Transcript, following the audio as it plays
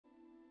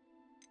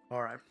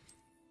Alright.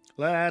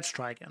 Let's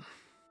try again.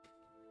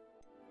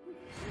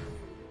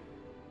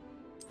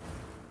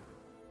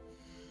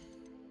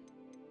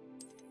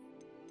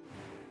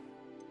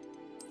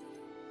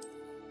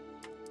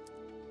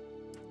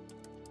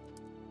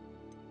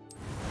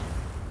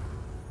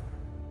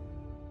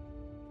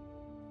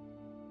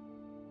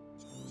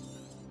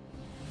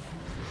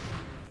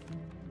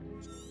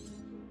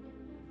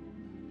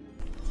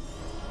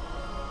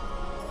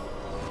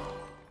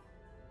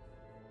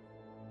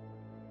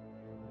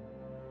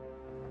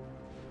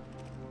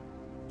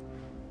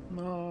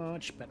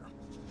 Much better.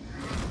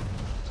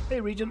 Hey,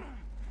 Regent.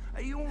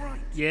 Are you alright?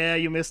 Yeah,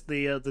 you missed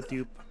the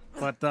dupe,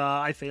 but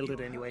I failed it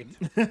anyway.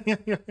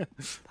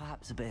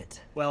 Perhaps a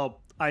bit. Well,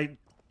 I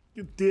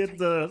did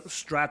the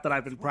strat that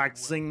I've been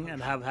practicing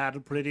and have had a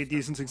pretty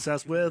decent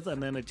success with,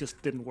 and then it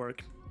just didn't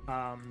work.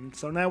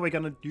 So now we're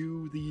gonna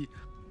do the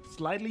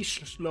slightly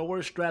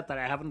slower strat that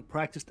I haven't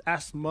practiced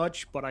as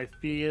much, but I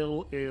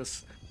feel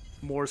is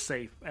more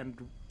safe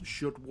and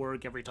should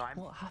work every time.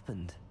 What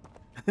happened?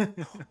 Oh,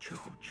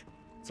 George.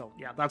 So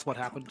yeah, that's what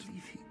happened.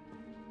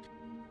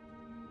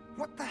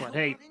 What the hell? But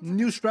hey,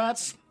 new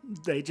strats,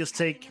 they just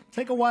take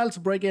a while to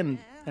break in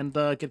and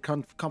get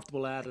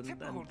comfortable at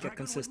and get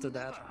consistent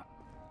at.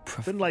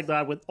 Been like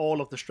that with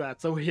all of the strats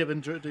that we have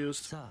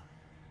introduced Sir,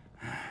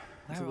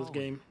 to this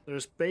game.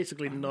 There's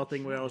basically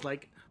nothing where I was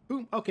like,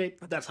 boom, okay,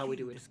 that's how we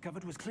do it.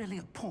 Discovered was clearly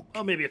a pork.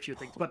 Oh, maybe a few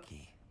things, but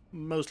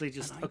mostly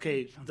just,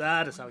 okay,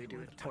 that is how you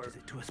do it. Or,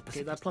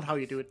 okay, that's not how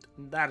you do it,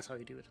 that is how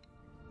you do it.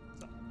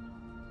 So.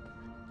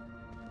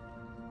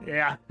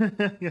 Yeah. I'm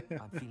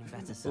feeling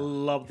better, sir.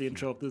 Love the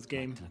intro of this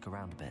game. To look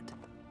around a bit.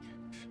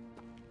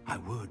 I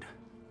would,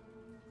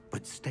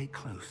 but stay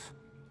close.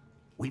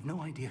 We've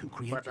no idea who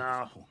created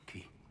But, this pork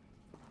key.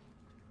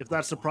 If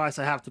that's the price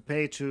I have to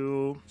pay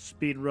to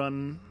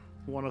speedrun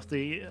one of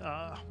the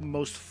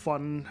most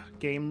fun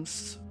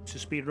games to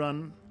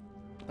speedrun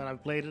that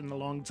I've played in a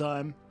long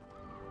time,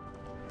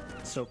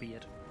 so be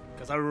it.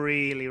 Because I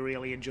really,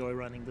 really enjoy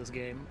running this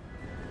game.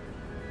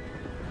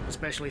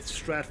 Especially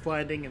strat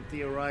finding and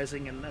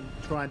theorizing and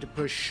trying to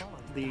push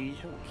the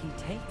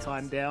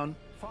time down.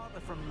 Farther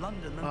from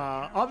London than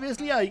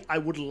Obviously, I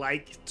would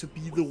like to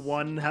be the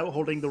one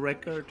holding the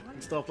record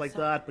and stuff like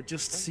that, but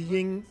just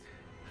seeing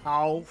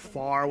how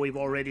far we've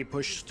already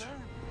pushed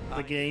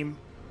the game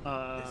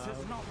this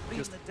has not been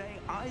just the day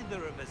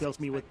either of us fills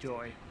me with expected.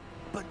 joy.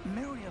 But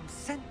Miriam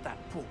sent that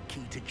pork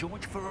key to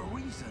George for a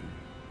reason.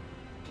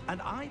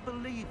 And I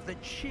believe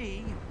that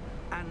she,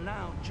 and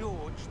now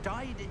George,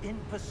 died in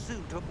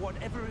pursuit of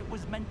whatever it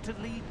was meant to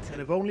lead to.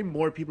 And if only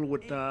more people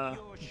would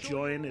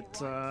join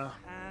it,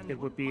 it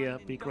would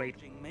be great.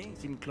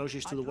 Even closer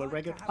to the world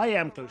record. I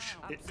am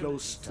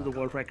close to the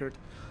world record,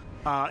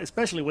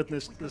 especially with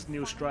this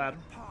new strat.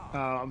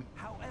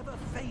 However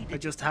faded, I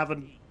just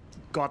haven't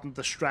gotten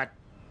the strat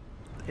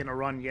in a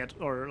run yet,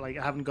 or like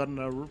I haven't gotten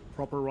a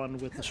proper run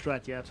with the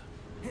strat yet.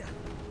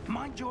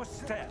 mind your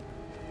step.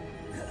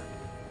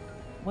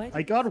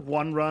 I got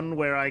one run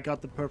where I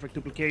got the perfect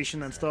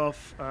duplication and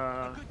stuff.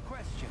 Good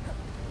question.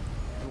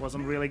 It was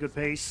on really good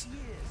pace.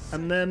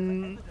 And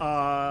then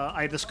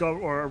I discovered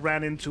or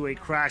ran into a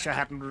crash I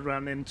hadn't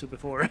run into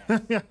before.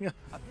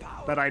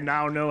 That I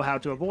now know how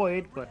to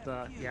avoid, but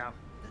yeah.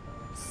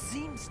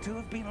 Seems to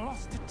have been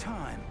lost to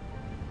time.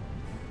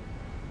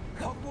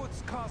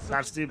 Hogwarts Castle.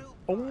 That's the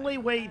only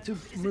way to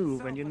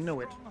move, and you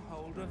know it.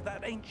 Of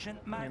that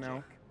ancient magic. You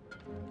know.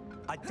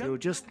 I don't You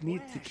just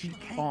need to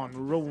keep on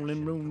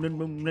rolling, rolling,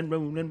 rolling,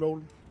 rolling,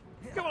 rolling.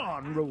 Come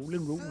on,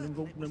 rolling, rolling,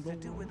 rolling, to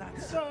do with that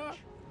rolling.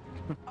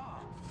 search.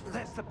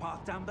 There's the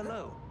path down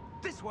below.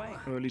 This way.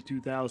 Early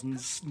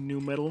 2000s new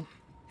metal.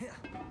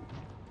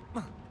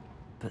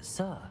 But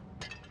sir,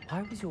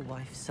 why was your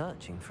wife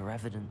searching for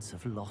evidence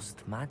of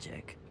lost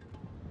magic?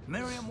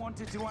 Miriam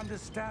wanted to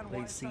understand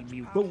why They see such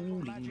me powerful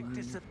rolling. magic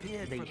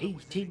disappeared They from the hate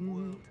wizarding it.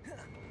 world.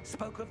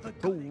 Spoke of the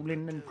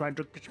Rolling and trying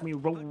to catch me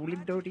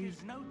rolling dirty.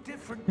 is no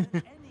different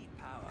than any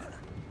power.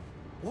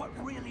 What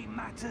really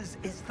matters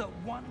is the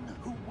one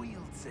who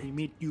wields We it.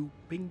 meet you,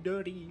 pink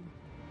dirty.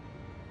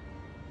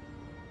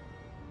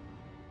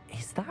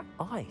 Is that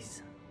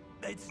ice?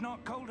 It's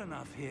not cold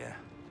enough here.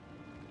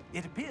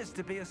 It appears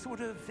to be a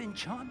sort of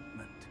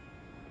enchantment.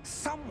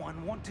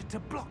 Someone wanted to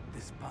block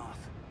this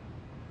path.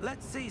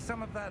 Let's see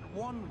some of that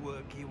wand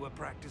work you were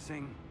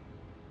practicing.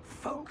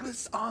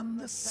 Focus on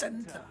the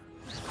center.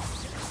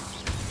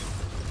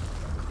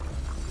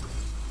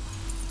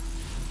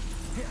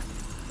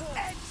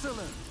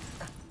 Excellent!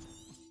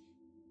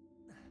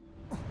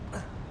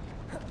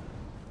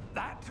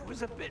 That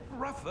was a bit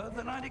rougher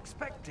than I'd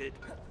expected.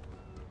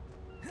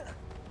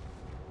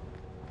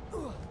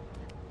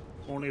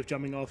 Only if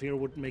jumping off here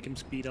would make him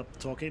speed up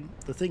talking.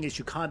 The thing is,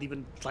 you can't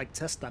even like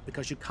test that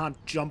because you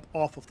can't jump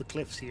off of the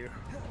cliffs here.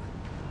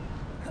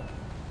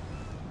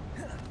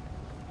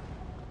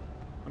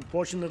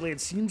 Unfortunately,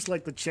 it seems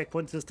like the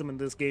checkpoint system in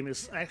this game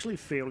is actually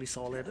fairly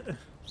solid.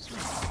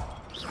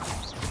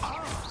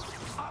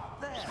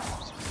 Up there!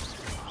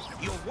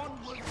 Your one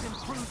work's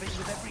improving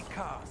with every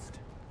cast.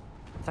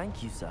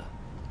 Thank you, sir.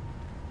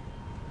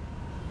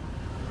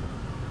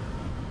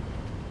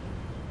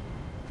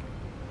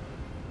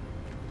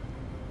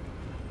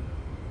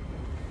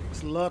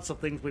 There's lots of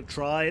things we've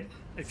tried.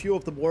 A few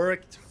of them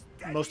worked,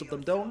 most of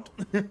them don't.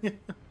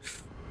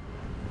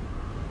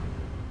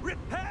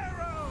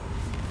 Reparo!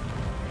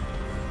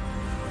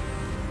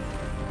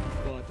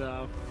 But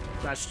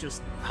that's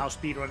just how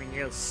speedrunning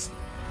is.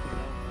 You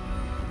know?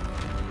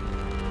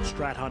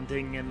 Strat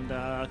hunting and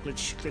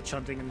glitch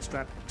hunting and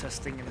strat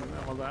testing and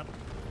all that.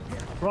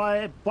 Try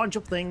a bunch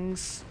of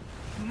things.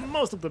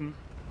 Most of them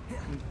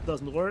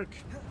doesn't work.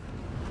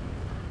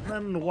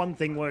 Then one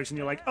thing works and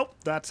you're like, oh,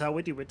 that's how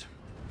we do it.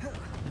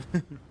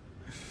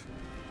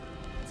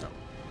 So.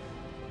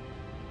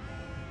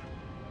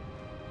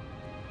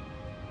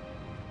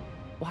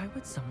 Why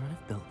would someone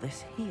have built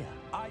this here?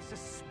 I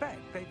suspect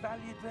they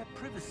valued their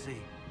privacy.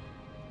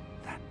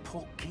 That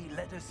portkey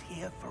led us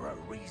here for a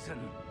reason.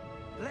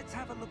 Let's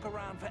have a look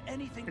around for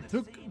anything It that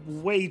took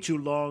seems... way too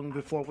long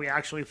before we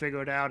actually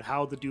figured out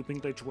how the duping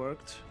glitch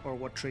worked, or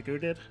what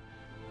triggered it.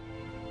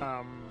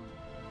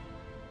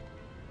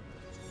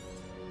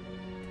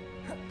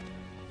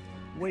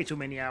 Way too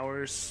many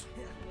hours.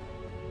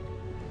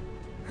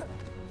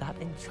 That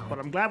enchantment. But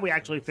I'm glad we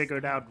actually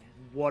figured out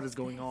what is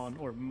going on,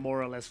 or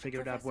more or less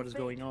figured out what is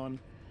going on.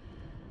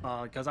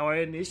 Because our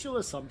initial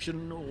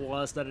assumption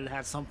was that it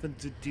had something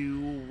to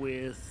do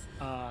with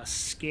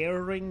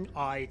scaring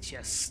eye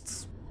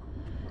chests.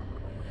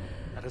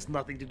 That has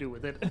nothing to do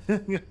with it.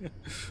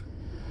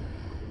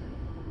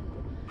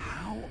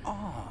 How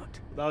odd.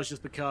 That was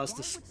just because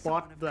the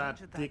spot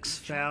that Dix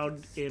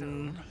found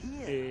in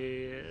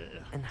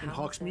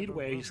Hogsmeade,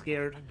 where he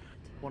scared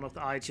one of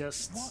the eye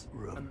chests,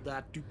 and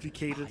that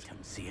duplicated I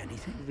don't see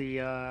anything. the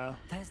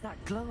There's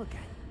that glow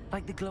again.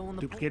 Like the glow on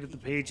the duplicated the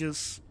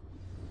pages.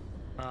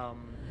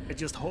 It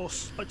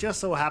just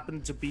so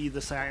happened to be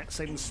the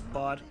same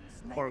spot,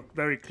 or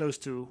very close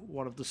to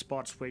one of the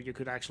spots where you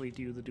could actually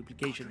do the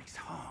duplication. Godric's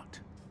heart.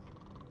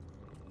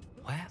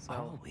 Where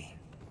are we?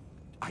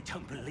 I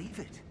don't believe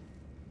it.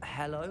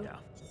 Hello? Yeah.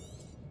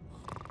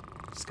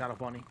 It's kind of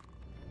funny.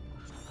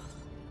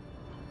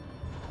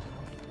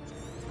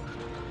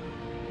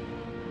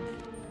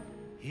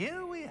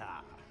 Here we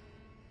are.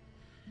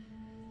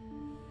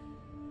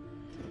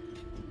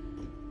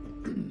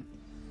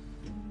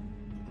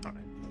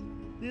 Alright.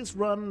 This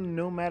run,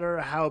 no matter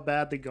how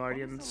bad the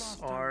Guardians When was the last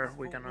time are, this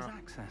we're vault was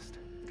gonna accessed?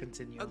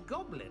 continue. A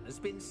goblin has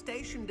been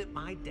stationed at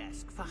my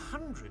desk for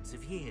hundreds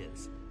of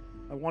years.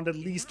 I want at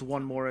least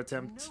one more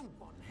attempt. No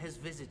one has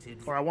visited.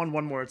 Or I want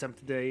one more attempt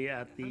today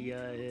at the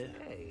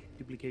Hey,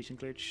 duplication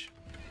glitch.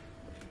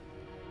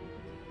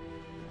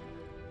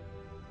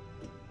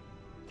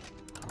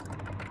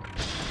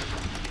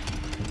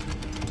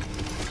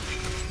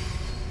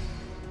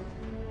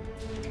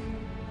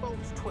 Vault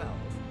 12.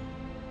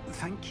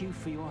 Thank you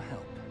for your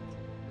help.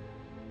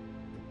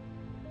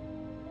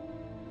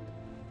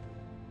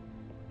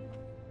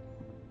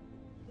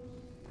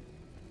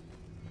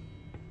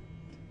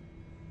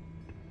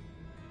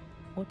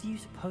 What do you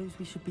suppose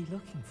we should be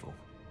looking for?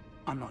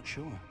 I'm not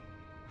sure.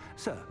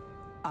 Sir,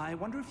 I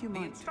wonder if you The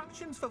might...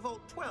 instructions for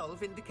Vault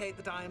 12 indicate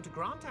that I am to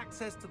grant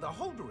access to the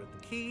holder of the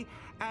key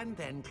and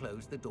then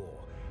close the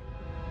door.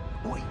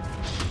 Wait!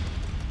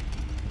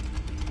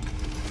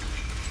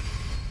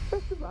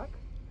 Best of luck.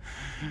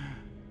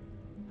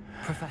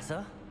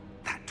 Professor?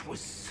 That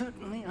was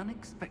certainly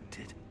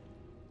unexpected.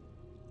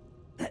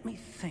 Let me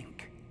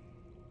think.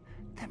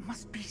 There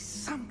must be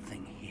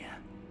something here.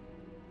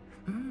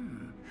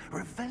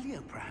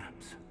 Revelio,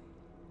 perhaps?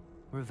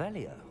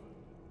 Revelio?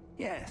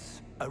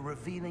 Yes, a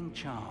revealing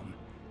charm.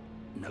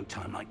 No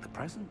time like the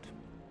present.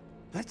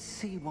 Let's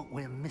see what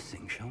we're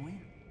missing, shall we?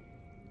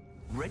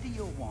 Ready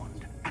your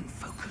wand and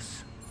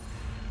focus.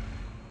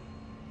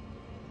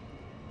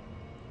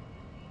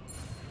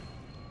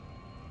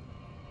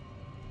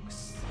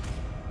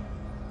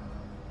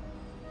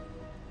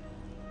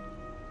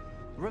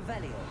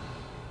 Revelio.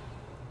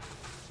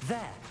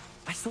 There!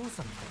 I saw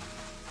something.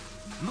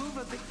 Move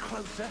a bit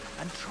closer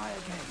and try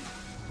again.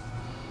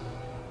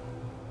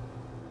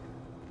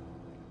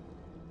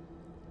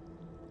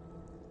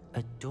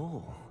 A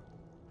door.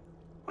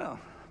 Well,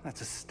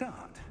 that's a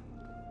start.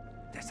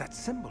 There's that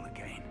symbol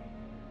again.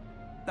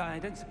 I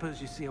don't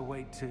suppose you see a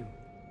way to...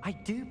 I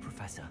do,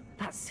 Professor.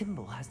 That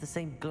symbol has the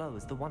same glow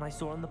as the one I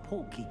saw on the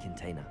portkey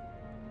container.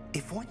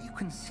 If what you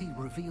can see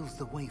reveals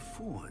the way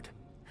forward,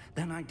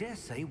 then I dare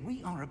say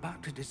we are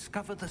about to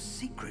discover the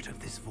secret of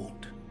this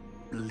vault.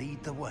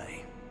 Lead the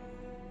way.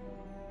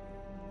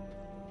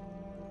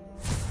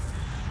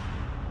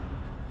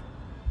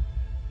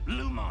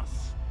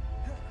 Lumos!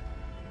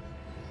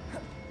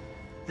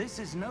 This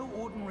is no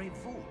ordinary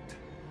vault.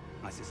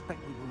 I suspect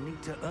we will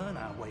need to earn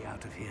our way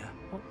out of here.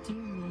 What do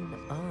you mean,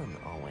 earn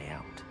our way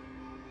out?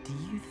 Do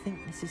you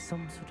think this is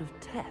some sort of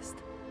test?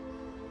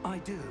 I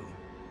do.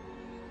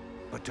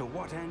 But to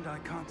what end, I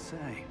can't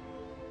say.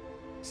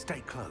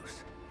 Stay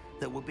close.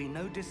 There will be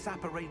no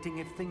disapparating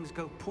if things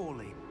go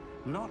poorly.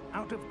 Not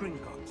out of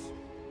Gringotts.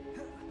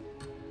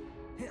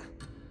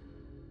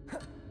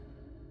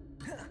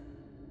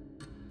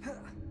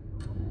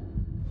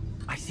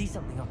 I see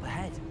something up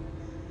ahead.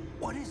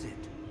 What is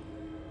it?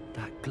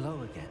 That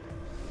glow again,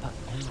 but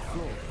on the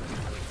floor.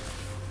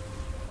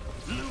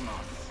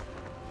 Lumos!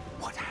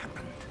 What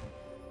happened?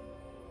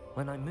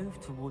 When I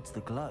moved towards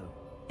the glow,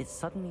 it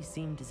suddenly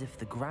seemed as if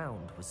the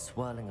ground was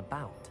swirling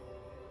about.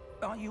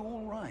 Are you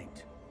all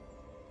right?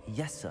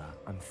 Yes, sir,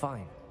 I'm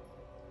fine.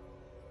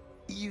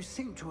 You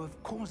seem to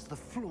have caused the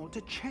floor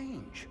to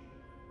change.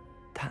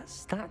 That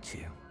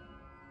statue?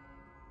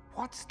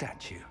 What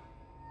statue?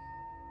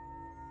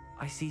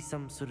 I see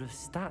some sort of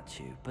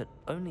statue, but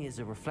only as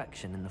a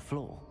reflection in the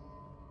floor.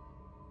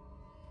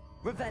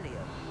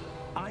 Revelio.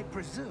 I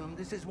presume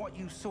this is what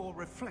you saw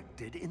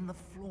reflected in the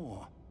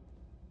floor.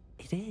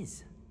 It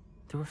is.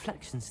 The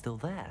reflection's still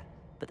there,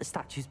 but the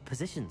statue's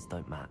positions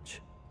don't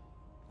match.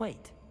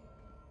 Wait.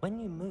 When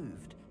you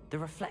moved, the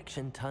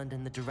reflection turned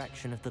in the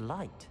direction of the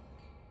light.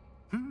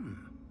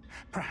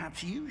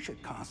 Perhaps you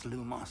should cast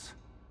Lumos.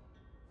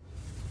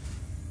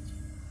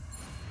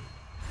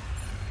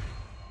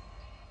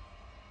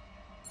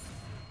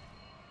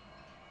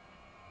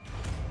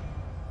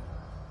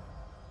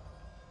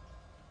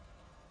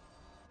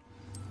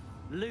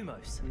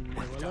 Lumos.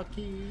 We're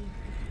lucky.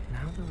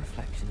 Now the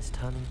reflection is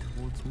turning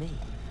towards me.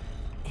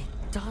 It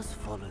does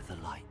follow the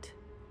light.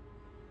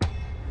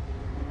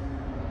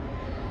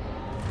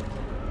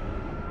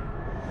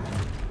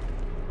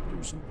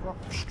 Do some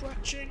proper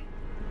stretching.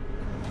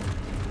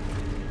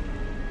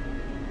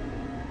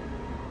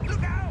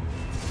 Look out!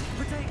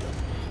 Potato!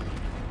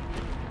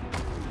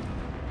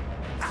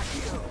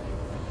 Accio!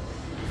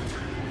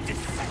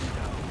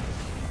 Descendo!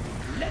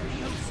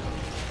 Levioso!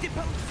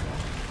 Deposo!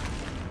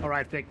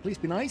 Alright, Vic, please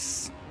be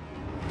nice.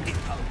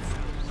 Deposo!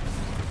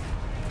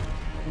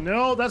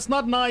 No, that's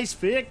not nice,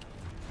 Vic.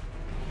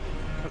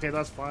 Okay,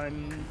 that's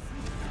fine.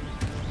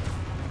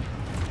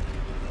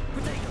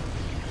 Potato!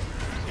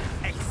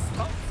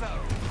 Expulso!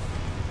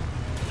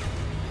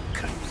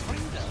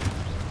 Confrindo!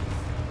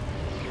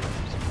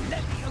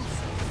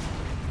 Levioso!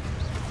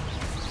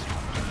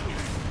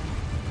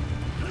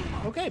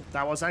 Okay,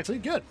 that was actually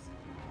good.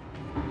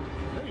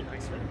 Very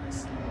nice, very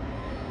nice.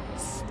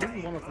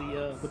 Definitely one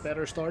of the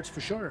better starts for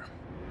sure.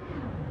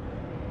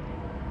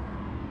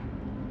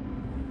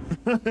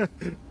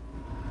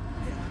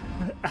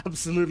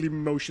 Absolutely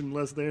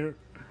motionless there.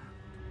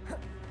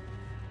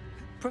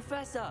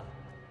 Professor!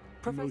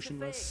 Professor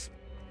Motionless. Fig!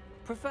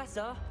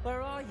 Professor,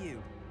 where are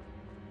you?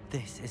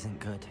 This isn't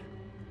good.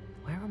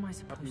 Where am I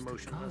supposed to go?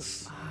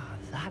 Motionless. Ah,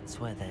 that's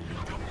where they're leading.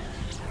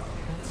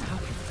 What's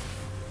happened?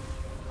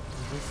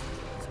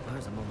 I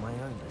suppose I'm on my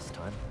own this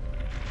time.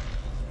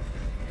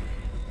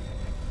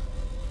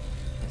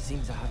 It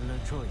seems I have no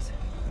choice.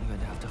 I'm going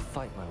to have to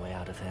fight my way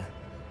out of here.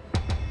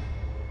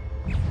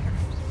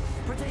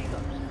 Protego!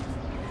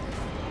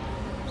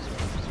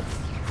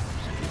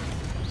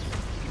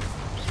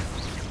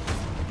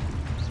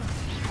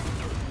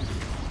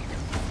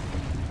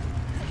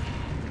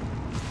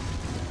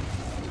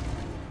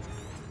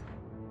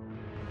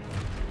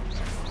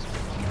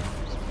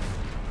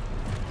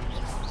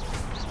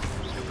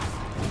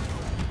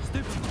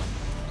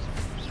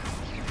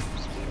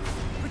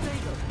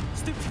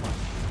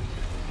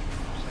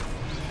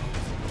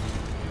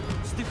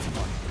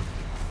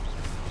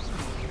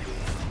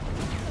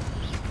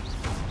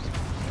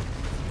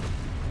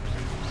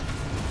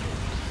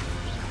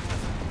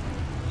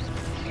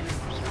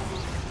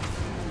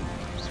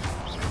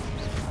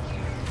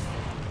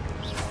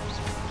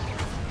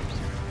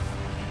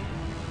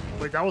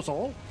 Wait, that was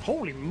all?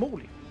 Holy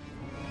moly.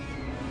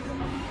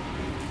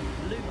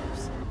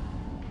 Lumos.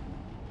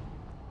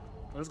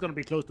 That's gonna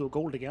be close to a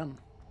gold again.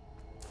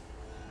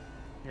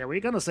 Yeah, we're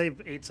gonna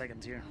save 8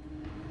 seconds here.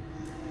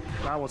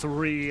 That was a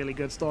really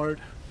good start.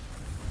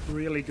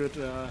 Really good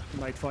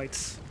night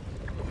fights.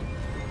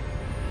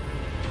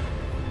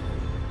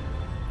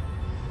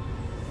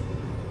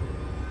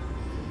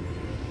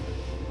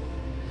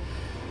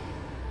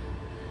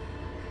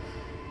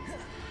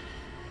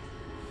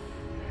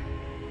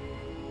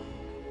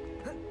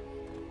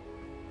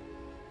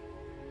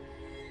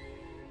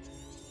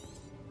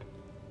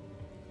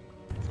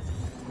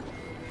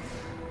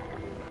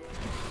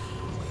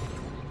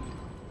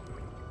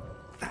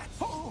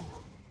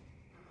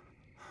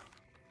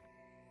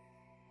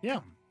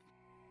 Yeah.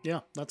 Yeah,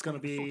 that's gonna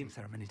be Sorting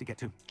ceremony to get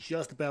to.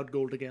 just about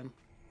gold again.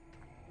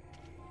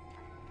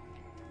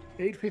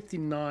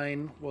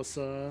 8:59 was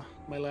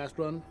my last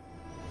run.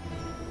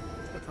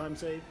 A time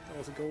save, that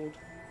was a gold.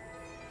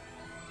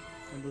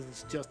 And this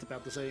is just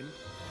about the same.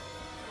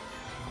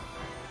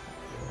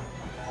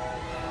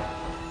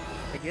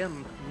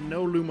 Again,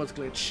 no Lumos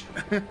glitch.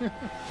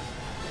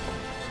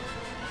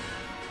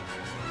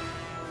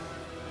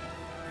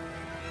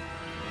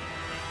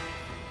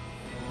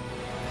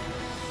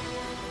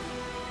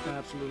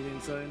 Absolutely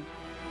insane.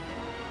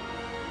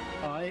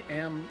 I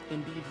am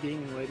indeed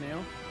gaming right now.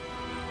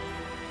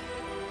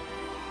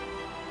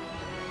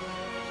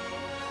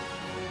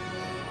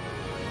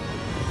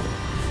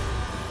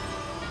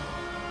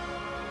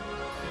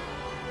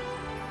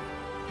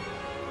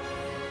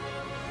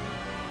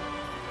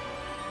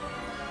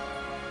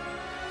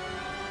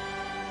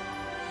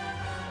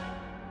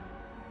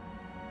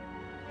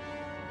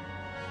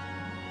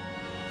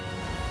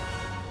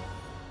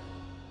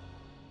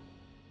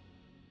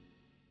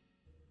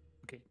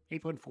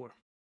 wait, 8.4.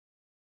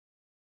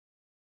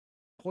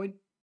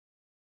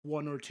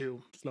 0.1 or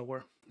 2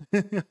 slower.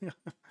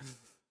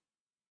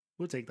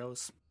 We'll take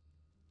those.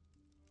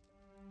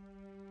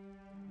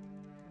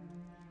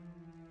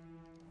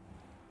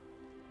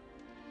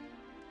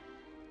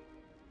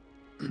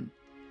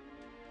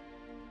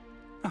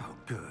 Oh,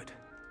 good.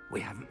 We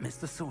haven't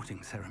missed the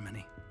sorting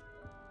ceremony.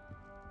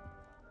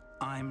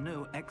 I'm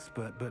no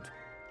expert, but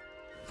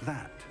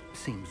that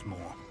seems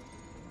more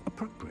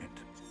appropriate.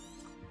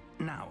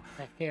 Now,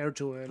 A hair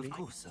too early. Of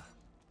course, sir.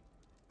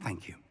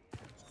 thank you.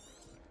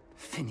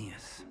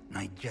 Phineas,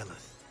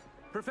 Nigellus.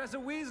 Professor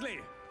Weasley!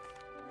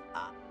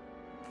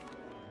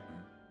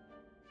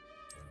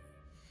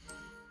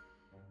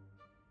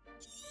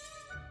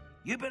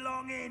 You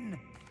belong in...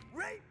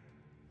 Right?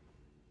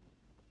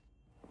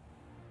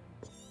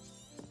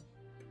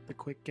 The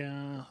quick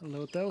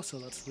load though, so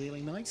that's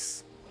really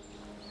nice.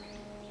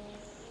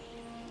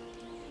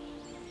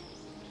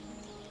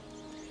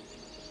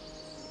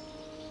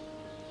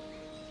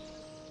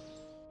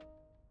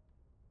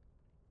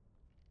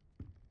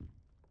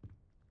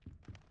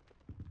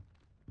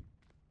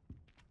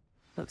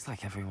 Looks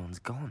like everyone's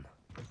gone.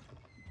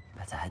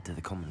 Better head to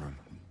the common room.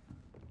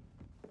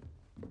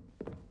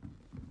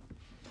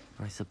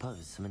 I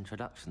suppose some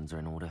introductions are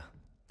in order.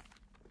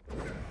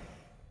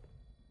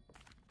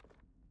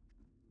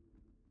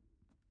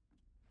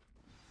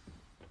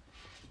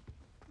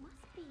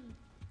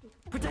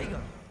 Protego!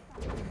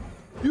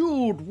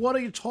 Dude, what are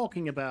you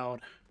talking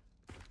about?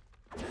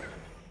 It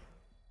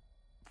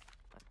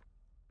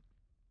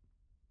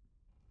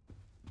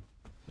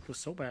was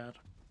so bad.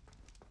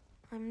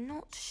 I'm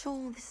not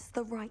sure this is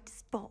the right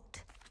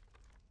spot.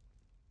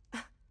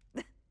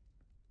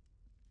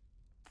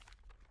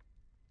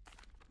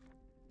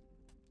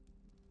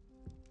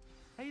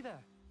 Hey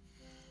there.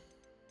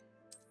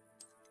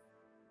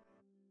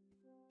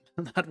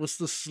 That was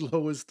the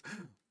slowest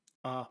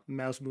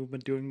mouse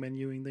movement during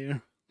menuing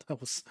there. That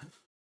was...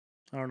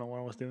 I don't know what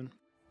I was doing.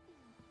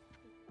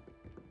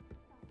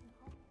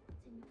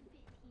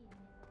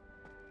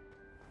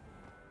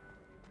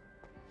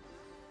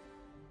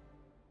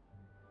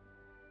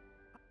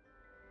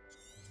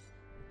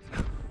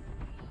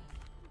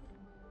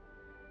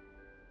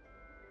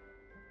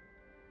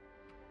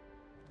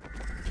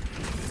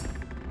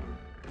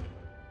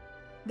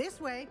 This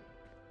way.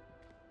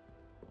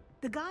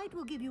 The guide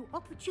will give you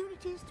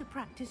opportunities to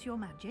practice your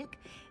magic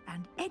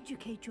and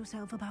educate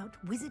yourself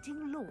about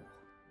wizarding lore.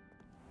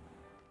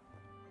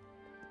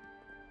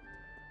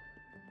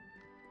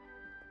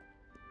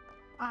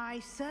 I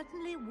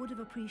certainly would have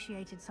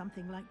appreciated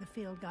something like the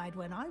field guide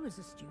when I was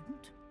a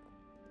student.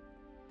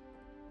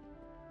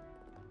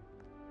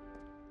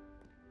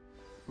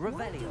 Why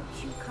Revelio.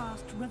 don't you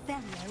cast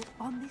Revelio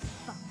on this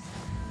bust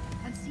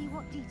and see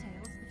what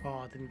details... Oh,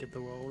 I didn't get the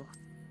roll.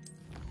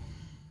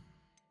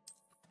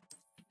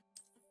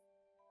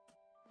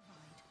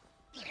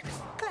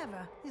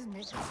 Clever, isn't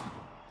it?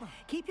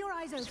 Keep your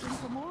eyes open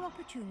for more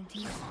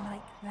opportunities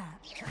like that,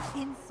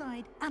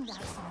 inside and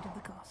outside of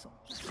the castle.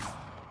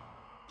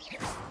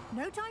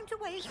 No time to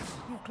waste.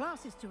 Your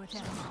class is to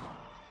attend.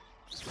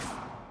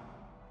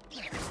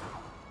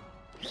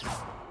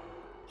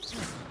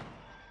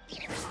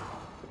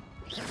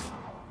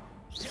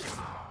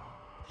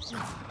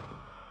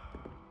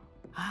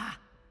 Ah,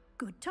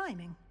 good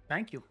timing.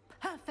 Thank you.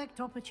 Perfect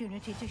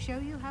opportunity to show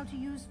you how to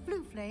use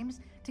flue flames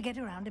to get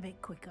around a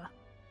bit quicker.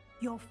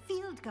 Your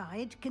field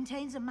guide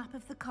contains a map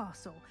of the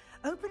castle.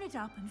 Open it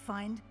up and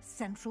find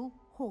Central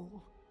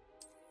Hall.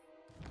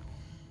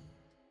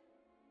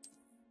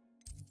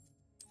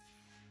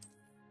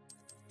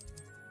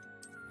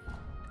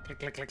 Click,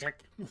 click, click,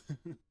 click.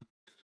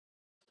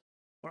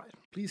 Alright,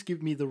 please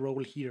give me the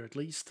roll here at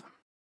least.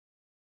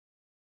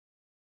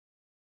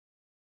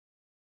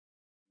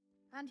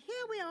 And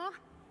here we are.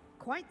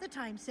 Quite the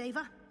time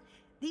saver.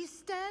 These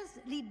stairs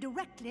lead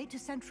directly to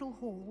Central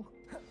Hall.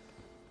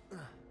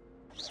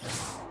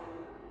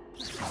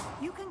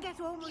 You can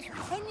get almost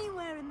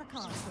anywhere in the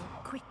castle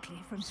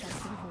quickly from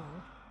Central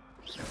Hall.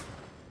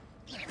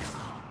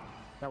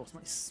 That was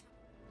nice.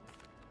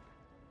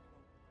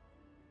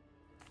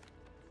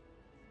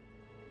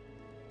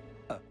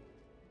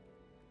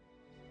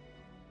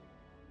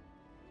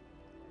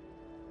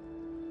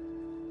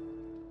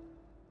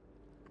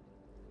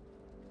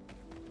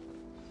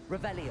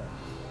 Revelio.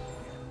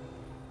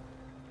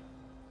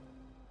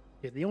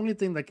 Yeah, the only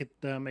thing that could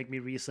make me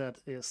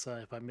reset is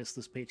if I miss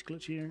this page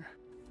glitch here.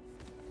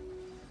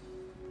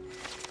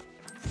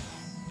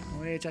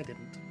 Which I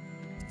didn't.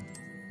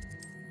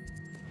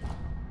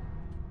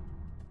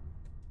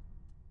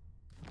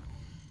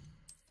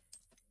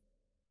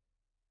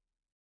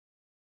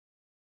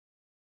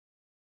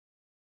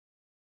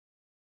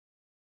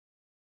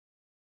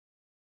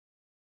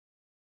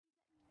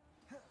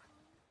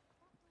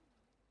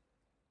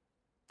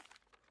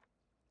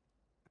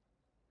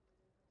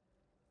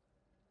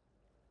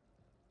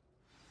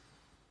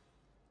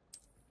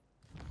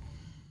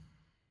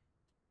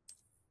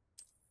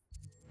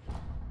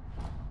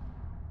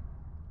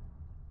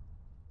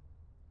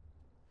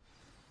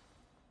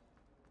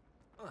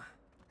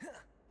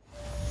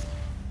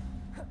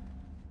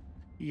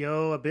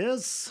 Yo,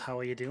 Abyss, how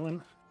are you doing?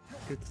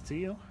 Good to see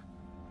you.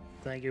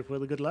 Thank you for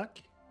the good luck.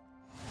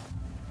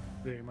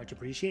 Very much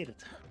appreciated.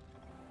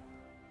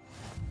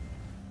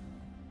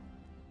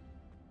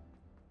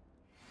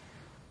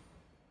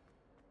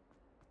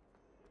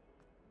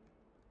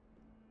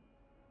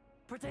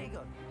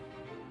 Protego!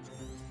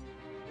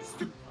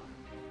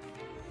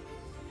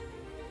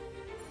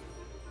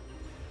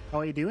 How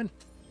are you doing?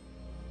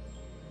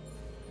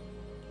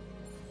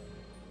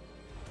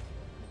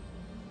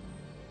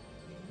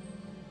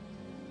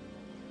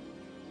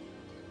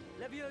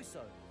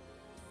 Levioso!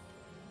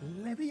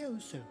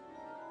 Levioso.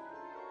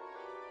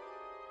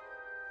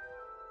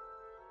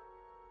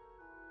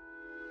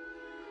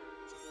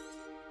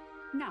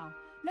 Now,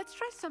 let's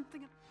try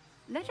something.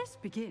 Let us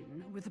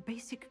begin with a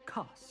basic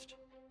cast.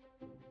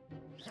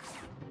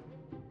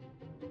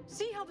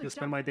 See how the Just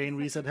spend my day in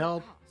reset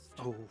hell.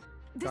 Oh,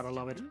 gotta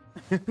love it.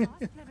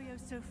 Cast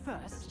Levioso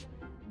first,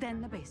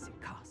 then the basic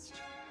cast.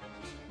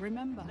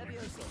 Remember.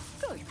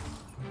 Good.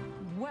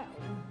 Well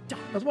done.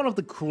 That's one of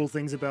the cool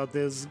things about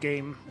this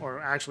game, or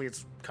actually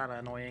it's kind of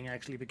annoying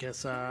actually,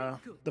 because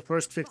the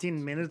first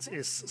 15 minutes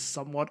is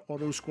somewhat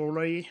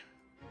auto-scrollery.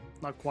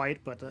 Not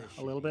quite, but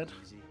a little bit.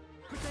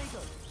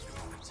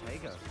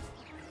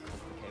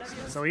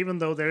 So even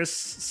though there's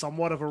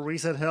somewhat of a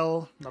reset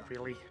hell, not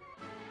really.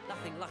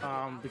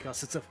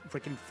 Because it's a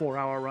freaking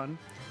 4-hour run.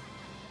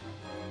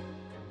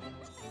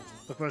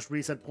 The first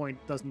reset point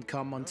doesn't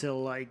come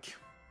until like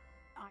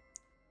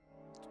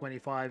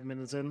 25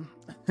 minutes in.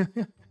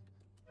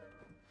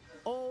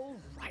 All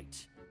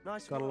right.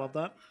 Nice. Gotta love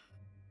that.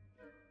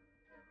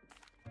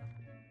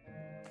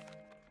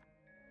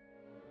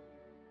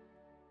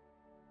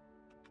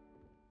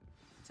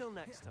 Till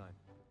next time.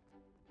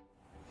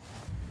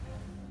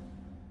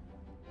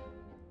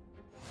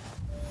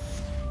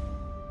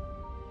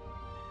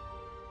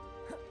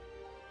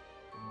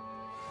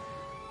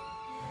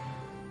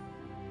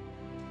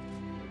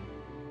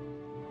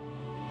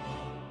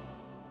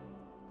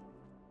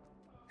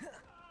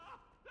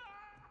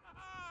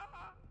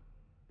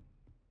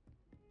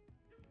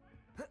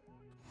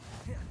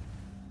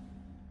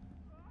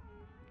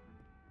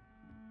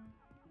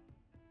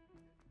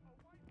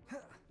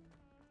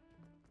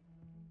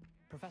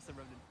 Professor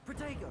Ronan.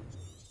 Protego!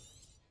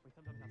 We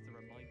sometimes have to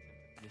remind him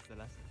to finish the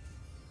lesson.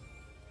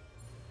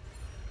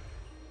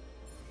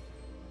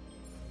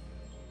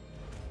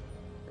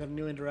 Got a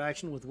new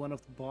interaction with one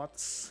of the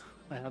bots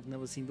I have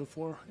never seen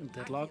before in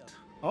Deadlocked.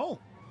 Oh!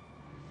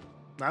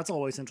 That's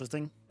always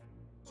interesting.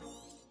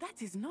 That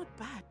is not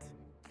bad.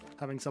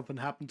 Having something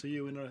happen to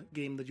you in a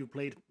game that you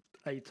played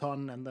a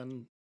ton, and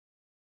then...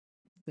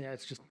 Yeah,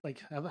 it's just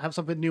like, have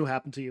something new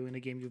happen to you in a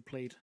game you've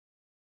played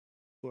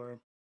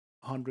for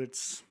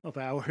hundreds of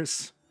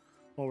hours.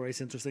 Always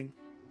interesting.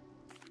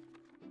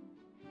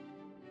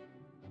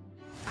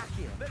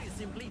 Accio. Very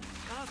simply,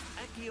 cast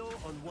Accio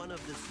on one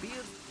of the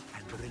spheres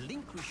and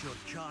relinquish your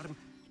charm.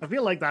 I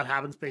feel like that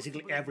happens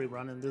basically every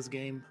run in this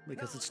game,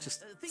 because it's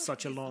just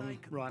such a long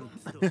run.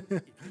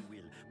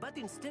 But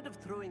instead of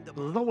throwing the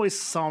There's always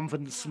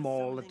something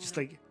small that's just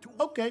like,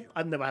 okay,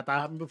 I've never had that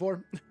happen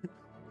before.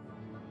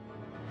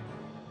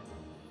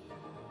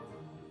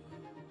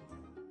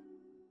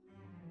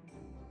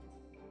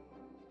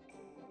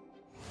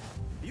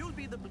 You'll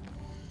be the...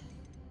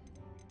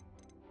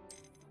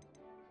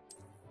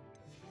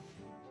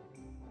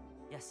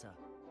 Yes, sir.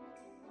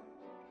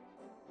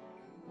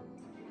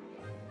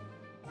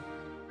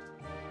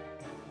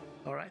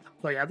 Alright,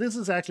 so yeah, this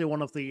is actually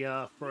one of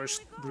the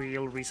first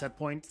real reset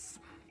points.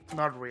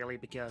 Not really,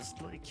 because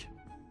like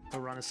the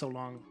run is so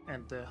long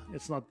and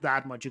it's not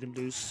that much you can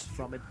lose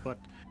from it, but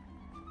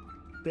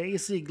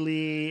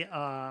basically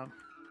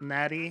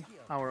Natty,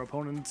 our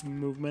opponent's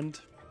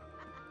movement,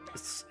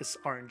 is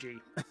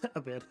RNG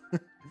a bit.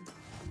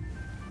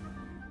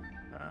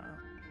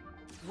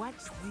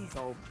 What's this?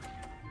 So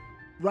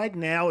right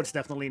now it's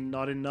definitely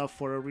not enough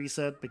for a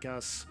reset,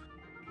 because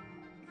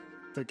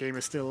the game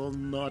is still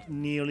not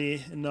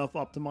nearly enough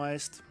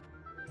optimized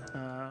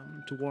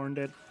to warrant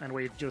it, and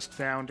we just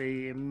found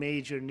a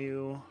major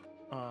new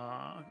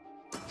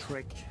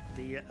trick,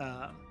 the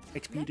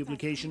XP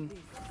duplication,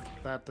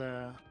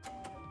 that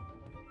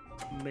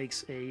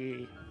makes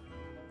a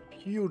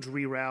huge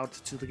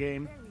reroute to the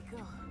game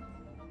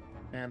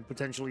and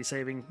potentially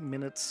saving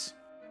minutes,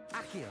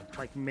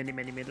 like many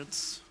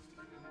minutes.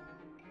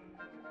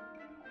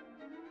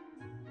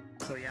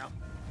 So yeah.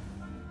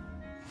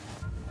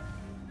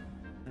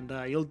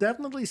 And you'll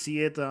definitely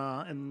see it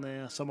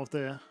in some of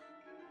the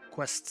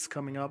quests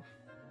coming up,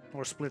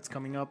 or splits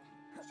coming up.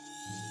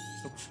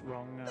 Oops,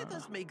 wrong Let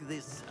us make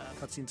this...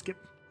 cutscene skip.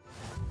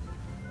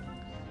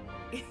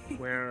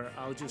 Where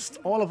I'll just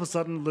all of a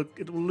sudden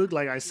it will look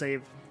like I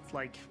saved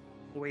like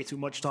way too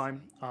much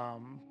time.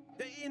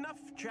 Enough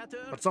chatter.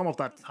 But some of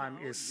that time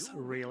is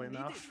real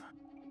enough.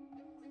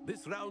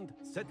 This round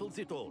settles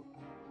it all.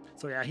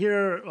 So yeah,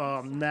 here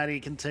Natty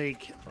can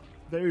take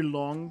very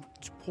long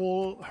to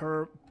pull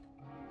her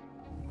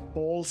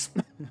balls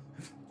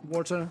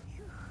water.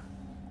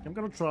 I'm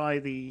gonna try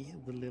the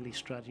lily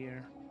strat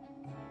here.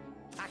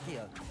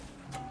 Accio.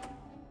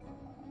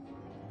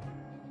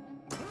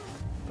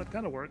 that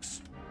kind of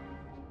works.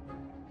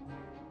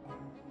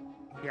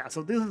 Yeah,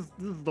 so this is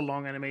the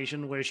long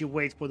animation where she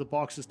waits for the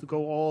boxes to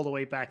go all the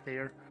way back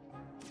there.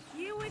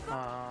 Here we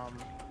go.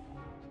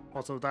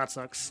 Also, that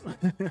sucks.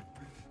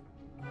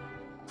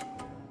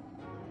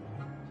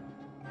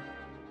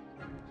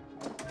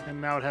 And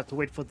now it has to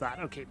wait for that.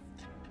 Okay.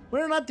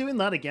 We're not doing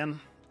that again.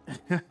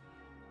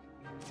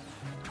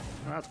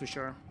 That's for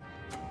sure.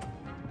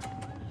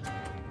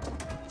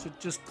 Should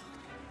just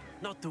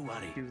Not to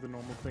worry. do the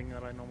normal thing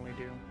that I normally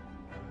do.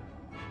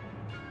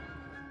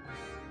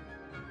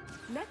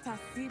 Let us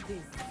see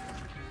this.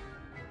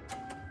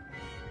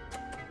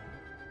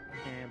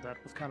 And that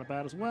was kind of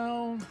bad as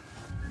well.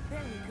 There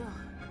we go.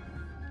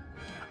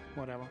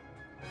 Whatever.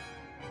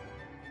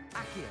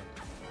 Accio.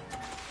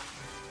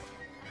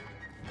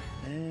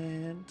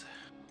 And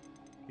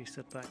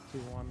reset back to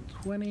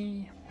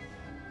 120.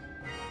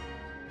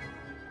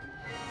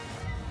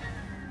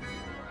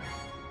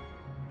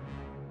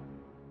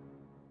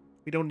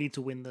 We don't need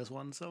to win this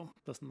one, so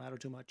doesn't matter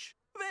too much.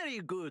 Very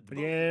good. But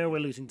both yeah, of we're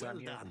you. losing time Well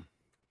here. done.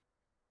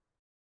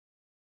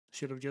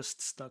 Should have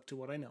just stuck to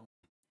what I know.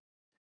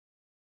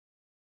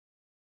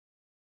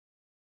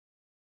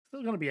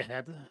 Still gonna be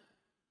ahead.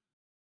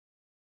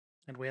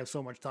 And we have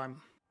so much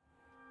time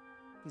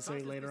to say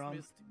Class is later on.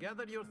 dismissed.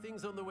 Gather your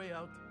things on the way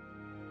out.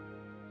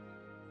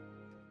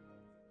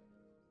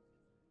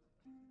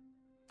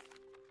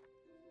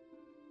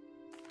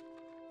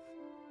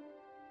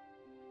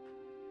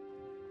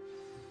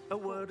 A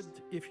word,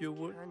 if you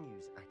would. Can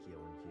use Accio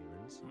on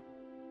humans.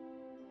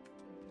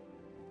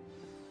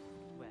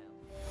 Well,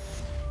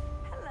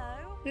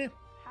 Hello. Yeah,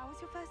 How was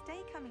your first day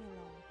coming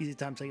along? easy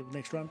time save the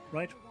next round,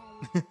 right?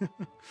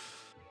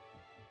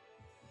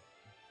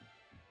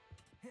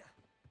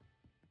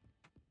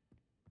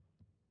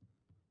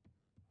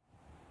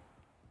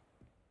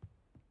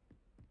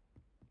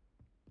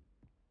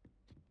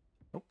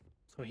 Oh,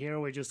 so here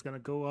we're just gonna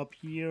go up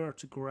here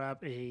to grab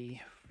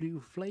a blue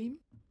flame.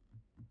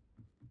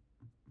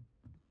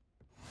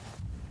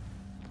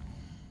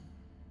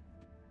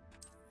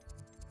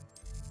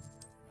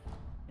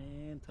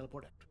 And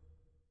teleport out.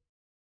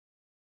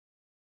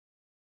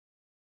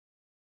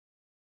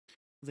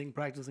 I think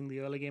practicing the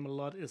early game a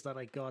lot is that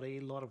I got a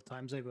lot of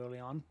time save early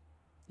on.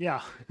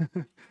 Yeah,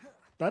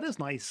 that is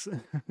nice.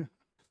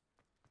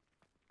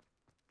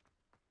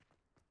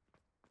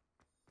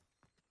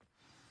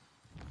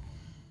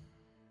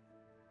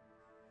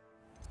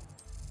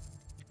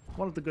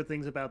 One of the good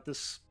things about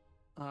this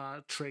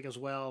trick as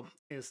well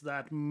is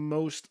that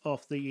most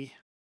of the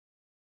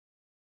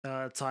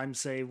time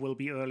save will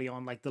be early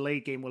on. Like the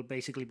late game will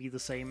basically be the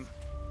same.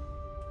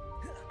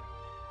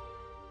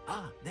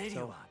 Ah, there you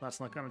So are. that's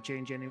not going to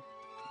change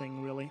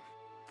anything really.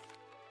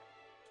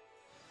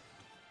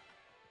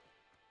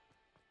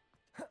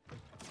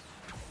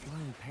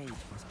 Flying page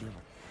must be on.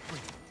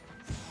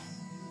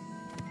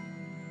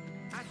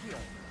 Accio.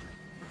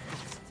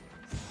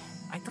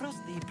 I trust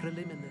the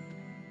preliminary.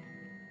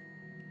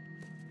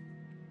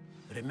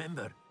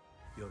 Remember,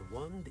 your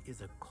wand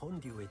is a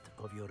conduit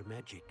of your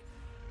magic.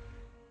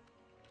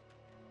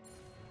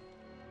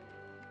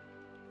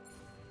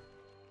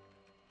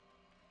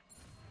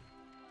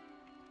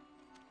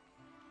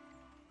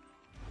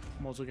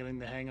 I'm also getting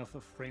the hang of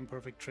a frame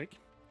perfect trick.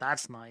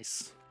 That's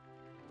nice.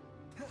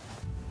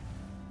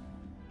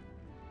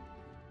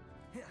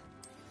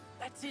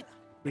 That's it.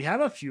 We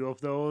have a few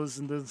of those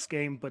in this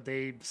game, but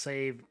they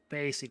save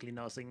basically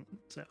nothing,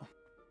 so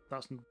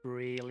doesn't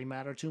really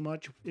matter too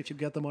much if you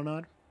get them or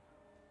not.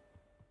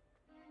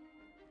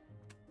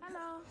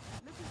 Hello.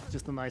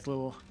 Just a nice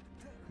little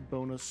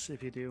bonus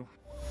if you do.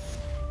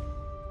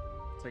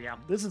 So yeah,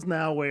 this is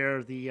now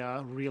where the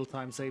real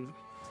time save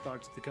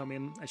starts to come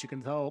in. As you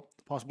can tell,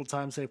 the possible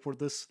time save for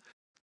this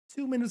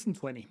 2 minutes and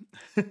 20.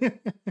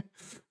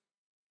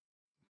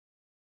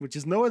 Which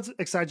is no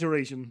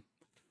exaggeration.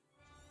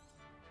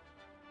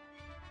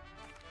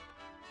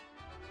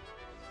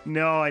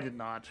 No, I did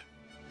not.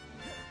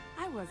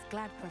 I was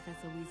glad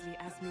Professor Weasley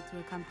asked me to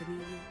accompany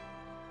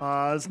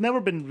you. It's never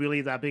been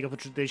really that big of a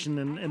tradition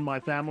in my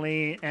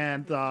family,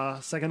 and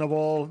second of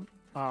all,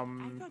 I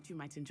thought you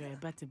might enjoy a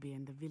butterbeer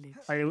in the village.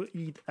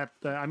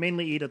 I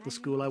mainly eat at the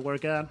school I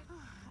work at.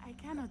 I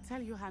cannot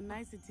tell you how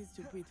nice it is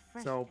to breathe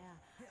fresh So,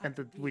 air.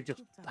 and we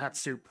just had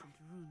soup.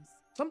 Rooms.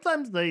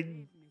 Sometimes they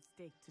Grave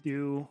mistake to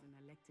do take as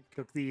an elective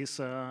cook these,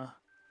 or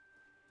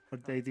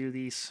they do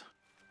these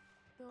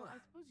Though I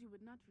suppose you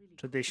would not really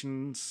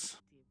traditions,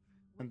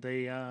 and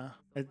they, I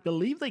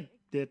believe they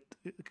did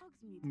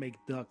Hogsmeade make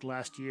duck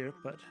last year,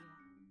 but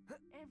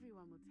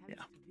Everyone will tell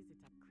yeah. us to visit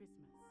at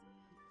Christmas,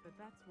 but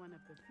that's one of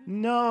the few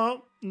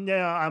No,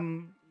 yeah,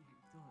 I'm.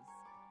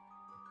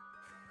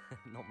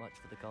 Not much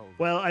for the cold.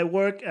 Well, I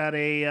work at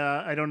a.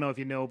 I don't know if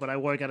you know, but I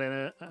work at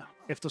a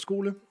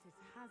efterskole.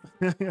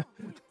 over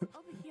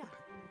here.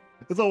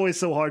 It's always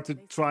so hard to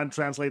try and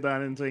translate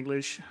that into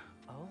English.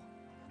 Oh,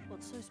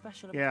 what's so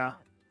special about Yeah.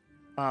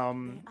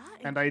 that?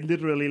 And I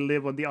literally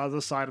live on the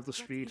other side of the But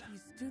street. if you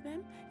stew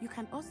them, you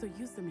can also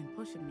use them in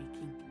potion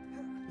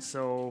making.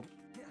 So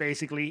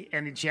basically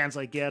any chance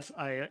I get,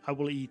 I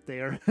will eat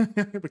there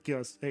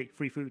because hey,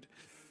 free food.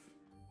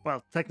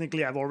 Well,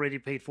 technically, I've already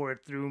paid for it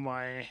through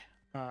my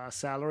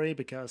salary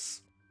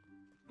because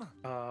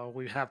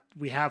we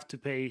have to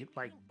pay,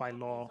 like by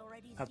law,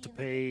 have to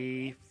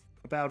pay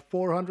about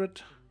 400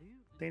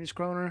 Danish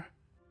kroner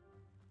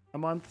a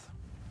month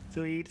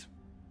to eat,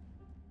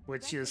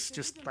 which is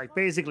just like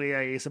basically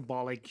a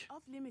symbolic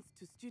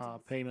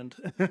payment.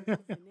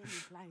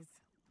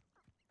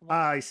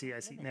 I see.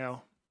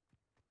 No.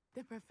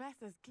 The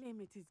professors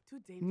claim it is too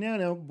dangerous.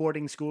 No,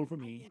 boarding school for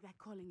me. That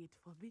calling it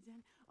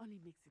forbidden only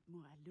makes it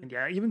more alluring. And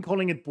yeah, even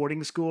calling it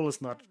boarding school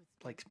is not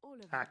like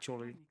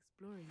actually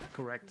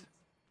correct.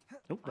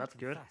 Oh, that's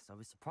good. I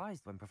was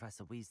surprised when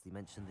Professor Weasley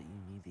mentioned that you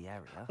knew the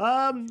area.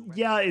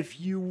 Yeah, if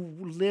you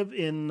live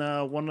in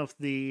one of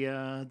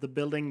the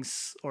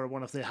buildings or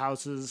one of the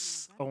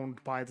houses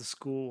owned by the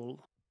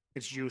school,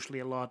 it's usually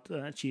a lot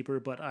cheaper.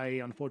 But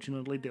I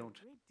unfortunately don't.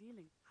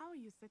 How are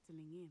you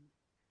settling in?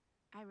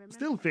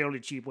 Still fairly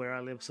cheap where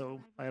I live,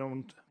 so I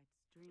don't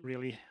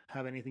really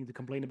have anything to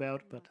complain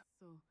about. But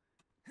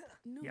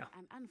yeah,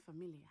 and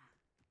unfamiliar.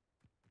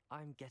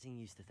 I'm getting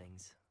used to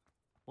things.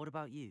 What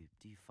about you?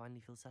 Do you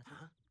finally feel settled?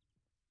 I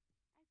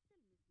still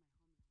miss my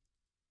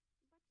homeland,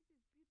 but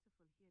it is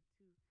beautiful here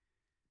too.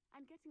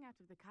 And getting out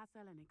of the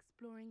castle and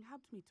exploring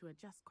helped me to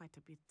adjust quite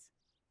a bit.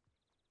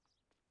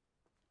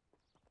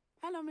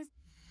 Hello, Miss.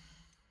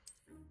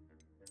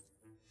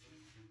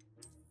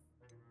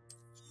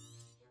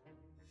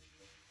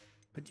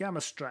 Pajama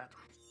strat.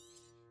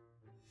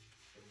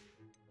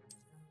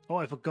 Oh,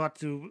 I forgot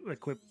to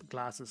equip the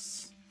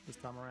glasses this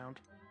time around.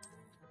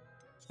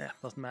 Yeah,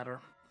 doesn't matter.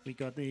 We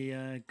got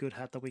the good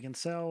hat that we can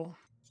sell.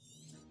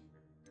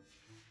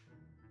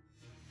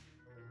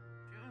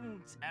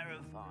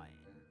 Terrifying.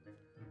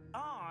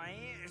 I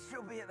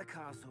shall be at the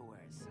castle where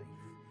it's safe.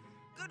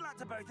 Good luck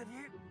to both of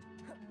you.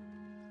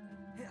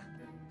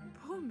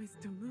 Poor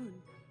Mr. Moon.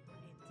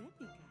 A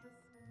demigod.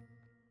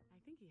 I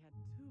think he had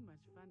too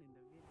much fun in the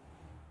video.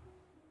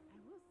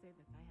 I will say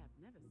that I have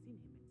never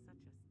seen him in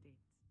such a state.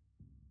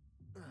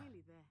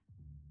 Nearly there.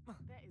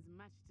 There is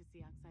much to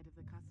see outside of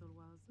the castle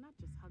walls, not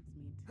just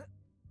Hogsmeade.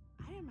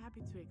 I am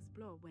happy to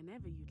explore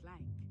whenever you'd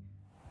like.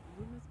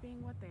 Rumors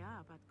being what they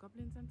are about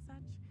goblins and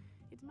such,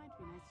 it might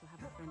be nice to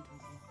have a friend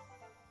with you.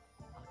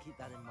 I'll keep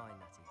that in mind,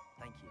 Natty.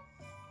 Thank you.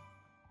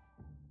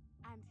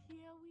 And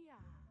here we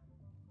are.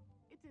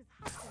 It is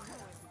hard to know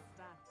where to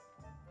start.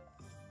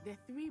 The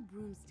Three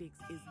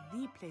Broomsticks is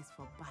the place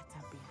for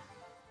butterbeer.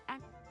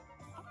 And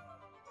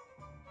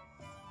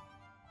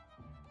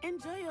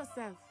enjoy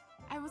yourself.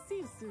 I will see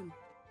you soon.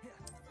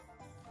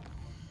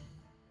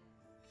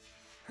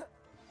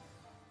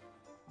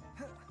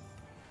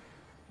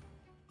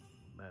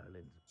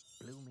 Merlin's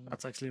blooming.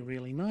 That's actually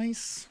really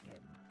nice.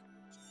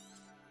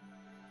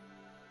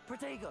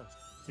 Protego!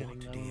 Getting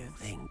What do you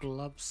think?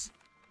 Gloves.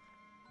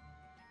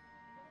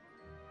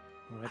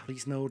 Alright,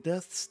 please no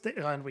death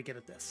stare. And we get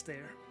a death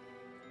stare.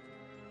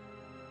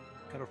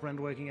 Got a friend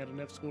working at an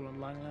F school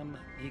in Langland.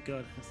 He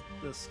got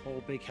this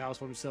whole big house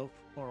for himself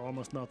for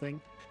almost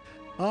nothing.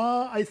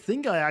 I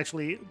think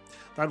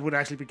that would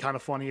actually be kind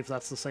of funny if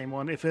that's the same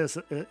one. If is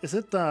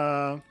it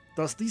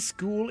does the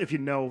school, if you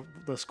know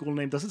the school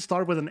name, does it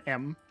start with an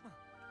M?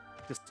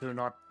 Just to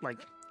not like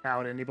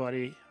out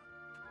anybody.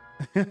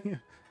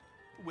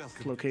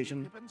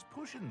 Location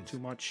too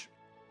much.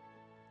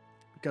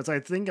 Because I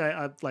think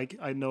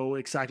I know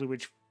exactly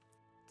which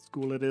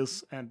school it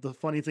is, and the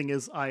funny thing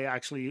is I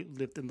actually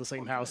lived in the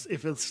same house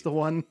if it's the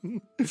one.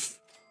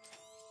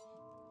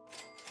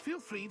 Feel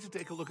free to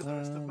take a look at the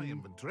rest of my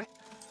inventory,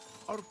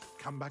 or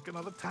come back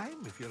another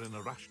time if you're in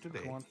a rush today.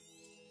 Come on.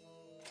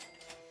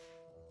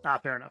 Ah,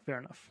 fair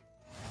enough.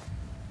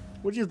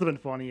 Would just have been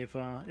funny if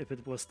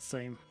it was the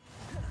same.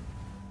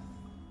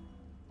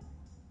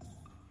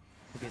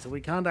 Okay, so we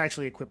can't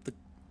actually equip the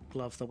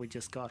gloves that we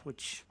just got,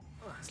 which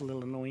is a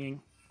little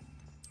annoying.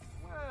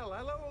 Well,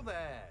 hello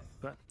there.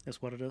 But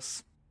it's what it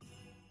is.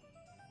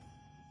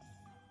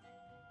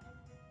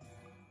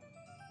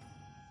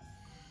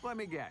 Let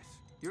me guess.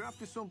 You're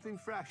after something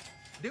fresh.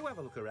 Do have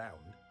a look around.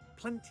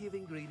 Plenty of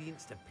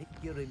ingredients to pick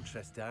your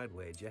interest, I'd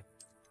wager.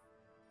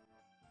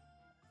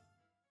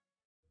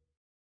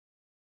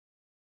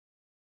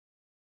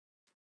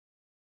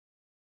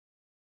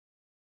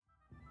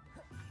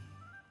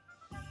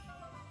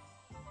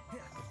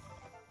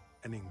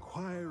 An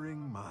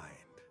inquiring mind.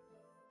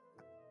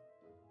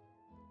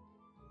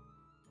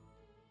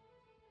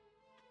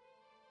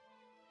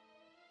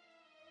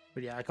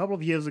 But yeah, a couple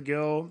of years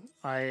ago,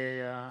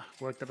 I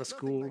worked at a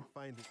school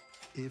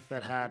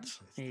that had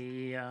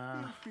a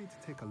Feel free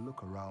to take a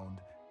look around.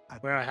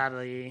 where I had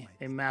a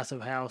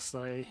massive house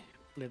that I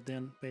lived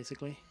in,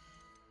 basically.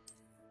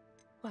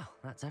 Well,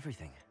 that's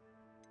everything.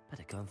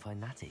 Better go and find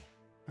Natty.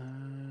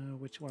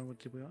 Which one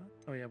would we want?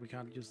 Oh yeah, we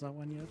can't use that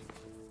one yet.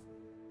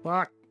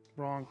 Fuck,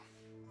 wrong.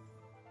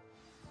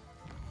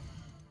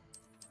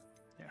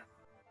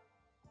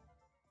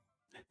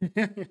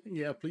 Yeah.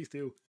 Yeah, please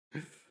do.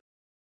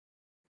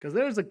 Because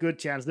there's a good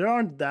chance there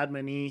aren't that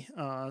many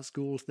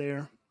schools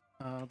there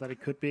that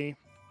it could be.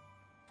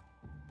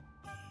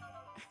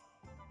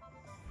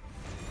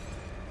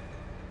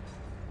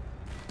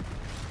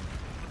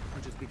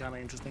 be kind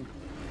of interesting.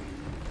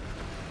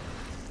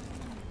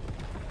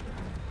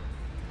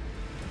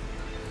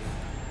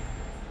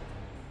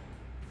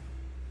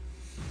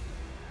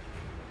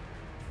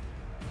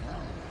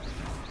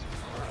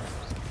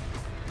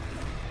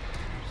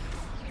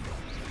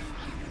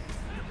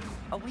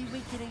 Are we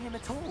weakening him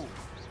at all?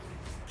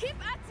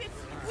 Keep at it!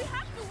 We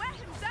have to wear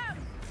him down!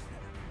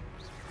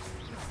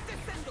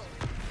 Descendo!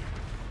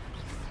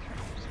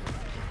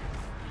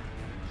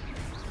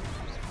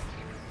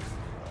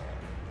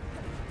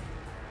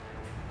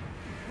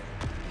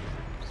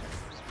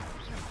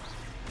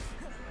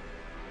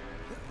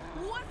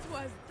 What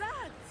was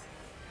that?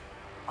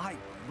 I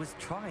was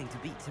trying to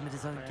beat him at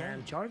his own game.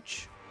 And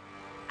charge.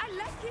 I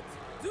like it.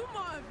 Do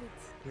more of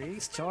it.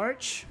 Please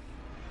charge.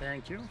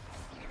 Thank you.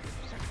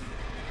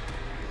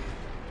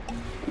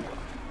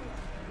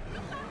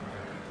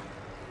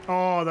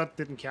 Oh, that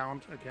didn't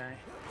count. Okay.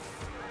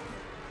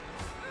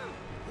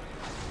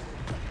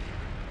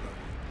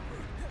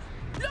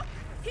 Look!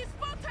 He's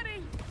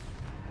faltering!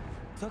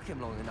 Took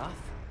him long enough.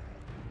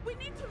 We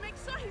need to make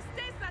sure he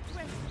stays that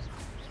way.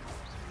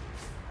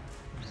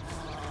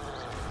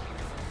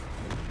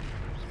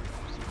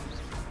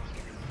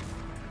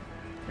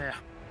 Yeah.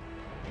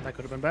 That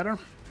could have been better.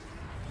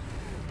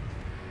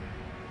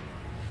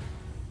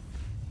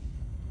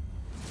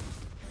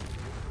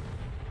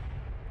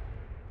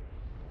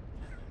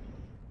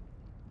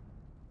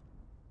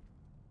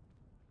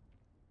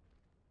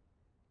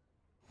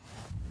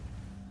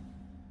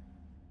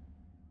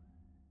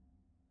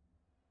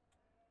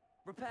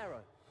 Reparo.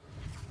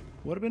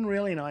 Would have been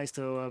really nice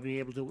to be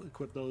able to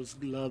equip those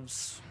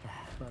gloves,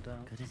 but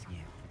good as new.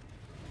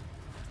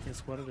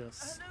 It's what it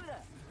is. No,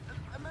 there.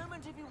 A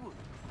moment if you would.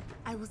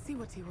 I will see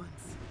what he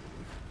wants.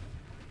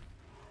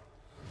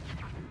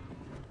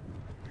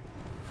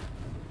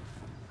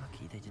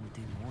 Lucky they didn't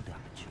do more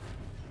damage.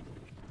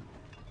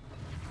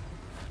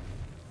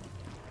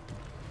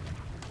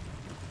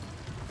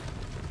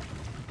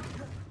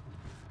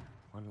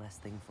 One less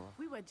thing for...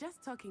 We were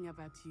just talking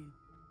about you.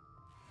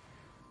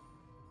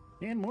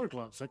 And more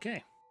gloves,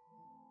 okay.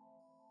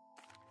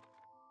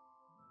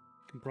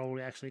 Can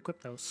probably actually equip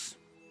those.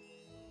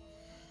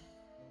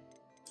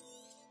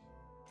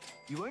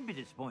 You won't be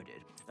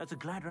disappointed. That's a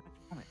glad rabbit's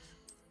promise.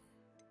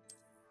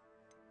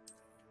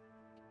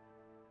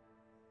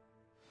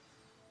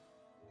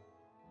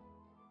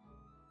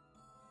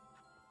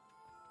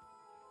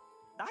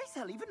 I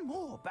sell even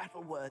more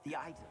battle-worthy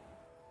items.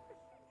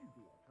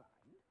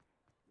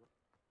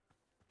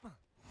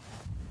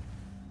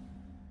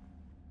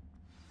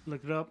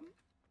 Look it up.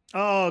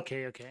 Oh,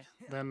 okay, okay.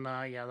 Then,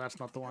 yeah, that's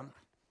not the one.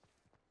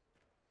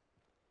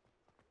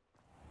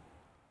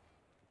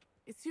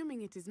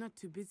 Assuming it is not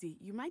too busy,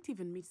 you might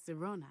even meet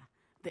Serona,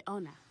 the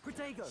owner.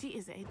 Protego. She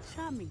is a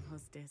charming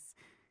hostess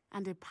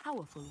and a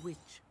powerful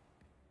witch.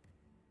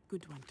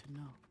 Good one to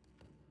know.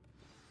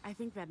 I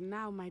think that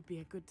now might be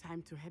a good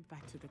time to head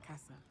back to the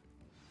castle.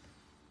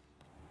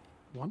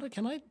 Wonder,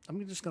 can I?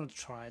 I'm just gonna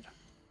try it.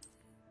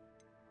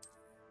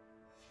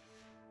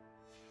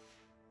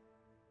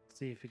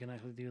 See if you can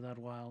actually do that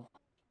while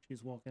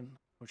she's walking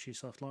or she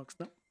soft locks.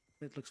 No,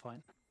 it looks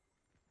fine.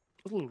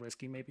 A little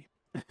risky, maybe.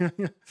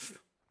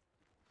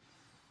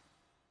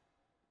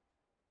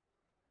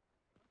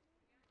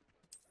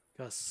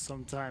 Because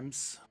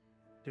sometimes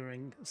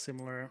during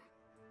similar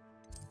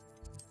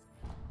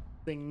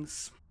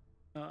things,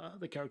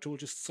 the character will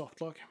just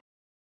soft lock.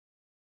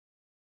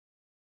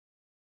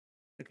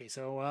 Okay,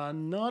 so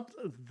not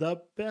the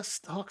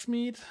best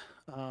Hogsmeade,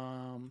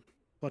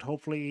 but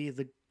hopefully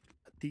the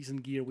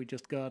decent gear we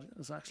just got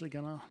is actually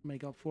gonna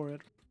make up for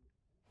it.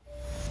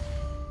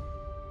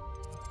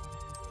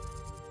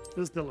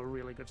 This is still a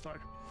really good start.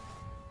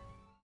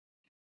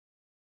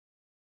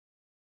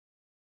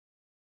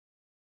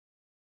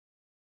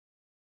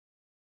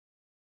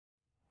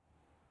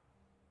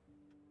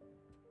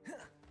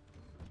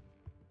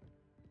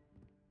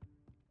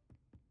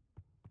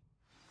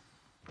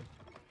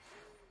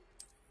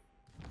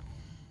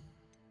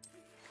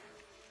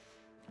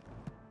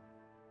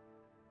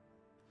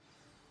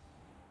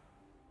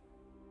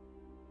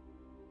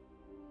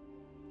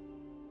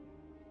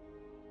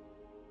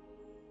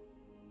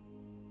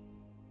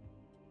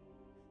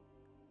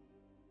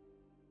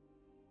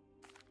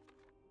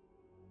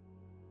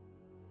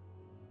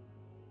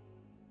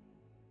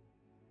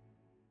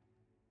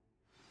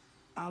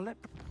 I'll let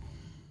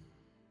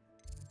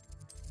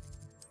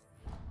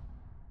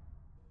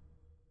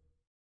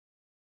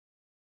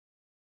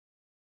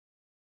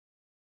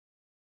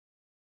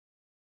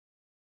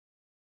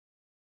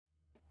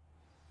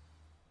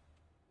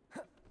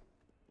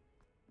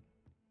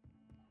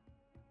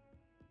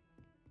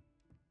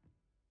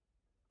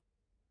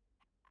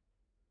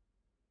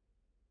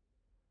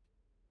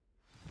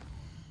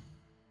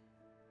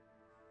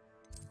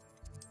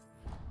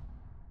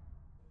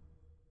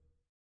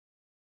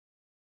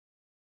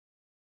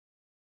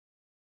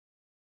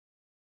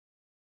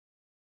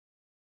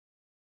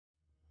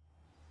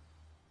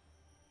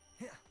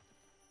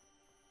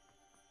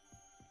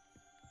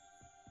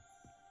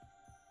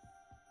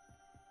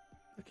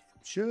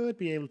Should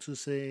be able to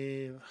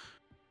save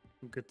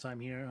a good time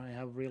here. I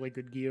have really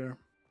good gear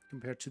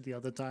compared to the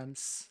other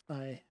times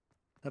I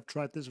have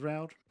tried this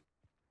route.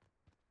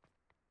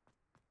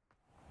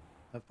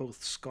 I have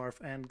both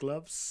scarf and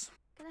gloves.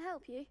 Can I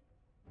help you?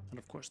 And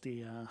of course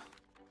the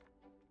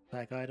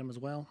pack item as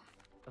well.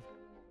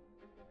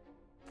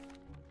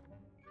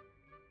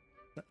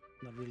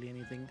 Not really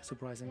anything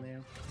surprising there.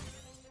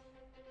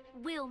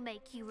 We'll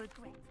make you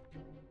regret.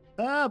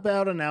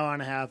 About an hour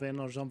and a half in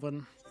or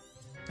something.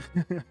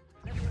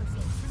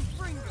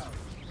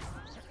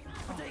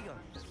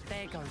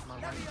 There goes my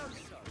man.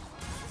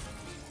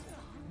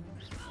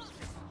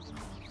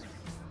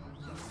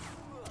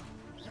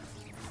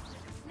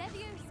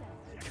 Leviosa.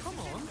 Come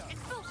on.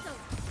 Expulso.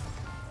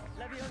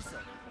 Leviosa.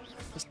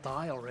 Just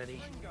die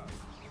already.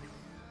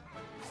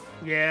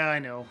 Yeah, I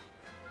know.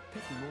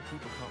 Pity more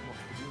people can't watch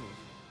the duels.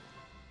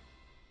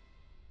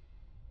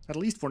 At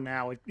least for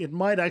now. It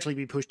might actually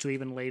be pushed to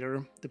even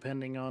later,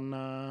 depending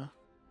on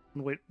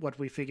what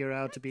we figure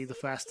out to be the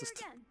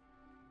fastest.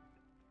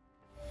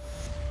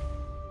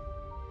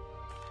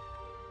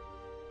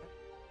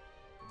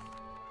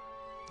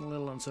 A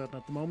little uncertain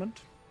at the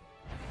moment.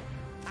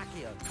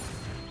 Accio.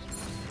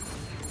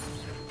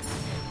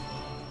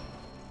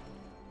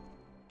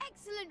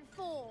 Excellent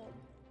form.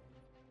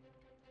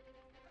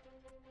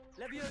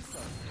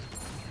 Leviosa.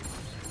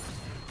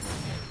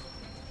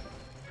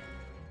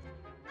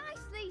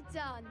 Nicely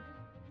done.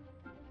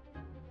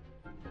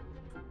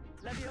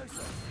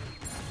 Leviosa.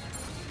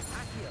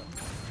 Accio.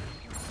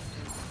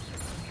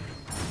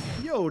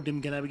 Yo,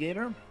 Dimka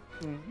Navigator.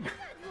 Good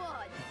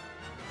one.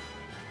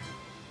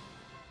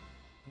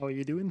 How are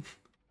you doing?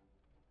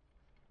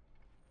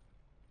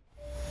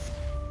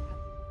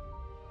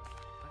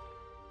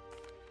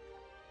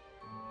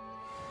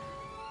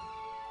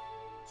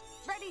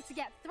 Ready to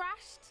get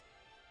thrashed?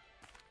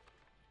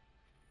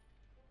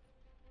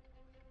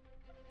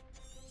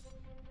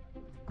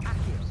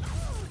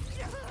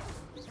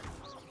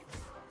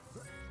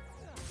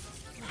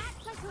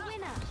 Act like a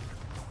winner.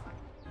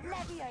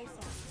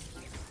 Leviosa.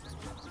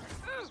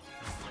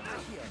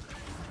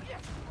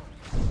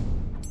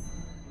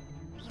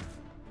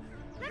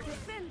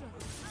 Defender.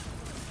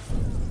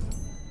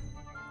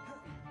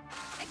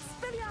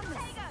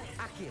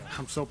 Expelliarmus.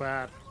 I'm so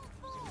bad.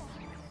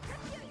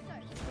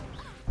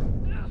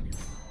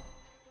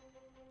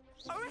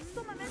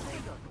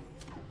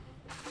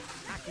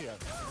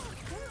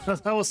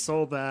 That was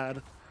so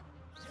bad.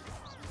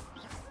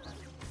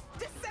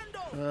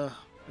 I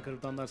could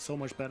have done that so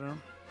much better.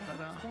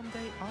 But, one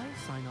day I'll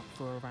sign up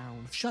for a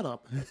round. Shut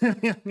up.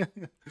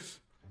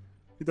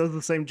 He does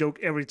the same joke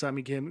every time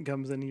he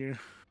comes in here.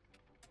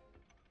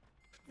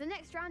 The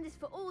next round is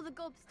for all the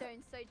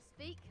gobstones, so to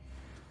speak.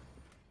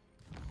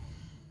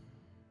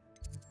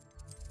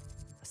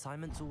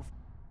 Assignments all.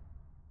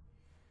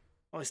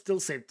 Oh, I still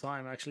saved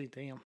time, actually.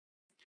 Damn.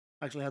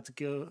 Actually had to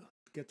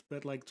get to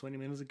bed like 20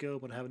 minutes ago,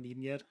 but I haven't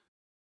eaten yet.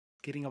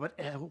 Getting up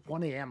at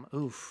 1 a.m.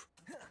 Oof.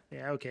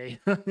 Yeah, okay.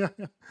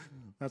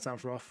 That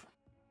sounds rough.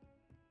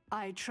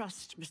 I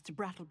trust Mr.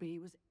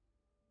 Brattleby was...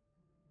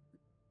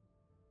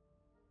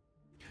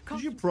 You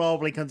should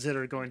probably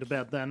consider going to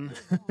bed then.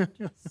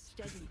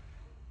 Steady.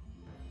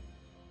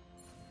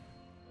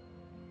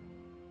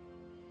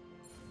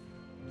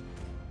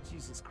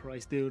 Jesus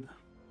Christ, dude.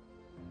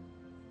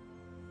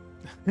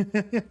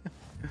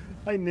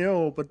 I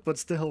know, but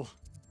still.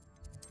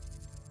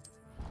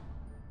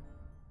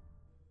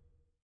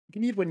 You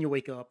can eat when you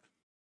wake up.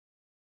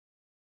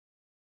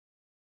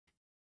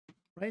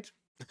 Right?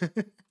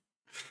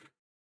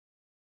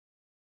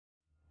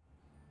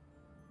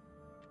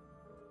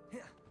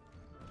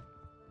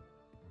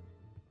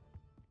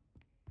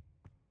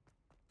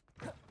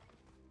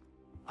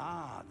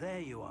 Ah,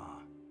 there you are.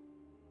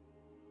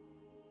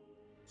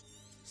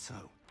 So,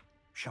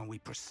 shall we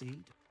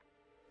proceed?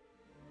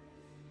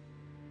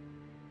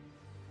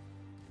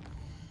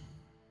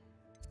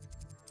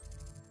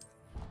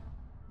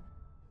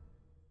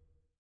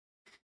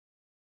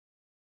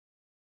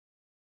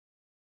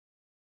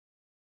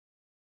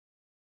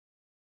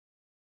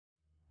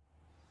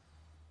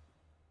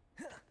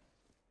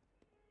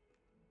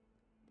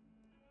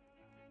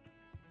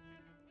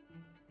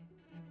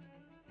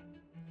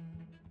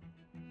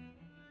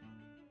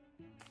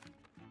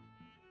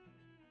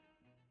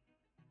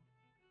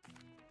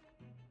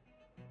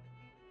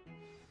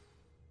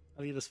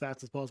 I'll eat as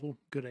fast as possible.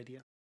 Good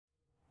idea.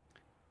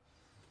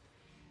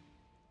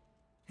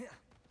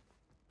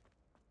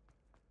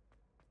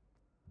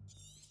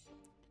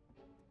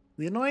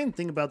 The annoying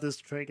thing about this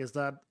trick is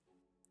that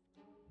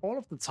all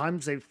of the time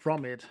saved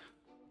from it,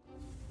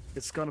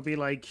 it's gonna be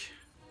like,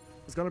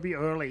 it's gonna be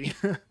early.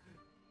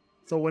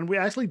 So when we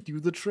actually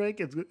do the trick,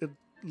 it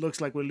looks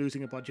like we're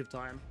losing a bunch of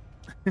time.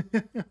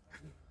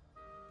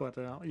 But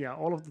yeah,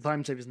 all of the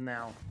time save is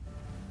now,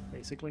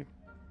 basically.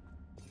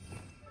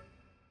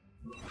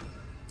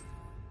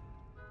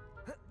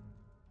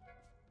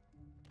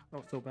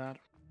 Not so bad.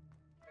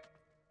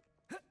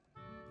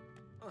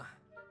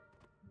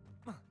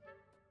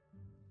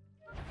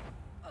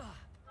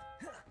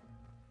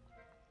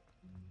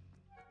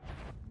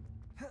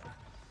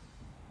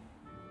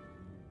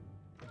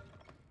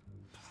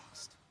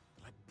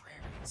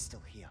 It's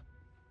still here.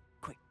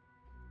 Quick.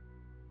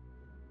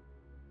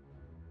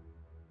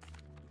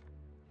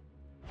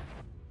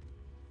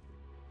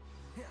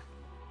 The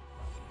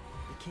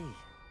key.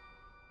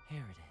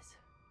 Here it is.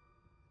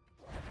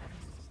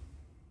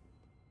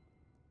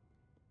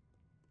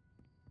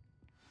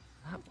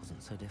 That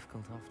wasn't so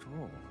difficult after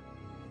all.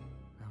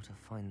 Now to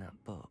find that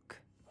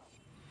book.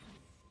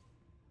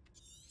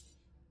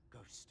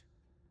 Ghost,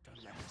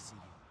 don't let me see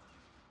you.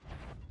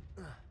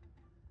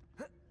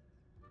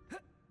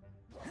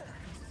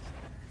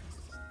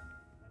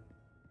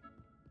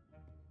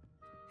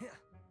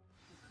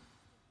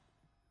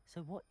 So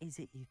what is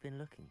it you've been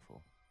looking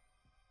for?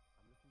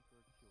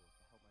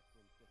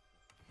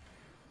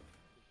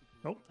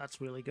 Oh, that's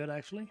really good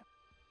actually.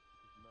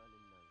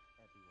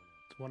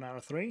 It's 1 out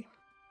of 3.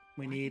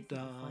 We need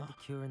Find a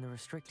cure in the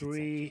restricted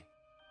 3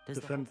 Does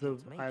the definitive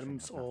Hogwarts matron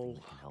items, have nothing all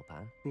that can help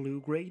Anne? blue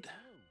grade.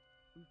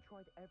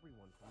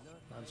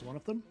 That's one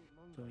of them.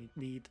 So we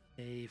need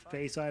a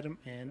face item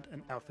and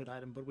an outfit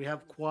item, but we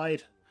have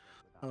quite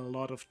a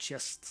lot of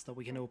chests that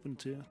we can open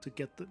to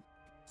get them.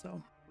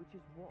 So,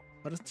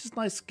 but it's just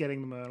nice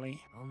getting them early,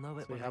 I'll know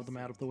it so we when I have them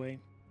see out of the way.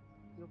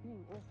 You're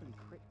being awfully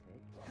cryptic.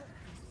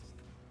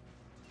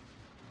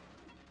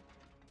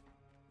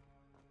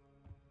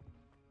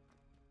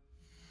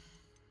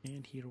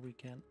 And here we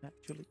can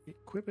actually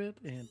equip it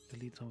and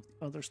delete some of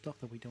the other stuff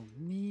that we don't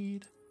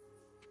need.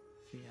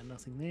 Yeah,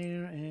 nothing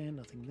there and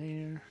nothing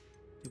there.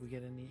 Did we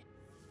get any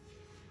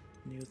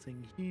new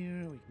thing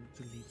here? We can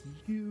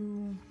delete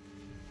you.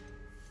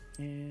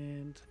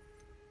 And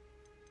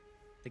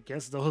I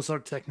guess those are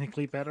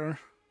technically better.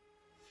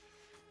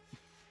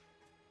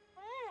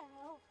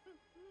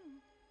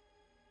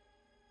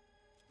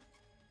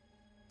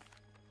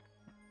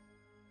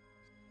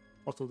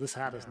 Also, this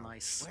hat is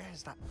nice.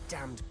 Where's that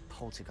damned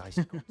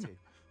poltergeist gone to?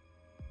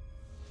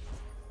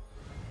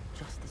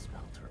 Just the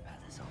spell to repair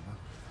this armor.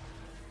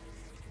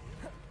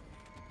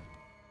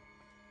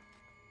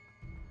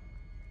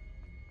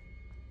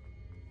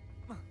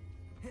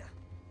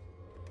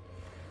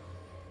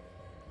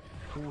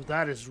 Ooh,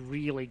 that is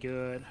really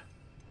good.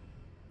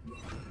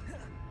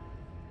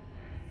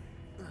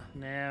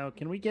 Now,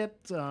 can we get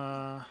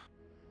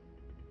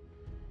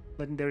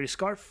legendary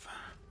scarf?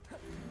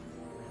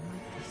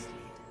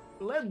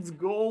 Let's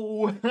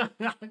go!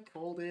 I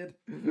called it.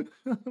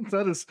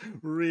 That is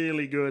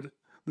really good.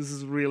 This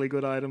is really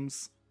good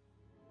items.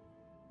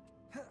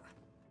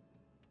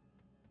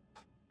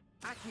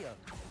 Accio.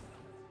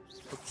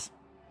 Oops.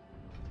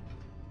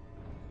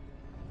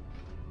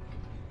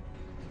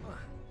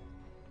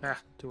 Ah,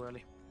 too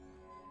early.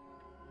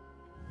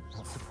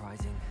 Not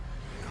surprising.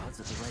 Guards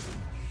at the ready.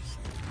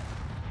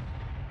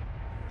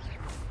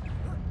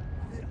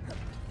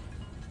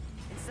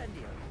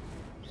 Incendio.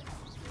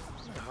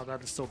 Oh,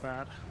 that is so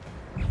bad.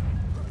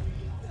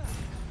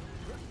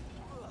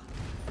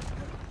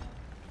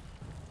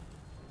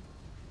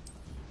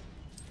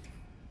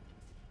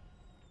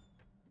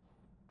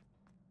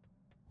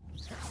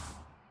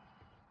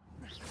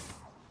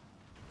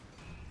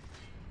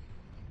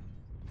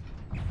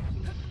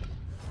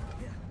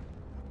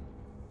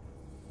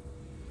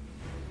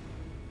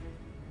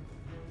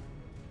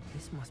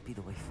 This must be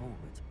the way forward,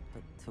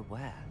 but to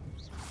where?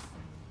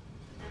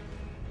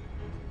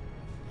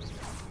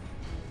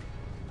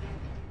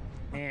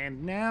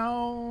 And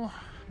now...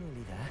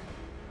 Nearly there.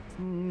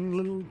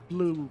 Little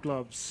blue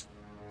gloves.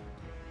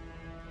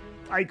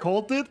 I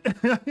called it?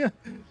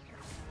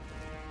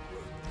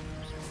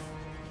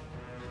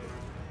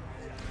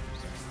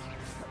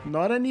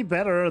 Not any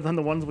better than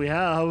the ones we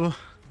have,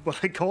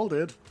 but I called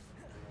it.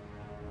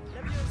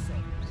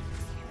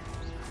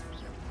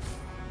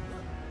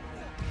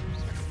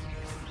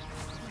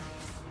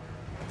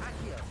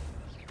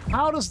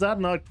 How does that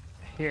not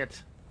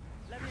hit?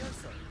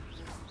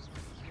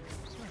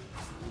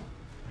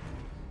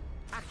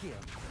 Accio.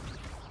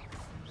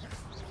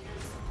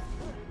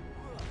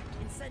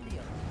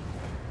 Incendio.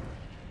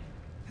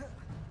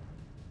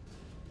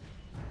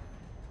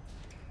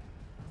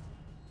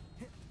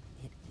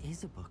 It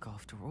is a book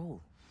after all.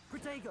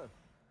 Protego.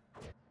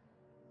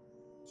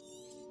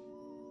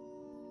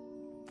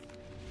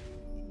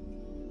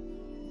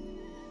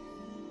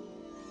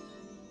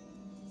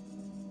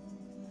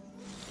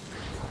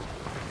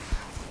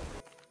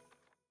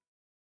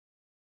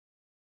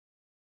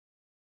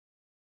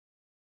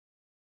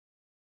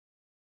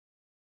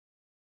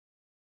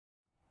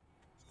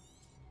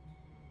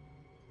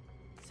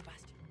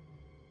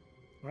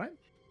 Right?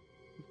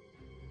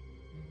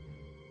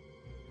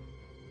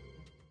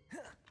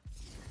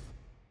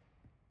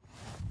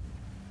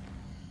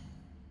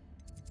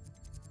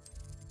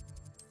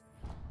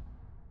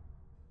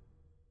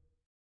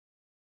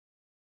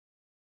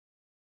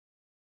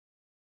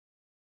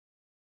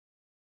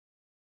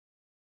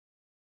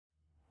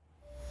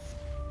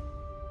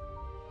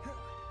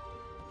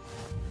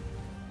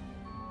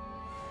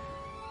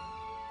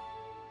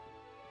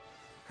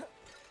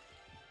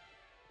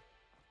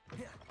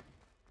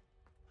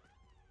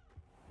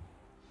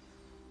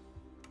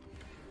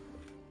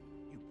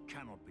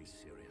 Cannot be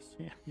serious.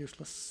 Yeah,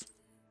 useless.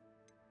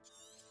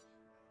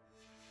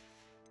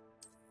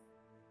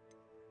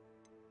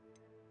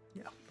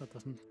 that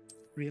doesn't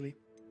really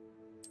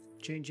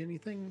change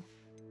anything.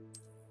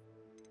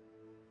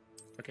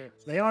 Okay,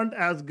 they aren't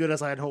as good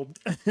as I had hoped.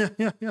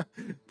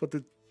 But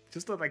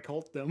just that I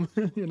called them,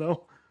 you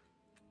know?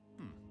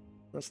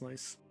 That's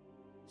nice.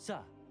 Sir,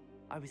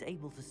 I was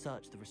able to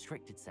search the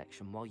restricted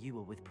section while you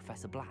were with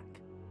Professor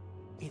Black.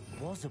 It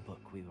was a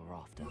book we were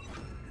after.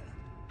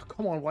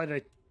 Come on, why did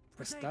I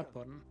press that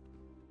button?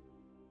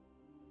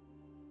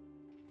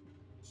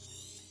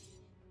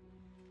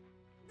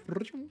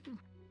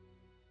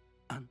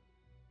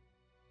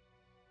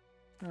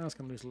 I was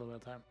gonna lose a little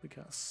bit of time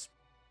because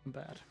I'm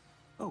bad.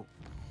 Oh.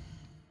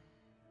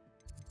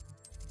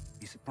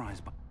 Be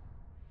surprised by...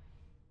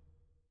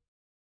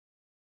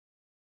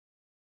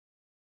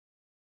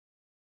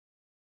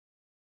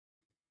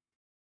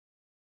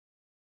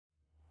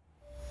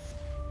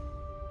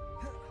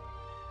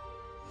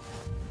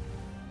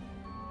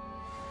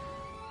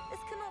 This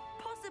cannot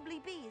possibly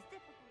be as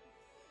difficult.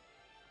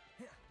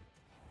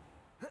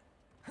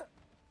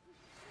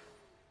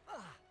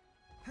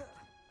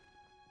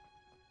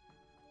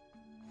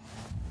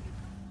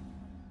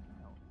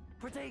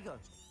 Protego!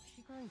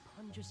 She going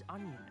Punja's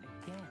onion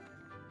again.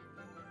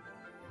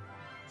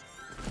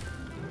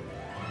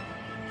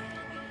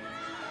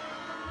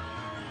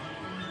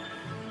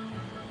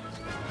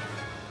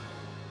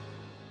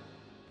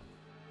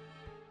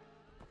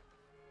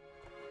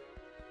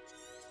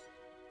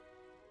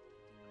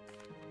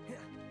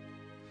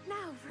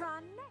 Now for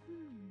our next.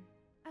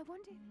 I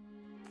wonder.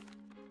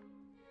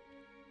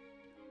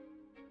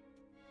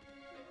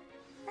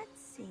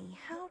 Let's see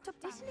how to.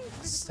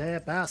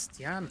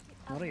 Sebastian,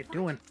 what are you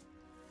doing?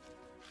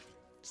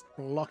 Just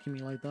blocking me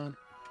like that.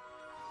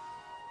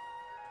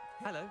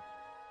 Hello.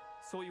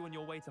 Saw you on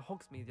your way to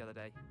Hogsmeade the other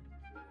day.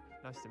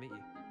 Nice to meet you.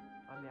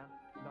 I'm Jan.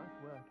 Nice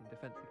work in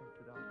defense against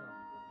the dark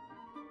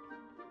arts.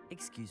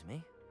 Excuse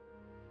me?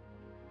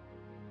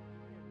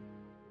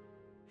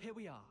 Here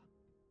we are.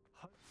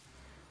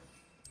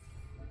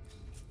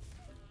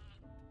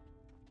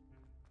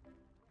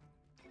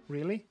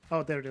 Really?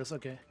 Oh, there it is.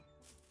 Okay.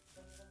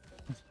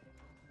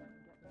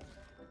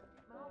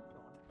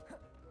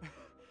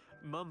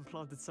 Mum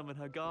planted some in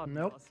her garden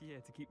Nope. last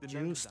year to keep the You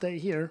gnomes stay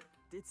out. here.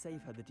 Did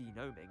save her the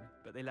de-gnoming,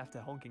 but they left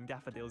her honking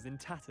daffodils in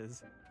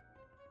tatters.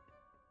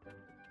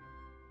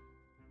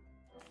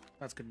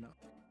 That's good enough.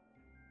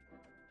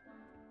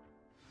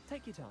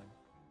 Take your time.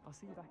 I'll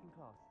see you back in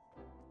class.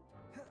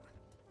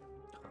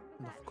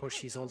 And of course,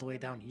 she's all the way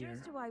down here.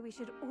 As to why we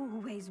should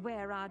always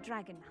wear our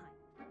dragon hide.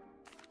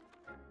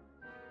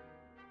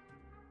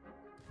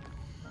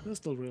 That's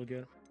still real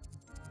good.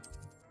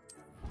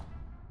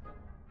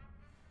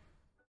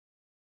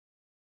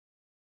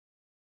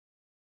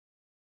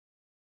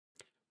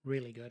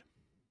 Really good.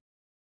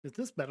 Is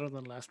this better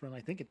than last run?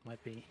 I think it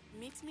might be.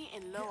 Meet me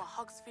in Lower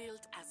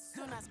Hogsfield as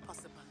soon as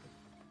possible.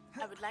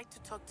 I would like to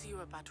talk to you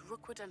about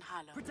Rookwood and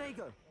Harlow.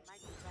 Protego! Might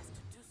be best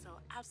to do so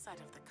outside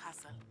of the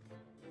castle.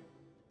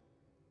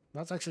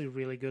 That's actually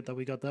really good that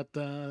we got that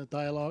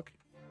dialogue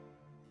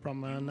from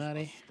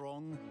Natty.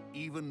 Strong,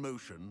 even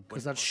motion.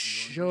 Because that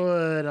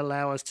should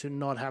allow us to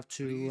not have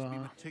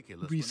to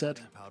reset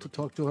to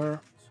talk to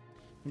her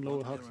in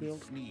Lower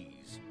Hogsfield.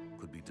 Sneeze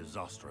could be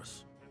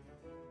disastrous.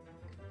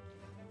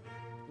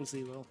 We'll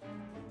see, Will.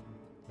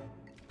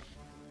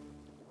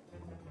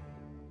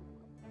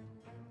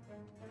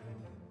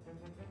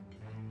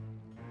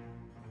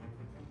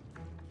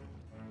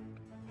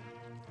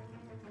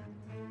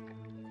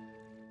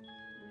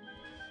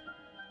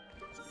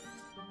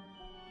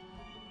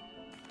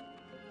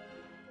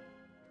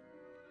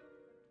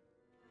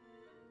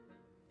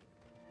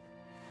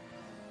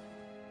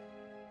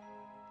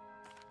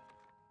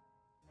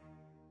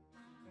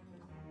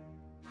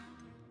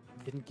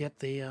 Didn't get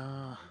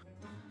the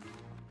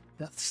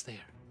Death Stare.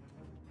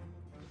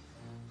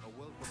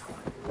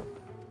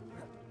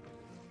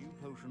 Few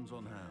potions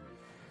on hand.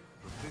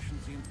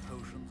 Proficiency in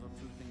potions are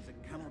two things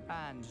that cannot.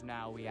 And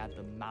now we add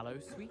the Mallow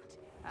Suite,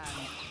 and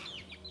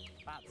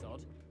that's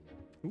odd.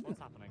 What's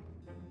happening?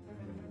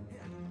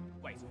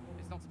 Wait,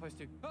 it's not supposed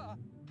to. Ah!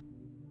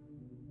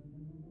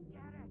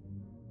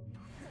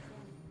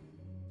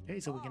 Okay,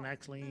 so we can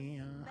actually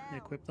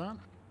equip that.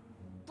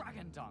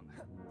 Dragon tongue.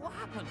 What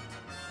happened?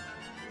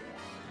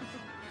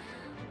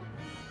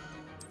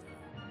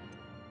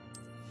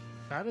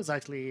 That is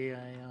actually a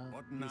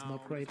he's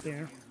not right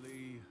there.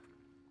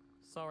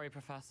 Sorry,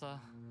 Professor.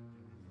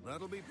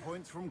 That'll be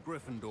points from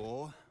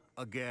Gryffindor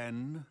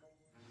again.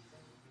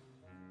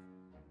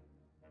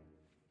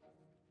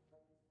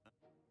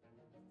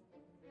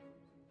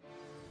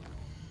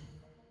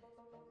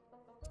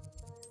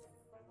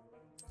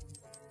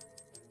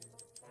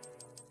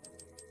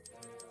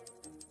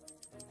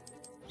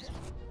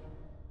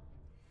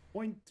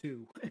 Point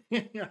 2.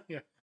 Yeah.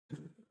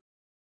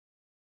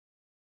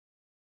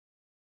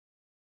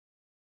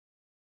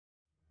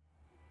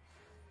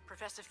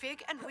 Professor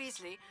Fig and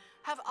Weasley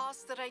have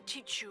asked that I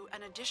teach you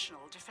an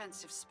additional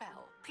defensive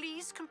spell.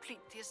 Please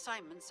complete the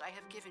assignments I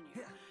have given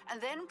you,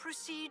 and then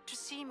proceed to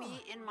see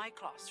me in my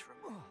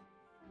classroom.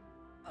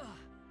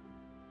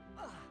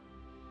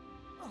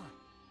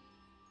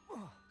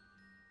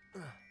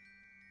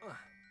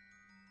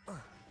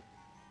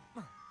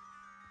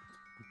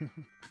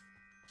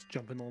 Just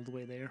jumping all the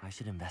way there. I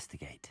should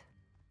investigate.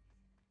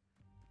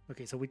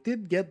 Okay, so we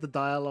did get the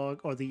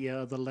dialogue or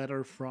the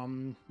letter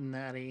from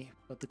Natty,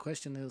 but the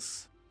question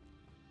is,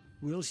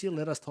 will she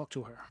let us talk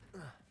to her?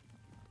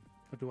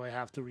 Or do I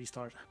have to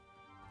restart?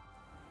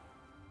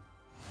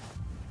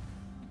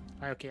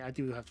 Okay, I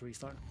do have to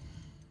restart.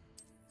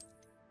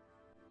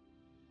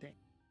 Dang.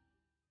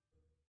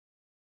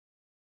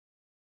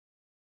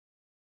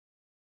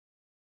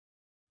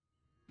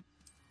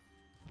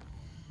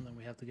 And then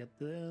we have to get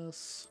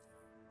this.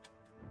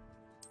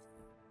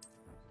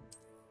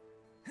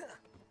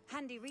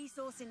 Handy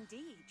resource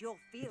indeed, your I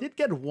field. did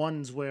get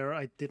ones where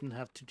I didn't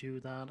have to do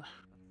that.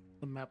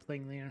 The map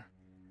thing there.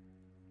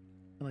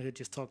 And I could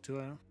just talk to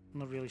her. I'm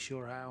not really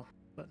sure how,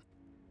 but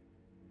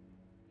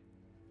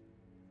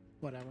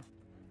whatever.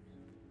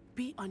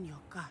 Be on your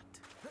guard.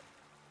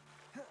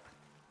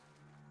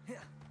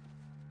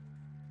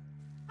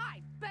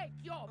 I beg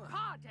your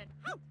pardon!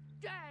 How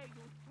dare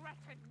you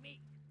threaten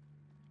me?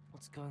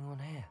 What's going on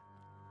here?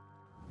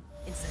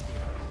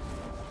 Incendio.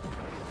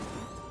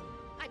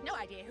 I've no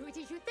idea who it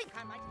is you think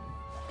I might.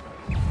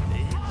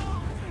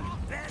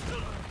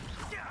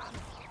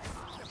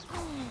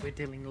 We're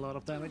dealing a lot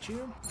of damage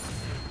here.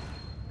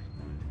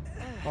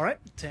 Alright,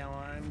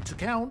 time to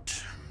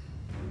count.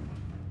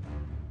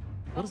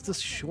 What is this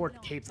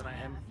short cape that I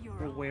am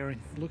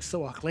wearing? It looks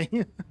so ugly.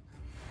 Okay.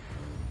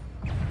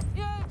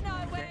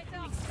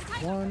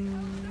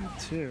 1,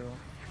 2.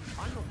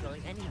 I'm not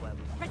going anywhere.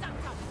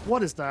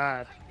 What is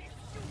that?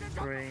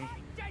 3,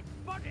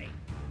 Body.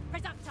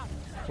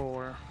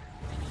 4,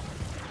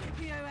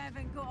 You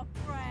haven't got a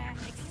prayer.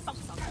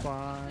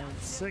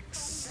 5,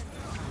 6,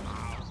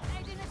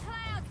 Head in the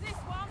clouds, this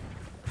one.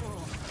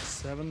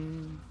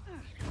 7,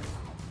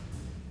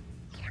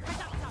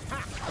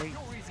 8,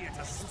 You're easier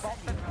to spot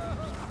than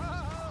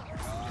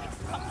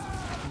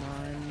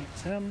 9,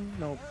 10.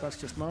 Nope, that's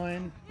just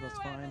 9. That's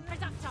fine.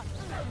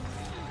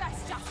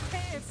 That's just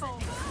pitiful.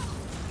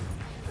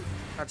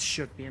 That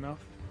should be enough.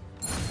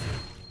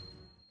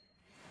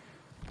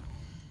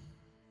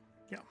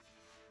 Yeah.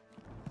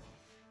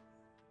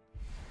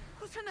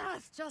 What on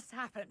earth just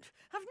happened?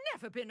 I've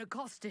never been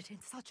accosted in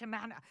such a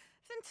manner.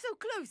 And so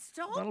close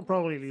to home. That'll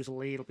probably lose a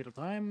little bit of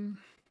time,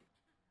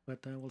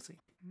 but we'll see.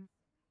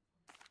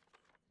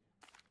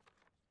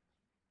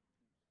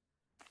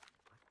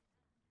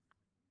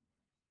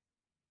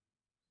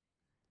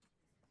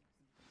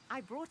 I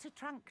brought a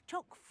trunk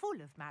chock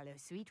full of mallow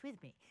sweet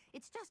with me.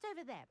 It's just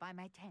over there by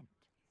my tent.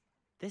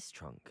 This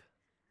trunk?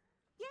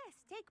 Yes,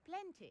 take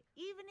plenty,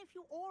 even if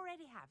you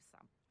already have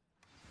some.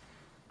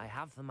 I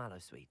have the mallow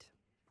sweet.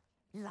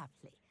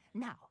 Lovely.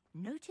 Now,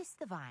 notice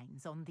the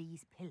vines on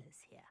these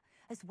pillars here,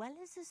 as well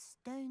as a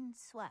stone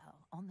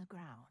swell on the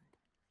ground.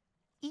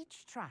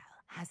 Each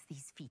trial has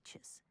these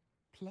features.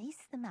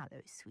 Place the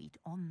mallow sweet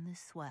on the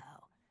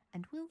swell,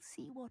 and we'll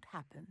see what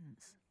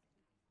happens.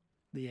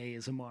 The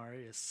ASMR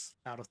is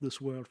out of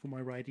this world for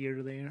my right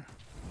ear there.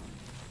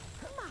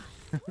 My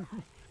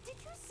word, did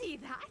you see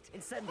that?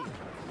 Incendio!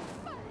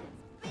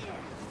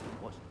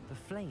 What? The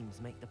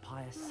flames make the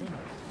pyre sing.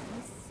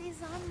 This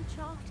is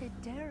uncharted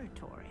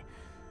territory.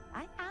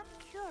 I am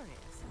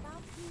curious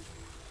about these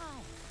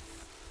pyres.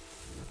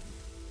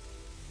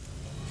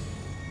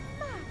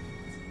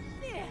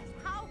 Yes,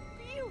 how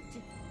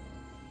beautiful!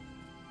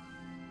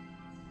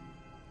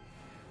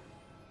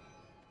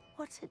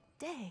 What a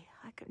day!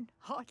 I can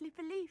hardly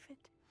believe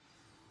it.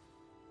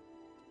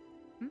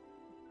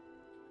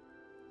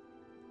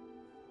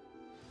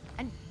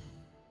 And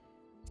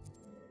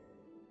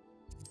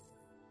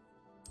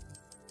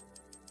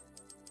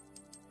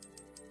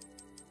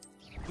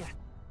yeah,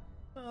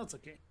 that's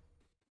okay.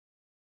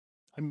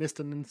 I missed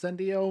an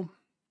incendio.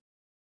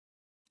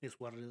 Is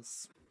what it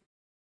is.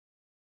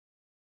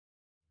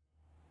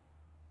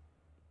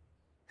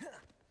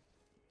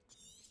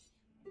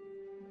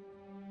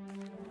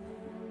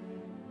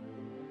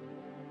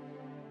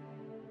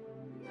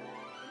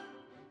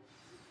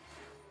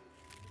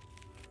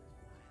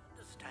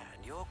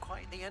 You're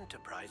quite the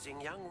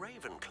enterprising young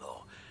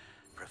Ravenclaw.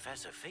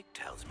 Professor Fig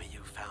tells me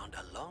you found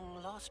a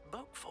long-lost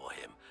book for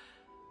him.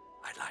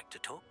 I'd like to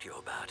talk to you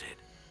about it.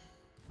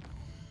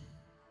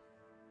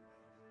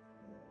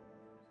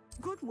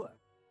 good work.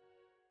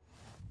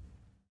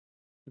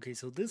 Okay,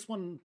 so this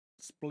one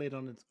split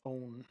on its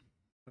own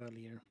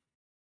earlier.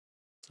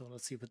 So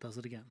let's see if it does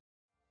it again.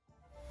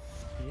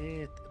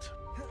 It did.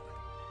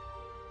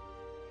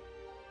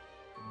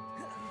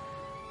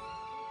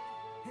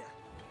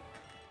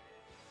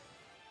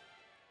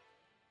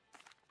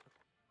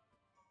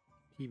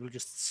 People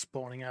just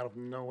spawning out of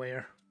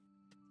nowhere.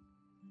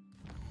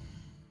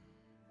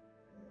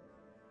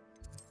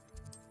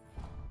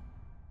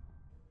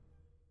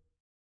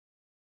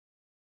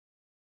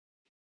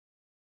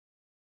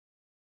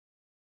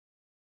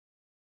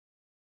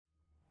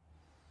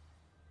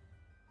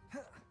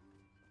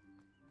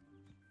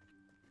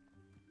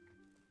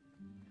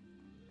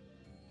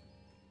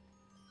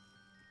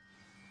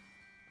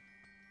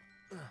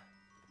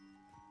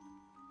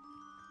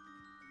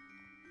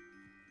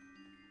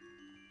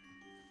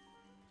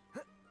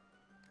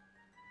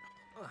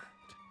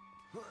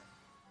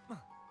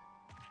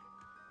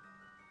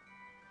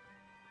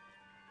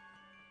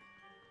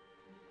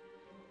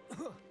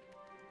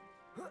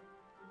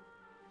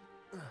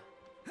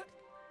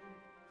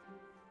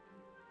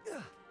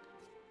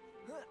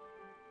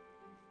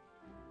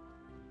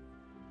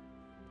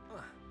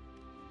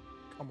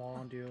 Come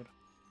on, dude.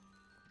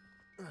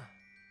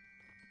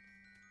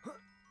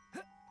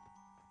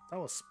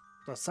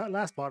 That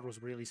last part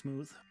was really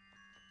smooth.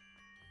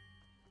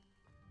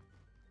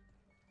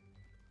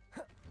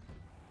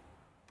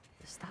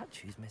 The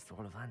statues Mr.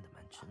 Ollivander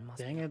mentioned must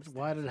Dang be it,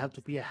 why did it have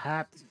to be a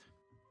hat?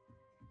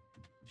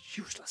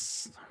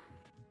 Useless.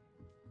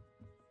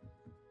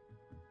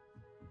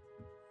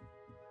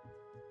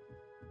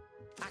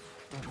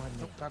 Don't mind me.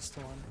 Nope, that's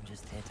the one. I'm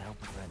just here to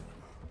help a friend.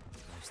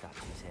 No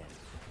statues here.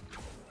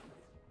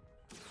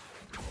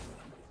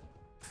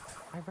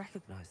 I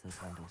recognize those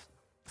handles.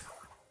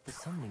 The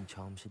summoning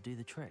charm should do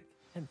the trick.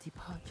 Empty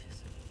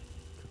perches.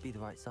 Could be the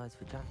right size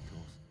for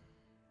jackdaws.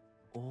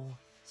 Or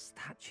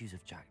statues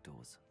of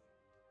jackdaws.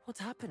 What's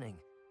happening?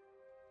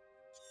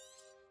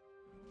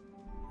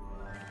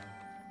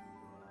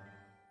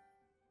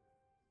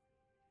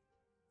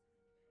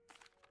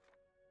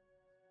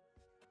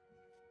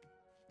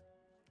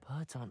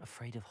 Birds aren't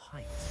afraid of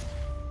heights.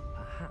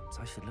 Perhaps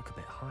I should look a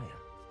bit higher.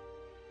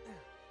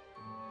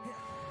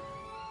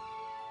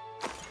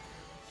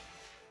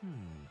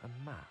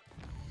 A map.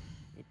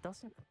 It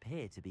doesn't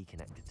appear to be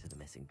connected to the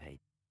missing page.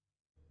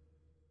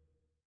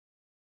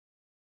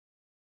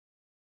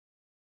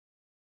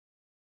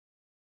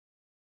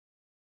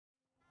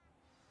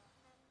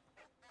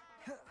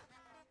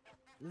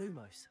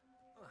 Lumos.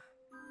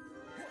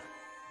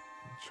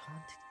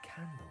 Enchanted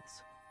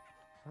candles.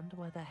 Wonder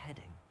where they're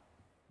heading.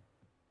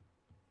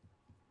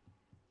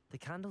 The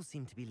candles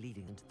seem to be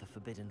leading into the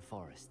Forbidden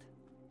Forest.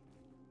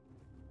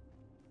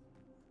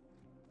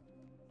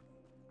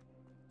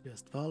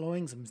 Just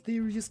following some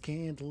mysterious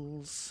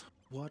candles.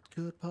 What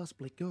could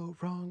possibly go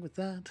wrong with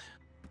that?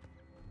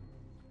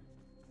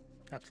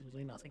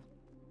 Absolutely nothing.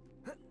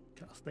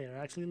 Because they are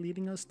actually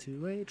leading us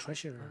to a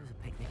treasure. That was a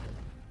picnic.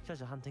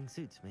 Treasure hunting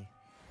suits me.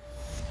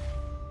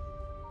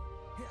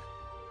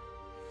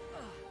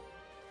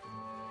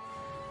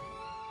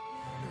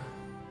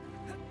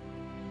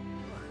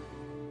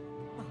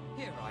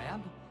 Here I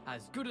am,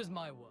 as good as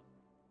my word.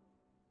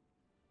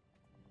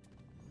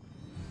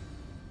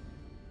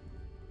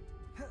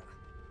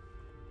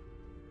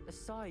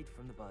 Aside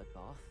from the bird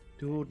bath...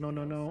 Dude,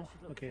 no.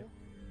 Okay,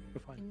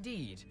 we're fine.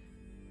 Indeed.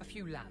 A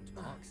few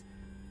landmarks,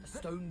 a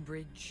stone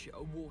bridge,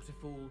 a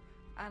waterfall,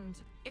 and,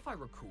 if I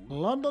recall...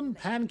 London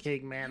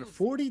Pancake Man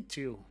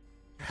 42.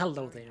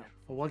 Hello there.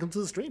 Well, welcome to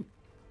the stream.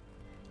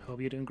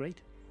 Hope you're doing great.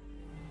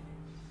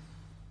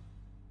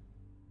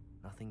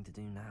 Nothing to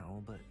do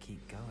now but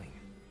keep going.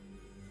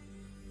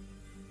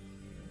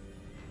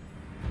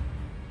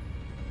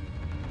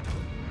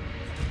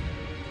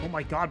 Oh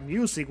my god,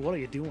 music, what are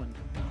you doing?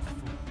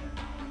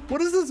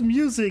 What is this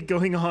music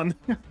going on?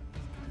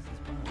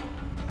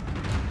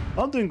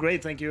 I'm doing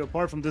great, thank you,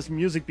 apart from this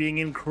music being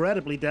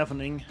incredibly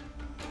deafening.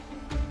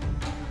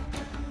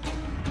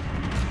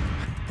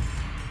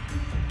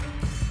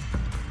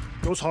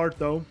 Goes hard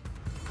though.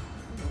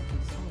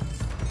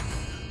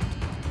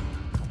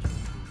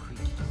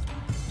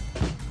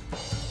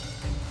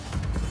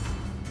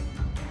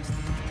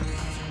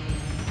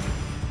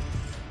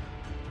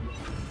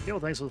 Yo,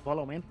 thanks for the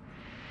follow, man.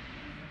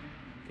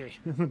 Okay,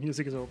 the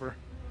music is over.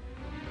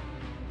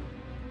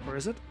 Or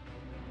is it?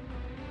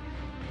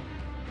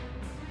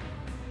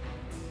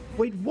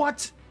 Wait,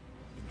 what?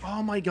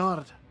 Oh my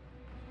god.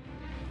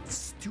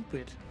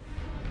 Stupid.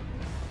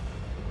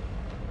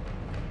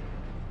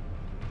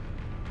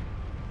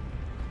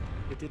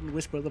 It didn't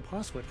whisper the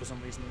password for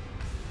some reason.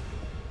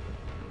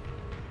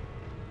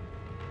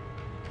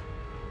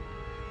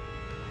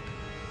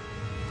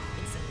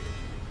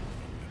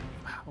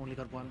 Only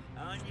got one.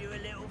 Aren't you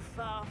a little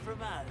far from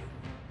home?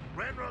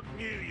 Ranrok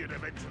knew you'd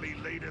eventually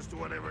lead us to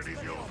whatever it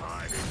is you're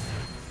hiding.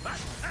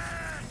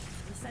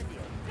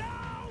 Incendio.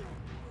 No!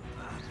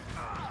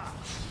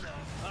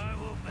 I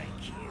will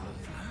make you.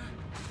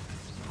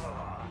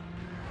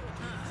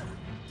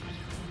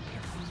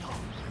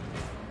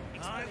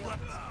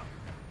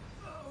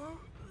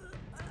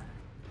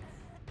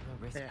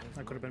 Yeah,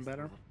 that could have been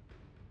better.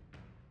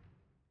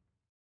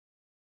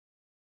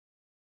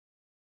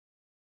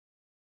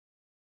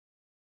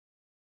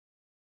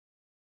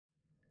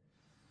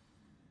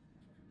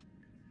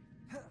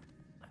 I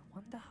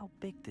wonder how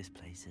big this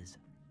place is.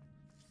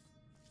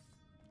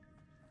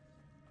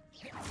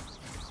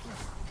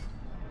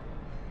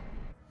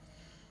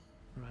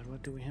 Right,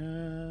 what do we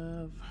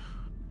have?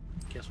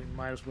 Guess we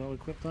might as well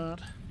equip that.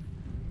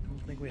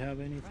 Don't think we have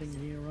anything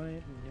here,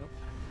 right? Nope.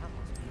 That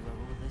must be where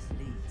all this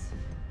leads.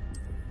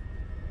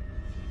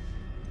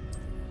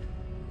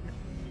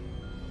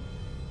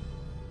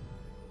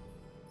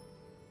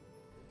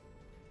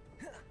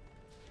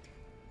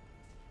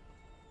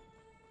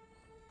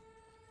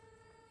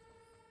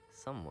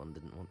 Someone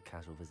didn't want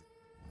casual visitors.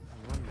 I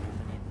wonder if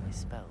any of my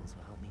spells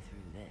will help me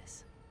through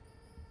this.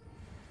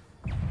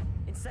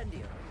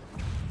 Incendio!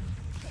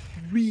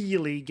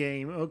 Really,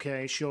 game?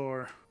 Okay,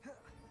 sure.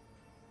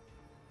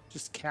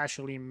 Just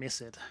casually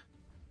miss it.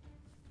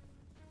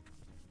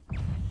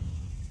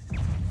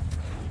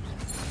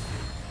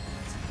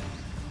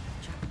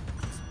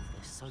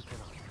 So can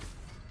I.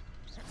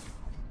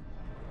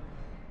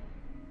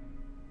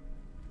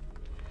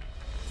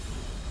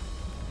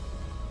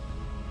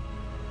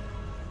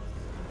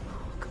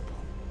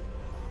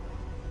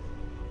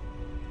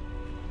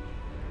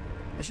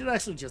 I should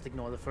actually just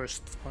ignore the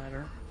first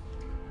spider.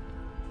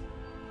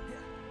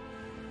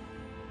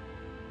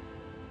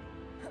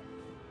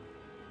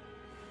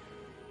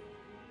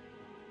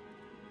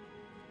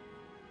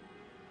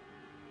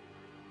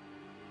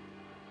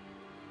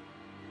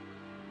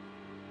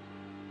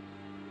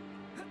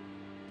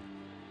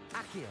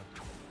 Akio.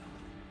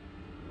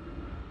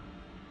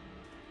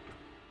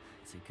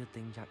 It's a good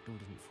thing Jackdaw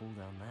didn't fall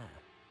down there.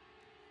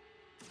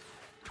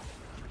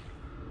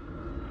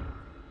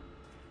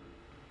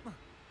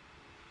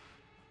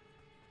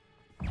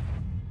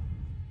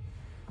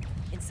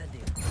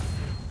 Incendio.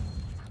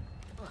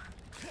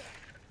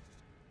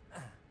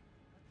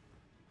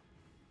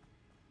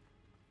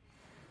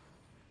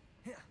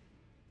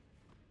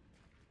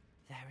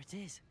 There it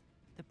is.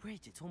 The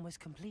bridge, it's almost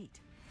complete.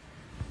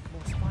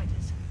 More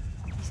spiders.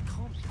 These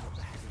can't be what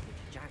the hell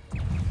is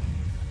Jackdaw.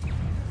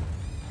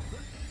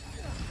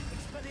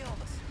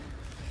 Expelliarmus.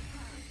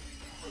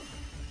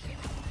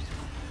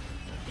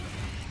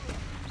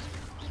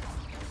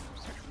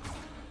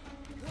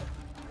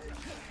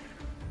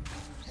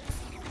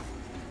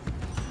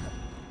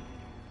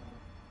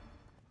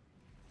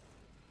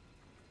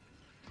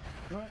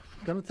 Alright,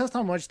 gonna test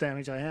how much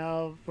damage I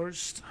have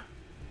first.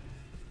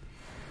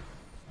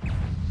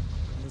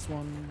 This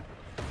one.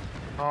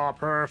 Oh,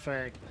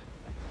 perfect.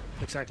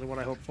 Exactly what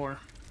I hoped for.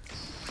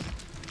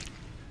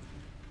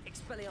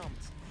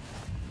 Expelliarmus.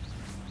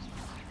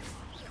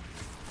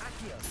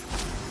 Accio.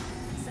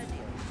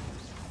 Incendio.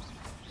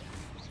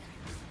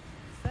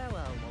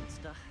 Farewell,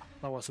 monster.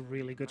 That was a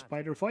really good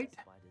spider fight.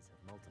 Spiders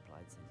have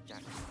multiplied since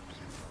Jack.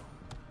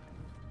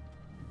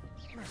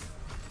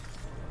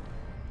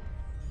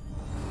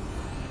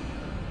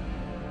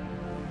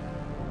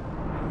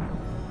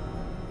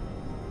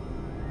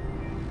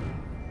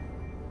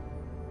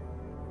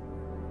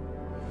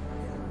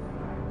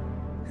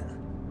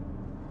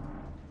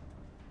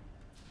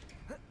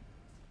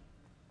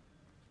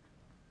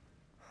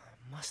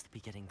 Must be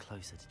getting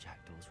closer to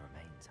Jackdaw's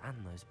remains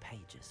and those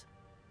pages.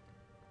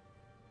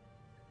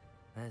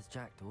 There's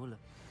Jackdaw. Look,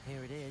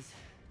 here it is.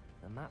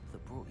 The map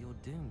that brought your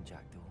doom,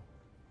 Jackdaw.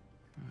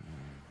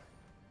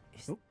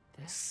 Is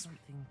there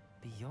something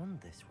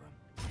beyond this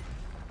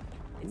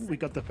room? Ooh, we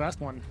got the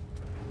fast one.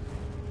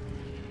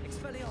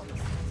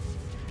 Expelliarmus.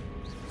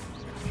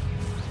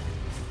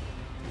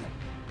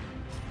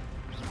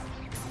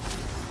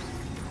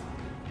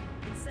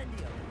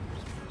 Incendio.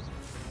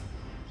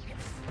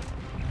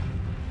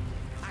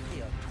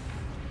 Accio.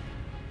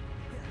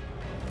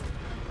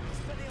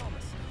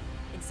 Expelliarmus.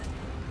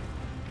 Incendio.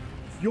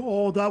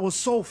 Yo, that was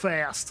so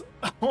fast.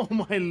 Oh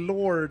my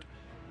lord.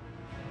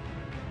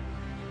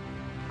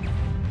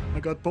 I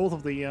got both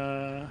of the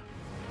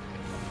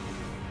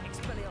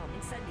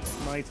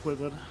knights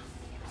with it.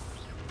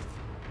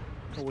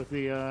 Or with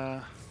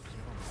the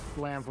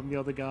lamb from the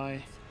other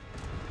guy.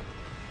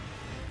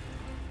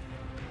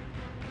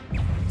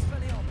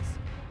 Expelliarmus.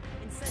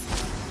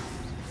 Incendio.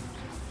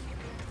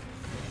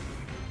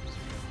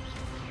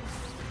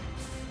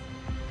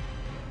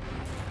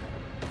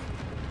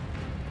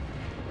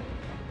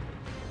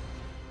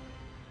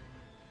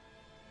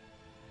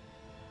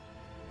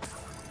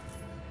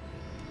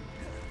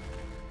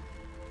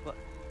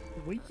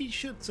 We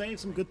should save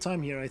some good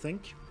time here, I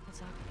think. What's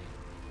happening?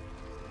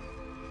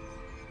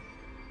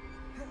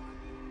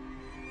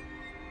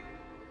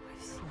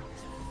 I've seen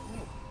this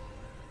before.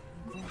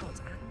 In Gringotts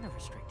and the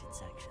restricted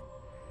section.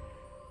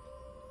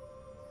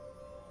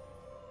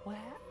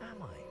 Where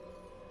am I?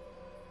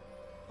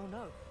 Oh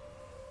no,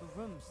 the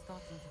room's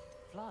starting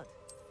to flood.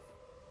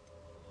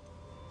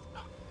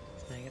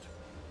 Dang it.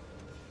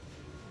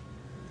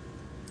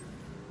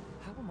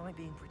 How am I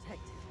being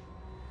protected?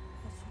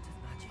 What sort of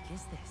magic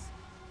is this?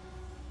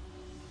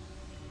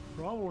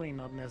 Probably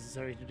not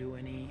necessary to do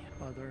any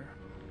other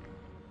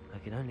I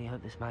can only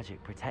hope this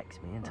magic protects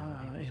me until I'm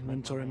able to make my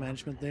inventory way up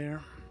management there.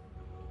 there.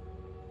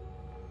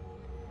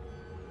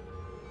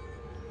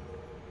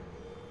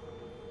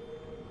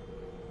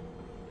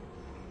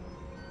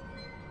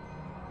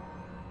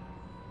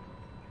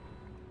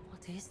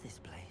 What is this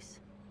place?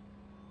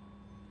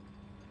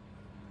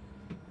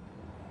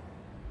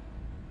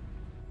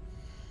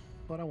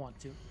 But I want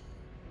to.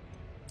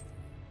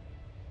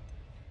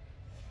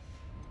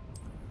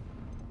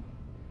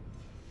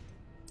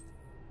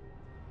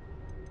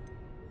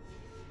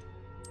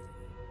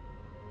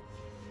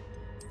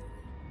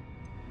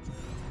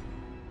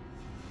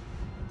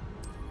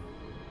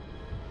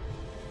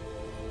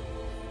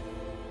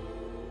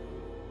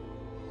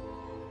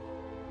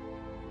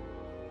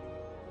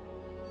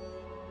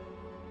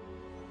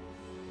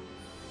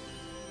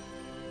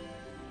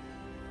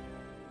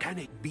 Can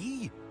it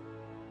be?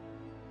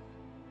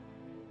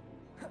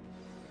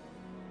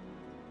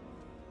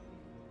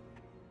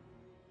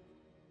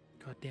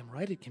 Goddamn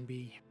right it can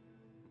be.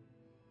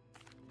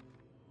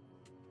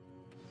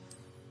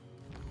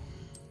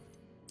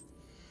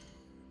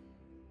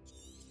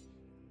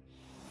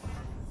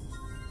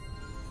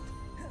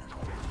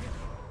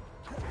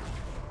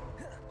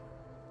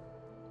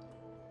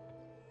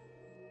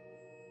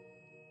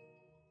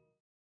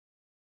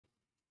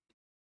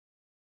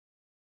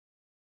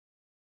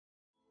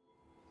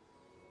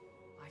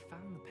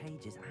 found the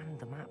pages and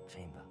the map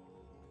chamber.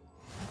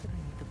 Why did I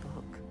need the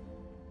book?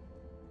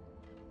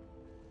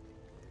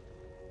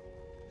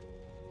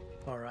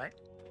 Alright.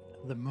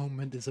 The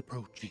moment is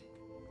approaching.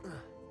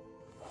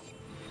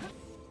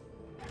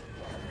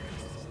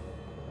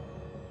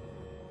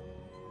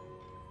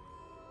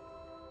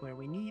 Where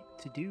we need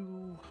to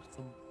do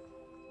some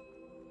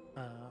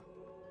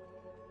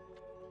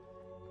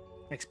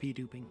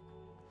XP-duping.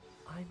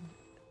 I'm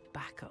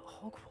back at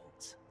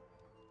Hogwarts.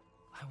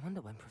 I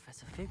wonder when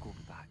Professor Fig will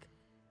be back.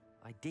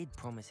 I did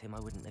promise him I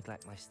wouldn't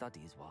neglect my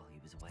studies while he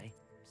was away.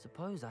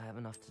 Suppose I have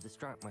enough to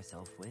distract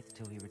myself with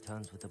till he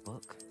returns with the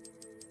book.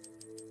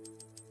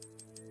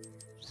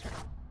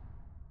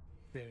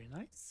 Very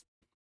nice.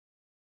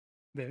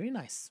 Very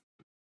nice.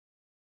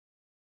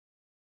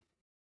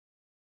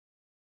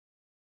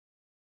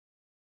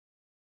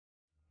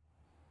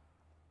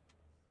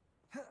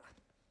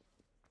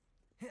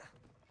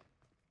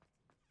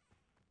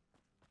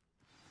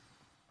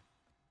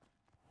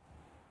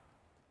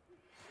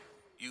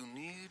 You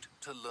need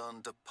to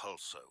learn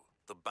Depulso,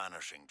 the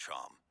banishing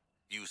charm.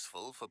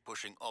 Useful for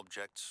pushing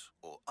objects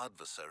or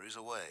adversaries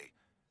away.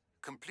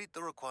 Complete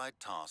the required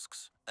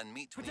tasks and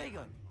meet me.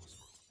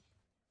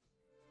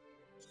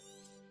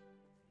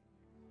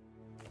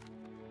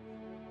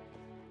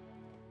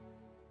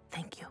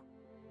 Thank you.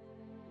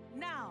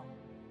 Now,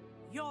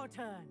 your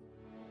turn.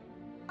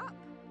 Up!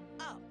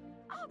 Up!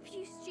 Up,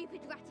 you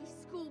stupid ratty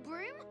school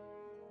broom!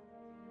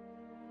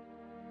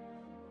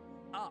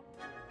 Up.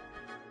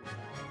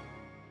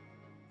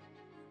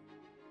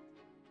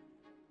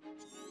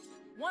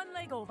 One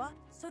leg over,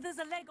 so there's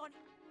a leg on...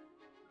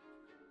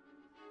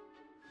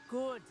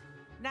 Good.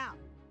 Now,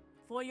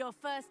 for your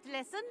first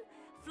lesson,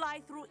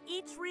 fly through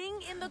each ring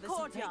in the This'll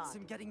take courtyard.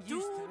 some getting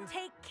used Do to.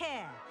 take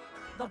care.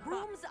 The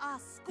brooms are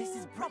school This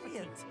is property.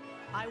 brilliant.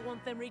 I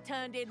want them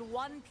returned in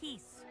one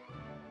piece.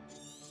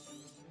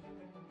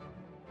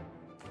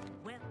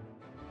 Well...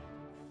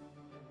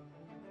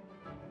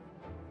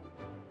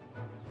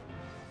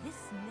 This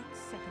next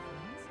set of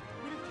rings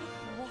will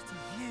take... What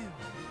a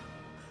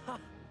view!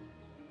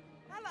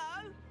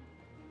 Hello!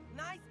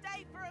 Nice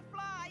day for a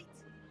flight!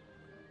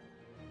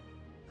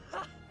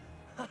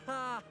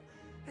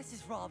 This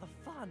is rather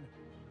fun.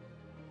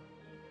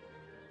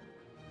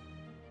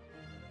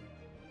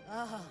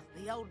 Ah,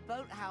 the old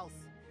boathouse.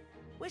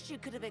 Wish you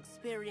could have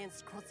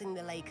experienced crossing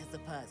the lake as the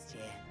first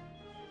year.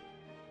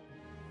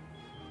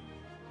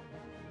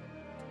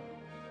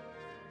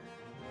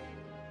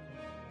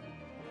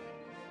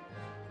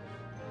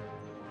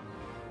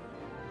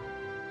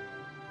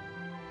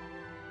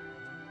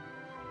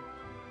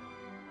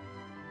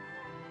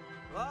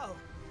 Whoa,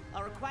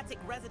 our aquatic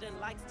resident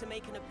likes to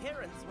make an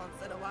appearance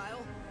once in a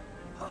while.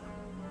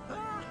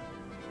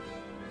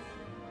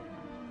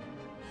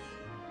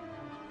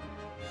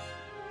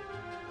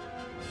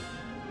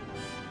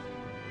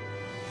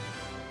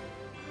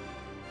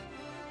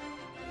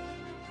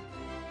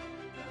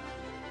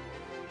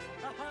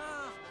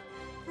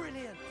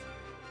 Brilliant!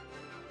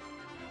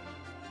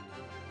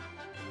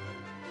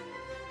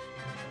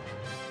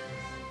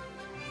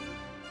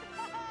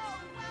 Oh,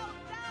 well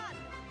done!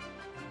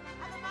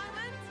 Have a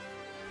moment?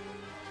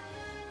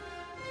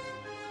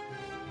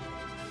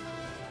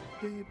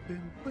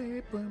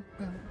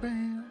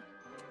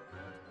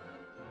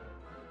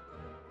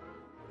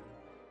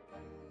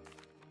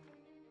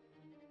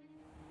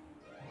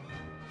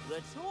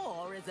 The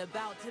tour is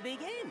about to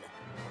begin.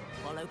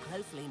 Follow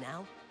closely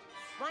now.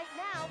 Right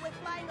now, we're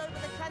flying over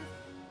the trans...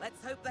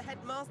 Let's hope the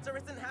headmaster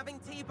isn't having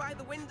tea by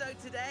the window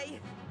today.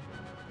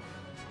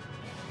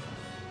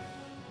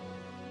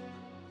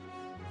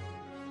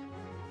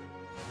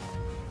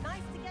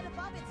 Nice to get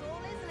above it all,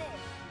 isn't it?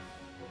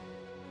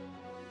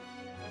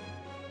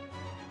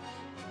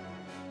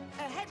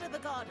 Ahead of the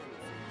gardens,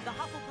 the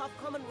Hufflepuff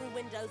common room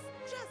windows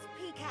just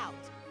peek out.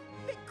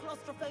 Bit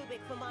claustrophobic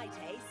for my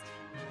taste.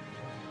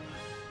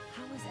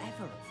 How is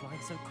Everett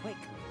flying so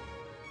quickly?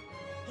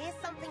 Here's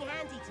something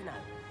handy to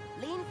know.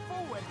 Lean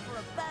forward for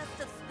a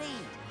burst of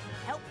speed.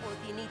 Helpful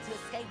if you need to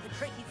escape a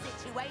tricky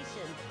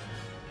situation.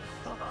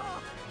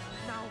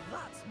 Now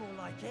that's more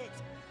like it.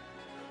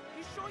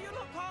 You sure you're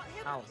not part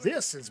here? Now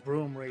this is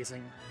broom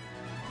racing.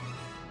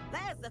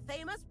 There's the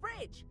famous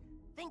bridge.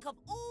 Think of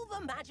all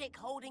the magic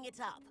holding it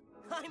up.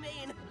 I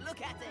mean,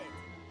 look at it.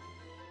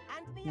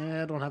 And the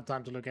Yeah, I don't have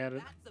time to look at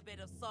it. That's a bit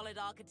of solid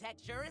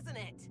architecture, isn't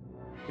it?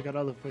 We got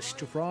other fish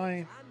to fry.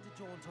 And a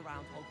jaunt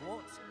around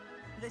Hogwarts.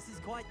 This is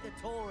quite the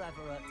tour,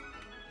 Everett.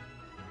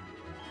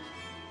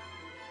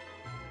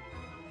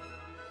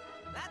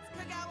 That's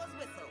Kagawa's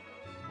whistle.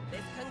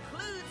 This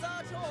concludes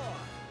our tour.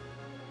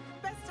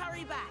 Best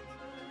hurry back.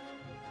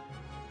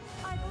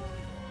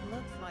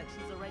 Looks like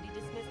she's already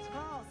dismissed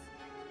class.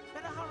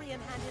 Better hurry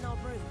and hand in our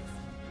brooms.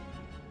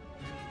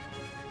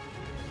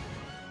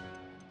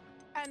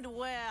 And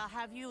where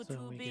have you So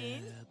two we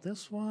been? get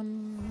this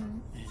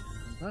one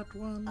and that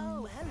one.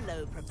 Oh,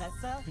 hello,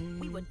 Professor.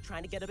 We were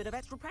trying to get a bit of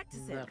extra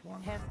practice in. That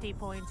one. Hefty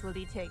points will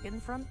be taken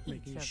from Making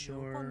each of you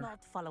for sure.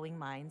 not following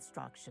my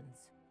instructions.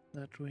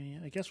 that we...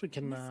 I guess we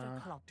can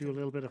do a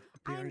little bit of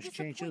appearance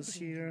changes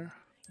here.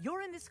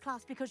 You're in this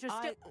class because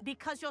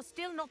you're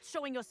still not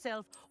showing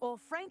yourself, or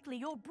frankly,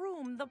 your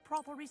broom the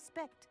proper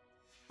respect.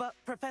 But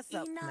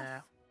Professor... Enough.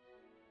 Nah.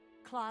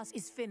 Class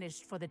is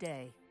finished for the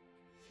day.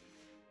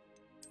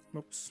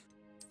 Oops.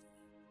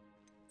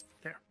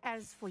 There.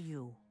 As for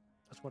you,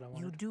 that's what I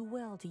wanted. You do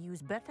well to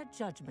use better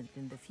judgment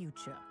in the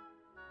future.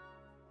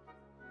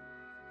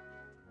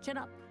 Chin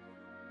up.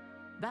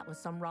 That was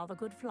some rather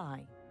good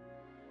flying.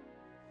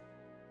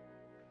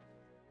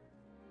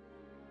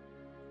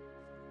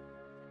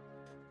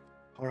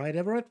 All right,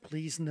 Everett,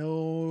 please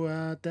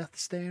no death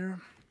stare.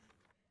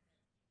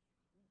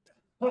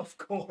 Of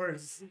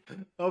course.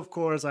 Of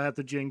course, I had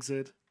to jinx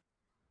it.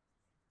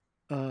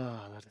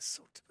 That is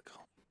so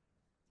typical.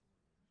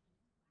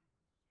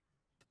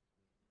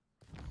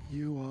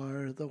 You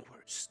are the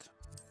worst.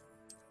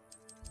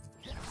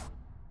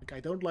 Like, I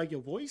don't like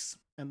your voice,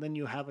 and then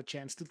you have a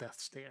chance to death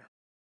stare.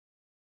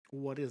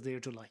 What is there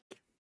to like?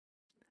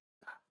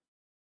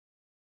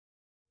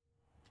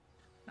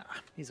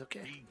 He's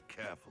okay. Be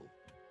careful.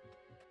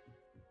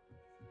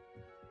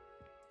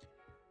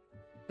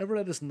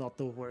 Everett is not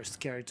the worst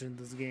character in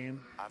this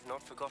game. I've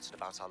not forgotten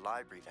about our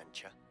library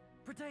venture.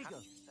 Protego.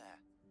 There.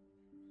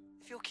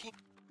 If you're keen...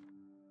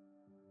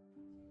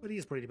 But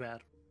he's pretty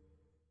bad.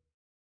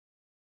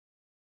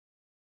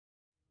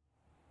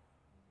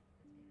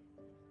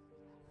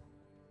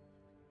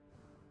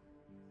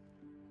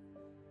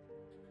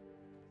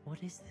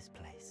 What is this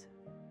place?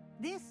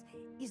 This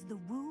is the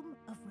Room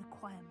of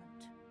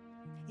Requirement.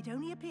 It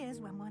only appears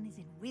when one is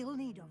in real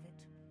need of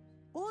it.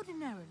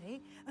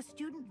 Ordinarily, a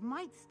student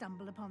might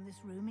stumble upon this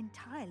room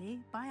entirely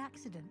by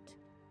accident.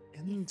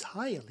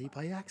 Entirely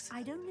by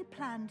accident? I'd only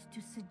planned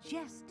to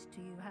suggest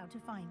to you how to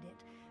find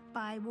it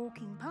by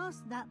walking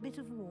past that bit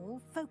of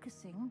wall,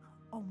 focusing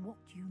on what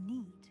you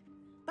need.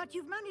 But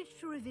you've managed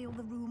to reveal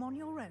the room on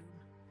your own.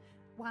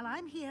 While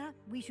I'm here,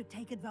 we should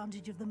take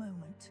advantage of the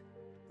moment.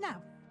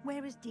 Now,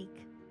 where is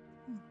Deke?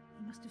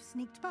 He must have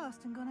sneaked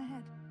past and gone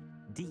ahead.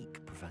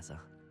 Deke, Professor.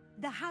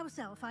 The house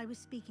elf I was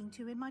speaking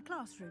to in my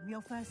classroom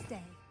your first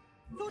day.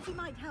 Thought he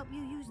might help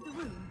you use the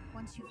room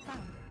once you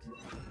found it.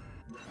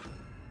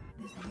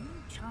 There's no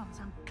chance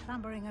I'm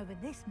clambering over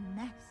this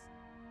mess.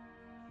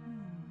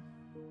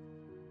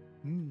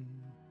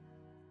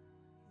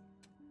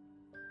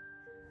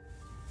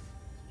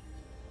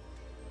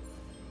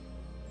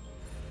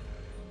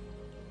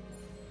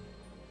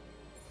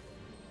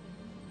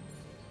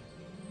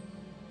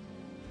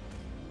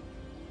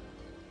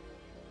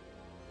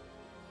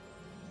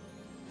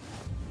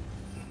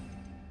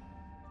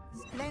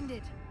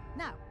 Splendid.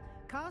 Now,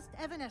 cast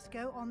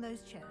Evanesco on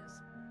those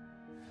chairs.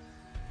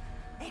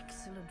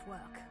 Excellent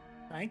work.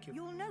 Thank you.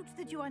 You'll note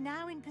that you are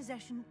now in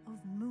possession of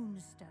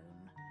Moonstone.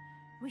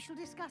 We shall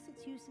discuss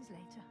its uses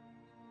later.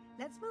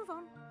 Let's move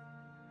on.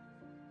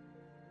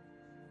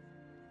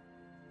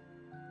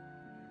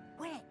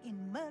 Where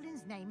in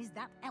Merlin's name is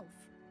that elf?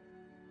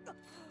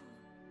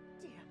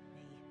 Dear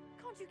me.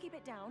 Can't you keep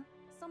it down?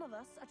 Some of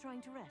us are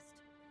trying to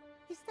rest.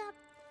 Is that...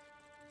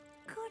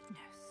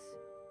 goodness?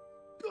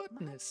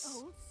 Goodness. My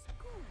old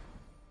school.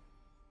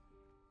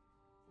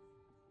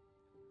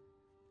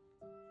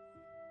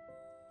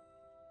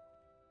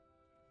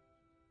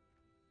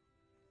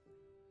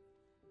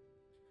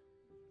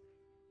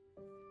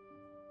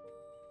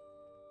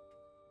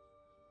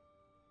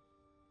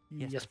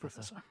 Yes,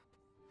 Professor.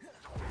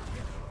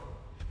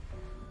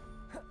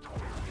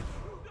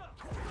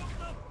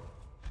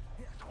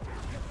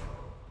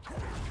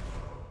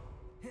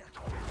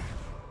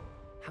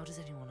 How does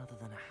anyone other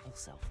than a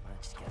house elf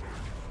manage to get there?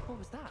 What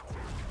was that?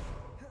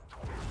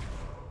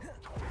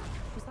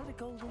 Was that a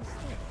golden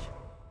snitch?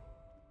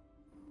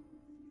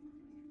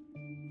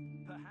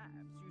 Perhaps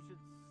you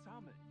should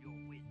summon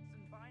your wits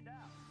and find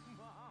out.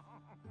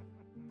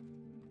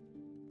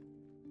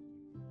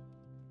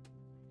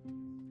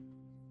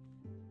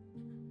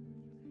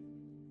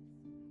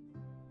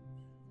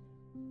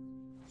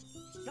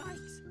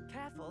 Yikes!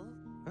 Careful!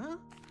 Huh?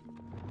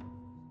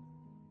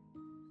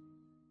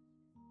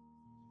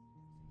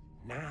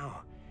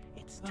 Now,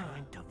 it's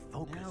time to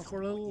focus now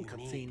for a on little what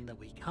you cutscene need. that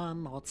we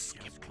cannot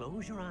skip. Just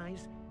close your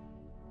eyes.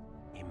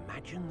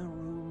 Imagine the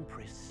room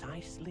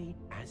precisely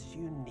as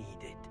you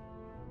need it.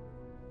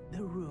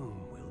 The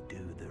room will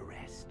do the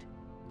rest.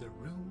 The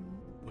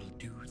room will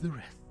do the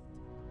rest.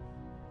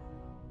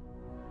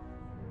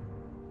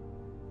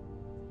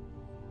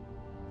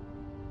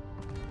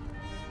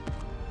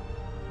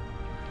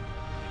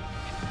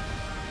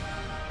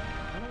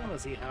 I don't want to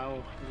see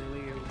how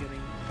Lily is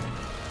getting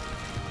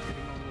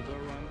on with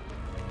her run.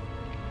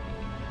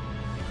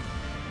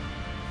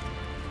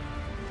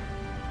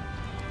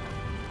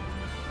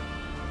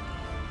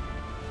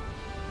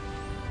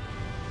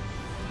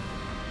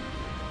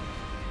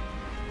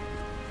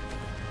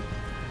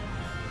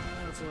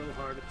 It's a little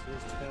hard to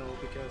tell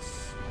because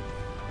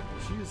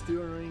she's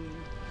doing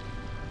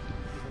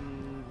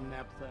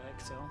Napthac,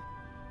 so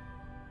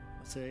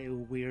that's a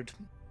weird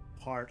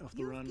part of the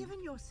You've run.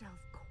 given yourself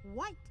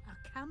quite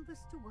a canvas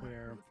to work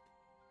Where, with.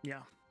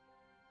 yeah.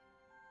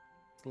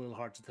 It's a little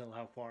hard to tell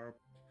how far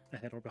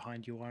ahead or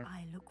behind you are.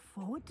 I look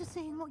forward to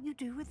seeing what you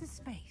do with the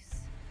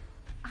space.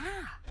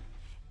 Ah!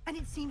 And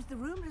it seems the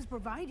room has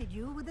provided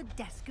you with a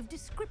desk of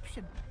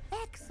description.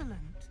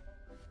 Excellent!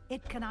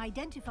 It can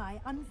identify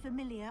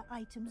unfamiliar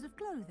items of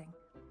clothing.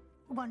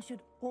 One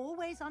should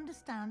always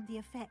understand the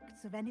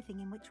effects of anything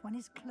in which one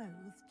is clothed.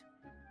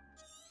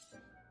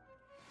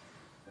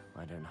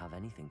 I don't have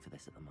anything for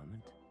this at the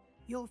moment.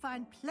 You'll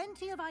find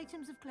plenty of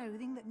items of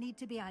clothing that need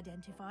to be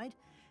identified.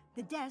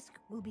 The desk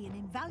will be an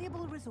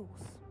invaluable resource.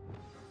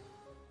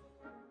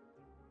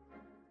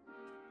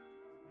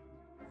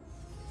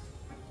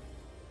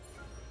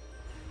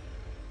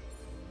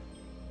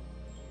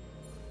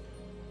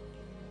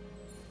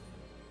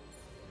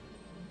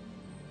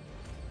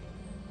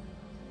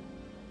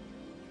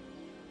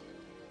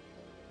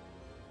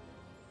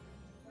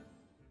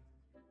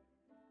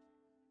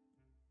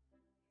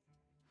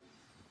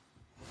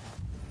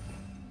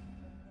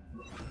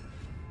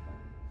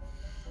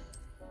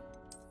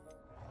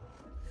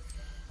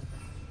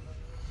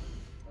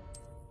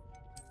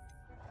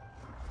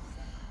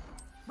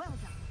 Well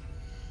done.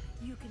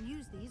 You can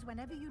use these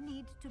whenever you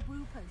need to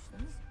brew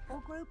potions or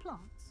grow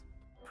plants.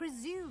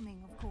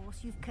 Presuming, of course,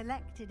 you've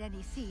collected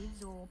any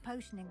seeds or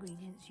potion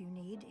ingredients you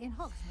need in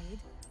Hogsmeade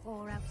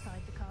or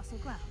outside the castle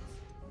grounds.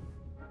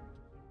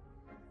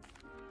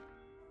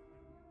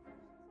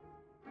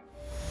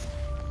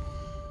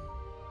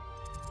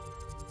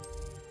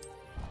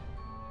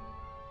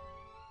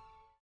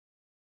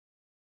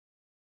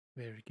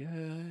 Very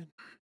good.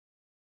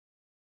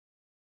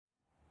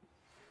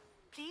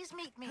 Please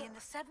meet me in the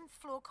 7th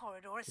floor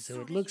corridor as So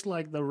soon it as looks you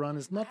like the run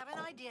is not have an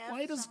idea of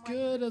quite as somewhere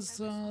good to as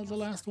the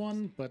last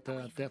one, but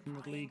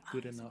definitely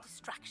good eyes and enough.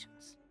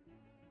 distractions.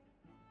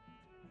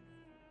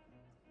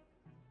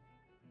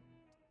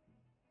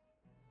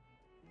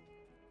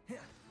 Here,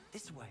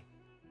 this way.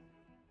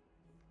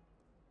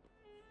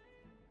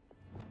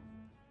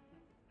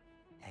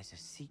 There's a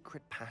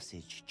secret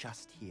passage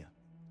just here.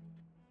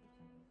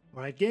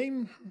 Alright,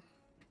 game.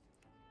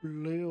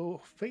 Blue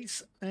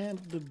face and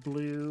the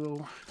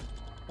blue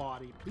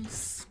body,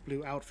 please.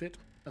 Blue outfit,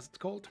 as it's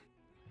called.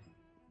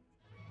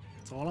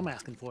 That's all I'm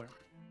asking for.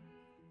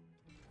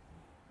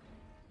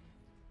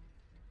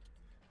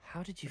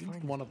 How did you I think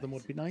find one this of them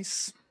place? would be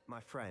nice.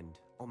 My friend,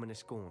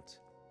 Ominous Gaunt.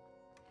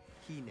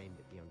 He named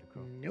it the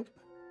Undercroft. Nope.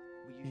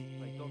 We used to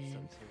play Godstones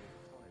here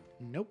all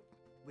the time. Nope.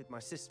 With my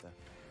sister,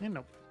 And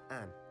nope.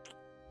 Anne.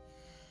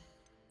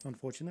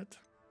 Unfortunate.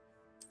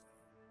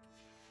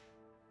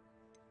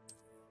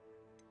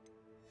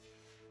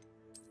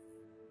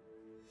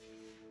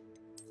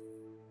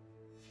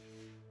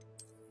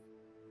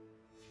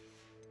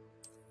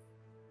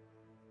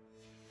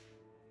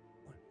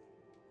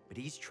 But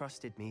he's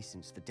trusted me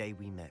since the day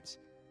we met.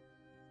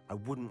 I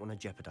wouldn't want to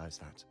jeopardize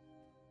that.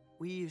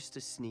 We used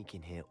to sneak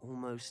in here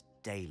almost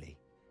daily.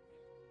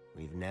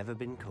 We've never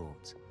been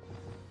caught.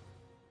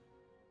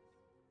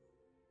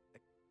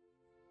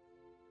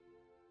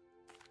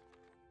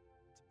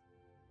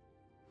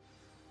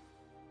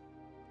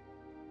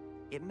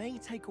 It may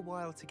take a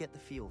while to get the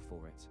feel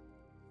for it.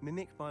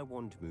 Mimic my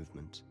wand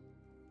movement.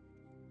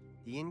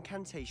 The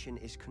incantation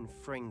is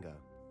Confringo.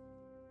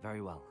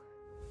 Very well.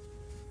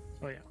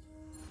 Oh yeah.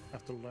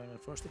 Have to learn it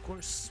first, of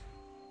course.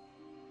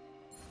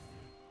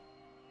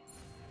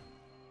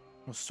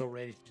 I was so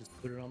ready to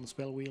just put it on the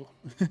spell wheel.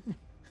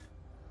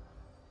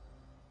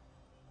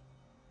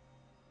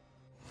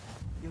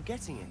 You're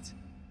getting it.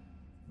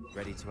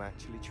 Ready to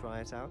actually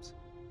try it out?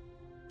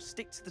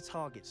 Stick to the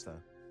targets,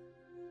 though.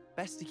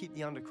 Best to keep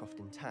the Undercroft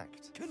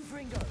intact.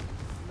 Confringo!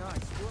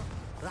 Nice work.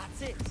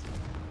 That's it.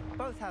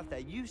 Both have their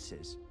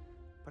uses,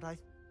 but I...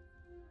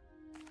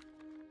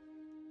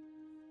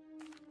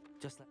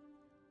 Just like...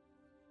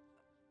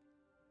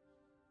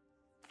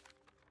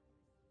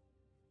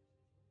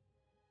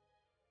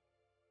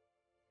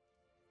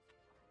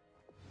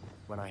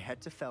 When I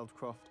head to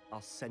Feldcroft,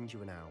 I'll send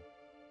you an owl.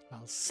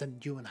 I'll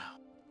send you an owl.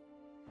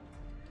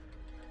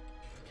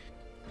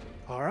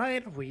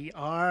 Alright, we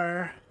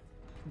are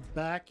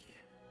back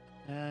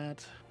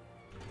at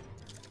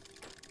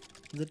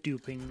the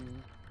duping.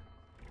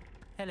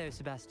 Hello,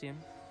 Sebastian.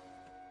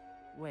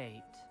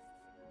 Wait.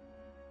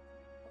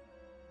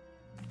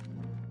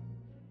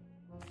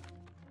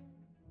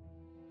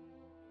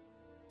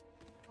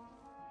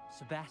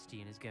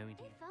 Sebastian is going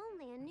to... If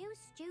only a new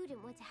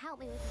student were to help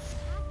me with this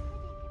bad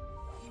predicament.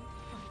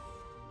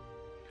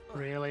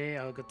 Really?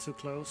 I'll get too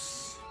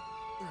close.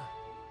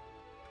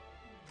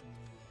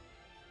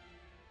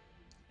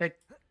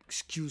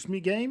 Excuse me,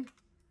 game?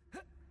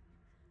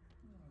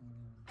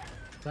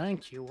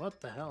 Thank you, what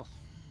the hell?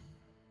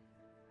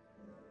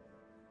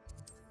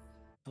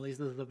 At least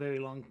this is a very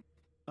long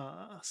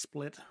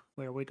split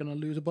where we're gonna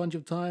lose a bunch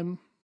of time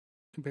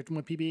compared to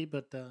my PB,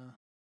 but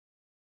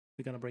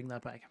we're gonna bring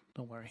that back.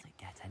 Don't worry. Does it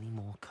get any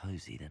more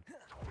cozy then?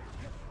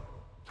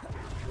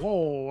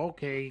 Whoa,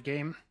 okay,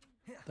 game.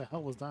 What the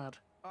hell was that?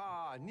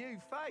 Ah, new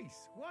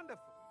face.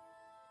 Wonderful.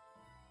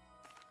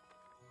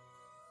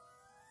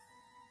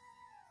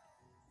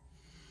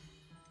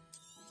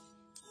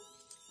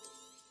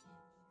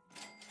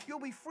 You'll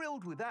be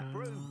thrilled with that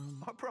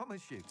broom, I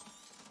promise you.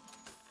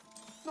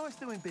 Nice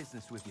doing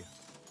business with you.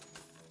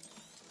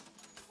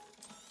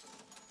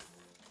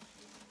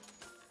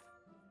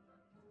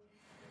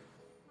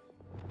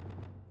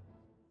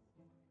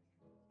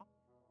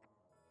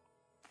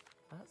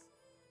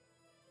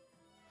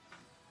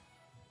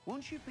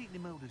 Once you've beaten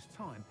Imelda's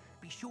time,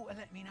 be sure to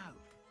let me know.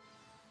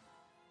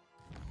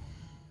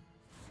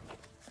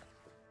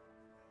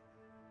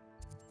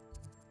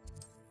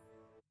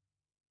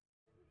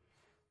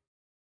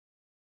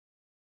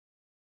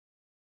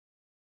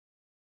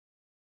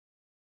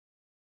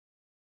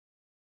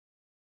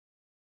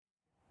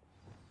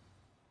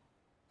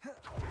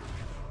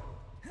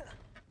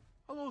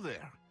 Hello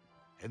there.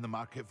 In the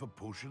market for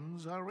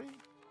potions, are we?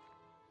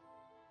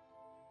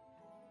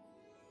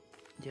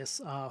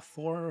 Yes,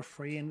 4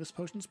 free Invis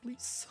potions,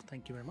 please.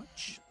 Thank you very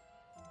much.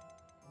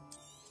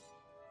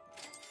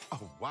 A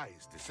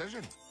wise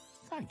decision.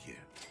 Thank you.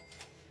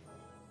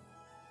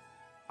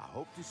 I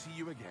hope to see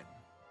you again.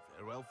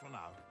 Farewell for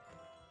now.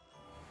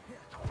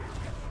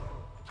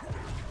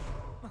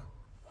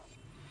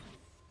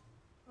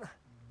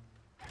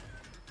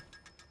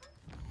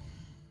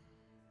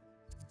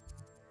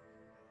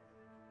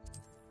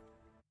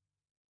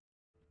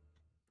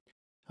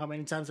 How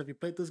many times have you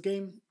played this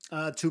game?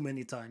 Too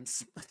many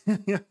times.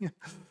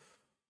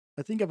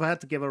 I think if I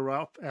had to give a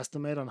rough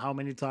estimate on how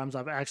many times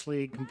I've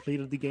actually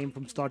completed the game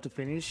from start to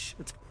finish,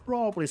 it's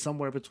probably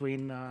somewhere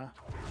between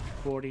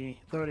 30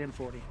 and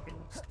 40.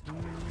 2,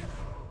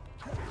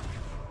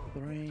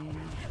 3,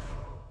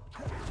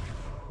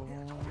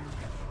 4,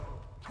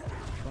 5,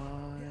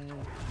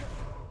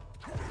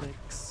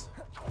 6,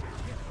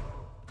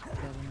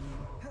 7,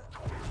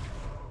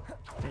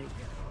 8,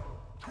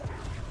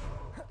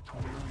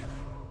 9,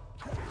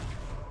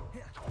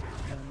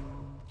 10,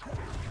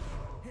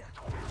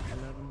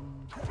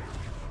 11,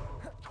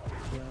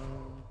 12,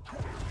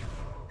 13.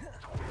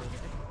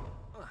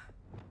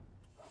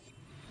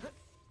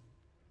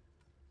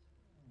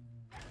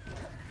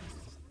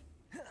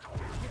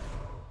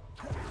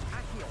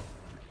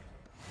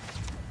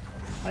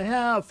 I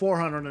have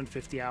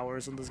 450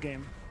 hours in this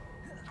game.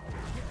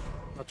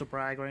 Not to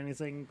brag or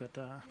anything, but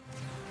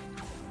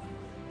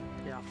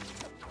yeah.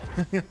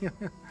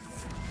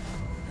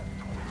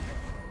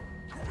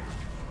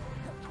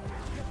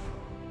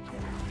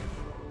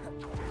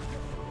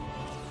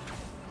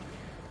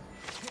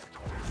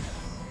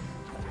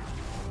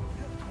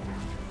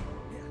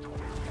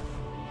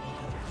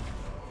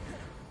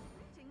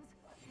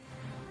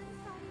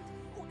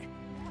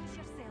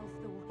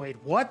 Wait,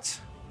 what?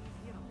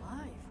 You're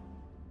alive.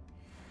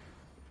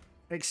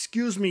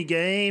 Excuse me,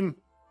 game.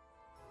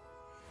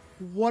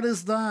 What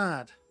is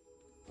that?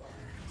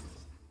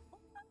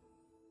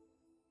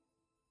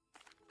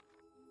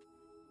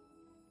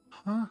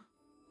 Huh?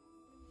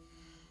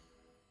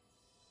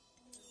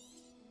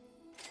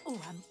 Oh,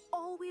 I'm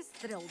always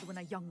thrilled when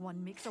a young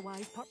one makes a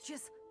wise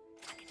purchase.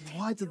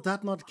 Why did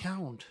that not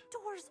count?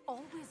 Doors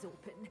always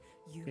open.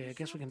 You Okay, I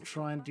guess we can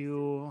try and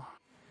do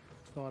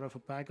sort of a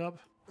backup.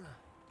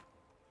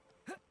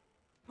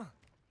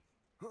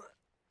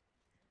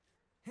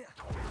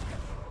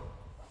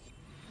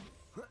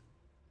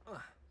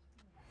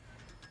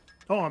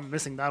 Oh, I'm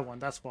missing that one,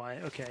 that's why.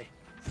 Okay.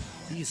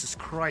 Jesus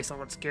Christ, I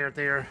got scared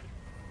there.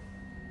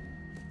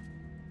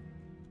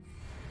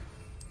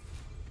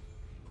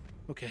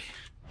 Okay.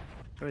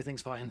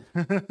 Everything's fine.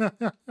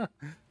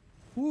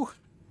 Woo.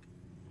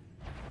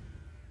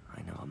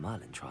 I know a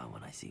Merlin trial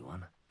when I see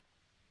one.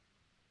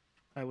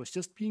 I was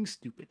just being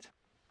stupid.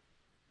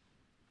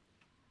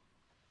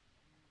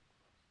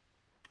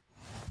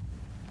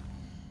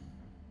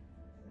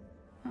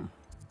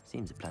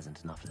 Seems a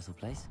pleasant enough little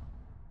place.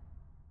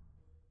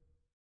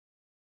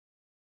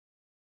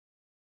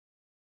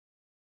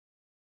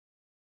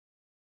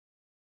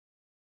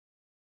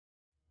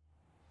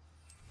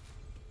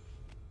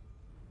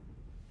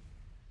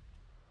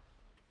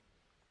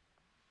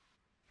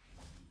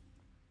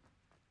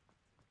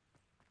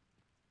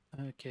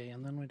 Okay,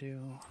 and then we do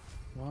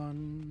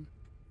 1,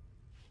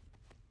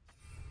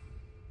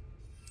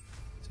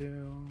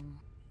 2.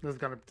 This is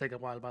gonna take a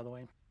while, by the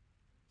way.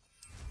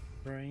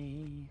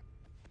 3,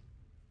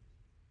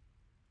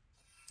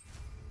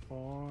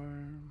 4,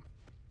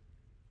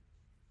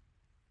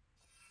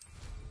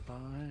 5,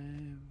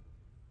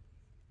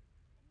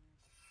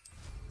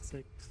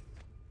 6,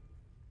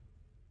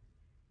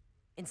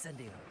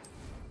 Incendio.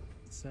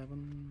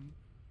 7,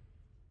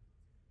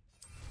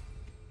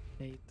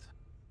 8,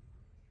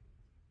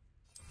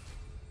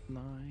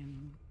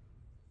 9,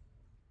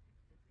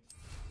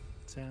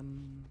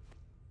 10,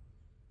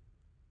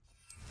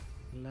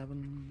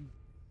 11,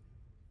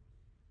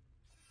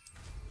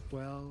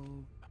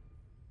 12,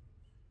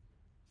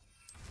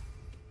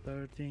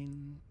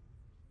 13,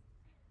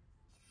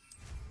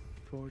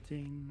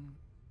 14,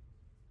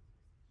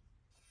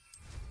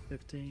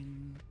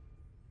 15,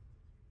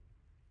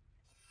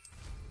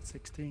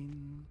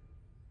 16,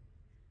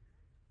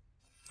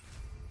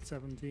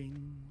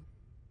 17,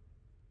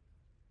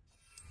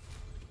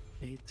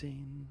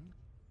 18,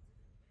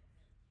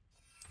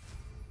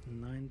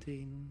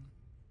 19,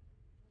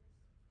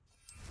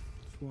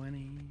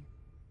 20,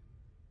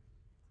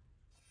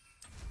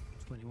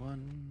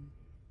 21,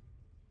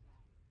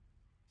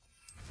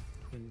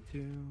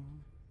 22,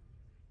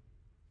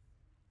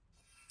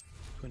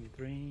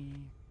 23,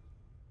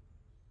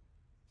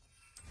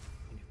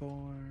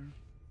 24,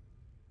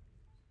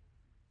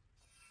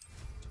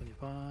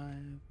 25,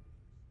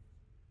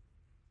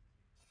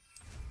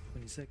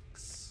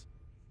 26,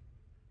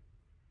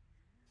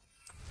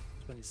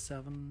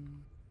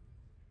 27,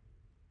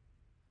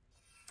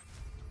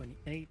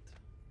 28,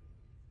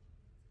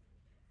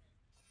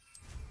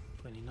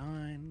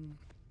 29,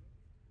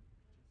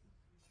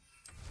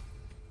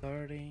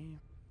 30,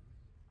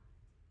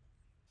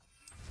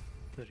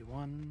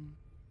 31,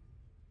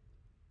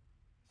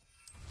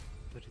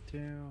 32,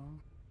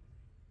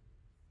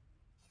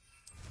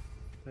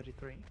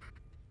 33.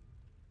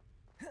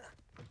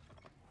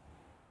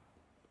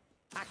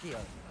 Accio.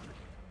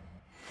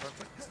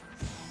 Perfect.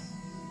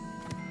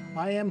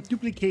 I am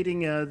duplicating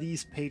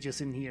these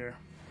pages in here,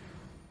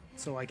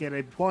 so I get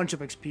a bunch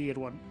of XP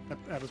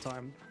at a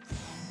time.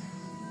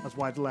 That's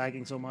why it's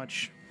lagging so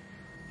much.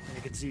 And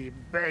you can see,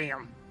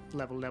 bam,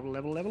 level, level,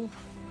 level, level.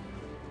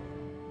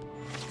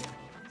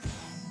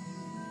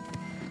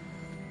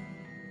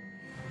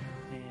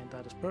 And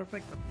that is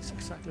perfect. That's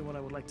exactly what I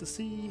would like to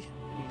see.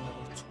 Being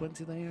level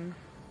 20 there.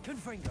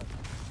 Confringo.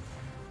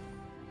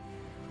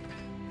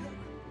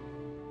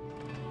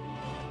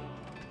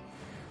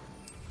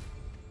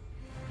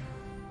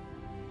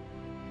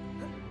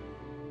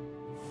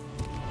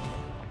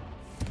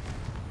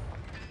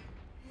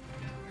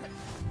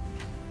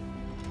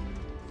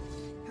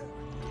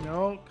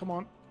 No, come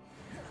on.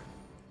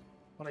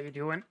 What are you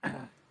doing?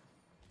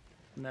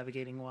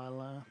 Navigating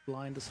while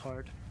blind is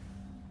hard.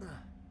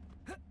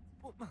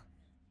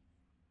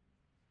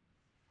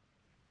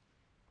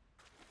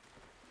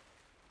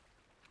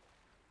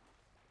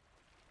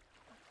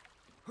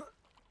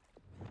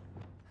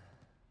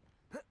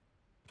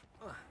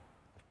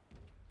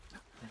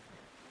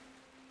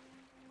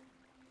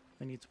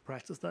 I need to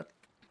practice that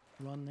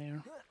run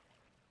there.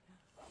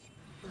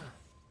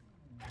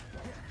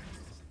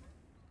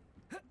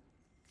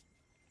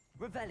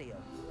 Revelio.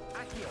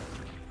 Accio.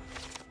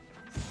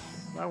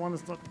 That one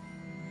is not...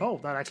 Oh,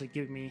 that actually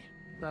gave me...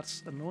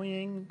 That's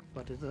annoying,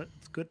 but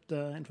it's good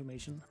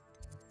information.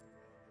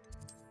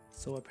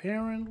 So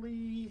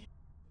apparently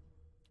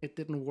it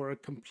didn't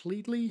work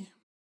completely.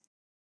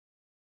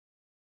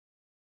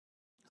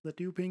 The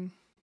duping.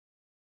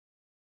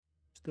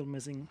 Still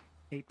missing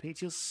 8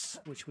 pages,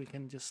 which we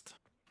can just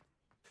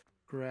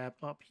grab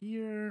up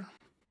here.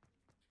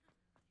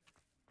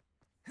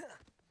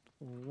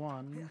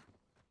 1,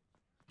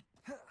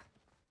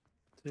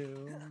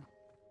 2,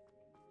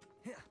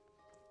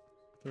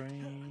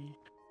 3,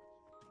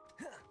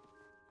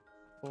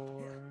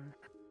 4,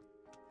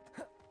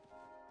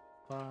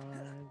 5,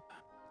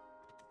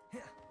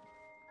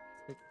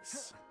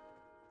 6,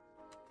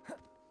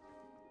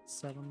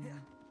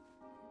 7,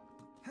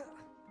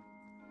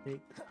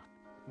 8.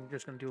 I'm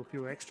just gonna do a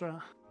few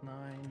extra.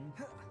 9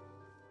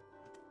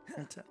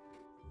 and 10.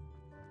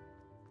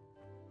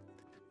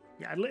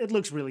 Yeah, it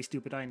looks really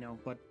stupid, I know,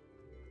 but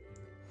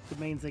the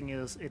main thing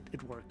is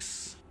it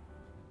works.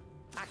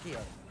 Accio.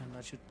 And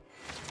that should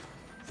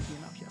be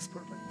enough. Yes,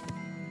 perfect.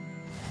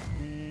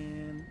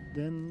 And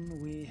then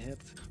we head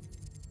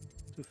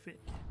to Fig.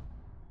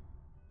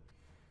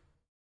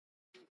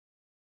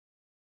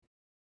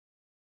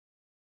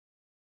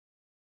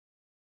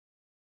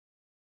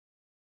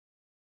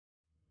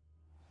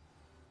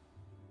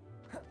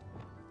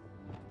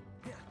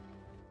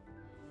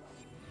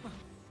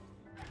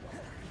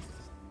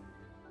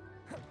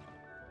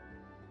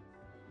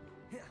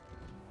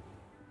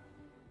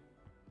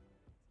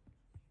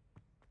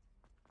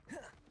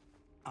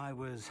 I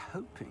was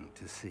hoping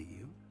to see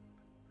you.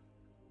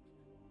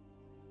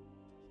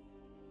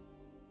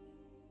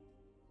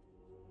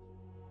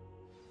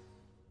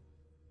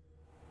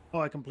 Oh,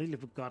 I completely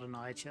forgot an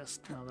eye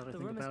chest now that I The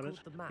think room is about it.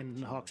 called the Map In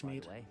Chamber, by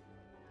Hogsmeade. the way.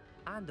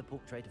 And a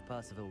portrait of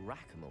Percival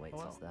Rackham awaits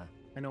us there.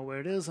 I know where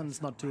it is, and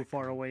it's not too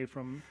far away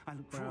from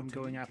where I'm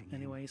going up meeting you.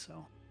 anyway,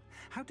 so...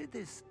 How did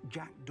this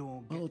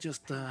jackdaw get... I'll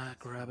just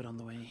grab it on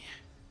the way.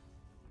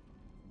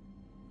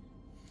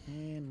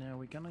 And now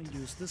we're gonna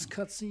use this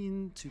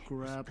cutscene to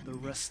grab the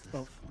rest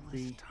of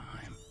the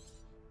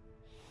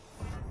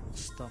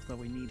stuff that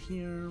we need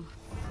here.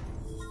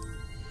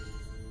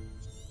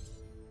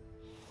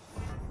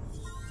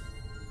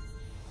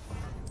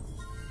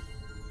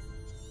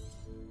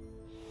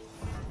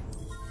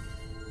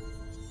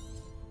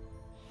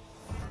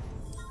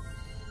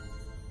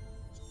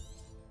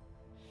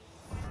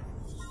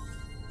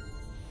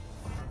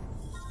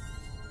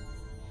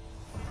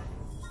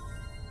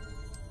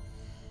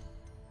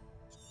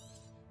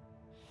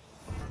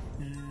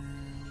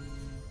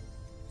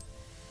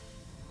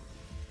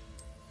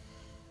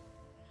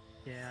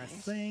 Yeah, I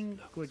think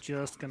we're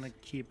just gonna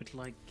keep it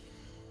like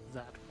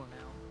that for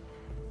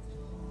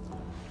now.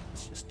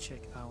 Let's just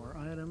check our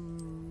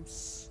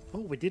items. Oh,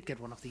 we did get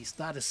one of these.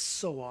 That is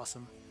so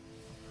awesome.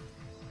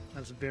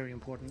 That's very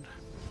important.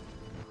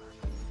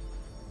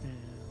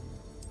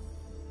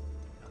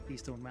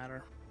 These don't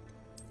matter.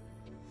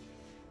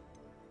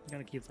 I'm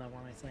gonna keep that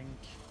one, I think.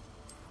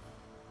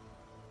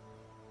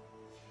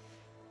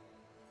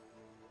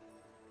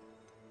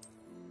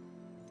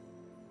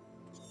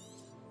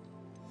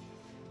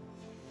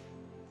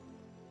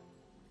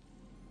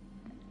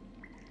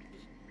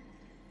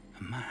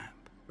 Map.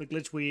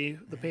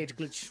 The page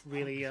glitch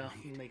really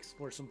makes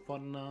for some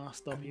fun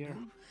stuff here.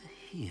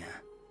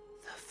 Here,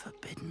 the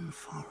Forbidden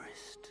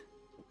Forest.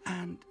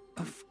 And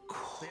of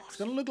course, it's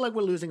gonna look like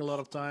we're losing a lot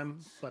of time,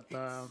 but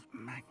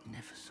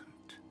magnificent.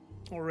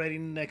 Already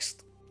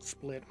next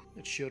split,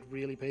 it should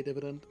really pay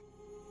dividends.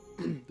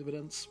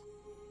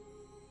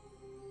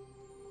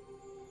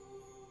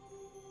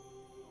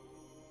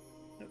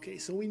 Okay,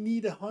 so we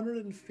need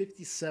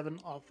 157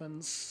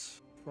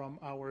 offense from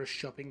our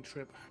shopping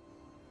trip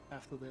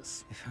after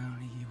this. If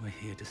only you were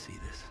here to see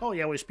this. Oh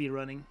yeah, we're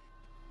speedrunning.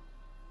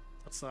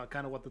 That's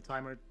kind of what the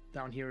timer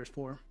down here is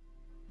for.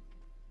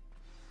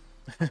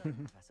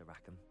 Professor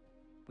Rackham,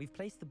 we've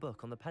placed the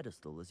book on the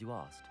pedestal as you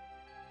asked.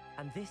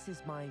 And this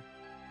is my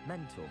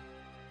mentor,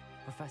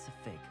 Professor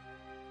Fig.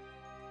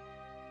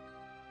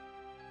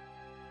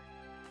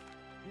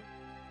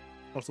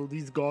 Also,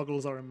 these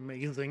goggles are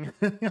amazing.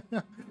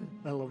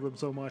 I love them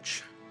so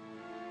much.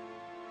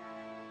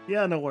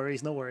 Yeah, no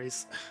worries, no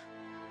worries.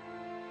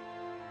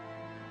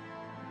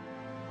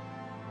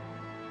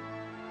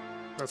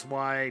 That's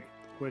why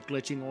we're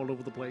glitching all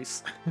over the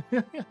place.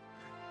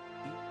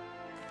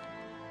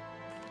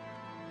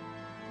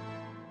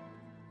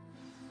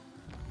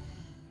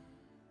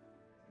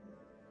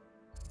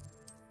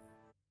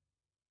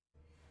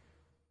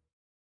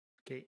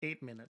 Okay,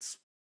 8 minutes.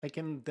 I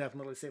can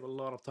definitely save a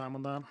lot of time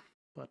on that,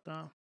 but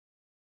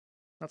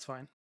that's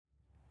fine.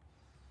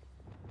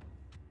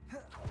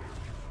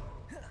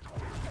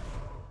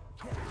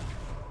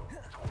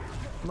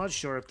 I'm not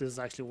sure if this is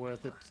actually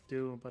worth it to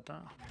do, but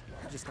I'm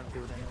just gonna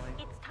do it anyway.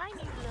 It's time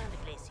you learned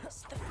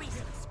Glacius, the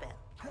freezing spell.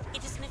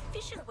 It is an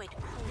efficient way to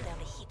cool down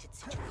a heated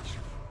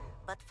situation.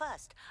 But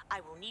first,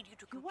 I will need you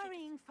to complete... You're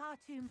worrying far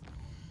too much.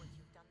 Once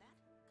you've done that,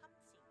 come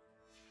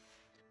see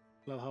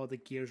me. Love how the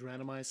gears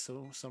randomize,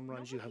 so some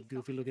runs you have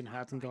goofy looking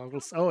hats and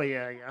goggles. Oh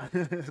yeah, yeah.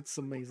 It's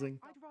amazing.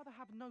 I'd rather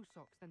have no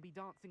socks than be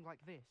dancing like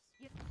this.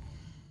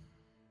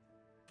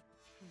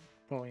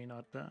 Probably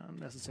not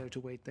necessary to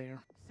wait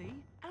there. See?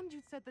 And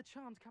you'd said the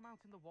charms come out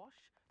in the wash,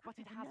 but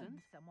it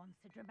hasn't. Someone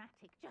so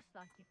dramatic, just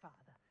like your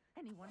father.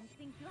 Anyone who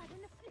thinks you had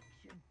an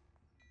affliction.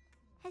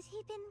 Has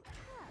he been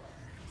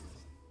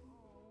cursed?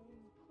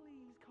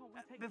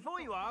 Before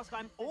you ask,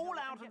 I'm all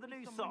out of the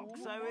new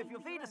socks, so if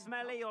your feet are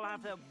smelly, you'll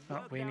have to...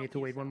 Oh, we need to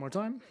wait one more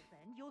time.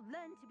 You'll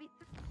learn to be...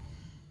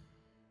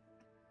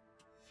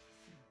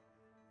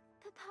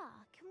 Papa,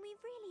 can we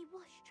really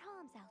wash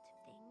charms out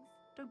of things?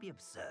 Don't be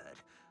absurd.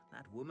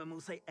 That woman will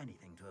say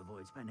anything to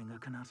avoid spending her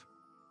kanut.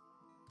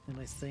 And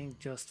I think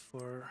just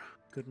for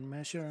good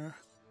measure,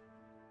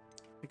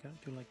 we gotta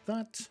do like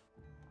that.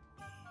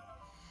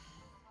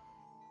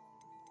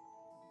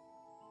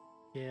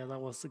 Yeah,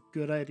 that was a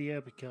good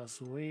idea because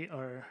we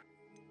are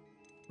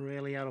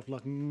really out of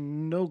luck.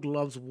 No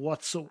gloves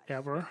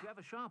whatsoever. You have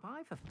a sharp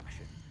eye for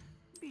fashion.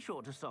 Be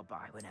sure to stop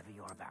by whenever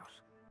you're about.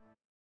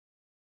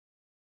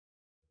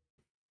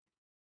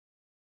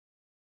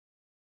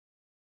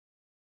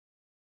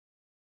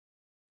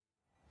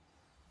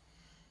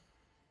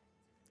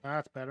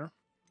 That's better.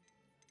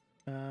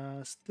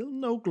 Still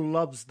no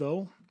gloves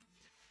though.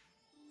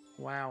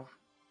 Wow.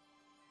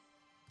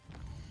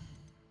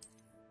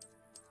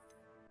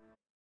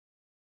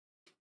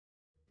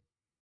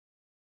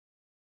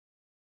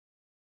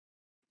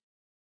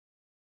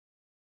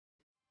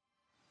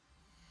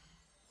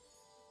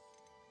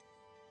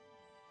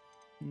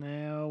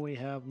 Now we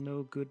have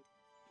no good...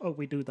 Oh,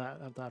 we do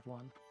that of that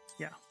one.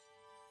 Yeah.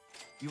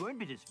 You won't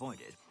be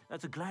disappointed.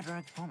 That's a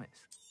Gladrag's promise.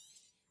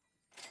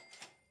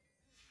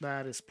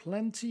 That is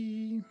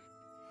plenty.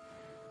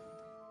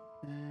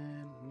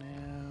 And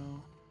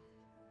now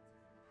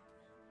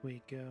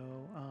we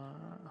go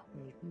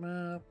world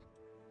map.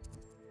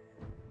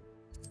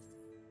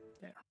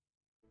 There.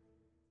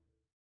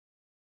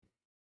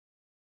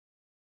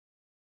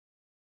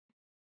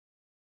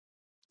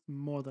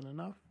 More than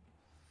enough.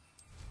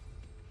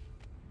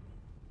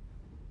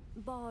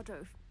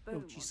 Bardo.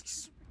 Oh,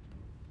 Jesus.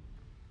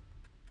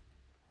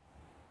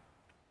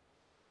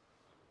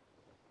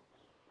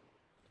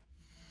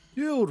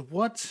 Dude,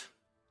 what?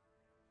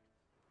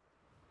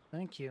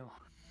 Thank you.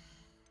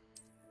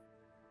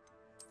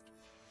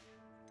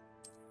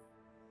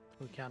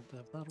 We can't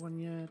have that one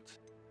yet.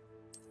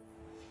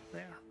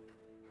 There.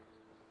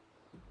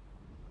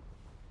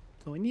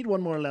 So we need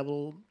one more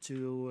level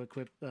to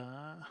equip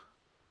the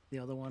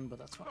other one, but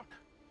that's fine.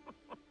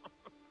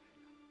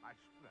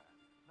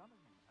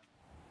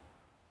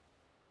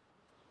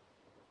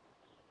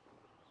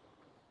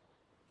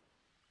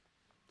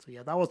 So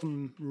yeah, that was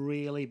some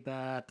really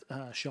bad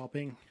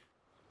shopping.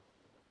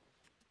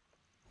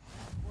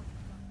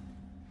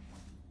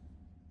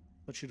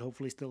 But should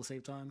hopefully still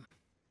save time.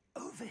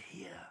 Over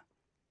here.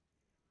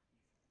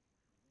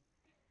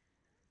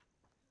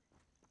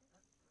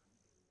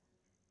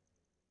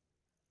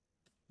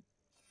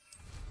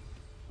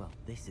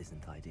 this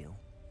isn't ideal.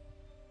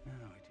 No,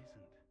 it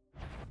isn't.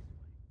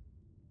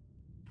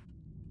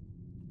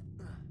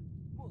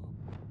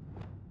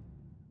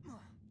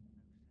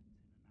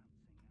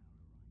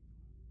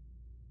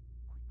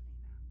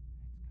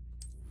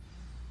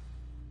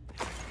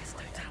 It's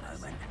no time,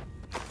 Omen.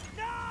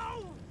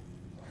 No!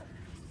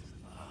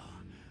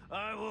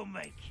 I will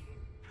make you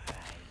pay.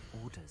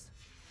 Orders.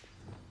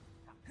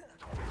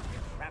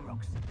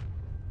 Ranroks.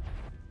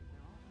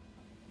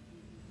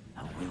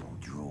 I will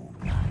draw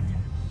blood.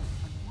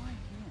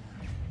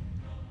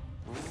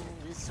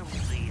 This'll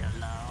be a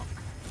lark.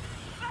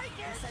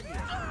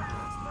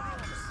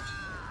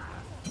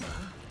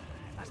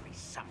 Must be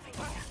something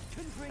here.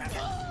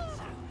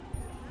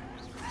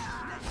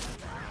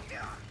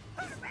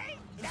 Hurt me!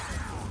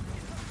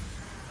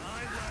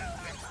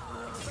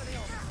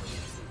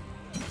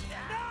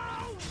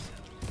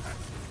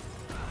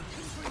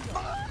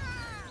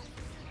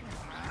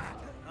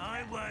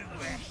 I won't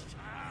rest.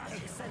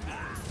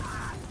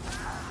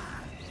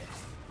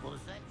 What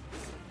was that?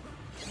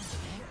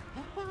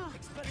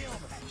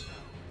 Expelliarmus!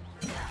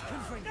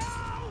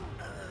 No!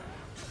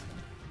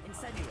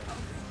 Incendio!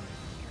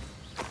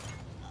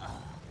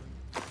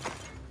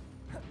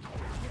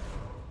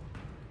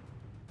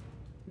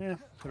 Yeah,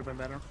 could have been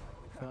better,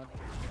 but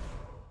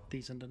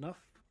decent enough.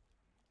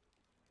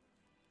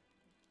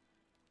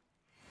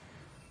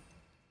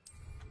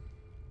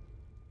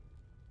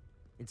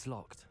 It's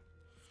locked.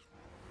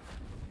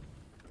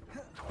 An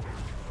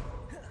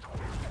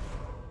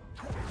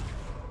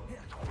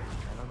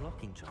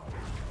unlocking charm.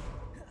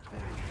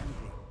 Very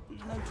handy.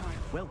 No time.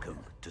 Welcome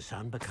to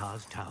San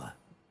Bakar's Tower.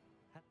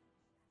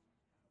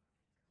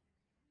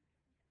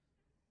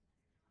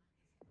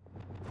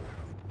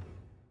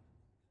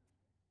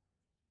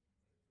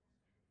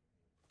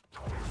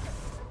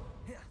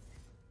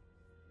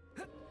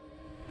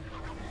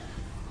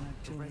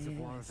 The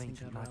reservoir of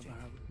ancient magic.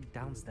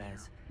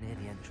 Downstairs, near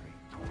the entry.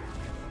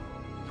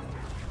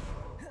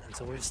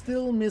 So we're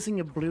still missing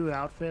a blue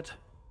outfit,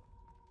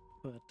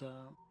 but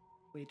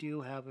we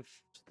do have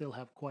still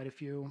have quite a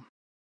few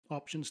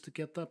options to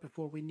get that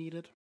before we need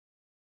it.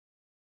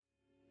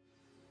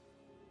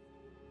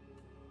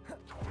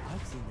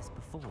 I've seen this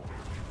before,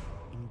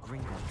 in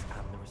Gringotts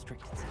and the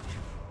restricted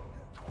section.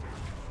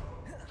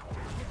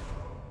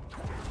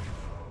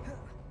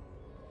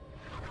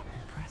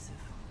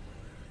 Impressive.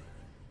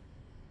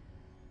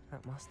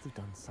 That must have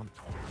done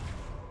something.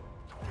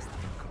 Best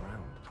have a look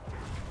around.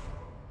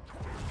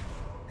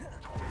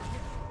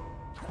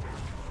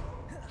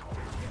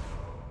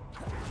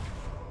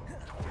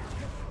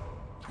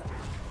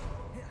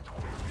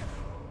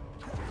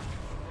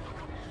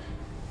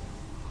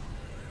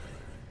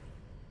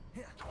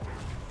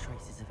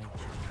 Traces of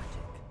ancient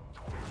magic.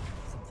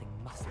 Something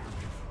must be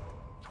different.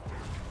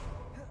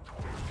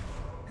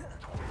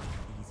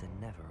 These are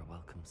never a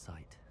welcome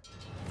sight.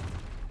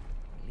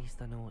 At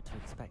least I know what to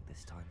expect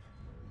this time.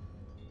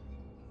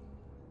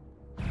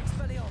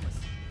 Expelliarmus!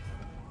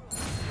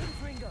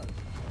 Confringo!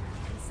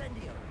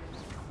 Incendio!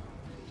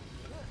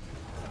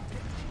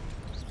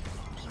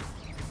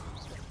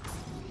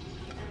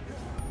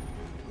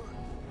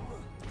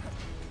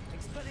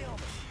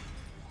 Expelliarmus!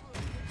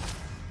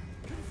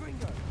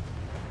 Confringo!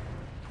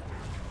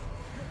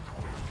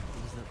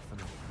 These look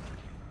familiar.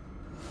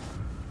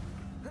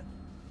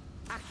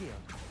 Accio!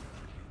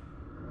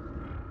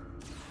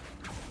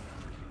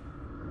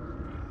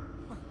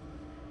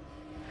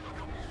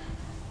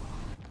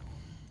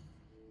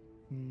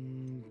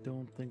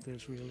 Don't think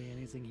there's really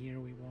anything here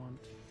we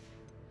want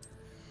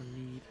or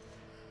need.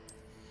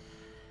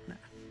 Nah.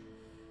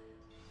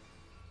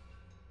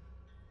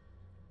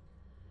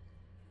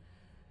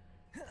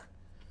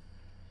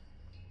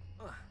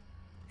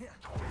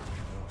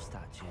 More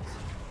statues.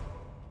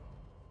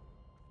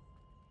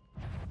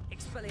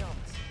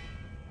 Expelliarmus!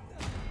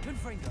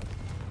 Confringo!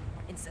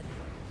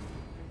 Incendio!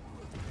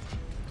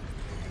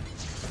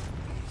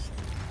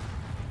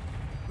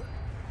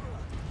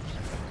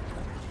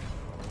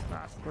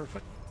 That's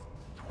perfect.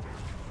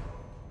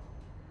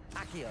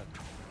 Accio!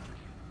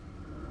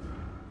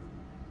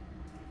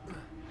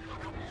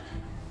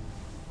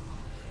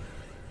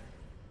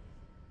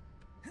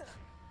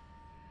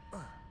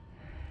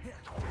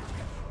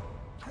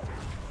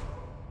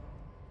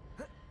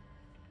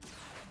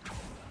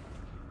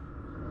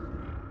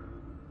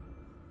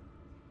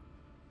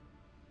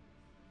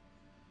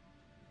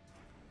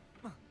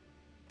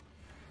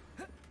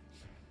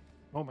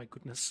 Oh my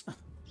goodness.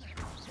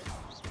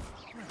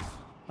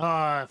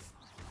 I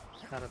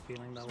had a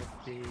feeling that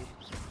would be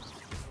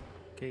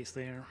the case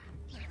there.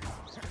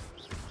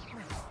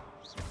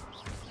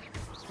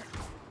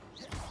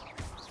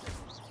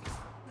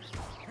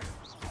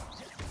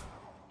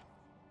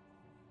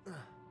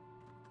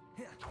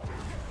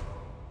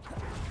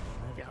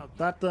 Yeah,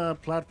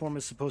 that platform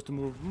is supposed to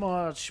move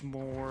much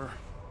more.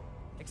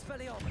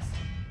 Expelliarmus!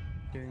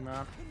 Doing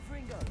that.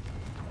 Confringo!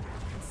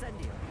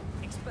 Incendio!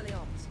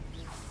 Expelliarmus!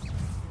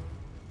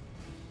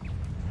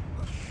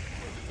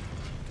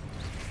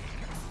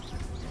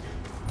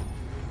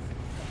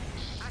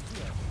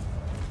 Accio!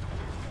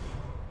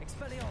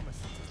 Expelliarmus!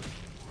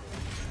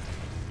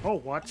 Oh,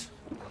 what?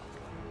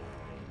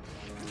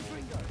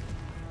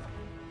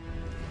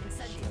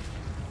 Incendio.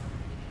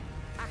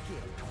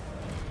 Accio.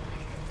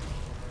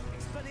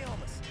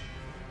 Expelliarmus.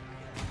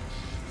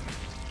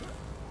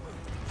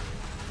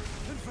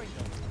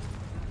 Confringo.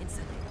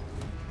 Incendio.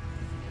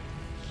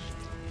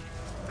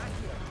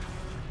 Accio.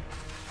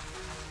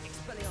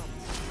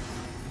 Expelliarmus.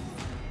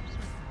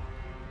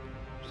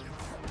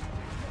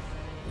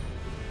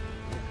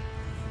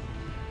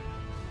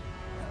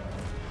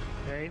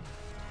 Okay.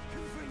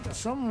 For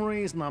some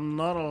reason, I'm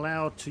not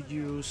allowed to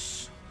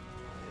use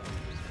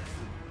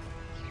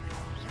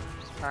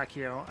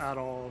Accio at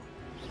all.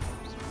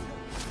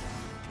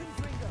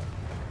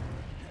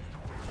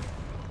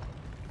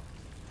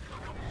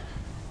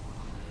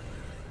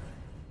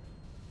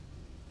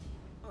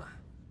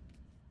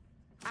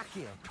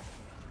 Accio.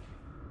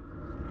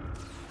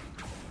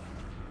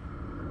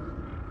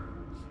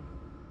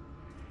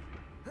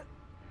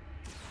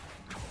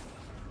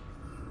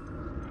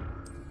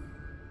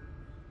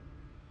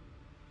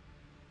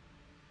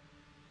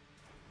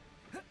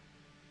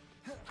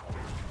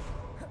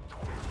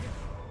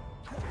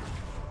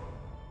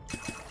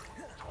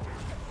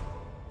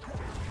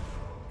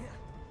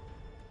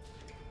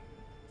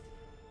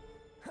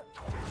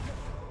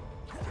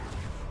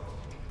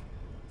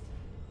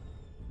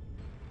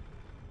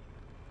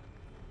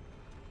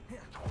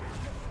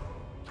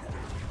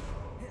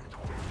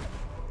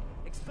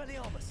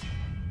 Expelliarmus.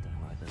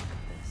 Don't like the look of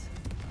this.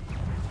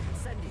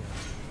 Incendio.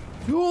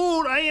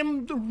 Dude, I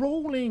am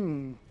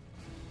rolling.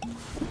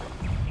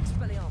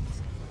 Expelliarmus.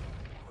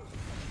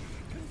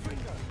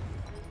 Confringo.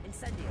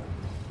 Incendio.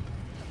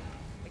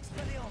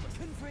 Expelliarmus.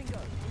 Confringo.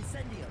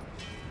 Incendio.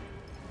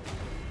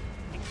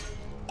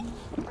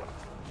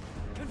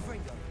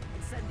 Confringo.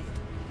 Incendio.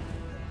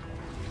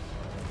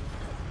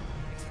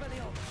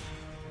 Expelliarmus.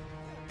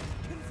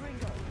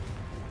 Confringo.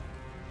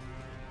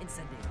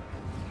 Incendio.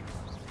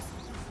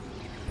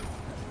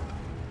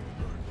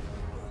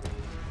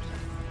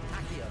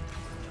 Accio.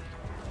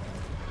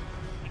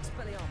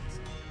 Expelliarmus.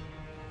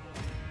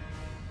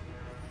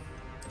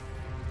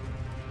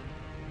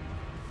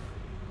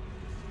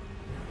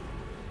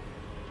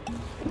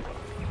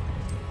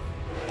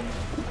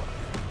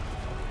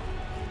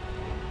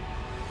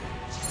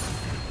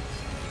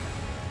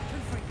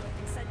 Confringo.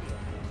 Incendio.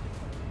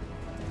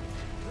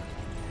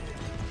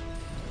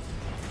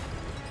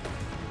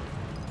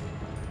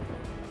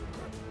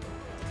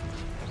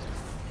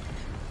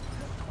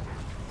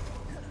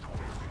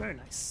 Very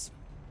nice.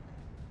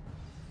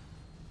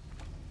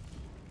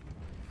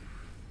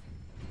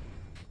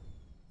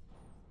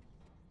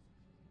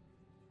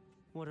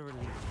 What a relief.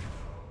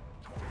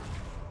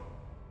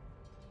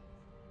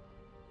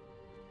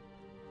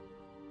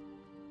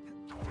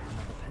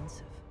 Another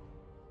pensive.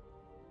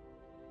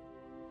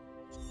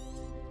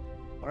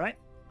 Alright,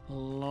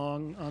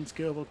 long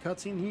unskippable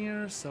cutscene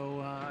here,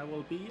 so I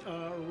will be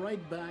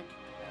right back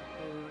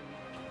after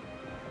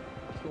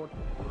a short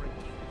break.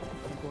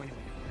 I'm going.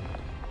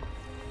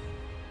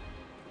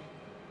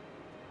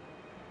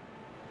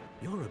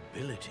 Your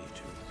ability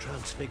to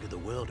transfigure the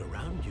world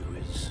around you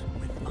is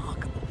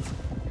remarkable.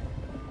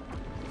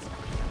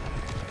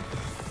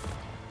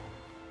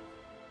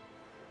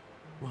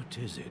 What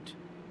is it?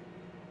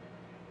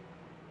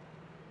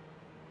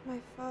 My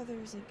father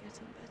isn't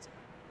getting better.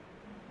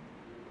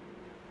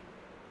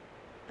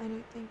 I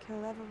don't think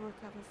he'll ever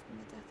recover from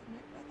the death of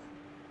my brother.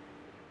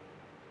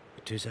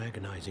 It is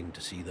agonizing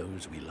to see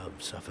those we love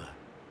suffer.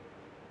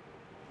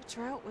 The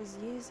drought was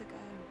years ago,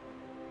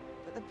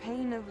 but the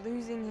pain of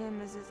losing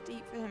him is as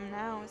deep for him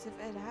now as if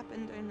it had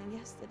happened only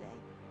yesterday.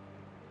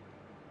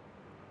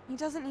 He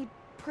doesn't need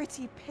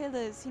pretty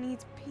pillars, he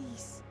needs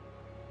peace.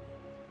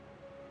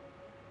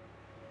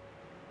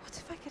 What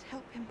if I could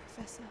help him,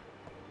 Professor?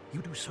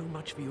 You do so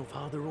much for your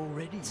father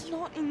already. It's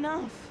not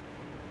enough.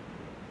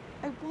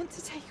 I want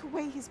to take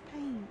away his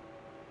pain.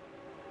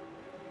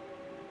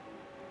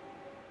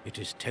 It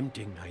is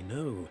tempting, I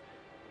know,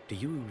 to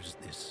use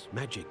this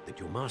magic that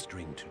you're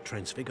mastering to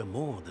transfigure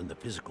more than the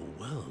physical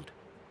world.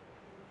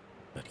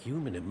 But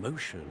human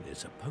emotion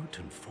is a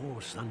potent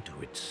force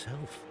unto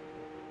itself.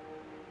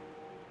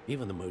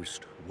 Even the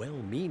most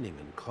well-meaning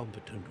and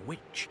competent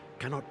witch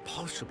cannot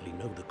possibly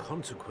know the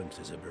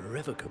consequences of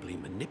irrevocably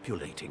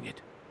manipulating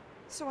it.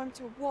 So I'm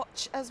to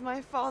watch as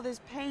my father's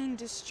pain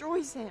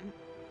destroys him.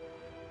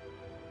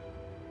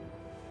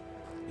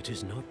 It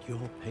is not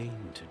your pain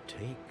to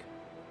take.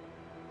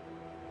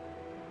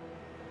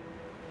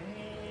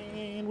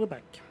 And we're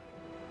back.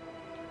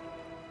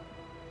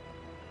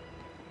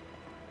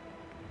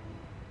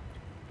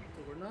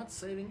 So we're not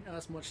saving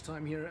as much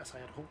time here as I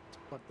had hoped,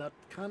 but that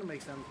kind of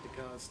makes sense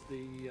because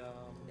the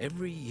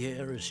Every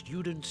year, a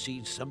student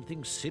sees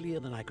something sillier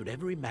than I could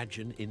ever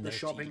imagine in their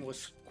shopping TV.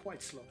 was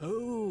quite slow.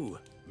 Oh,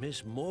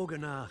 Miss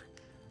Morganach,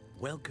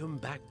 welcome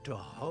back to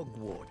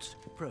Hogwarts,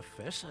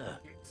 Professor.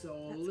 So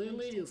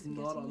Lily is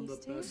not on the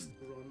best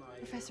run I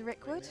Professor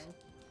Rickwood?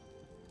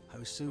 I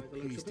was so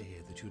pleased to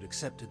hear that you'd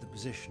accepted the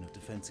position of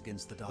Defense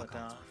Against the Dark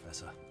Arts,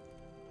 Professor.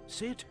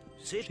 Sit.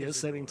 She is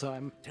saving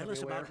time. Tell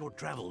us about your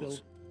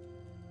travels.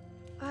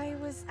 I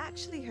was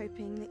actually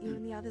hoping that you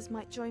and the others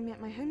might join me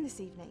at my home this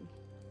evening.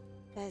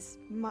 There's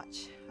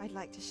much I'd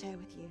like to share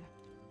with you.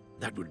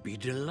 That would be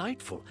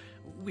delightful.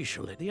 We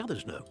shall let the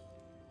others know.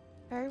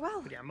 Very well.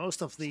 But yeah,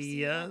 most of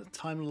the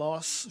time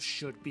loss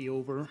should be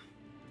over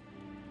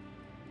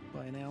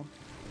by now.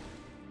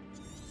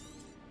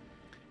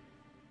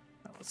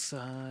 Let's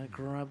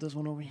grab this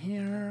one over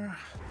here.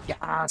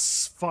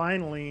 Yes,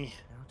 finally.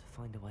 Now to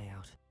find a way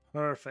out.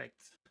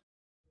 Perfect.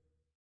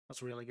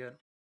 That's really good.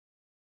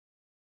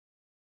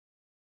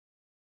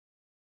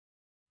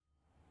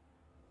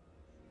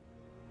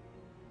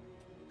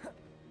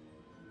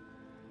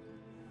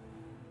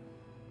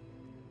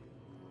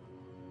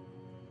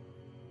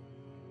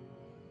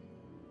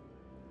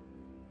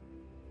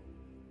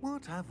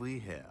 What have we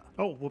here?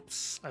 Oh,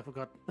 whoops. I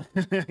forgot.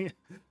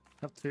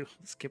 Have to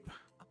skip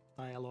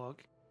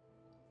dialogue.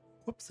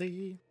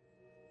 Whoopsie.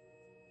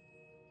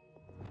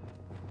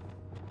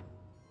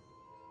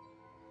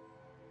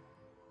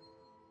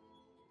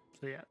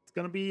 So yeah, it's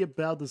gonna be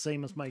about the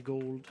same as my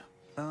gold.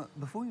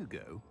 Before you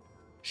go...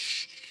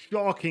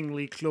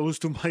 Shockingly close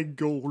to my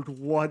gold.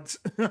 What?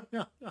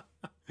 That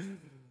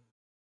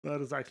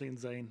is actually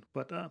insane.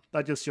 But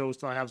that just shows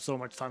that I have so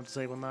much time to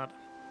save on that.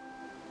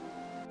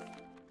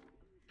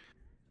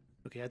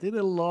 Okay, I did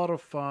a lot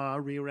of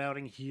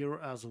rerouting here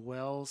as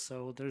well,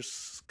 so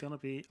there's gonna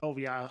be... Oh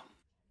yeah.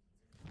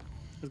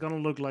 It's gonna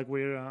look like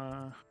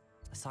we're...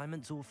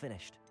 Assignment's all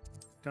finished.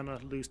 Gonna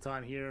lose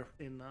time here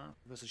in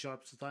Professor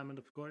Sharp's assignment,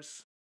 of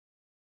course.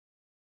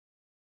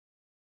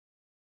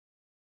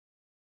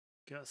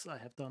 Because I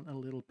have done a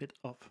little bit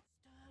of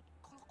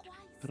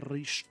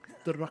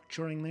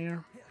restructuring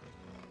there.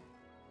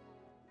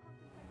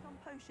 On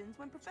potions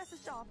when Professor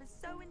Sharp is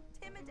so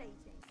intimidating.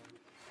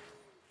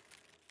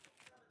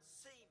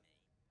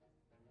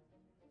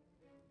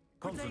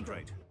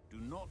 Concentrate. Do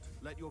not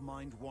let your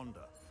mind wander.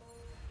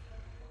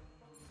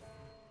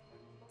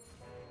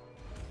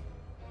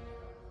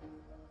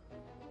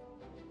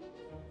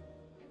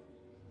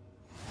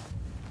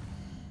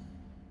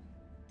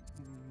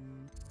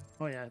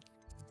 Oh yeah,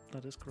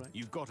 that is correct.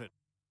 You've got it.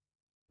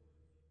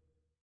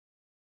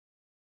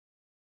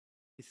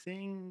 I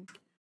think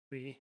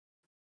we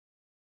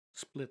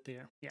split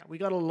there. Yeah, we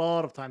got a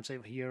lot of time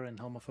save here in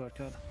Helm of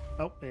Cut.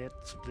 Oh, it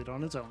split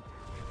on its own.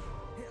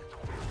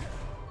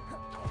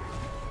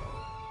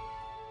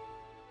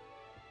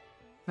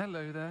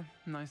 Hello there.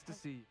 Nice to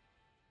see you.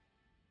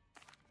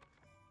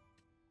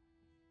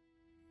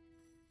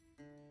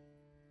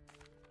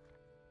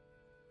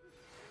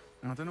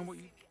 I don't know what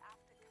you...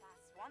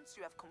 Once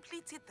you have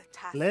completed the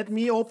task, Let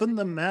me open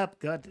the map.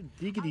 God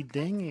diggity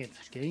dang it,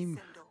 game.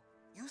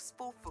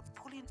 useful for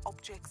pulling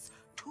objects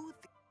to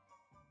the...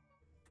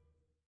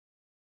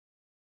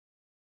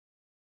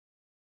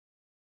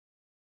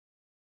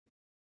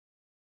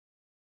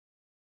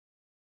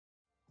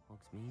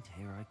 Hogsmeade,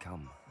 here I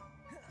come.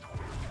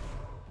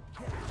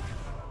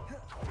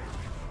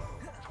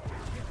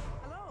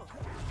 Hello.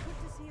 Good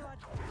to see you.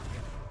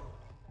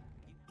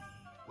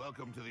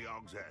 Welcome to the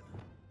Og's Head.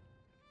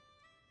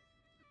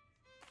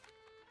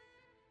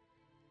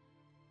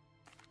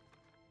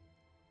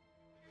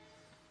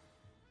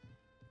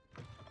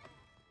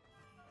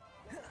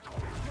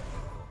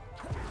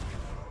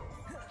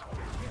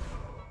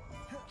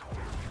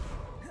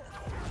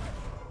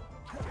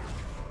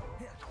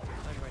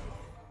 I'm ready.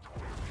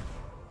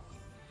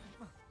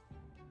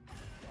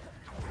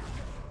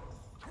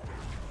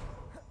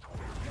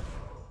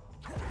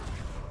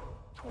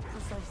 What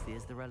precisely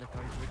is the relic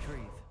I'm to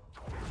retrieve?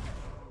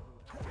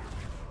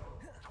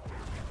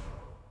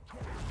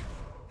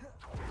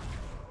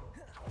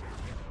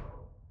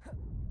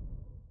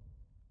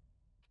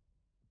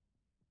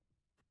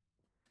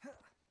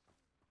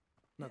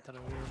 Not that I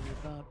really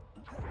need that.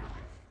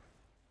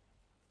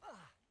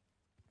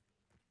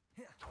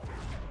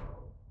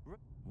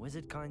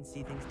 Wizard kind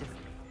see things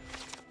differently.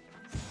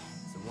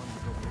 It's a wonder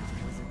goblins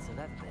and wizards have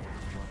ever been able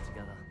to work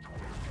together.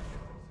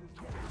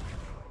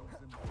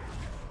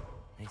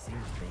 They seem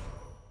to be.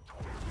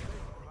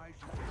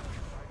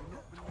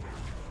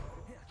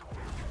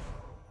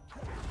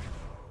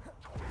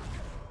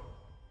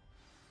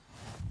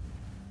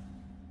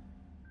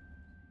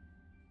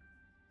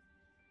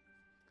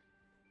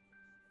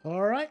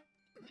 All right.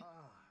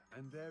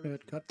 And there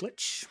Third cut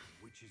glitch.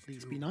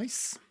 Please be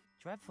nice.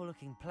 Dreadful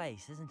looking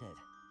place, isn't it?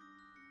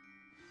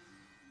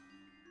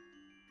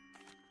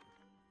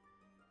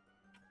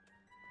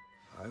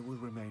 I will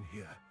remain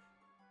here.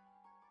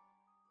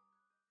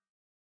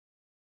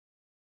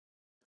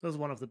 That's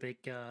one of the big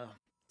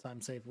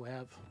time save we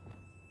have.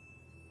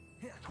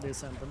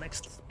 This and the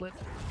next split.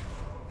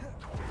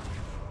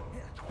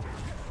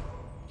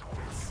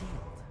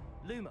 Sealed.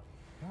 Luma.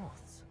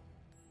 Moths.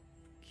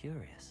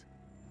 Curious.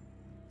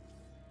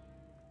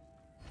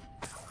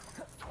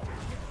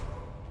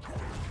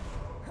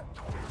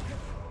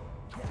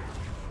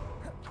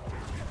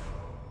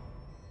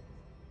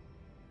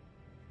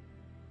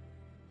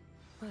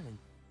 Merlin.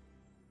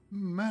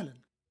 Merlin.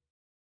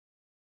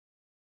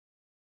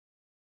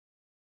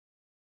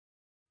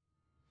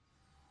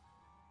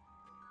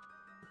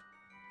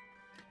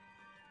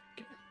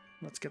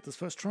 Let's get this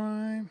first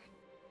try.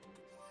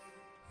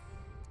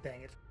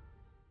 Dang it.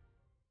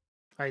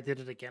 I did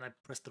it again. I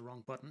pressed the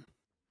wrong button.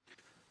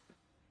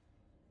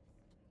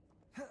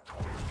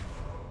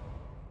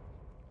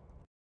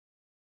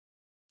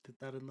 Did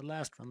that in the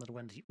last run that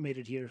made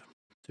it here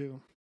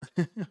too.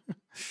 Okay,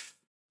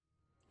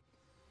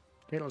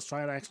 let's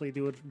try to actually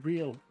do it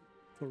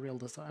for real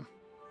this time.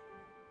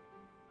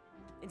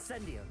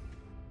 Incendio.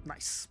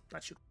 Nice.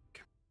 That should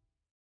work.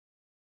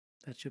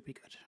 That should be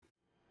good.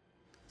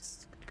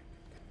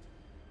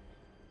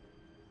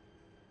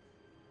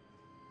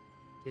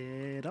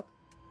 Get up.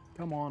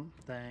 Come on.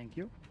 Thank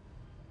you.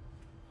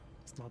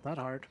 It's not that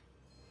hard.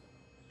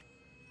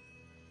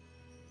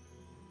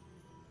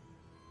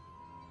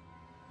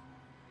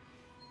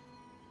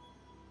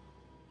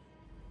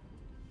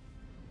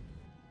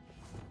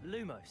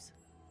 Lumos.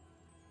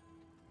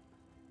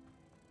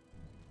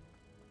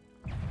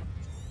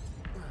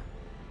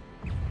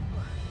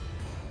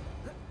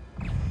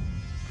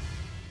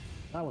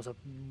 That was a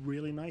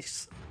really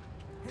nice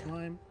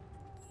climb.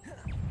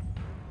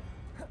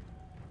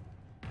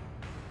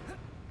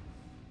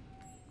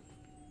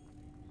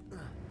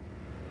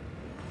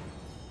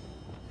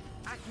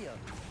 Accio.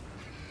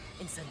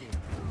 Incendio.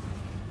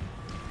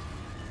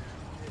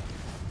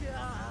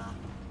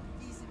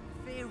 These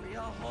inferi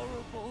are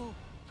horrible.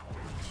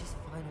 She's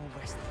final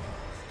resting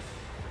place.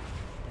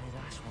 There's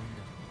Ash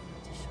Wonder.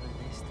 To show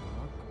this to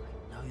Monk,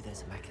 I know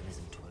there's a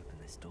mechanism to open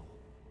this door.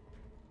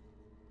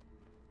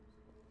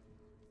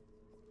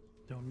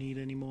 Don't need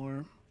any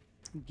more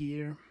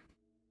gear.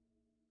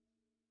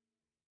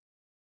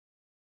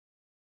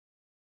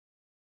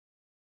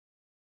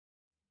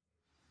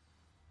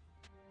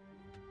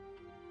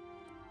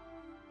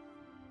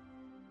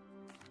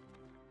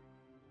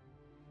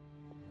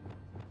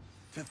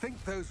 To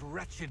think those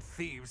wretched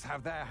thieves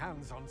have their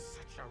hands on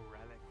such a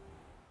relic.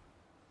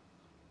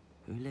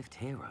 Who lived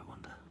here, I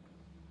wonder?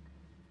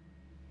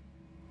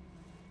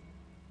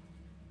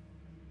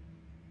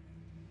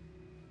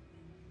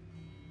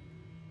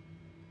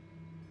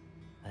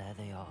 There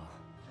they are.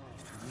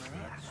 The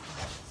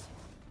Ashwells.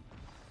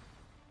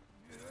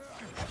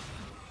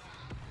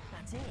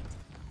 That's it.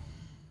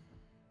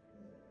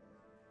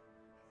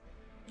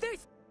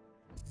 This.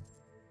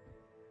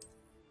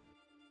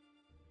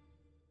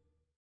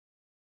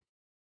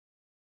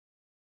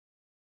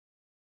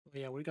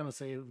 Yeah, we're gonna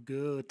save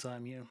good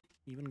time here.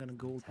 Even gonna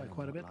gold by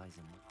quite a bit. And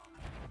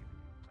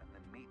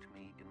then meet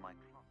me in my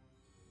club.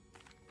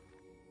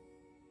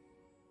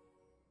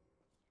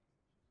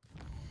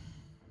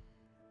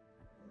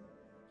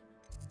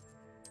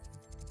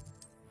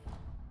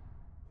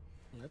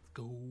 Let's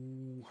go.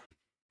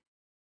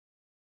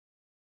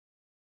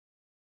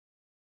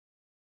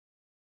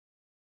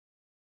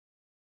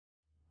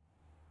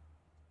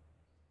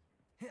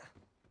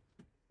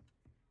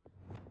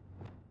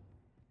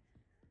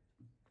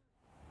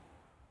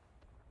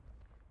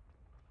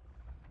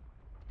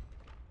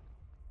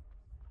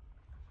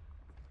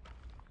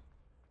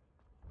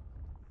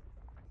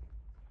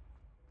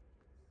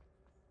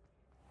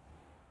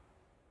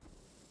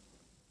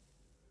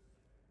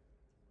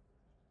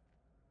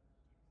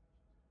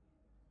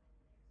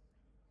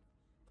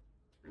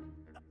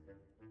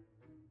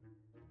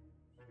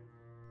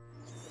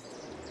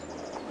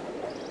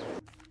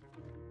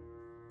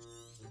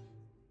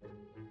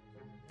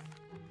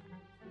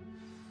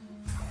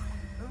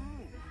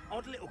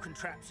 Odd little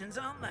contraptions,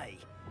 aren't they?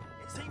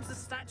 It seems the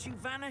statue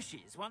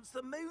vanishes once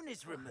the moon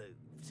is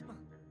removed.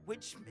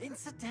 Which,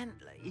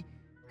 incidentally,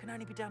 can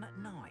only be done at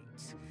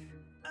night.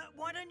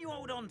 Why don't you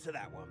hold on to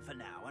that one for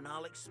now, and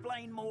I'll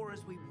explain more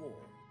as we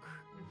walk.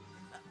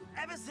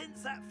 Ever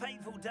since that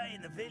fateful day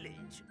in the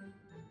village,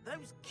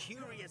 those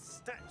curious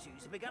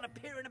statues have begun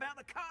appearing about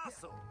the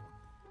castle.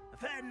 A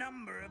fair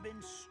number have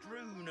been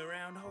strewn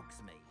around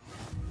Hogsmeade.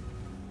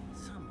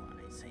 Someone,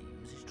 it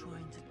seems, is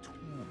trying to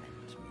torment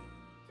me.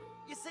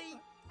 You see...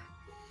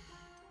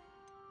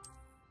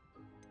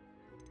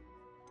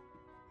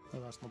 Oh,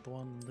 that's not the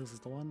one. This is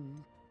the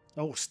one.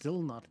 Oh, still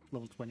not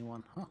level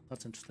 21. Huh,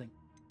 that's interesting.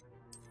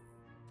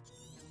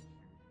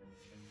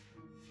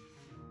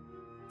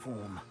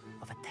 Form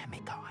of a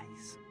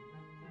demiguise.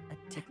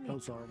 How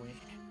close are we?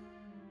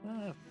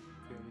 Fairly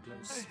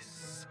close.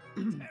 This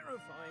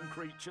terrifying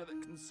creature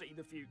that can see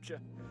the future.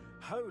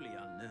 Wholly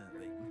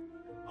unnerving.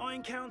 I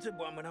encountered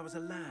one when I was a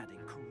lad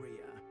in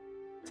Korea.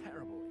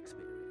 Terrible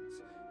experience.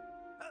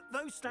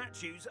 Those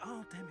statues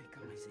are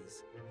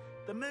demiguises.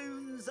 The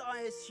moons, I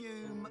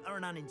assume, are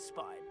an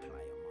uninspired play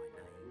on my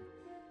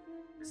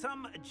name.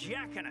 Some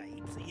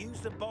jackanapes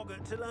used a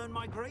boggart to learn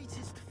my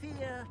greatest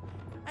fear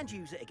and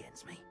use it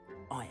against me.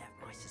 I have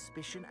my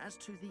suspicion as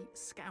to the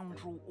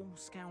scoundrel or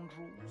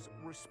scoundrels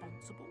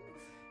responsible.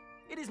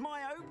 It is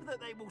my hope that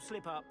they will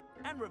slip up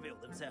and reveal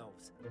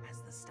themselves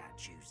as the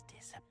statues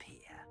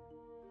disappear.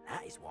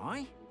 That is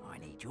why I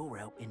need your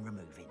help in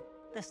removing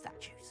the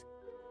statues.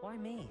 Why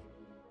me?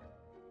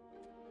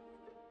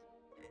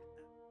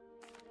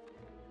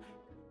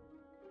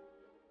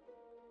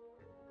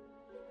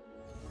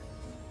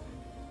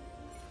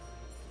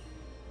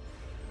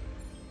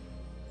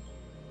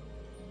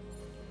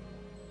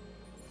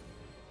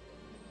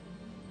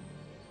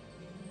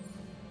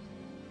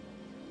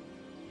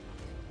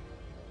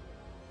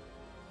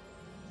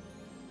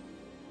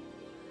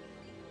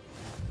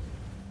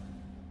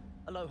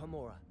 Aloha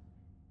Mora.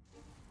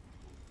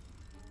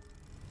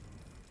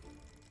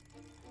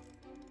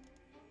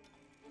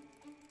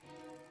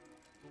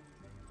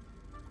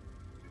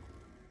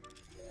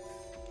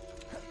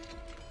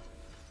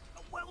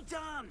 Well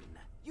done!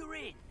 You're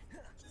in!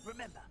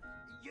 Remember,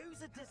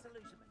 use a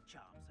disillusionment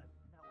charm so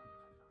no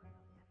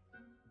one can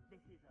find you.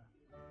 This is a...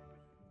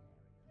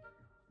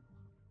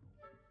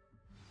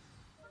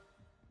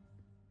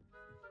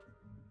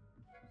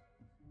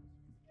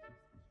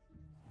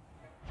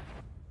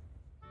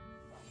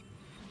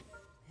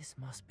 This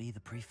must be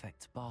the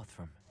prefect's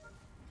bathroom.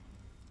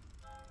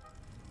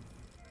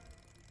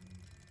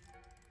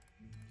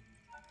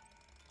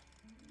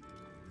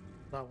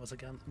 That was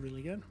again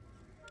really good.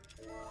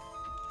 Saying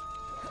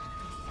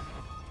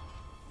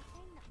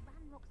that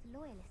Ranrok's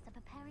loyalists are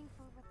preparing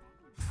for a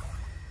rebellion.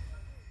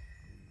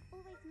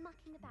 Always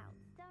mucking about,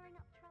 stirring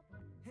up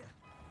trouble.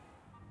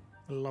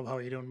 I love how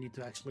you don't need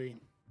to actually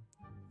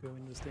go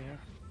in this there.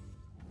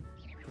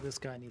 But this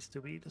guy needs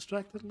to be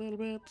distracted a little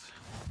bit.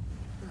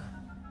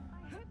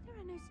 I hope there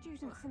are no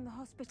students in the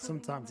hospital.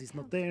 Sometimes he's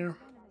not there.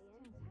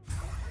 Not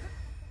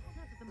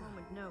at the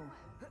moment, no.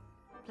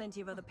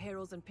 Plenty of other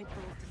perils and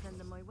pitfalls to send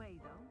them my way,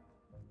 though.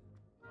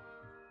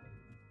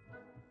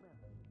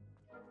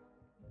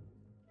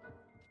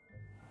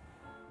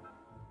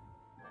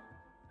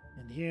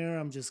 And here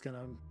I'm just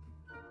gonna...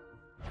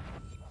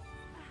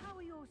 How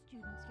are your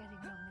students getting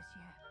along this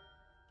year?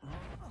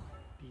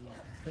 be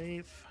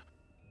safe.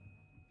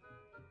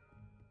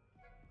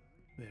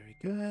 Very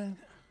good.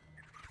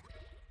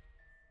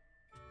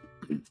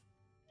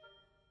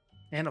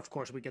 And of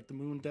course we get the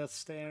moon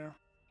deaths there.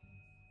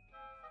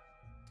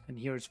 And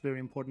here it's very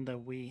important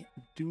that we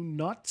do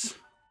not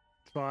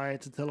try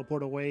to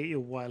teleport away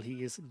while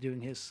he is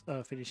doing his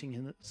finishing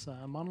his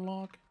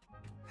monologue.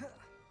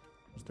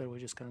 Instead we're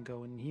just gonna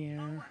go in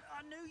here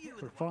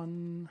for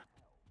fun.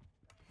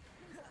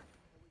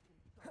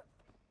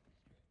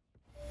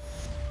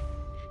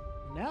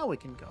 Now we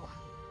can go.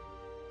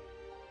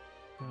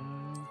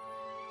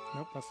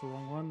 Nope, that's the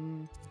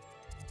wrong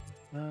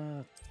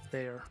one.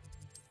 There.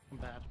 I'm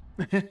bad.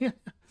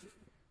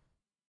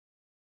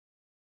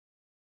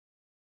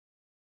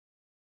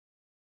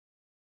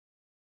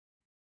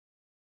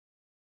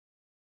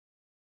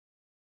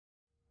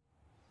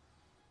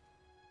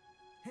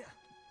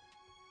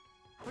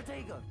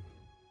 Protego.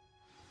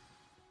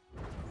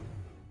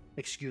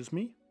 Excuse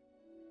me?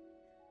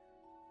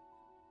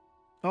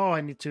 Oh,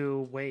 I need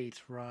to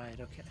wait. Right,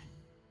 okay.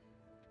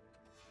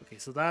 Okay,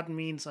 so that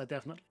means I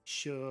definitely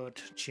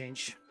should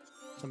change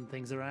some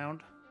things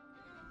around.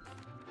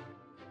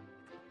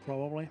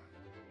 Probably.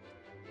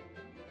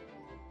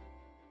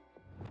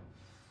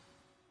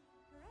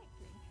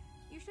 Correctly,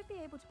 you should be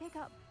able to pick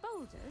up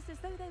boulders as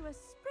though they were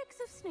sprigs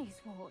of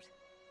sneezewort.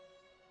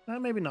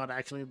 Maybe not,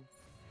 actually.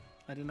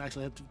 I didn't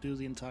actually have to do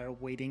the entire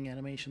waiting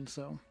animation,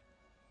 so...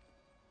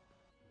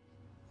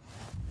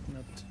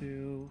 not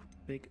too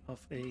big of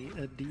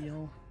a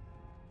deal.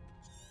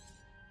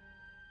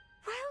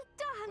 Well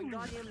done!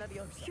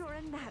 You're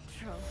a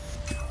natural.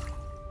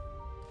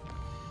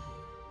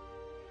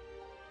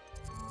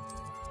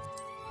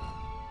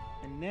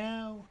 And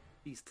now,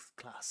 Beast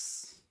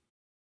class.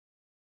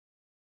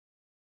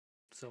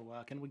 So,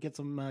 can we get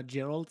some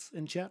Geralds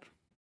in chat?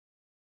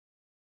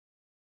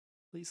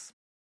 Please.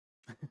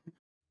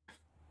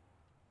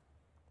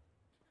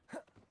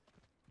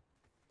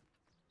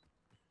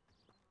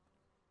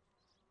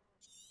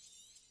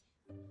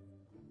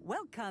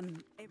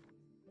 Welcome.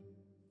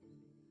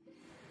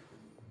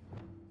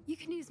 You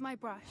can use my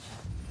brush.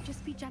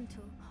 Just be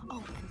gentle.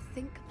 Oh, and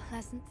think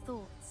pleasant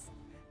thoughts.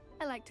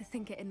 I like to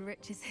think it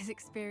enriches his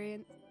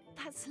experience.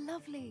 That's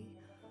lovely.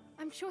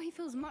 I'm sure he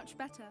feels much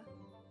better.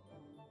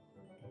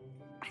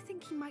 I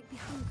think he might be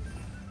hungry.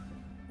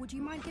 Would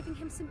you mind giving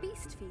him some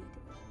beast feed?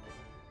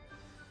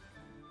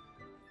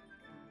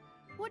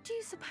 What do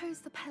you suppose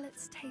the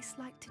pellets taste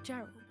like to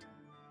Gerald?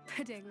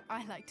 Pudding,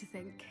 I like to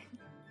think.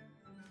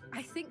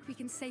 I think we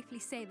can safely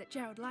say that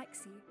Gerald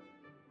likes you.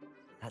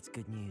 That's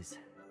good news.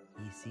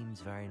 He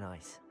seems very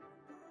nice.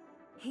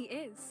 He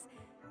is.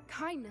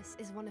 Kindness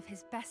is one of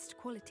his best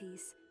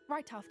qualities,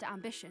 right after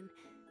ambition.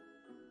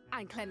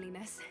 And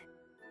cleanliness.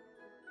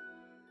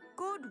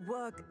 Good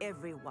work,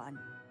 everyone.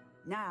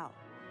 Now,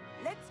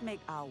 let's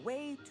make our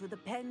way to the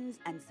pens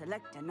and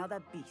select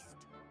another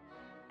beast.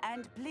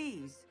 And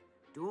please,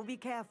 do be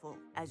careful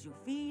as you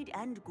feed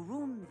and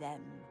groom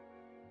them.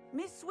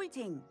 Miss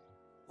Sweeting,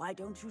 why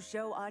don't you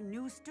show our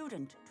new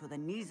student to the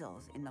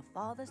Neasels in the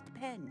farthest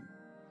pen?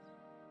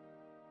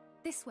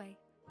 This way.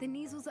 The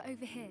Neasels are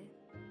over here.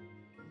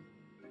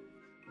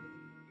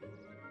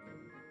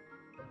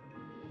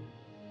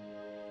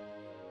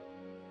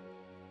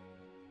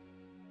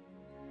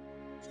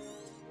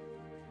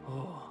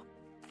 Oh.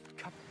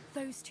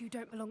 Those two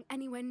don't belong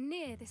anywhere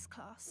near this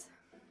class.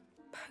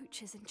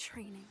 Poachers in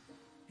training.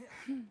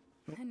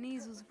 The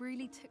Neasels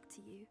really took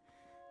to you.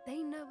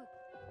 They know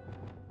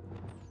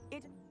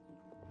it.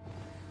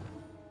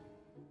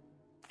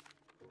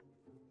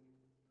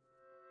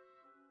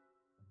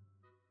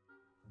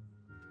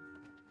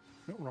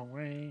 No, wrong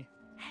way.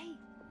 Hey,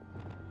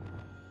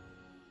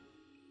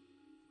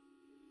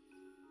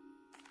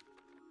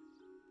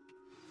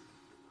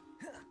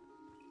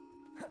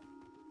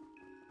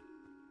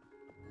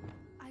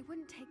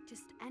 wouldn't take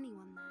just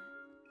anyone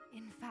there.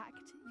 In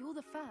fact, you're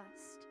the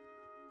first.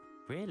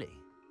 Really?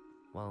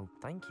 Well,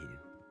 thank you,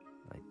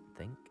 I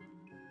think.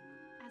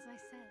 As I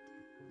said,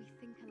 we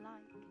think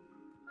alike.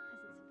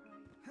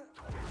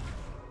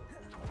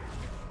 Pleasant surprise.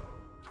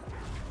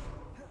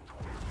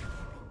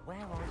 Where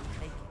are you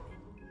taking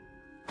me?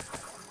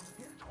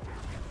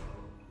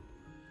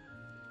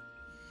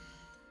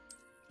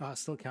 Oh, I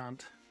still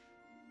can't.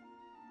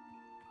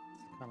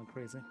 It's kind of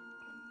crazy.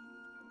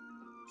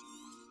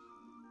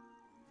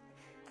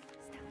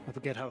 I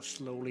forget how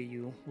slowly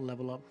you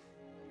level up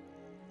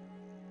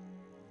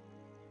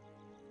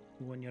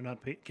when you're not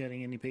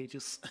getting any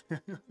pages.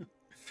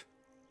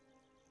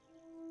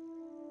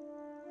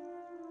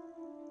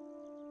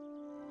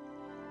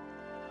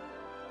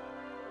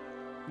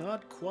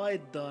 Not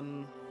quite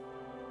done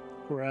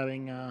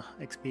grabbing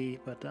XP,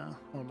 but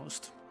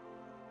almost.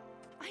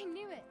 I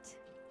knew it!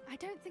 I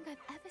don't think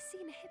I've ever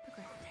seen a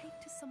hippogriff take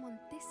to someone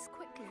this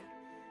quickly.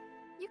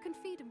 You can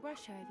feed and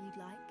brush her if you'd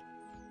like.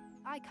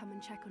 I come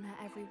and check on her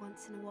every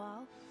once in a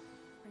while.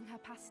 Bring her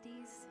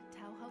pasties,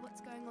 tell her what's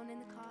going on in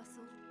the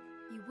castle.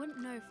 You wouldn't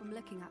know from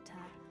looking at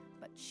her,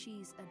 but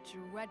she's a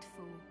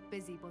dreadful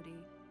busybody.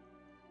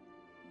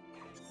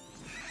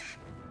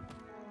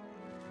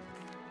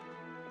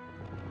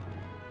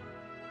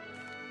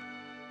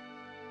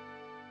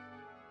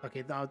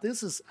 Okay, now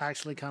this is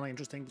actually kind of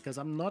interesting because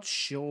I'm not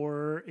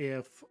sure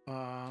if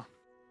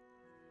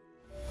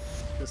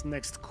this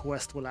next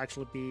quest will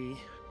actually be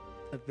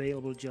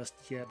available just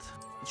yet.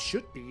 It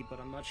should be, but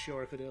I'm not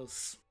sure if it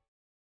is.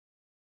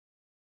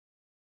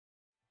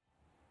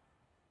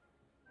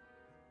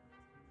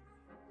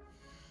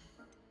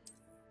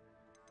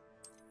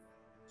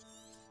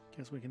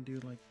 Guess we can do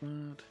like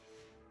that.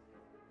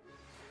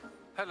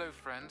 Hello,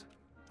 friend.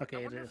 Okay, I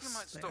it wonder if you is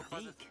might there. stop by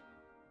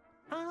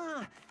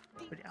the...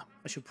 But yeah,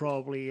 I should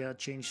probably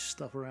change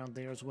stuff around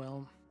there as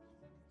well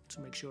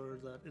to make sure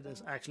that it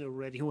is actually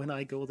ready when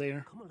I go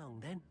there. Come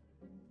along then.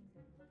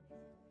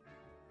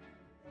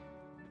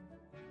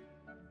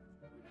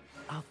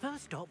 Our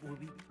first stop will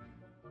be...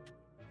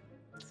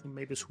 So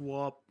maybe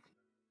swap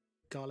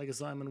Garlic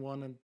Assignment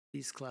 1 and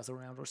Beast Class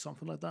around or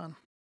something like that.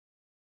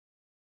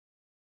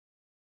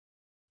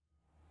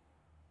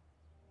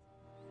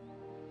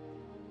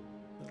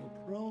 That'll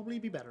probably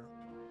be better.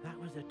 That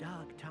was a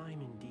dark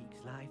time in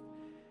Deke's life.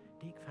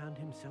 Deke found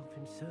himself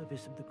in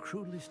service of the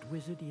cruelest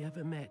wizard he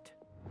ever met.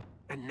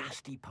 A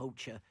nasty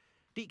poacher.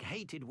 Deke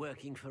hated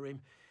working for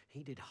him.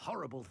 He did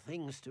horrible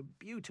things to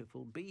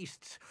beautiful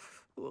beasts.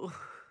 Oh.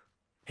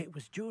 It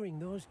was during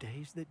those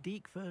days that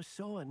Deke first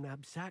saw a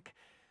knapsack.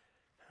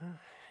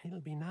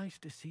 It'll be nice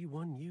to see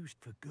one used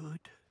for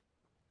good.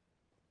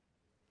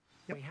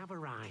 Yep. We have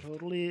arrived.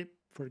 Totally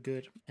for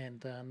good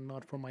and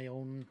not for my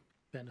own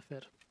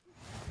benefit.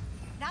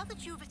 Now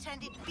that you've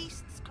attended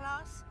Beasts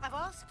class, I've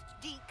asked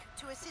Deke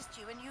to assist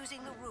you in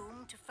using the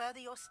room to further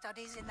your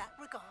studies in that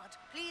regard.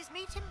 Please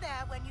meet him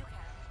there when you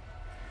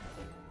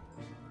can.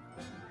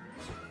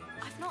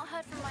 I've not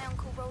heard from my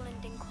Uncle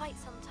Roland in quite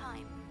some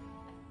time.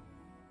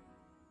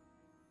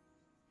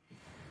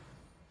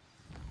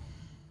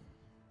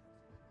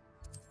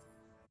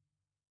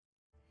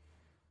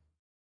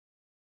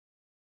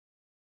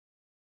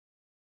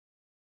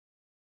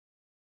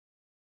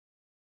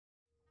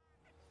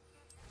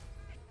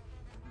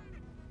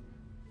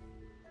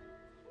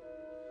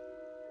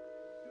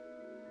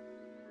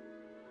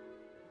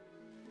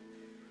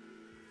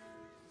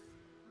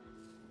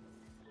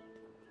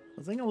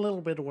 The thing I'm a little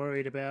bit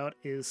worried about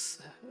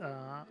is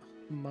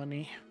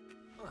money.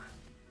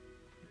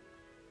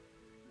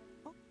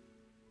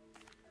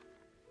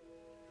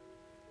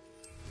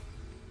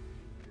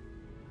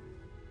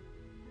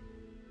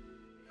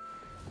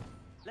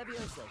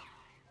 Levioso.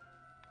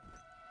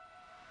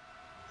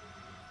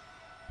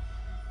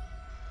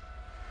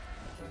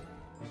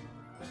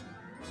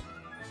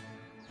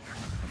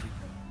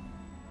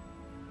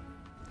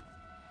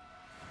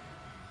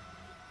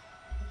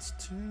 That's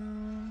two.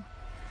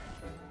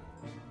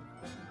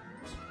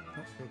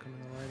 Oh, we're coming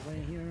the right way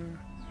here.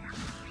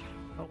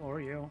 Oh,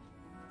 or you.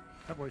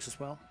 That works as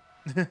well.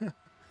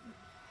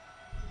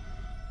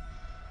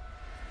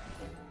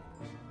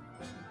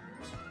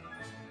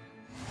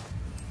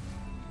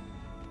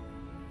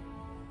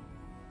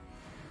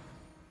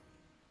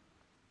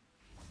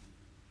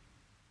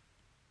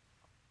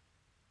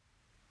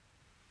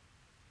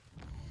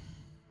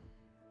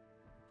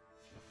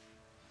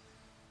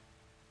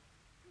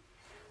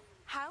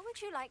 How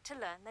would you like to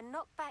learn the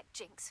knockback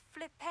jinx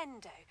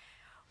flipendo?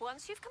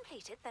 Once you've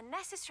completed the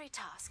necessary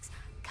tasks,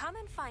 come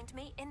and find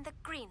me in the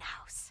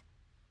greenhouse.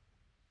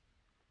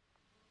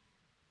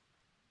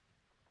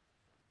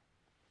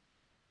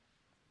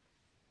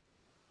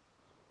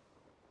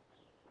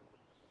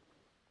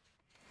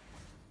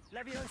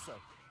 Levioso.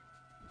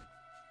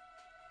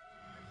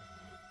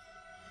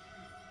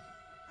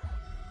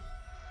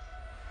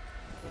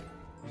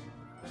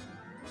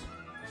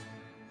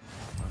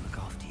 I'll look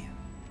after you.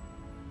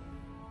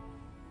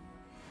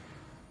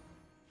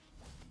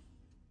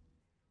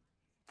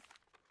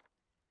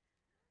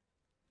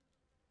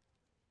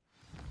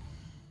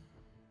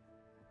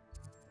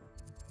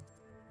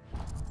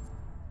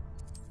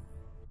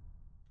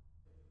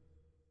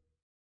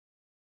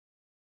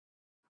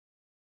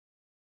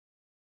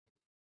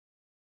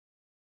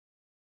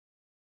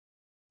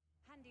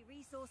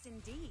 resource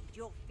indeed,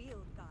 your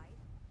field guide.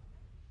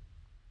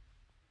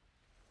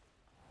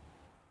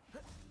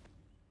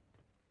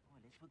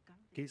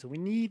 Okay, so we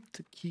need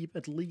to keep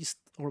at least,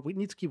 or we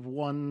need to keep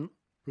one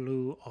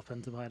blue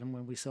offensive item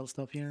when we sell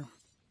stuff here.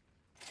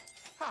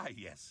 Ah,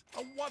 yes,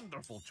 a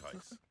wonderful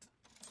choice.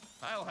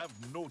 I'll have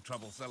no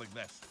trouble selling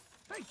this.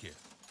 Thank you.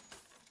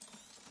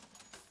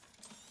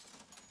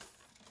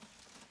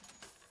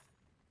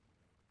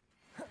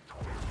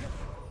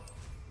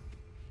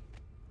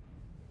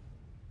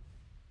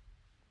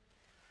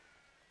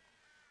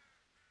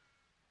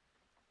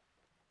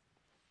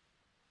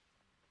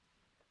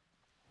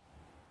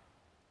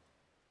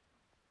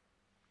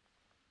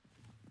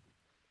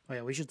 Oh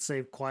yeah, we should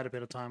save quite a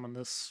bit of time on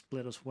this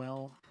split as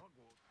well.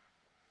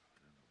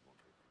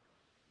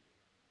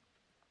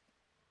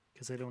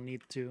 Because I don't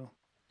need to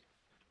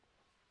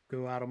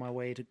go out of my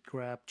way to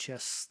grab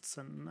chests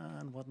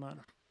and whatnot.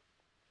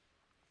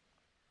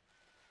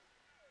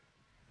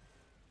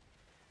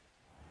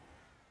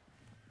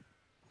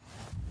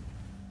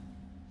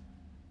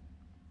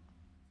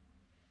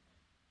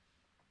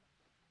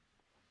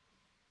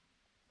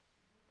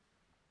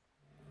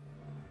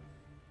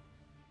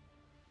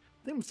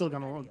 I think I'm still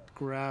gonna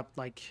grab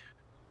like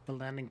the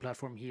landing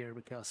platform here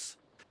because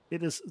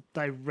it is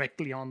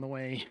directly on the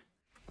way.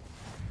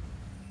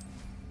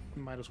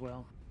 Might as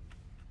well.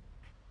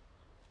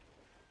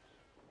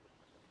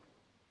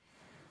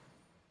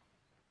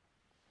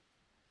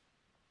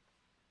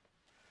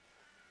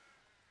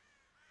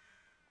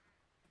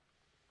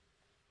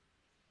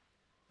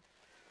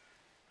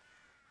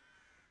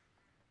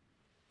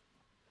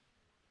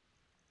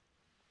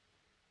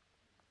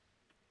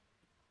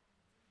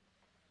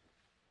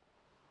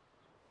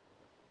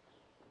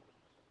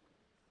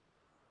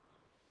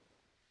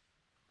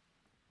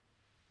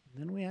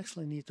 Then we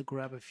actually need to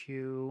grab a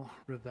few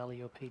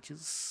Revelio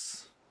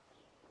pages.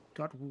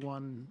 Got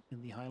one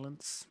in the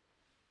Highlands.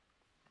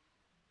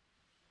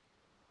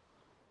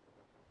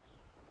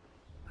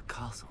 A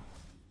castle.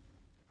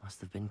 Must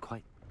have been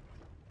quite...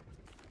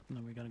 And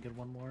then we're gonna get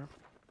one more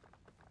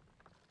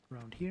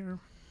around here.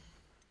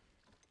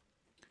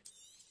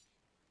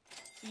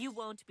 You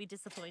won't be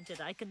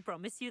disappointed, I can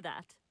promise you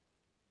that.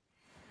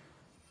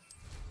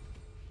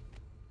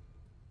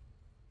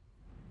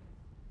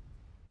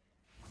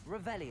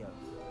 Revelio.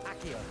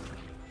 Accio.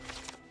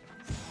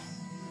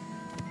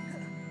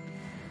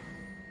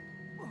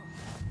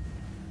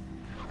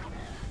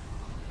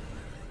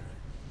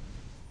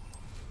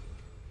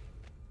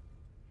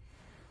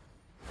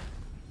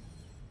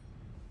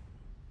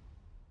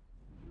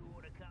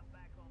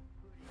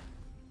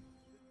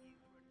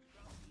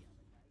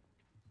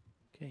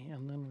 Okay,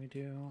 and then we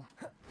do...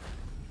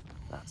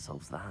 That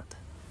solves that.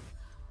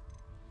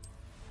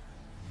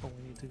 Oh,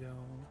 we need to go...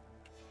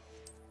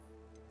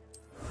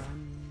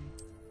 1,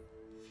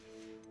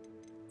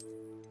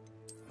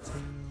 2,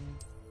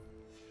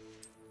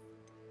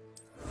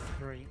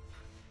 3.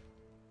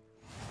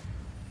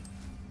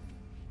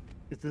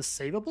 Is this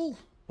savable?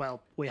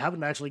 Well, we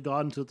haven't actually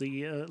gone to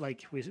the,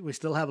 like, we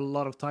still have a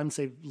lot of time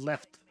save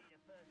left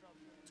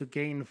to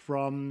gain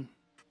from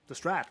the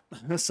strat.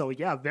 So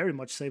yeah, very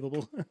much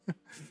savable.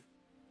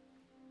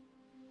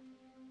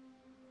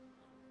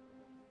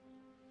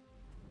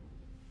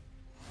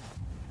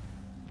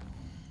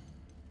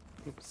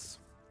 Oops.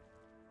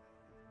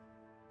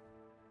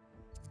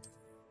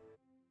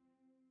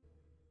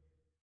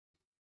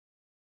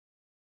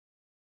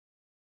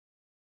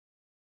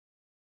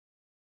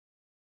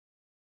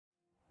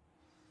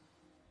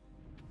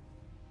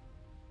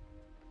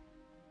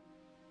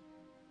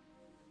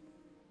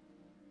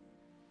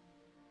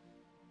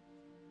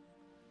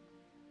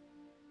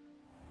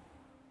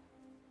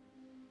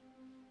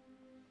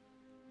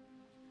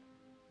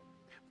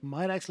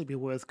 Might actually be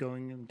worth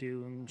going and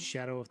doing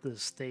Shadow of the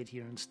State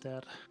here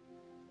instead.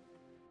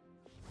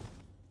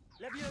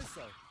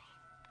 Levioso.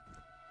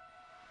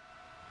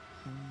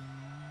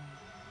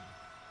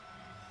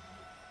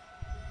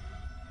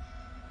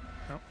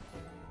 No,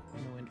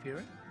 no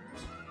inferior.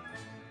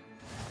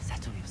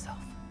 Settle yourself.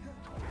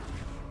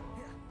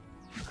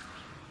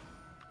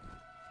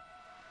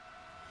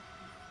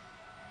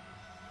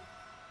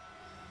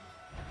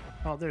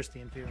 Oh, there's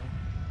the inferior.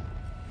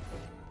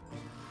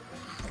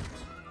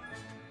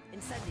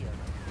 Incendio.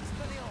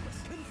 Expelliarmus.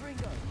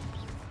 Confringo.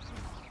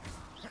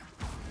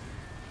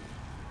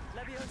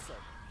 Levioso.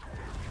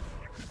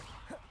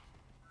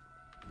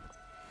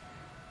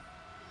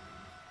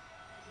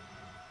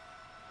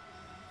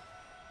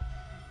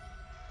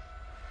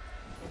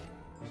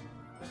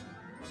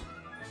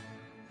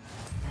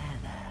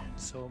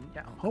 So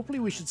yeah, hopefully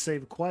we should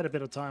save quite a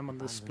bit of time on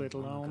this split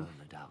alone.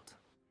 No doubt.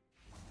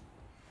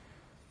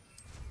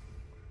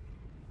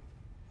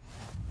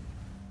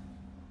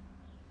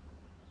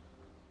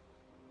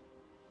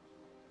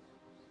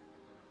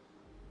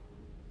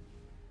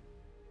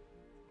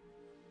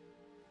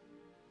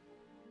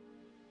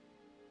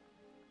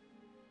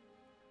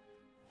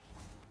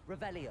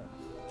 Revelio.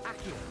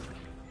 Accio.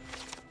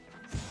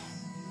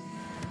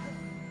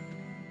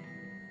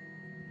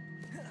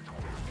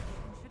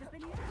 Should have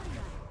been here by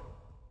now.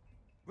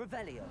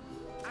 Revelio.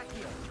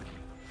 Accio.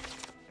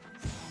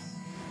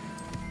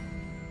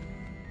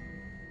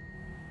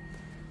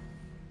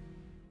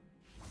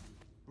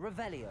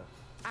 Revelio.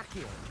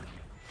 Accio.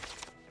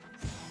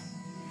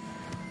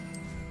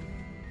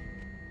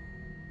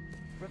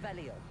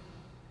 Revelio.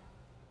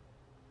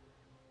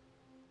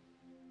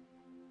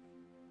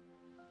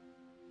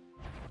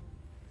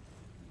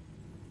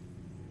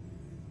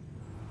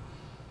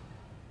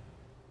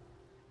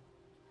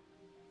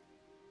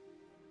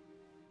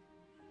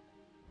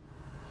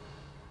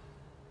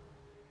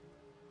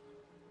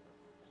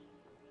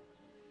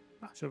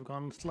 I should have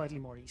gone slightly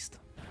more east.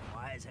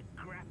 Why is a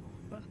grapple?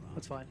 But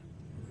that's fine.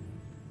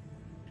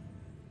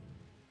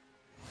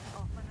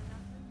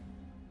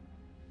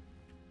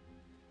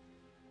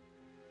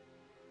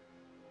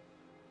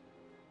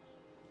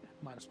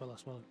 Might as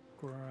well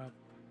grab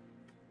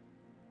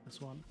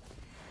this one.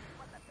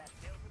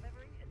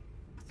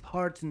 It's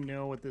hard to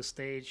know at this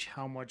stage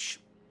how much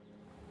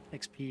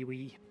XP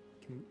we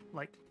can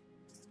like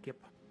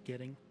skip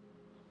getting.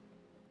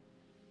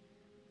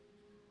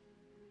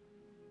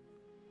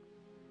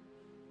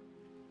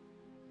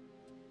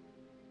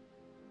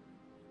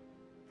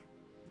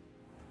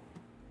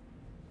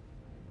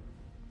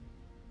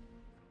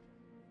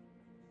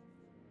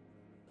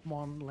 Come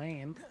on,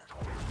 land.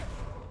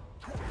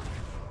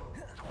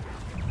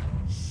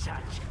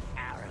 Such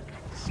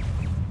arrogance.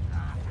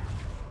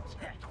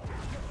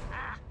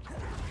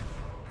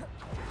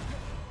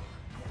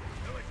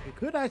 We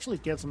could actually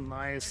get some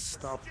nice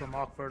stuff from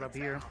Hogwarts up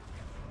here.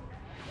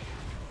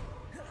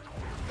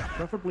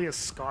 Preferably a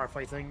scarf,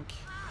 I think.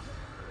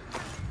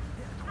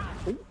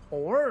 Ooh,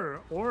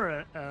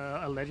 or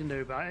a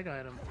legendary bag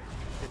item.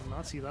 Did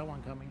not see that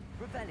one coming.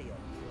 Revelio.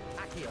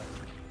 Accio.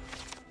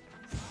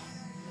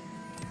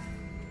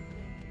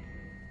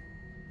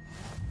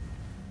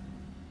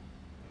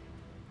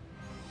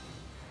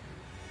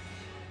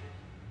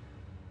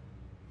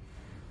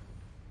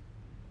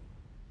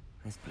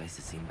 This place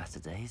has seen better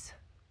days.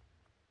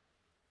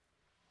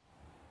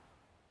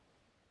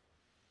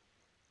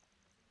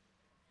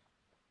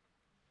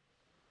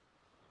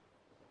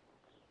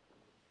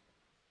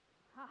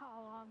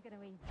 Oh, I'm going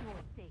to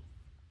enjoy this.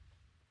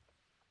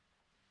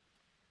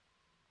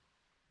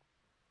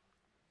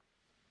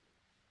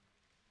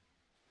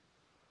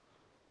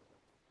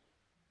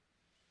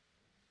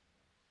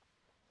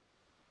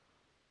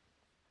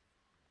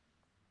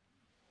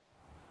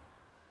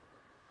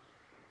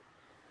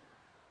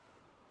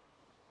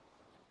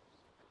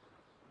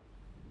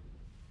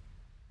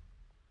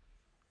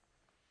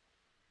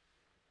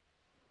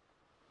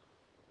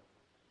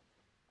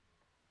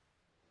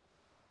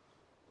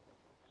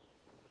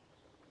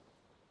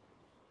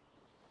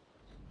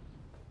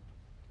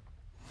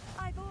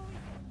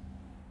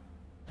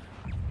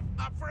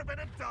 Up for a bit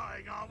of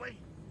dying, are we?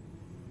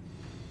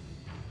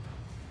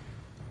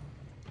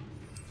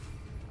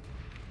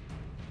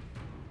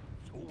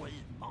 It's always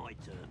my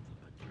turn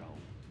for patrol.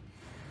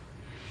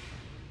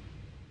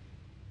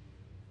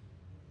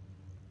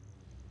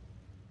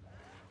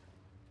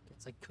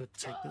 Guess I could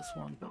take this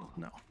one, but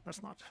no,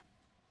 that's not.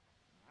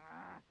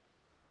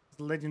 There's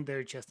a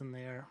legendary chest in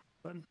there,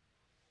 but I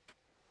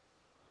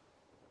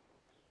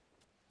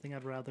think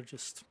I'd rather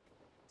just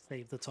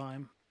save the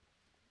time.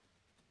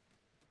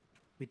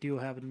 We do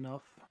have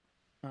enough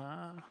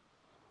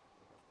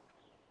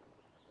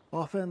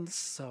offense,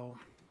 so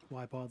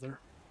why bother?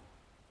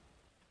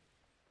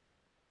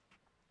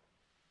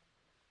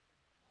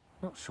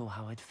 Not sure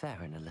how I'd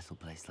fare in a little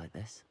place like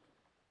this.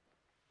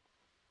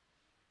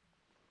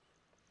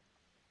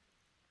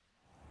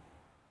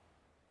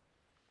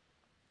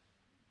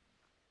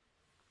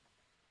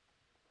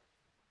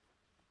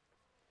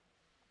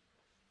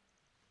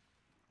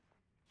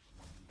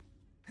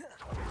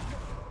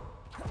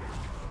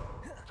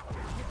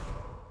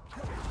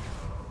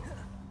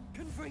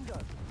 Confringo.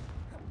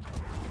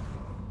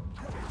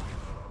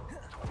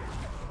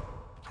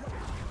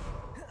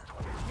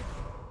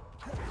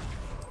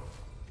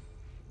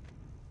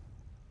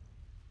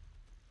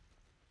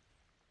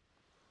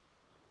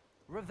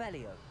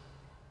 Revelio.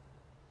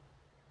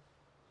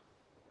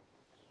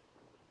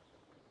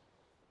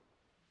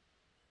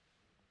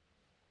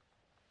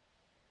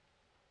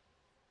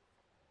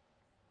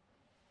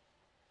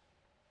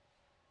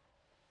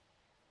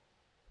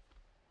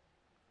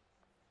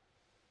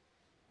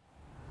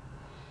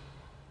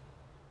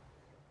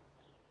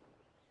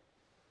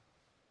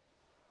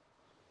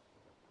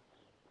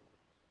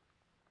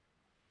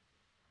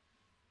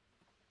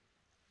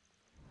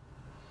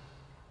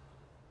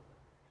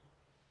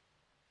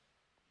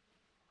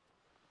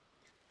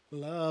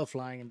 Love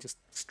flying in just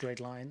straight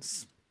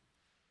lines.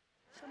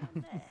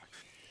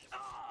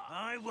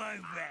 I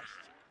won't rest.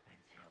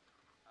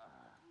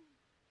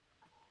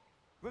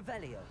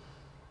 Revelio.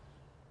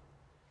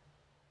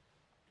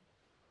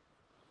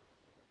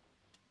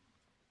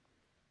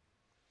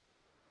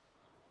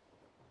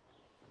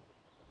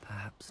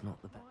 Perhaps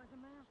not the best.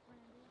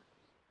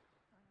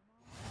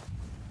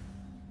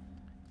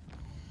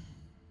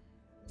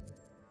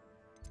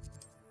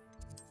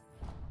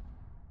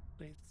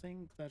 I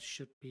think that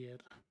should be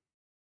it.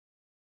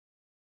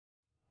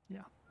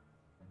 Yeah.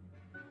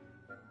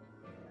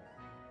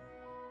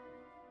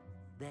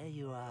 There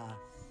you are.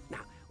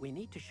 Now, we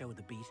need to show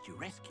the beast you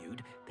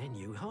rescued their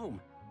new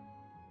home.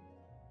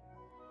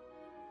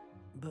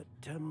 But,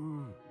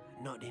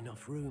 not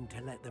enough room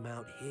to let them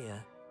out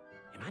here.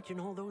 Imagine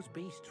all those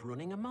beasts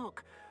running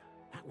amok.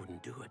 That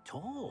wouldn't do at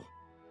all.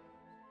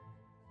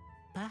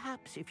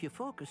 Perhaps if you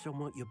focus on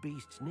what your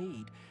beasts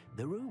need,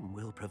 the room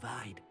will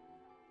provide.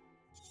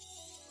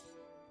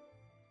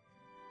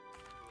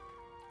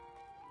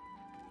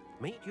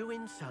 Meet you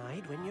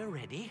inside when you're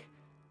ready.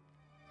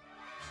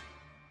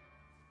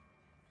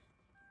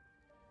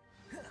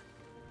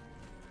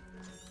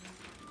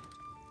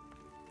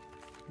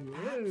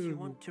 Perhaps you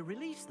want to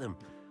release them.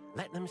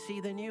 Let them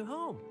see their new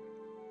home.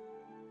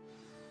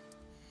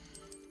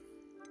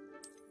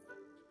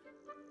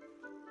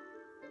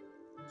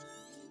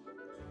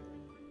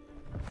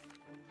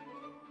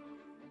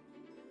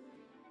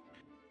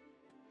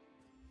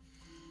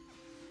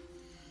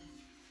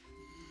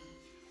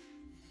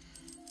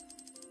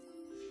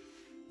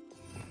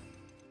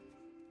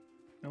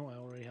 No, I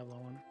already have that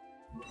one.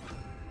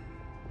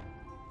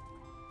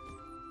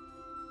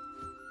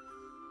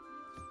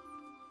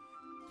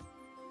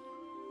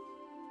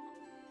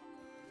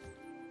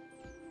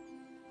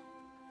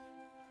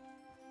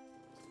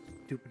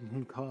 Stupid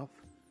mooncalf.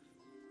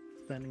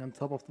 Standing on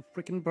top of the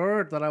freaking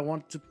bird that I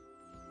want to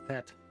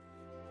pet.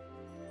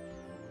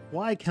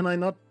 Why can I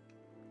not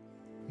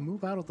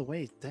move out of the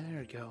way?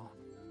 There you go.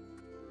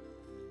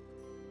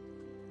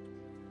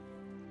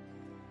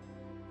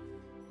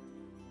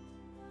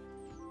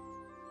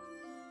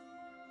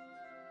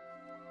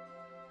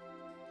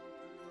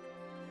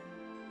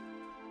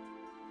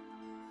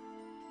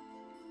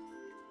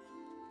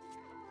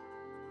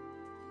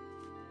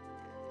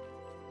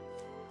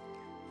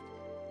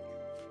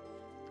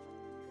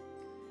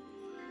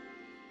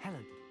 Hello.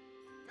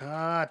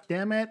 God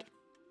damn it.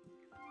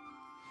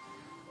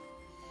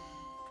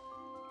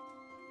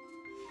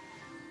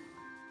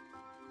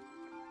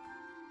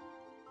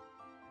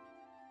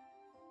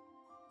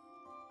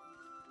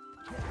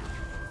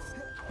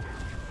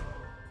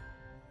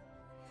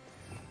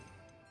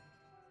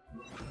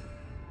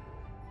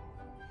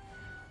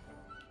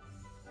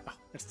 Oh,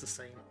 it's the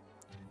same.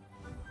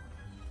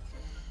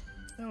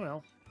 Oh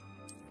well.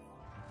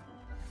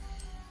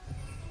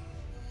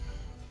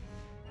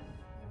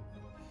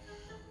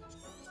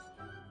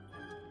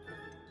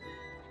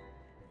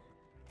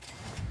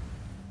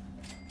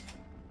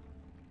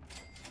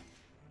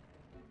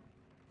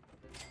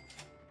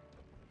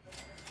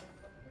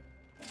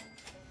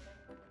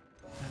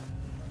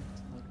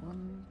 That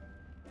one.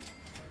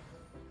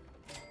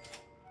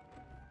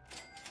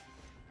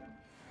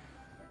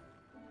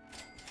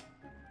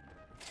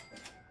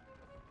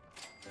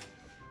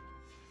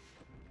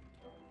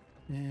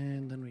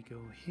 And then we go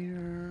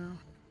here.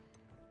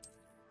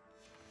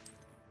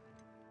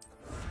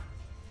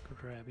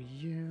 Grab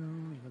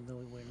you, even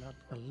though we're not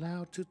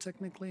allowed to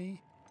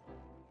technically.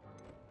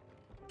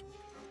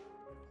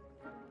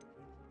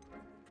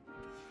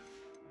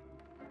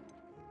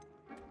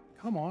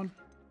 Come on.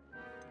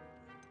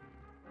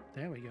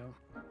 There we go.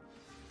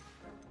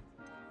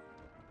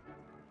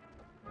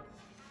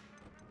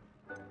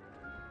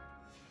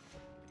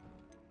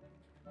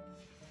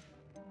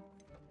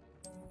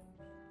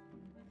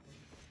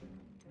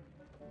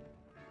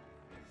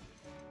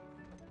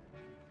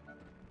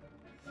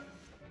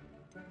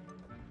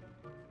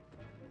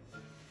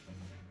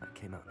 That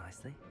came out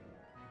nicely.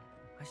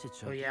 I should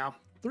show Oh you. yeah,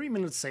 3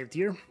 minutes saved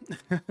here.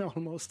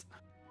 Almost.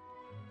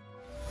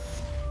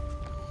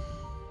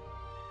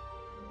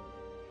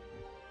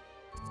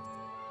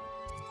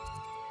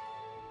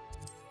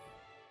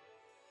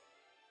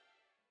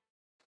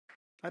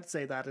 I'd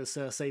say that is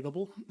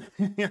savable.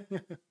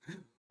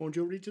 Won't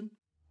you, Region?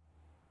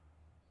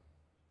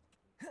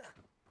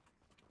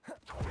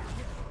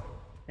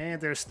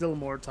 And there's still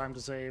more time to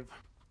save.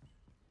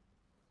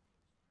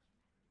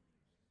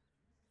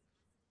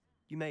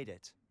 You made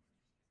it.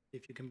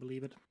 If you can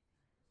believe it.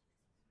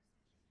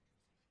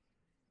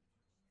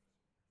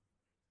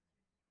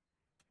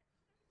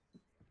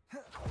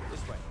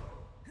 This way.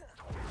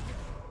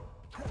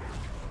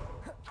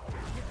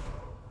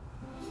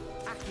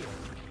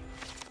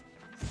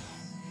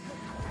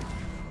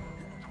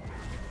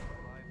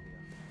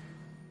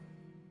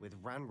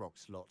 With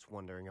Ranrok's lot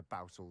wandering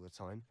about all the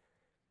time,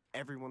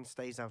 everyone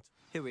stays out.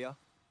 Here we are.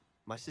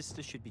 My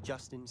sister should be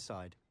just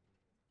inside.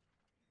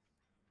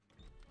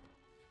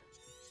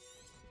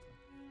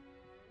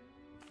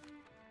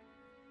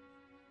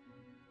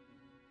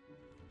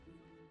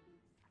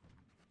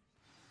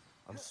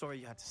 I'm sorry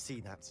you had to see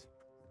that.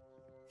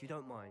 If you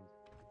don't mind,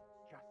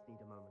 just need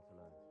a moment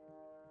alone.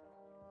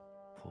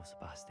 Poor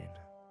Sebastian.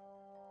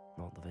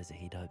 Not the visit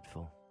he'd hoped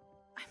for.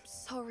 I'm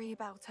sorry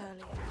about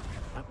earlier.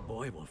 That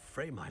boy will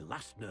fray my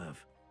last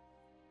nerve.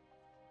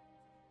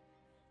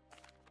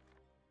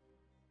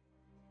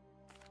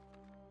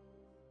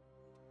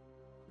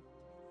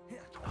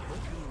 I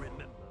hope you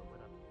remember what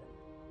I'm saying.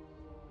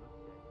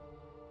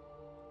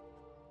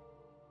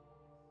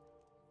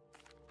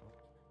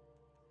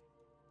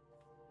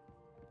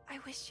 I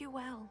wish you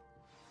well.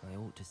 I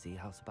ought to see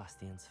how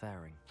Sebastian's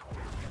faring.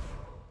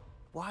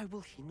 Why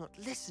will he not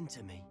listen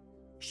to me?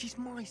 She's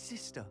my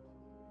sister.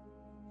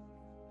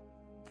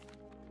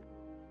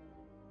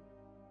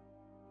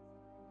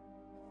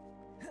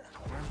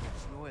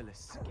 Ranrok's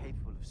loyalists are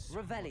capable of so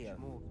Revelio. much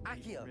more than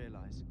we Accio.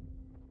 realize.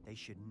 They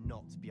should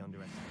not be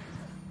underestimated.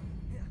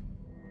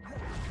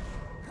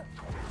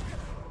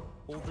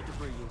 All the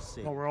debris you'll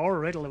see. Oh, we're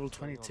already level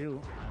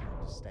 22.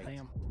 State.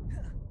 Damn.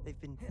 They've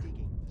been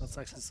digging. That's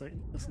actually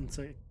insane. That's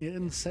insane.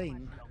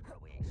 Insane.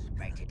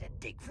 Expected to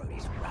dig through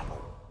this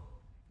rubble.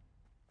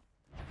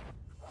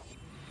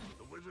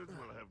 The wizard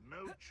will have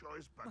no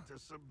choice but to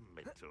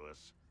submit to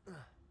us.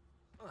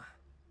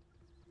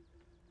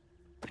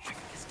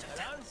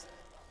 Hello?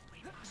 We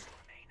must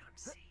remain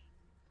unseen.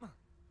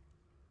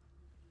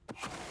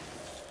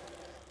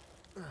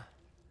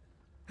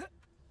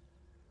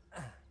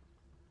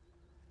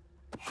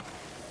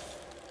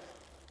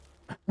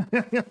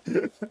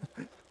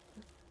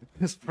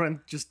 His friend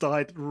just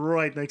died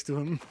right next to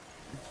him.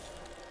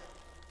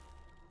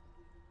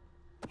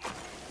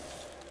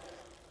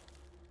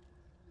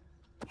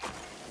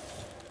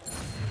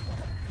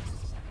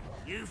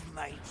 You've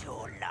made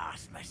your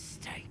last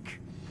mistake.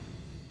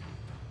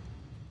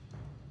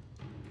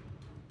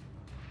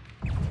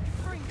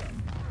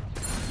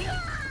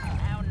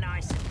 How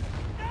nice.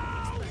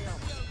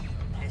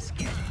 Let's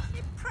get it.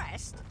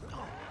 Impressed?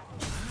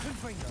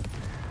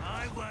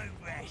 I won't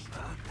rest.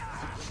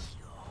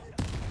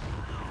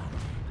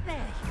 There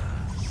you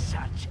are.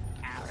 Such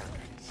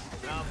arrogance.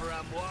 Rather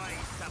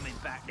unwise coming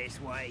back this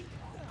way.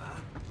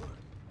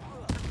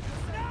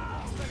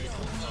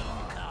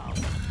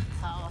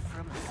 Far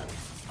from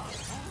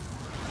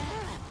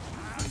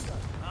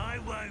I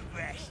won't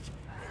rest.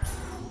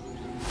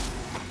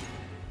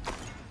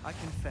 I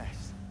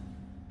confess,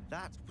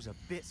 that was a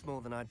bit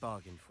more than I'd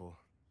bargained for.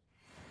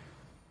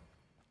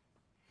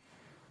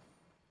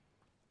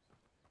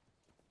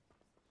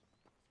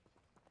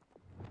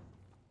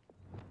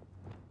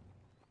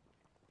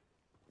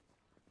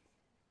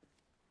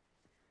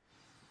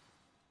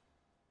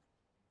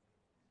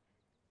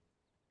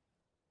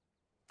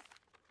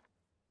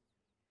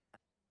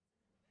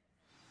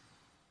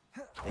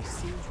 They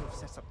seem to have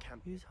set up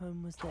camp. Whose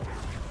home was this?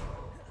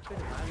 It's been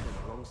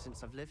abandoned long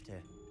since I've lived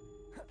here.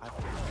 I've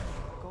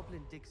heard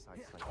goblin dig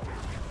sites like this.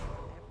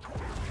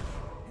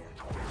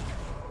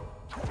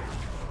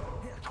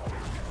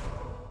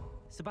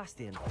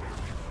 Sebastian,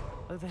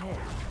 over here.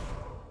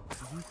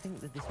 Do you think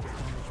that this was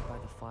damaged by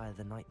the fire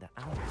the night that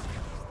Anne was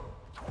cast?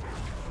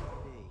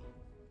 Could be.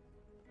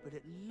 But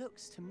it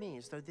looks to me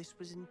as though this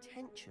was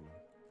intentional.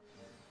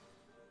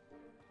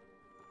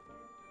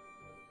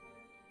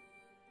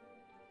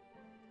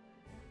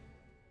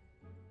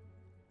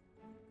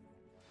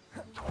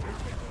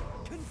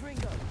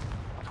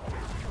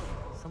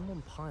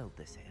 Someone piled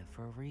this here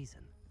for a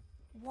reason.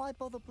 Why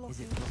bother blocking Is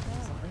it it blocking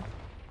down? something?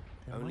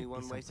 There Only might be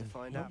one way to something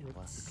find here out.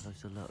 worth a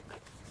closer look.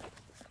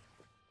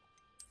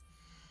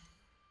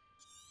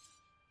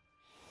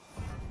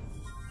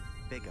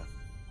 Bigger.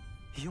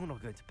 You're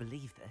not going to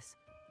believe this.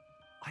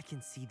 I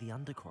can see the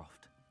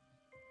Undercroft.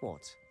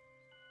 What?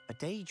 A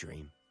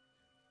daydream?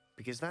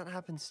 Because that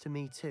happens to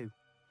me too.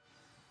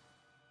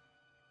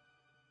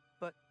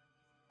 But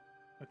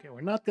Okay,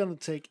 we're not gonna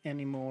take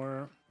any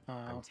more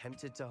I'm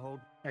tempted to hold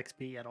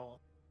XP at all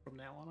from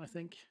now on, I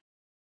think.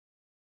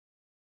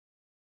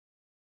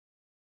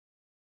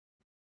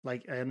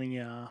 Like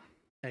any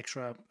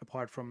extra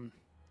apart from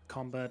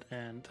combat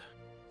and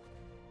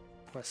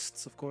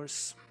quests, of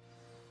course.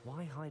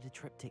 Why hide a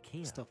triptych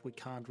here? Stuff we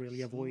can't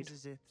really avoid. Seems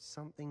as if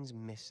something's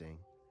missing.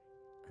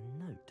 A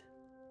note.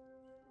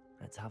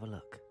 Let's have a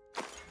look.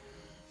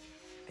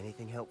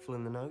 Anything helpful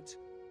in the note?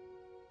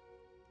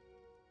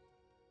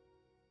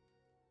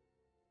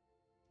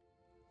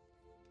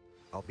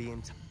 I'll be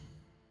in touch.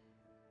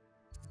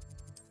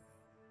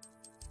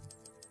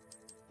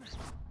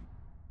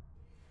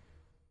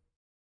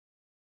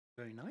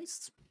 Very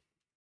nice.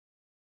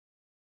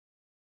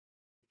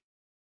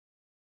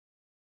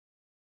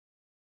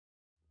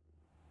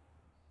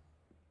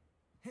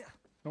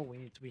 Oh, we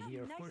need to be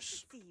here, of nice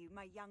course. to see you,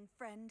 my young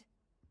friend.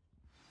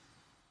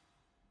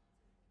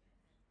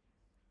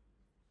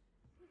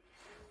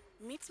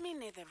 Meet me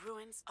near the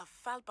ruins of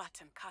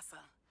Falbatten Castle.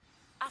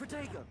 After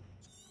Protego! dark.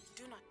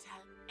 Do not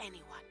tell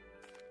anyone.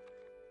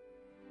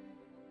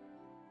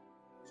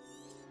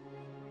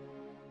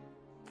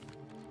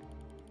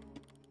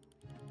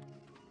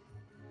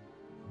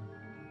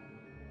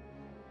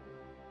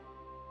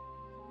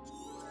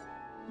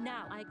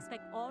 Now, I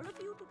expect all of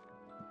you to...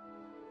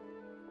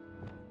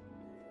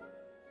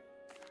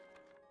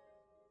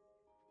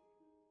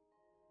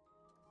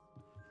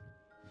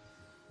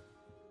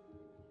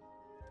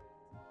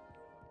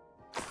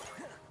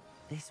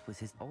 This was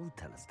his old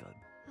telescope.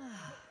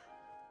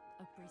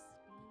 A pristine...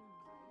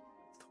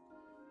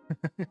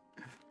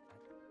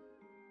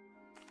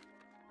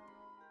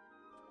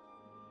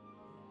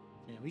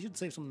 Yeah, we should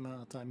save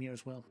some time here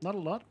as well. Not a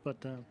lot, but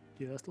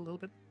just a little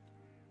bit.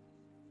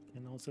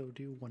 And also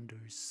do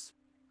wonders.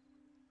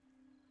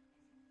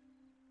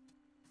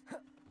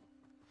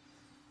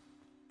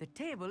 The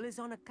table is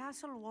on a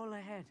castle wall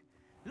ahead.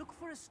 Look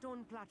for a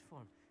stone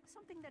platform.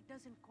 Something that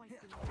doesn't quite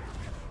belong.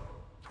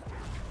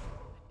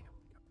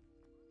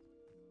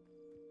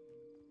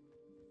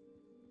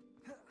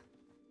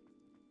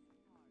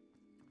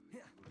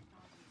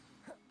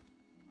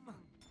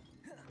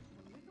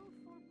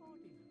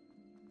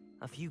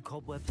 A few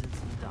cobwebs and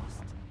some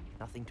dust.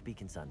 Nothing to be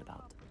concerned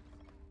about.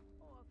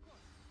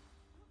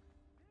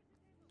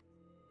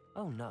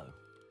 Oh no,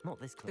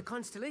 not this close. The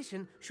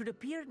constellation should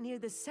appear near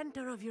the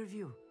center of your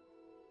view.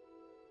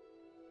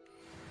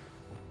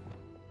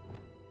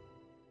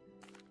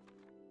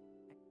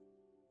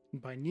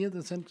 By near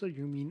the center,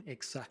 you mean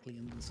exactly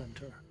in the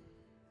center.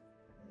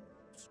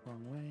 It's the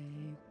wrong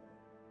way.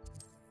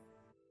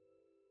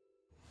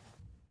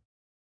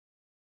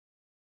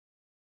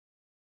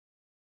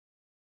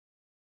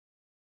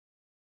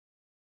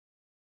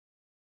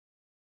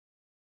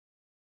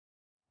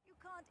 You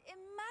can't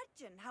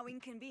imagine how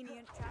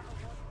inconvenient travel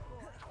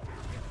was before.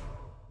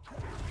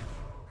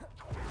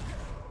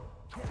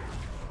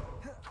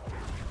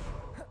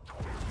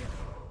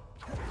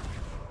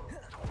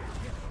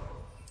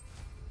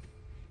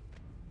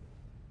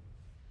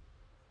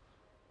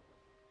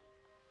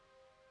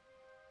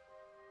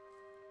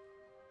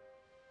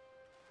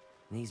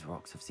 These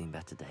rocks have seen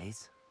better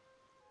days.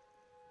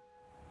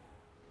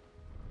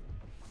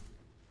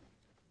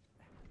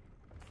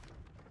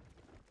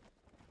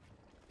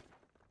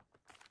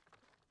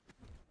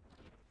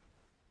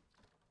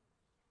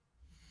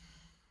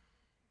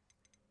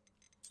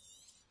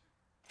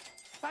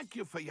 Thank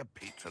you for your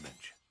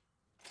patronage.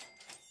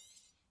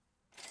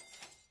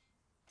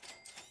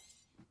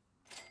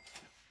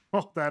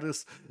 Oh, that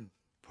is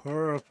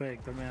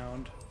perfect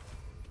amount.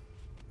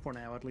 For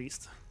now, at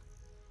least.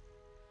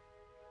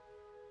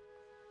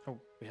 Oh,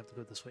 we have to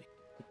go this way.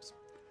 Oops.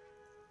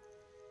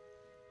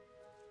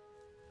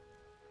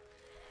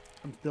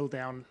 I'm still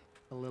down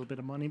a little bit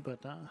of money,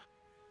 but I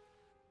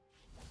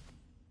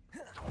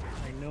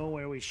know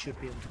where we should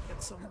be able to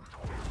get some.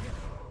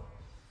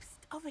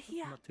 Over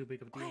here. Not too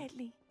big of a deal.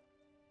 Quietly.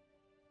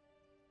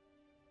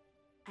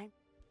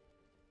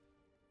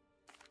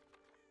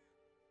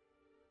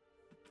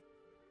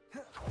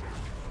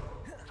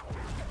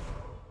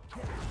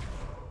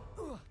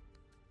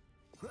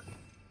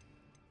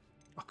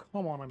 Oh,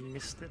 come on, I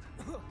missed it.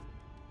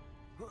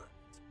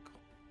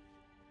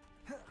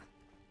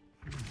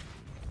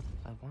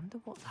 I wonder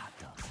what that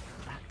does.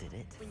 That did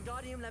it.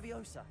 Wingardium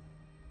Leviosa.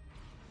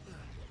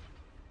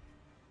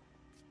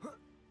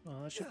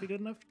 Oh, that should be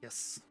good enough.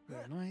 Yes,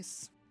 very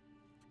nice.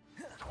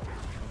 I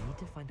need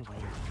to find a way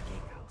into the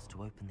gatehouse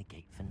to open the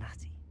gate for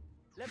Natty.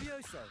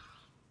 Levioso.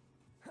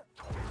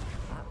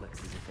 That looks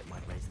as if it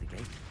might raise the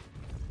gate.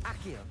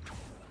 Accio.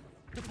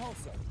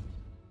 Depulso.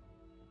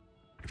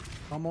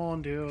 Come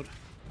on, dude.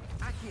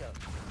 Accio.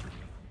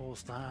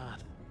 What's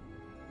that?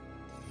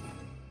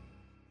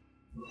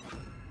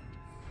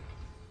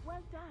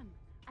 Well done.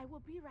 I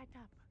will be right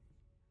up.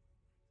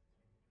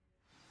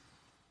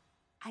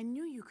 I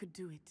knew you could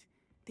do it.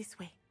 This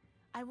way.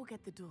 I will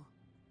get the door.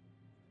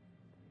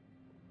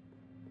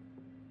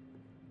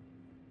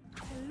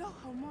 Hello,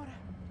 Homora.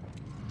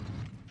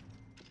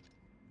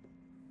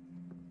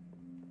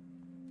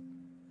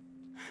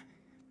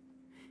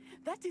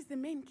 That is the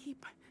main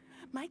keep.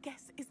 My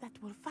guess is that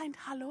we'll find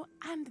Hallow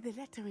and the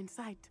letter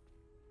inside.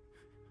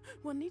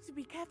 We'll need to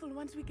be careful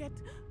once we get...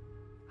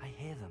 I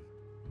hear them.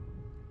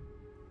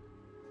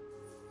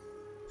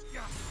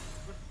 Yeah,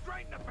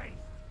 restrain the beast!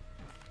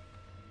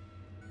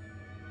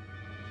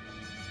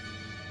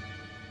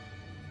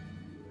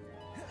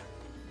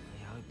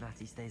 I hope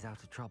Natty stays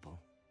out of trouble.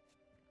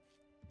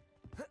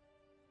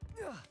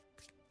 The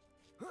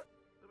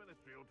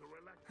Ministry ought to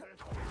relax their...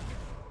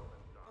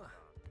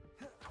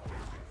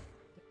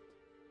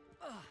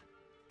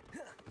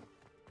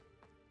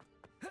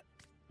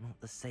 Not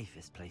the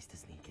safest place to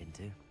sneak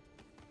into.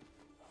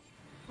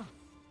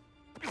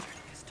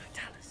 It's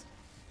Totalis.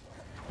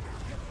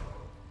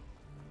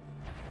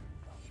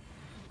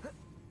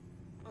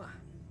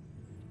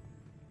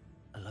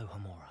 Aloha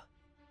Mora.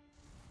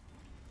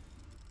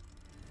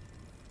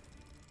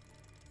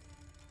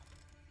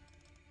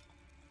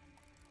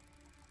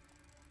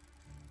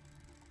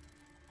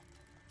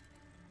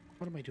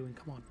 What am I doing?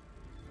 Come on.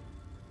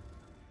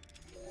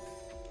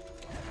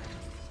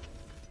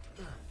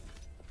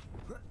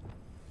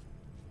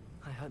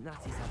 I hope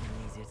Natty's having an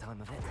easier time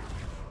of it.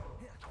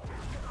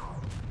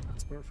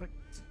 That's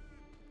perfect.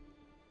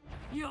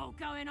 You're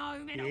going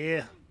home in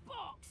Yeah. a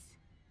box.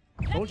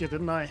 Told you,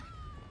 didn't I?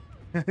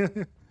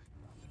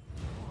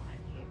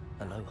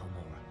 Aloha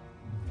Mora.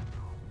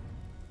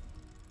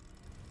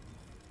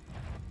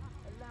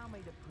 Allow me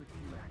to put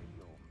you out of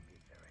your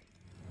misery.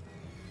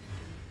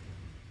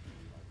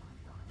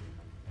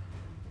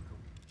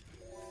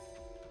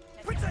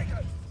 Protego!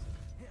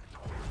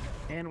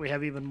 And we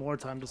have even more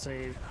time to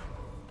save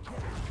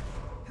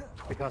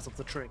because of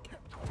the trick.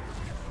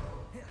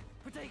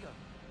 Protego!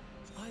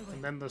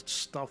 And then the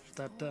stuff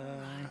that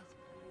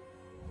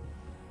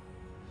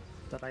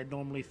that I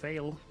normally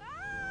fail,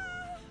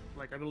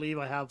 like Like, I believe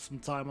I have some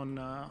time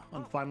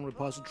on Final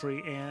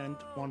Repository and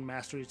one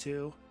Mastery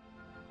too.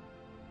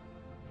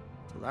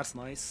 So that's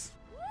nice.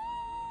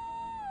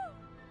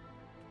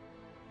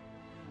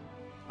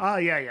 Ah,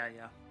 yeah.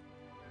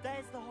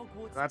 There's the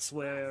Hogwarts. That's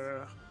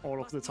where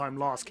all of the time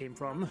lost came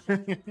from.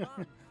 The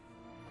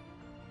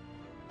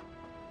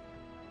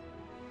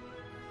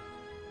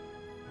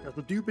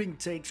duping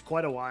takes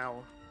quite a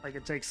while. Like,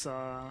 it takes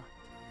a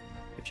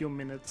few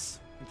minutes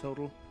in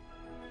total.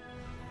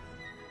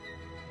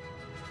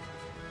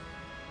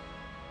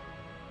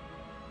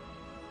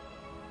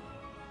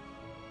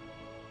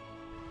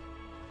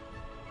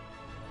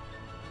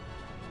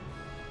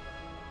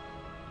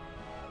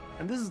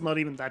 And this is not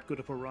even that good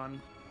of a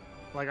run.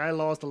 Like, I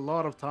lost a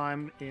lot of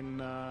time in,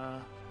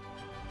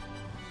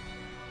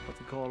 what's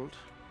it called?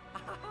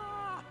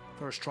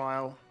 First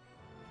trial.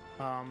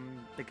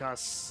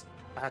 Because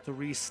I had to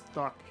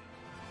restock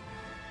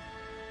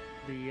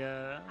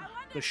the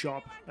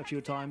shop a few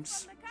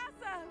times.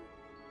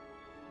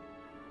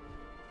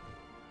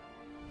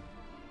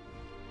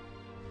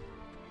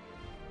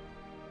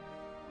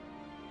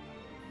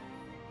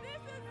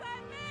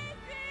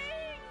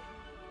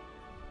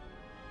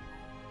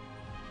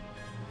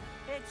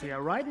 So yeah,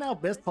 right now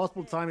best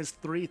possible time is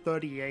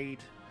 3:38:57,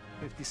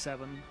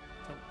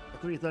 so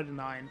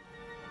 3:39.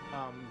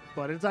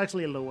 But it's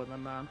actually lower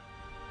than that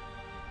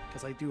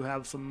because I do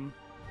have some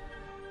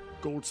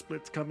gold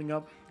splits coming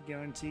up,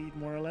 guaranteed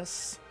more or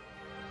less.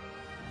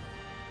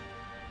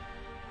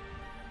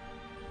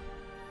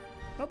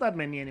 Not that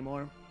many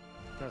anymore,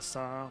 because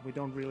we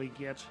don't really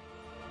get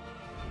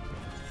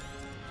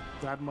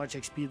that much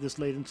XP this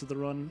late into the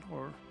run,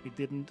 or we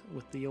didn't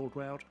with the old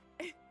route.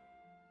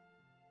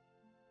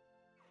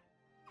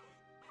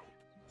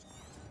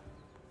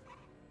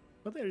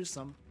 But there is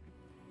some.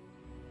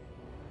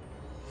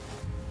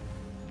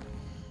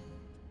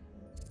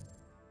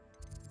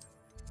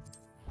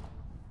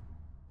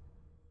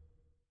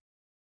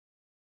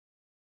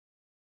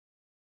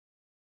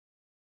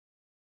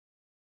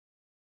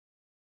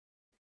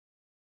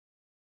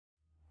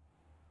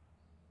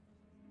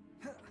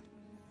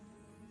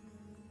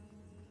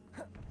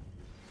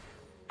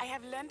 I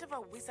have learned of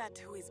a wizard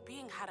who is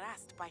being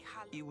harassed by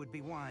Hal. You would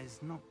be wise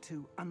not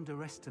to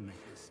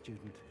underestimate this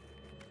student.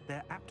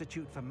 Their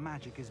aptitude for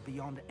magic is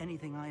beyond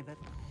anything I've ever...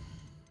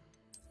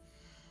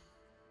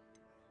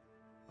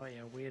 Oh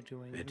yeah, we're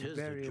doing It is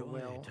very a joy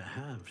well. to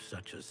have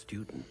such a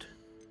student.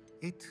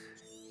 It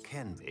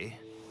can be.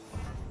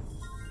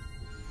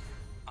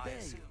 I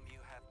assume you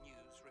have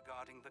news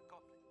regarding the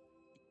goblin.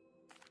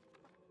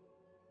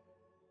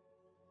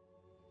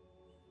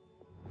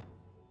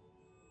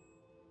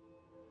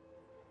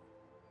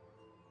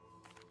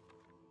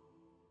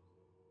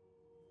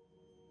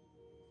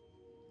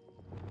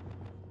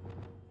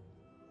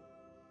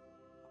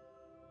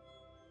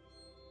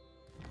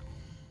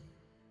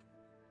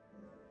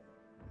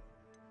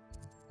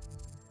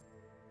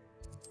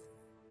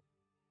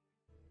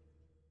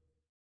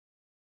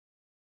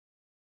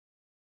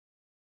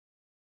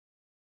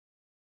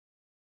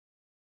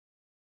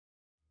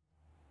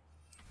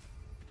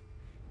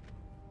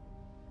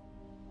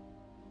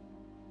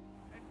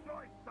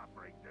 Enjoy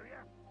suffering, do you?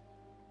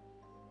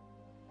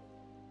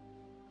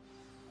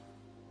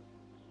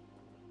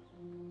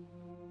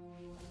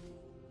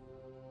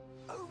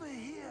 Over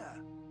here!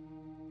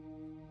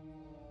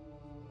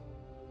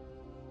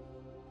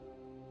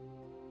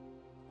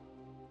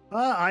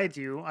 I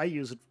do. I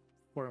use it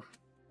for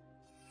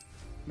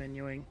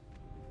menuing.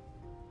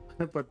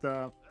 But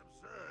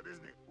Absurd,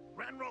 isn't it?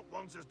 Ranrok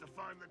wants us to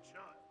find the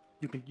child.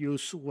 you can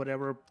use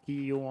whatever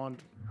key you want.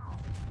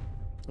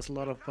 There's a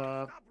lot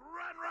of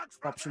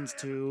options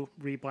to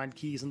rebind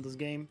keys in this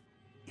game,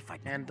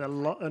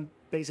 and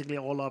basically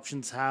all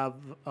options have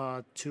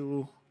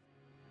 2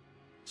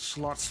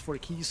 slots for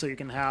keys, so you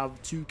can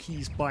have 2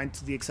 keys bind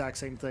to the exact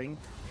same thing.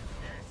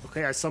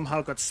 Okay, I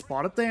somehow got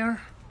spotted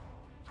there.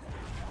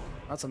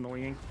 That's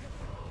annoying.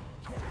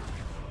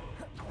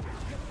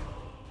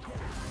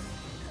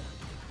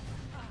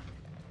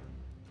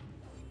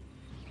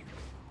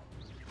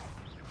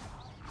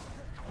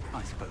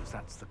 I suppose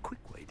that's the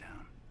quick way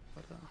down.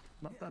 But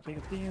not that big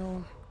a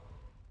deal.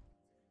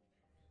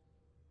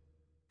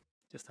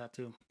 Just had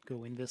to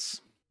go in this.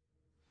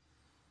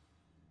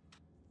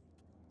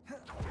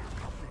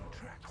 Goblin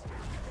tracks.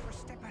 They're a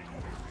step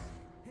ahead.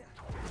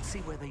 Let's see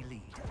where they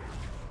lead.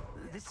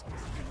 This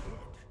must be it.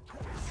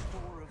 The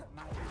store of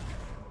magic and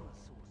the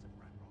source of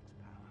Ranrok's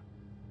power.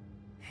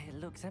 It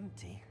looks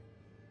empty.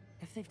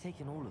 If they've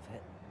taken all of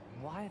it,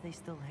 why are they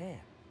still here?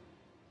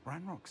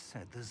 Ranrok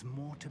said there's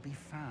more to be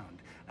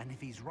found, and if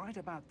he's right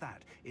about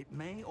that, it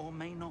may or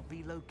may not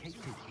be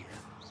located here.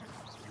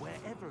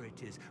 Wherever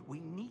it is, we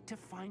need to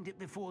find it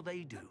before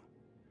they do.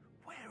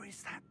 Where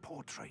is that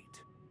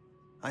portrait?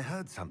 I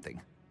heard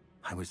something.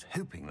 I was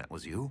hoping that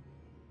was you.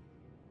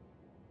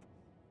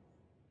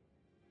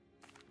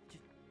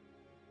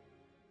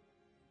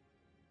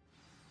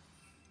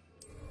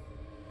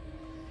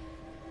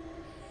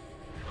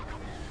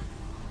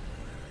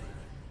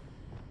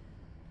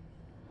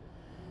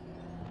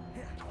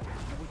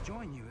 I would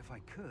join join you if I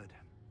could.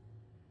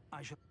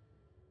 I shall...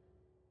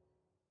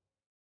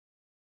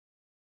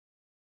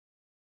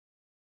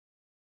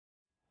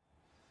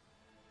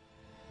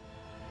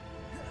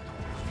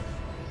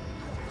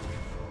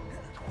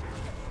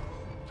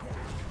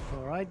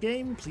 Alright,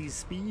 game,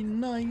 please be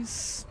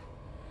nice.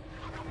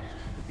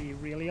 It'd be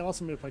really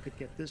awesome if I could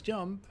get this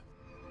jump.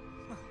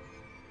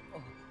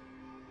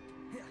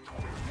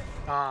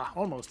 Ah,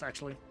 almost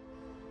actually.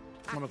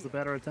 One of the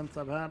better attempts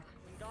I've had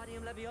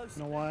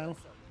in a while.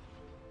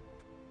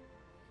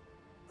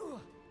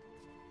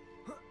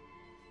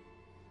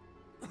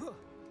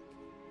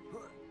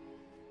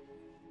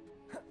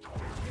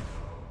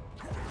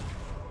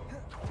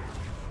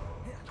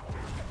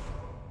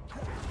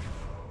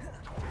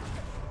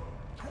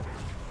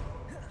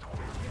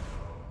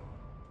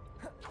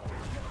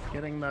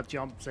 Getting that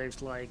jump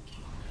saves like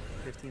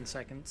 15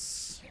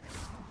 seconds.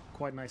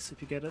 Quite nice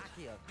if you get it.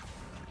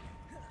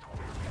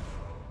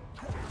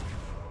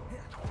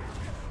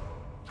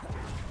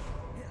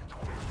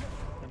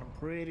 And I'm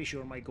pretty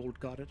sure my gold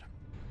got it.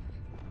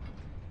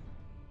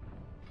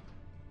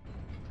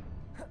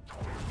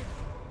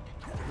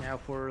 Now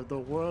for the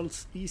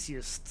world's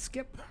easiest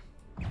skip.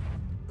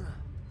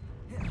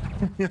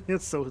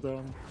 It's so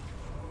dumb.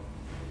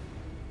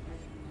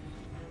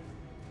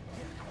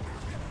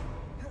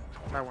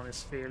 That one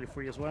is fairly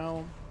free as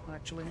well,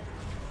 actually.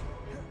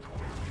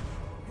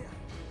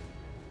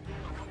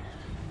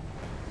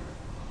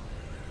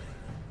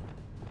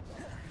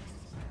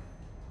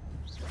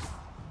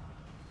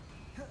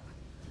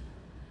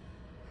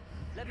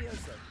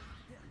 Levioso.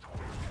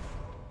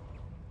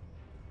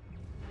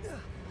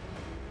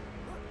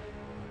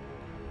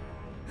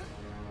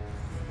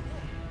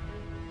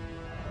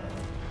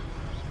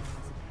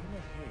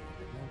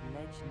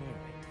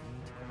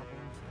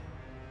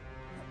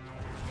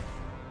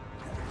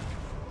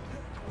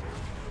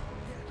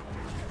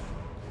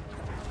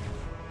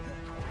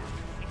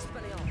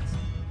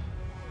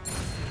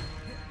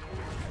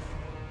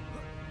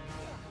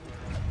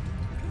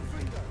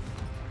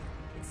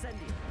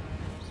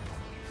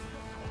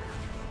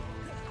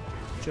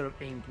 Should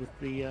have aimed with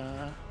the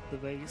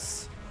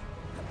vase.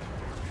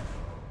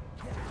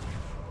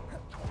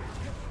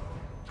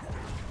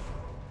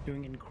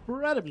 Doing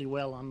incredibly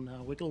well on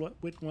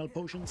Whitwell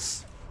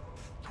potions.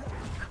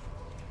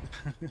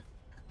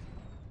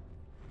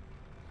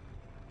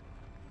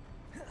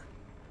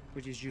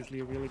 Which is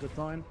usually a really good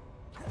sign.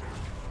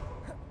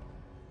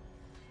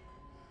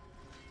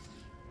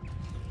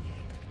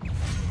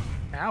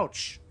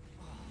 Ouch!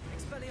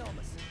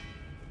 Expelliarmus.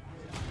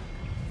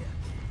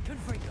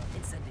 Confringo.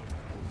 Incendio.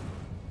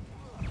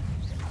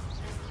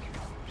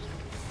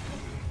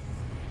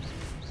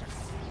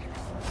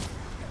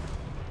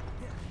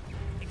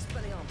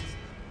 Expelliarmus.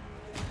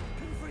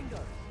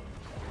 Confringo.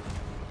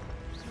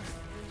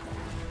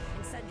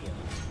 Incendio.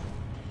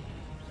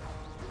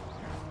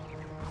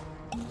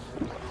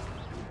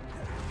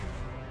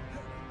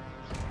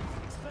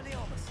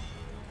 Expelliarmus.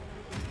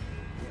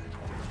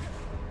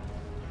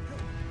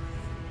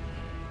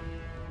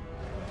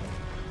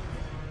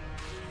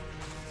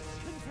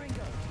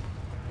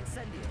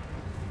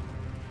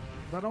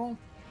 Is that all?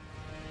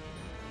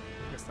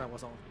 Yes, that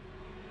was all.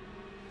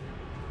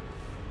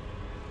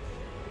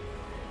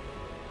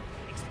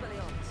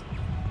 Expelliarmus.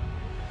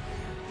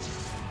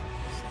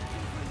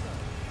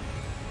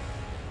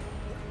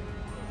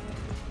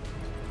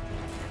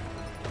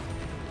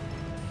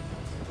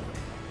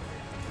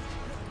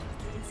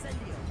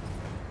 Incendio.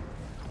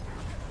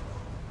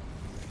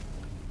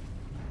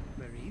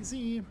 Very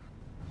easy.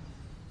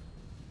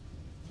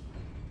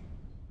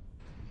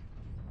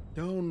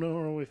 Don't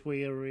know if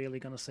we are really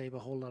gonna save a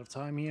whole lot of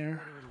time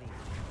here.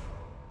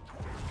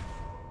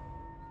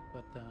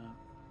 But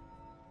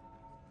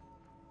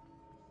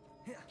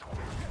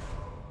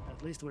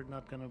at least we're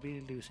not gonna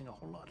be losing a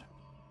whole lot.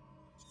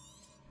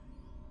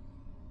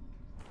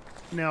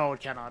 No, it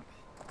cannot.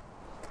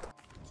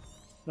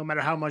 No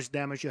matter how much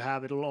damage you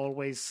have, it'll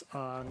always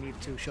need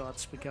 2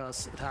 shots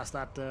because it has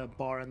that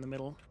bar in the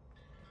middle.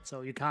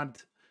 So you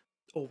can't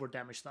over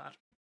damage that,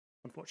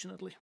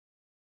 unfortunately.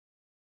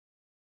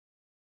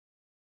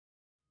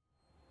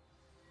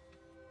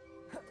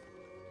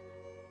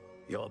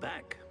 You're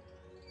back.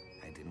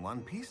 And in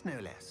one piece, no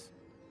less.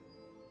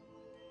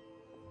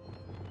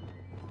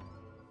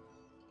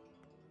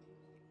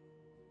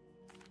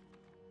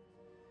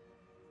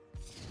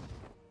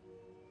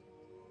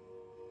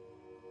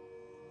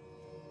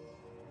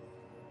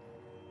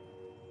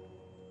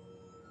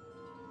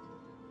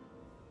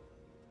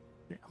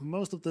 Yeah,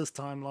 most of this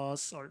time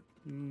loss, or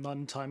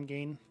non-time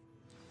gain,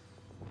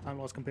 time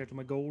loss compared to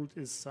my gold,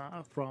 is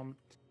from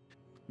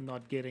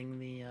not getting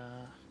the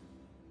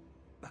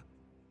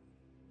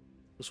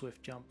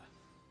swift jump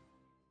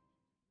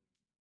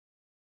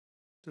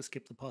to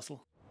skip the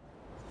puzzle.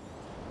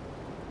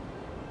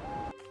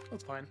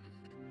 That's fine.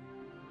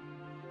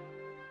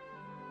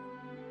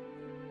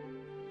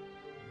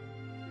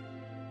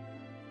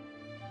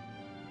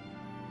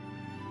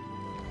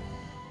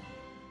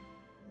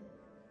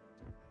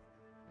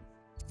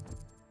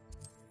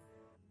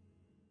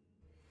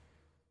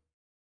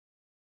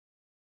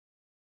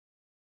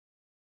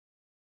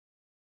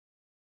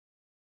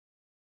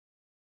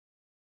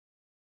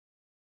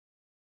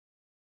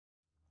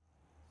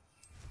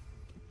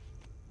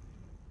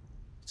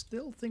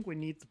 still think we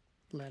need the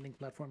landing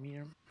platform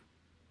here.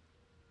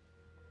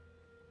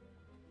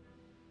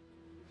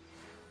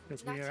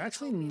 Because we are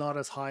actually not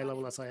as high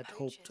level as I had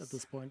hoped at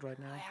this point right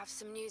now. I have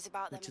some news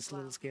about them which is as a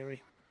little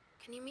scary.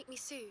 Can you meet me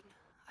soon?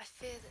 I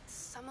fear that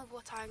some of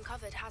what I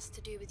uncovered has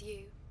to do with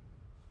you.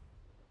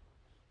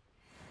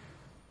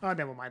 Oh,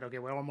 never mind. Okay,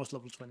 we're almost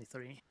level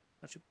 23.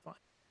 That should be fine.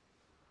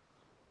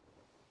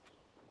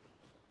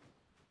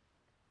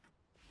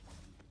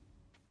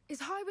 Is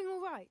Highwing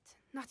all right?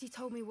 Natty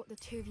told me what the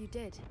two of you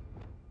did.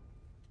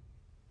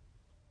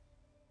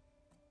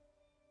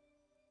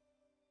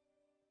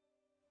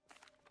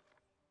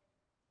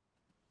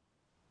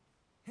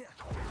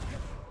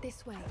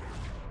 This way.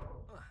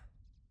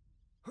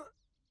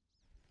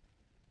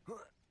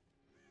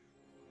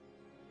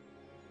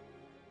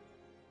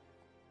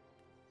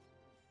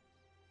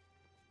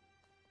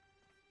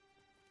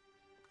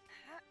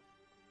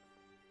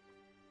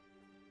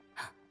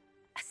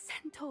 A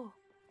centaur.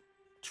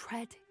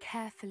 Tread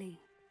carefully.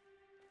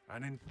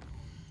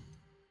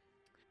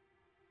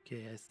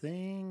 Okay, I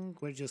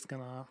think we're just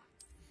gonna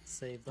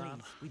save that.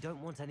 Please, we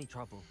don't want any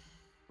trouble.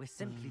 We're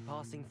simply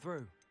passing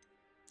through.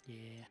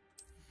 Yeah.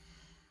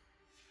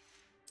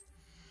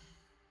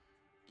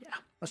 Yeah,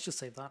 let's just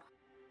save that.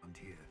 And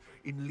here,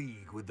 in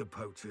league with the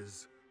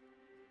poachers.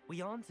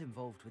 We aren't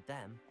involved with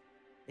them.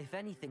 If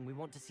anything, we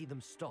want to see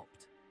them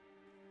stopped.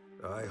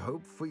 I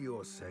hope for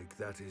your sake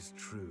that is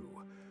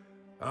true.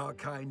 Our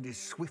kind is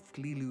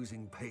swiftly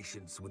losing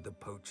patience with the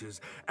poachers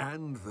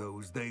and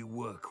those they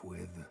work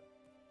with.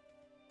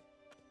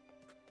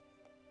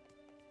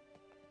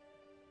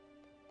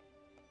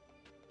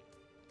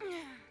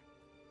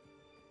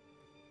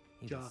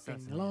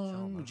 Jogging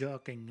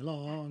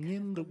along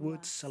in the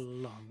woods,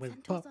 along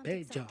with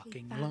Puppy,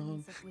 jogging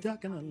along.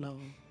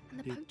 And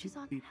the poachers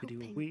aren't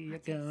helping. We are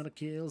gonna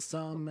kill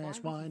some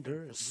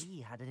meshwinders.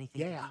 We had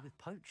anything to do with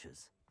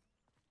poachers.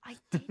 I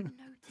did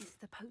notice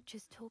the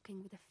poachers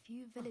talking with a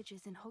few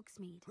villagers in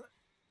Hogsmeade.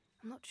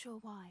 I'm not sure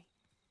why.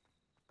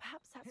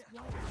 Perhaps that's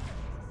why the poachers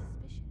are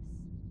suspicious.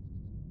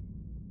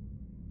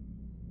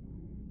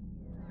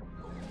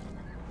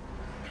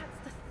 That's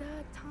the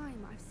third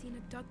time I've seen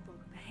a Dugbog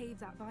behave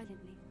that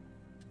violently.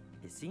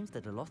 It seems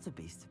that a lot of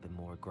beasts have been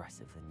more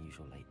aggressive than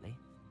usual lately.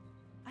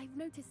 I've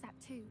noticed that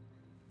too.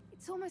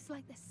 It's almost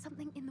like there's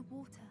something in the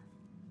water.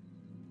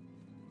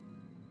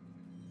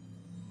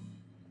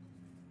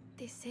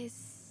 This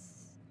is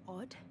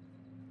odd.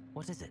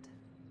 What is it?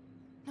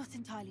 Not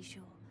entirely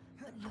sure,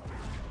 but look.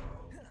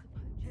 If the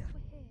poachers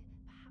were here,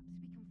 perhaps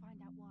we can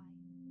find out why.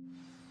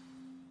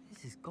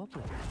 This is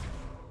goblin letter.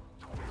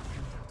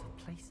 Seems out of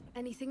place.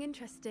 Anything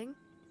interesting?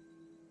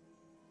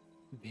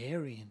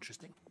 Very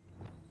interesting.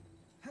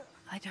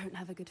 I don't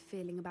have a good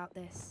feeling about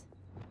this.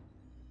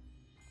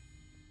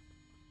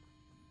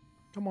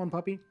 Come on,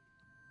 puppy.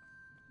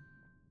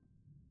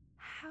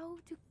 How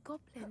do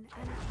goblin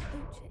and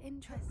poacher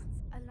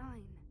interests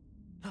align?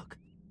 Look,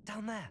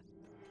 down there.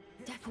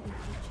 Definitely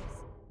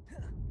poachers.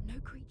 No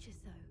creatures,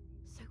 though.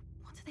 So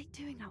what are they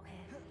doing out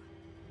here?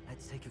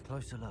 Let's take a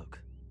closer look.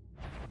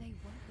 They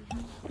won't be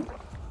here.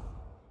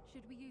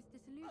 Should we use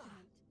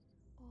disillusionment?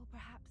 Or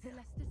perhaps a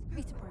less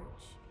discreet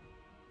approach?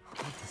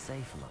 Hard to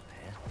say from up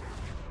here.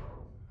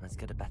 Let's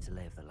get a better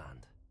lay of the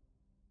land.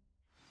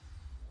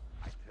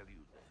 I tell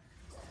you,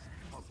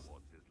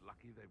 Hogwarts is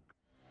lucky they've...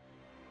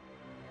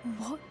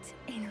 What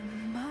in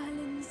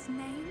Merlin's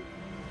name?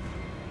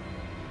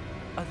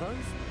 Are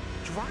those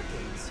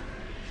dragons?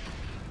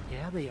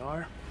 Yeah, they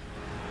are.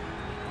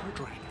 They are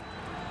dragons.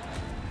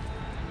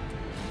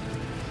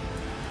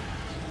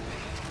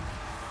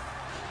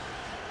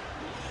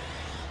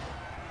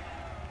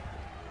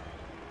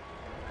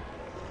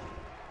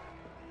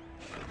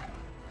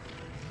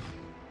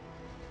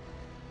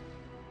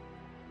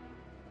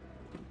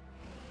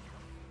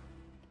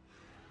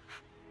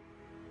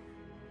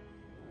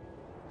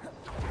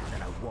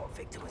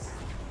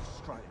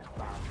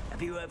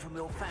 Have you heard from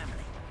your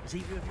family? Has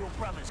either of your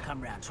brothers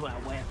come round to our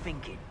way of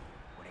thinking?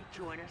 Will they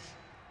join us?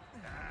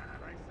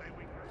 I say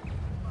we can.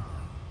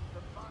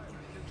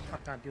 I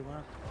can't do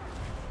that.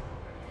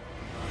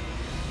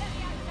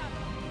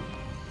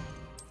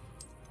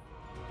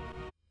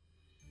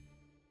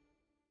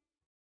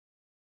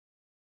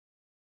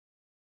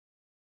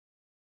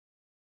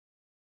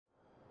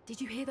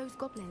 Did you hear those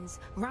goblins?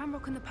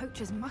 Ranrok and the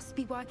poachers must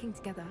be working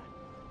together.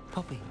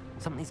 Poppy,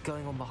 something's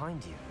going on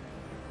behind you.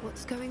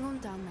 What's going on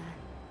down there?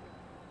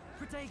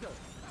 Protego!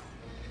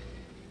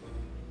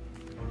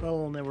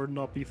 That'll never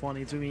not be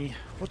funny to me.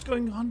 What's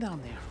going on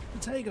down there?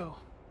 Protego!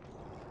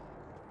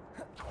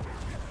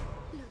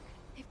 Look,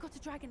 they've got a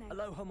dragon egg.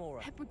 Aloha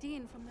Mora.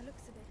 Hebridean from the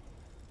looks of it.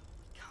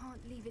 We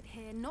can't leave it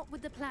here, not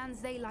with the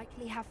plans they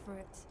likely have for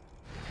it.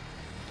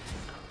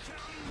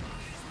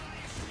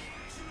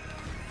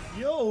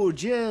 Yo,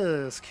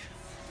 Jisk!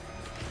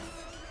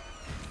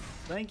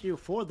 Thank you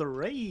for the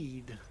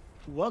raid.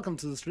 Welcome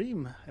to the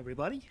stream,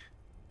 everybody.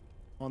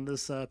 On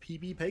this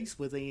PB pace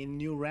with a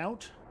new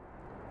route.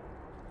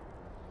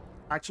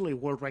 Actually,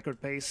 world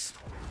record pace,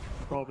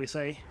 I'd probably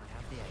say.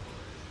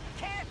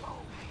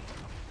 Careful!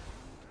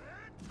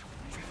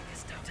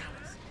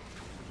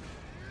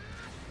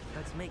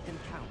 Let's make them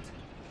count.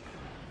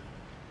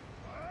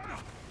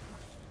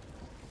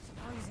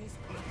 Suppose it's...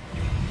 Don't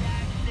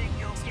think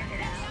you'll get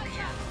it out of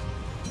here.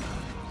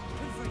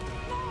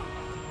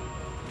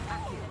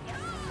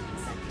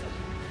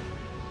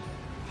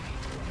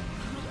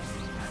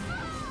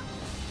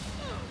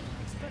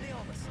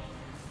 Expelliarmus.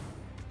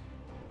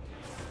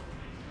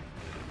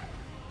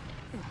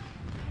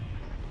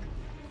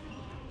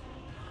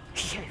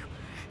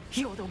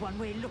 You're the one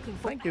we're looking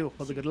for. Thank you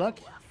for the good luck.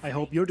 I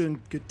hope you're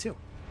doing good too.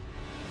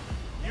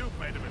 You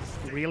made a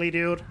mistake. Really,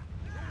 dude?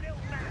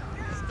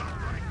 Stop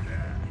right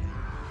there.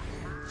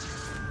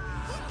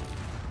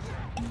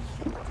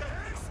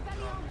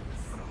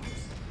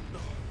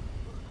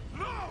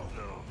 No.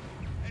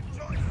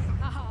 Enjoy.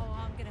 Oh,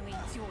 I'm gonna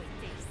enjoy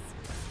this.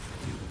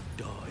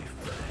 Die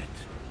for that.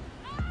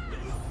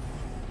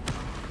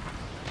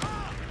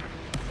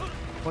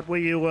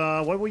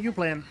 What were you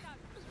playing?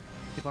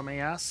 If I may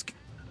ask.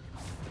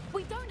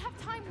 We don't have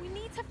time. We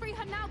need to free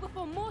her now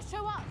before more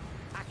show up.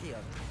 Accio.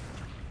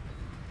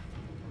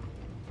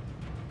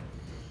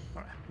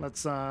 Alright,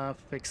 let's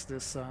fix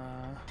this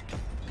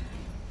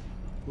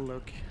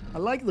look. I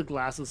like the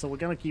glasses, so we're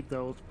gonna keep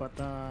those, but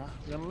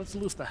let's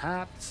lose the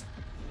hat.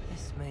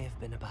 This may have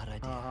been a bad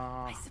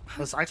idea.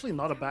 It's actually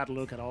not a bad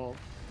look at all.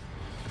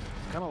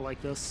 Kinda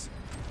like this.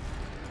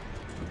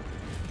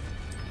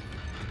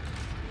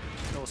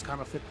 Those kind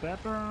of fit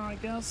better, I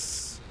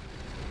guess.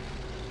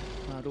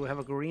 Do we have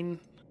a green?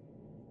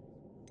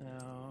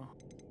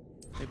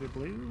 Maybe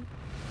blue?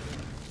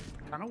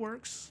 Kinda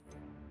works.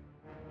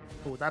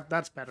 Oh,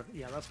 that's better.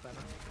 Yeah, that's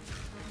better.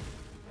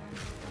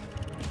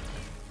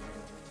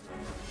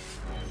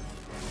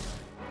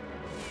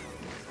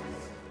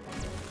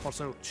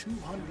 Also,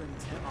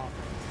 210 off.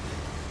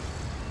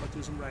 I'll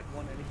do some rank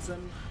 1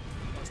 Edison.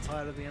 I was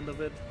tired at the end of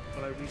it,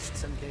 but I reached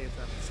 10k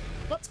attempts.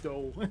 Let's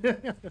go!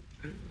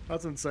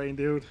 That's insane,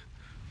 dude.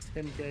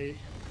 10k.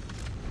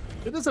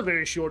 It is a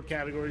very short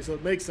category, so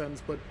it makes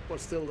sense, but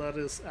still, that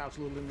is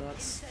absolutely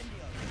nuts.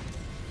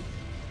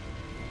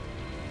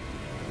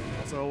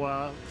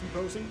 Also,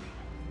 T-posing.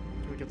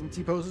 Can we get some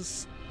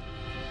T-poses?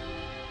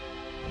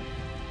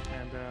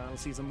 And we'll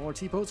see some more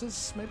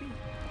T-poses, maybe?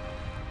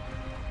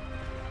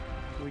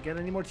 Do we get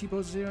any more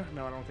T-poses here?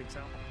 No, I don't think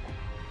so.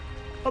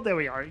 Oh, there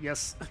we are,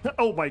 yes.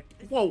 Oh my,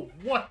 whoa,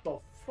 what the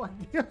fuck?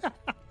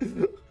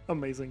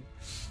 Amazing.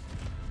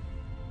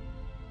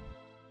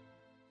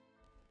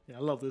 Yeah,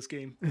 I love this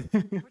game.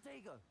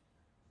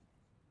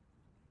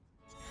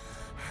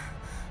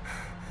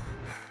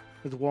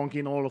 It's wonky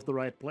in all of the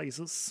right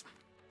places.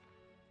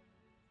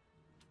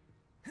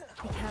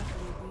 Be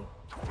careful, Ruby.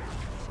 I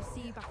shall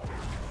see you back.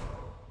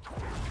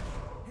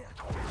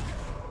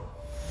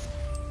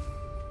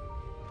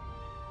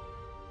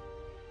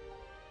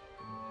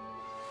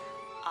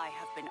 I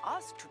have been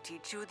asked to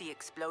teach you the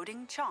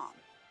exploding charm,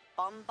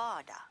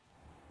 Bombarda.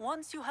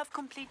 Once you have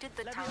completed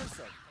the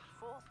task,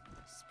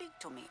 speak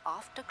to me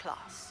after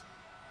class.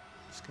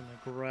 Just gonna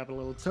grab a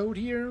little toad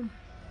here.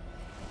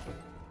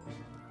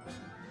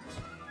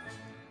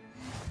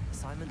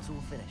 Assignment's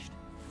all finished.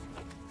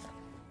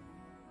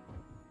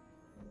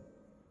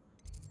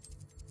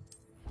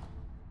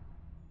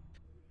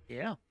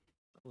 Yeah,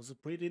 that was a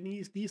pretty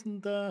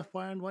decent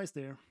fire and vice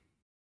there.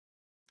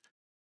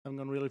 I'm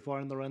going really far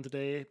in the run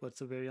today, but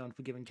it's a very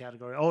unforgiving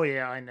category. Oh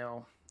yeah, I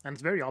know. And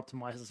it's very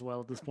optimized as well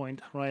at this point,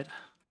 right?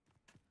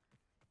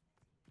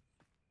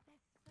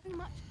 So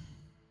much.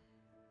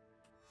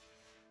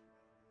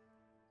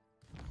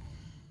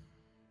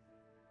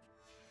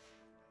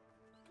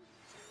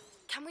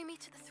 Can we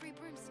meet at the Three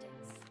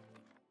Broomsticks?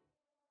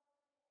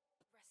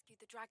 Rescue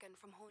the dragon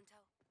from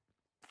Hauntel.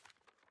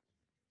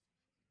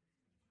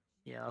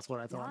 Yeah, that's what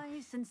I thought.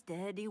 Nice and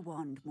steady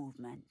wand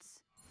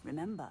movements.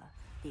 Remember,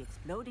 the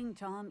exploding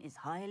charm is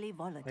highly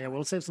volatile. Yeah,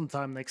 we'll save some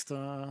time next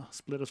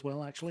split as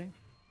well, actually.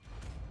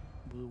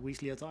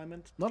 Weasley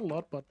assignment. Not a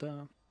lot, but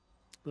a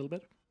little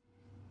bit.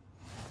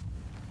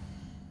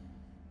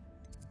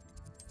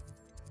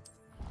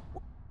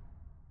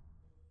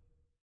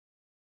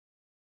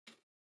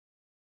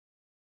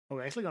 Oh,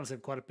 we're actually gonna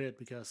save quite a bit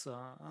because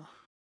I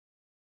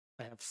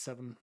have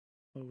 7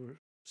 or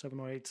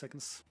 8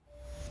 seconds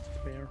to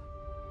spare.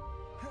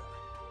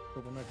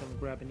 But we're not gonna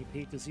grab any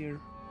pages here.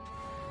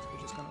 So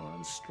we're just gonna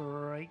run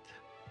straight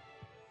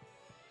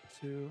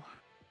to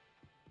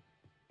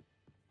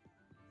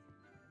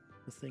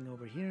the thing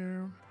over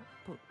here.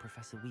 Book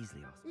Professor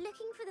Weasley asked.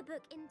 Looking for the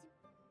book in...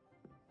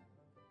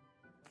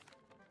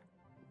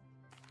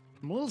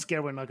 I'm a little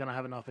scared we're not gonna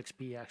have enough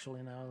XP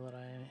actually now that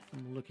I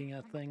am looking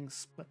at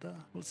things, but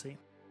we'll see.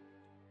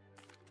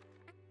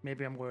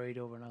 Maybe I'm worried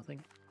over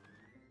nothing.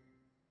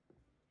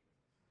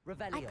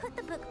 Revelio. I put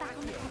the book back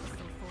on the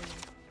pedestal for you.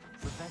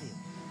 Revelio.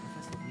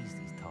 Professor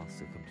Weasley's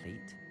tasks are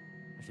complete.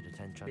 I should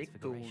attend Transfiguration.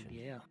 Big gold,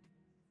 yeah.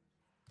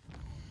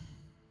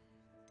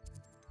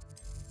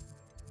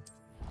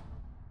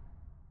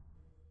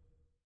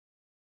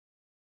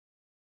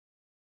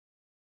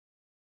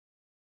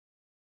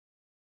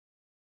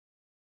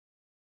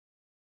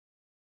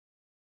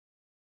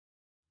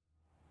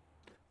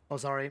 Oh,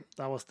 sorry,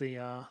 that was the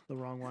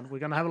wrong one. We're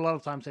gonna have a lot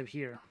of time save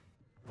here.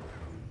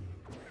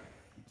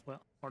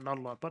 Well, or not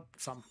a lot, but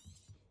some.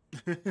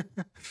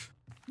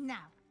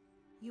 Now,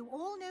 you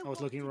all know. I was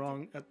looking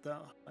wrong at the.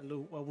 I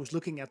was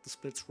looking at the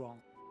splits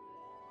wrong.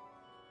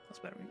 That's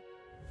better.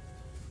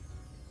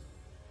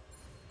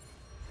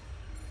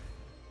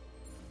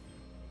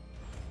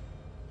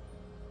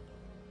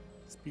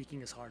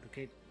 Speaking is hard,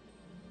 okay?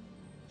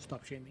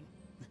 Stop shaming.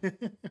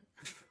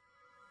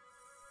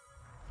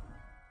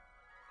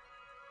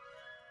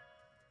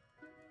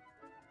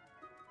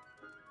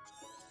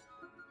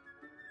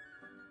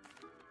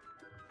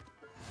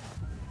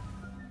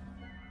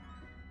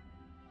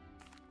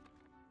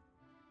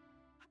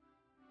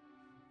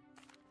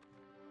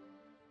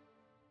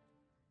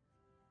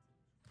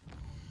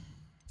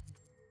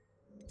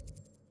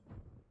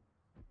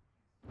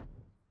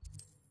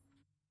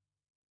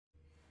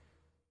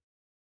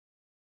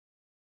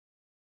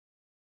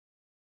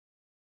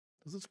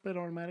 Does it split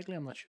automatically?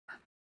 I'm not sure.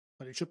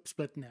 But it should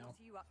split now. What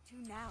are you up to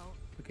now?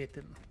 Okay, it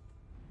didn't.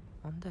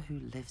 Wonder who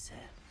lives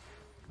here.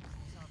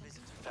 Since our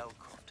visit to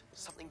Felcott,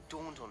 something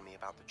dawned on me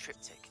about the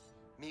triptych.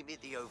 Meet me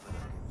at the Overlook,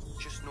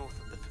 just north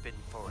of the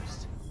Forbidden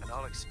Forest, and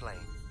I'll explain.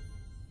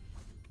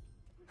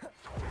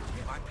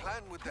 My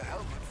plan with the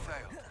helmet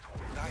failed.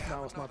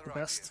 That was not the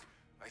best.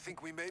 I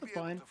think we may be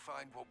fine. able to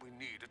find what we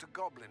need at a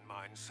goblin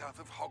mine south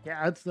of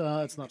Hogwarts.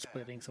 Yeah, it's not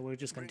splitting, so we're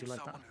just gonna do like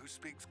that. Someone who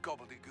speaks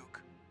gobbledygook.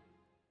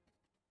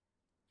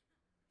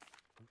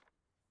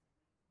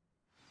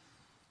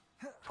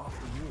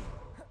 After you.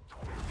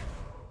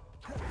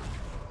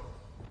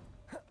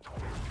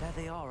 There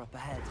they are up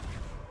ahead.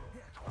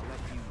 I'll let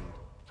you lead.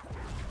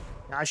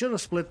 Yeah, I should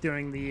have split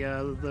during the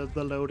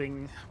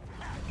loading.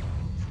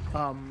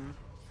 But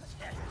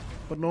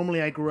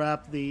normally I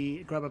grab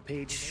a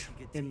page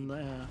in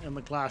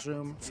the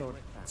classroom, so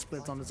it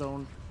splits on its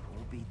own.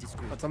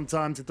 But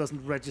sometimes it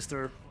doesn't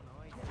register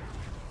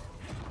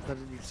that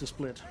it needs to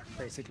split,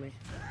 basically.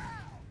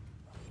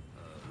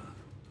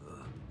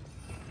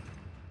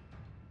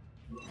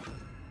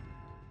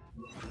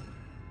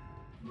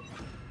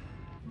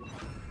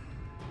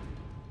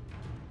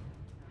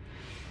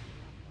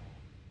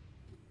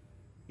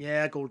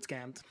 Yeah, gold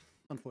scammed.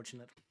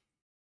 Unfortunate.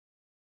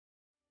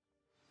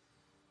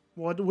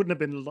 Well, it wouldn't have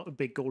been a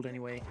big gold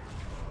anyway.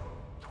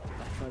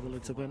 By the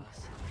looks of it. Don't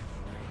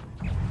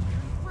see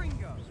any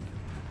goblins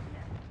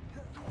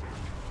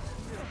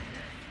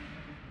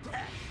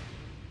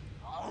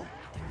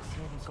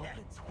in these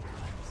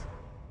webs.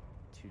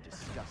 Too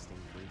disgusting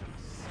breeding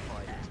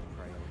spiders to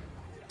prey on.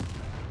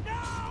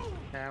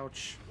 No!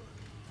 Ouch.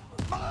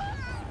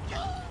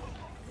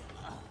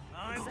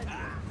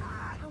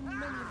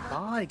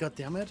 Die,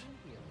 goddammit.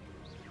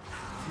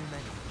 Too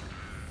many.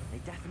 They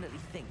definitely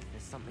think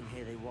there's something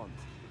here they want.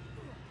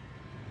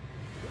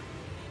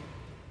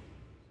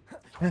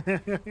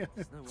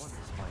 There's no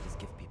wonder spiders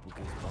give people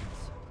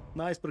goosebumps.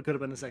 Nice, but it could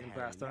have been a second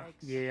faster.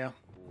 Yeah.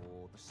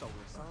 Or the solar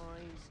size.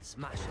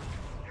 Smash it.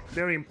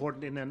 Very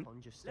important in an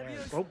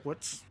oh,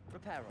 what's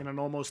in an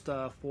almost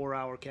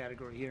 4-hour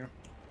category here.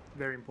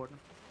 Very important.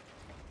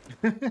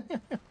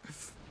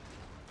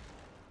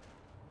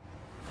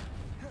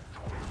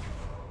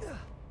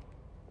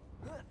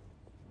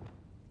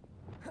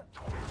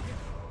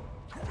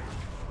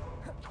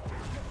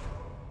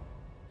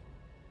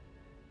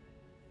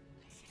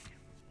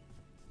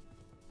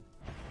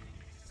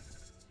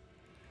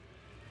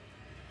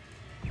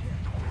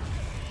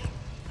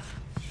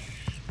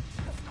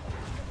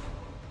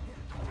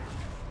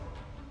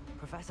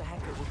 Professor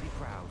Hecker would be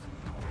proud.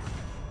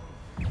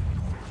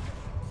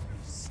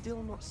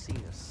 Still not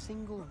seen a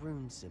single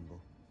rune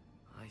symbol.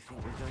 I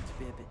think we're going to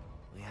be a bit...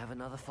 We have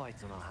another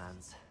fight on our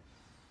hands.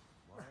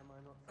 Why am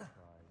I not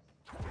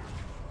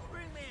surprised?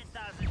 Bring me a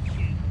dozen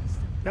shoes.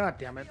 God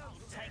damn it.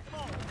 Take them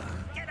all.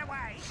 Get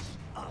away.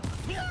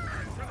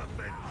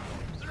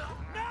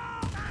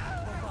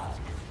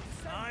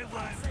 I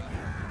won't.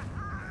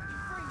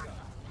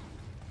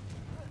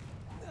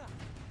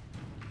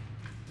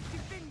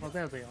 Well,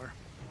 there they are.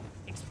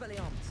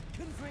 Expelliarmus.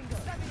 Confringo.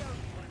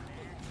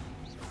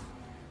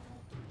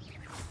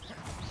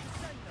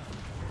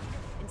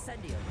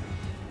 Incendio.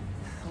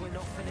 We're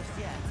not finished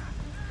yet.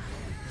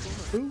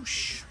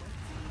 Boosh.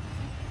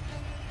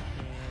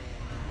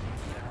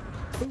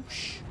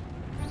 Boosh.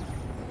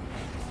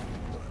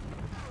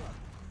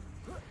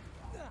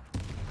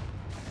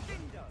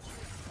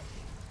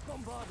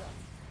 Bombarda.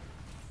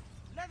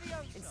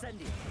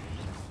 Incendio.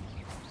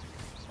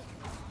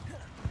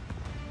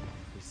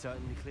 We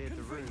certainly cleared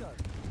the room.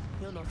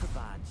 You're not a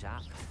bad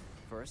chap.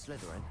 For a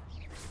Slytherin.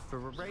 For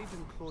a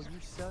Ravenclaw, you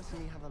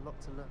certainly have a lot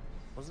to learn.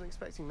 Wasn't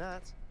expecting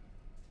that.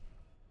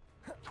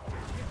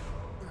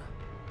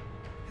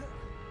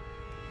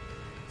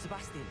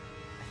 Sebastian,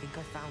 I think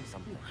I found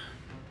something.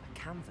 A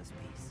canvas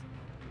piece.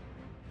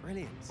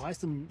 Brilliant. Why is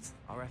the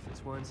Our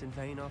efforts weren't in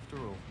vain after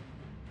all.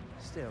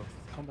 Still,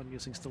 combat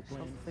music's still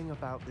playing? Something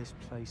about this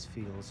place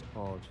feels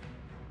odd.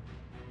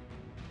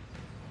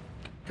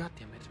 God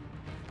damn it.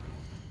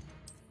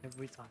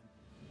 Every time.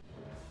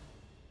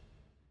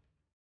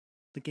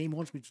 The game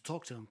wants me to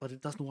talk to him, but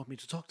it doesn't want me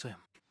to talk to him.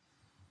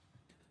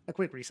 A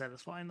quick reset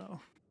is fine, though.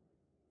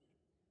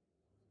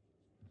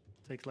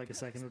 Takes like a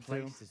second or This two.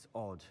 place is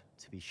odd,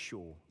 to be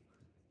sure,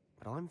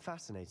 but I'm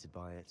fascinated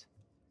by it.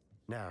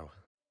 Now.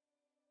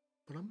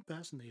 But I'm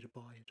fascinated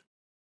by it.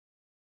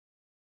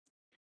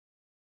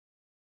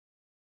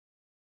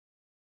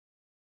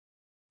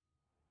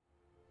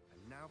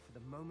 And now for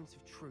the moment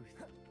of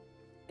truth.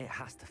 It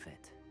has to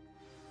fit.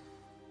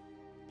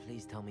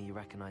 Please tell me you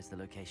recognize the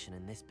location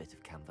in this bit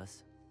of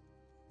canvas.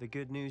 The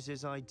good news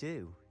is I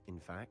do, in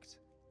fact.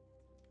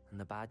 And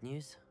the bad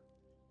news?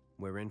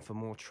 We're in for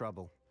more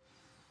trouble.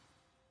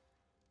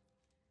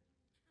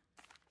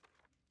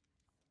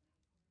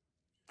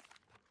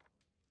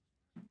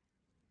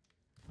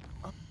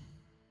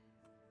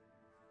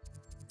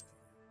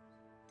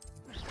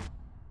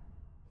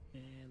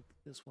 And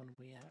this one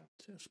we have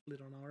to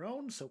split on our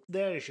own. So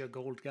there's your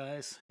gold,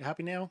 guys. You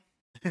happy now?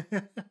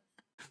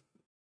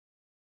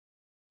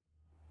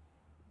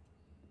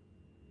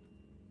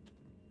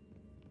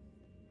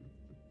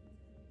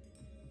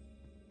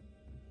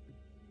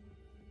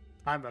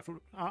 I'm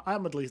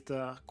at least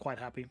quite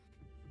happy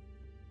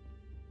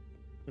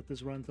with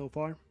this run so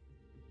far.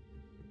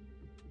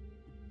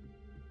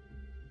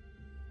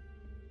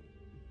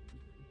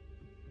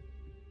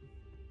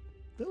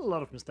 Still a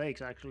lot of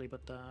mistakes actually,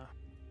 but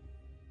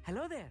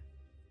Hello there.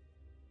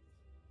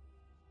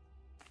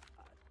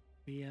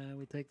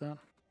 we take that.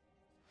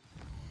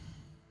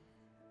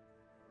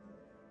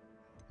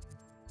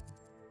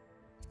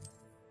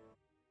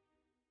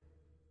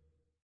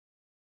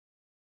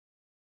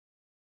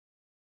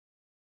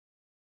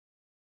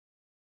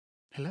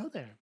 Hello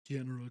there,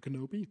 General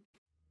Kenobi.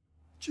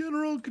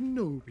 General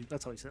Kenobi.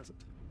 That's how he says it.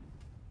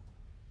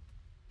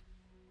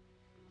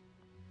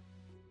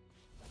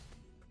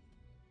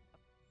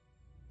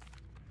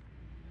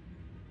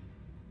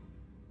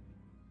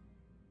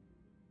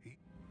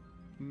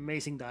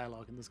 Amazing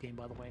dialogue in this game,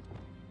 by the way.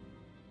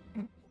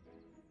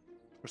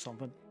 Or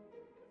something.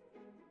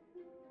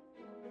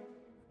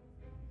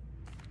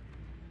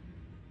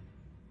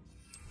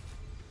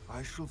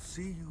 I shall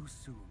see you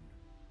soon.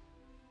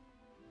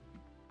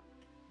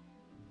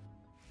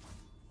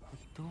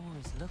 The door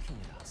is looking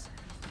at us.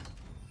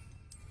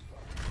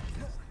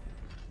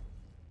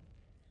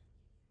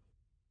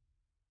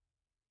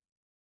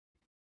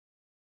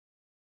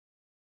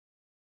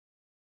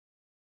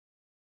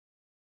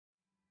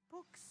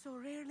 Books so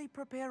rarely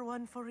prepare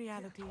one for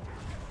reality.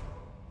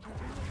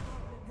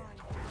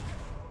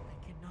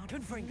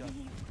 Good finger.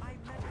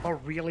 Oh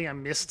really? I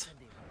missed.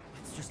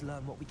 Let's just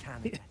learn what we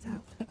can and get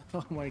out.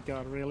 Oh my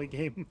god, really,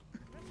 game?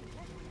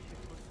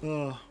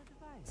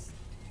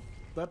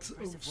 That's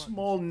a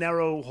small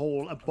narrow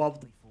hole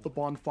above the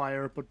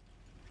bonfire, but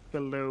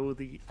below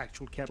the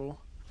actual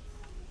kettle.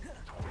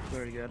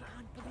 Very good.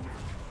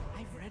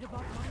 I've read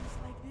about mines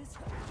like this.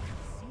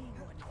 Seeing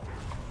one.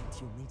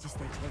 You'll need to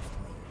stay close to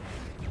me.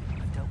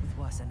 I've dealt with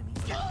worse enemies.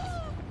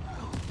 That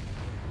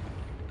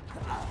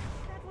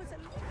was a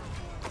little.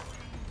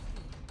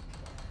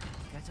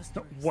 Get us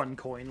One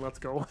coin, let's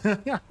go. I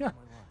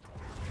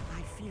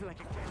feel like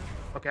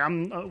a Okay,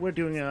 we're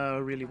doing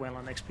really well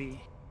on XP.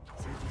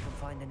 See if we can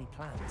find any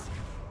plans.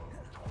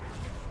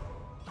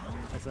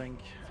 I think.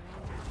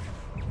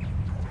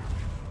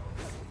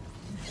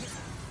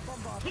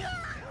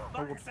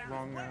 Oh, what's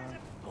wrong?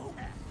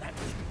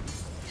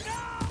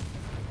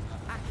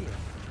 Akira.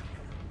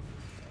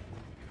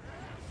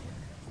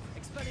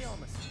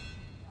 Expelliarmus.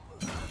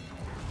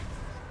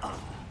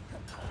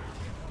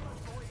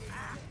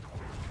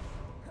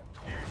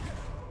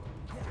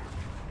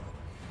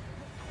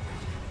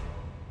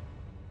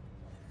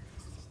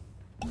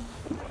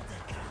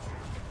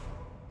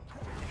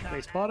 They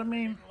spotted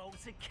me.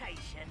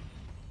 Altercation.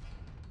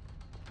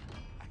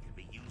 I can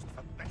be used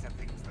for better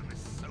things than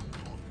this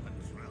so-called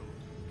patrol.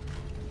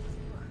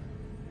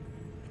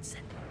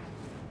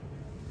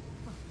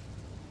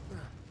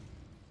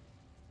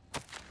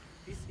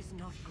 This is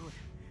not good.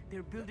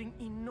 They're building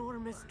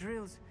enormous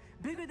drills,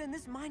 bigger than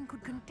this mine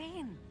could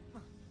contain.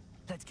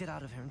 Let's get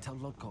out of here and tell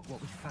Lodgott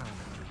what we found.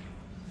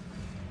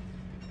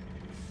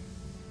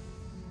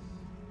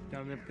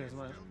 Damn it, guys,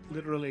 I'm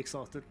literally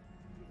exhausted.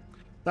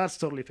 That's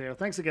totally fair.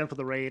 Thanks again for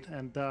the raid,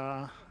 and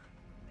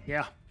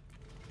yeah,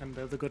 and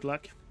the good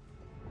luck.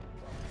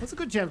 There's a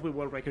good chance we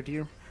world record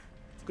here.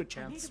 It's a good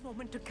I need chance. a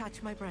moment to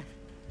catch my breath.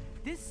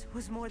 This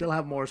was more Still than...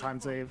 have more time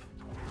save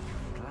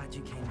Glad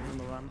you came in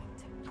the run.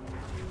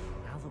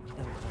 Now that we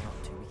know what they're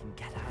up to, we can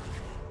get out of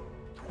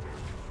here.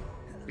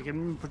 We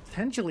can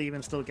potentially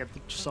even still get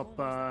the sub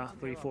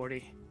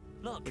 340,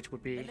 which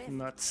would be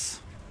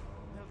nuts.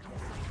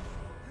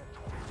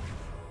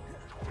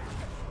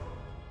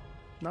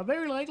 Not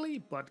very likely,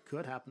 but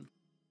could happen.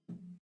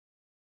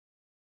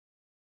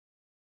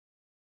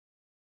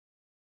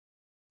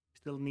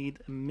 Still need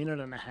a minute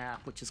and a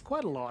half, which is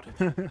quite a lot,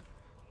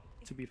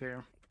 to be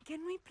fair.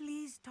 Can we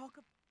please talk...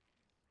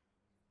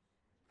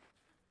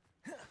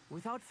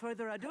 Without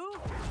further ado,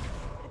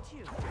 at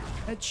you.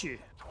 At you.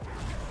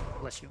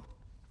 Bless you.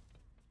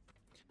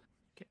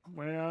 Okay,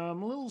 Well,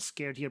 I'm a little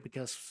scared here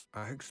because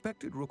I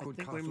expected Rookwood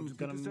I think Castle we're to be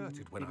gonna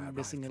deserted when be I arrived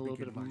missing a to little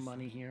bit of begin my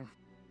money here.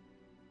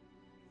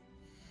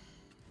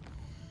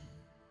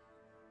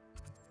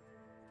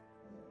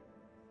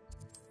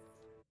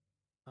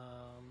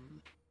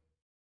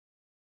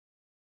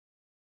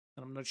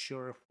 And I'm not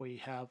sure if we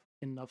have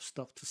enough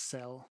stuff to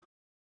sell.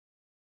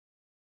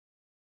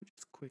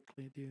 Just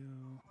quickly do.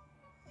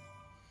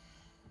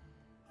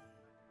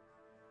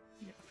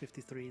 Yeah,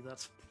 53.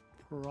 That's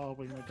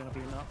probably not gonna be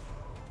enough.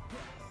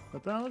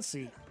 But now let's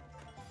see.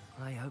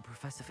 I hope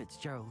Professor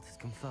Fitzgerald has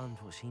confirmed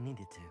what she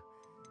needed to.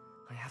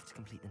 I have to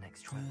complete the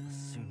next trial as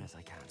soon as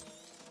I can.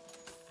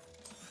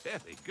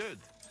 Very good.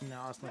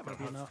 No, it's not Never gonna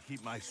be hurts enough. to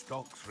keep my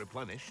stocks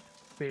replenished.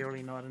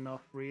 Barely not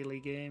enough, really,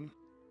 game.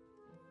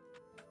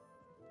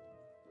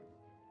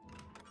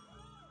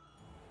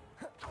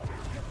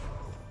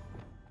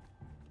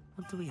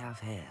 What do we have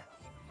here?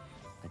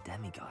 A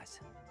demiguise.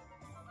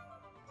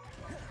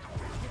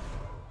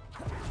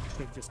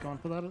 Should have just gone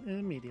for that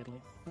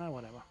immediately. Ah,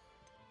 whatever.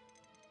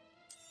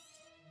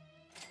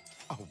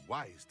 A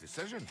wise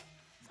decision.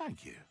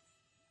 Thank you.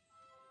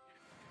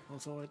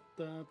 Also, it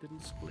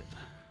didn't split.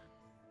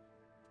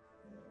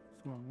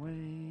 It's the wrong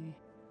way.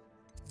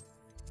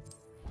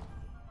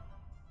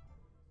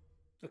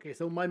 Okay,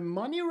 so my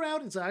money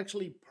route is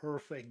actually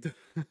perfect.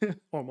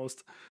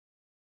 Almost.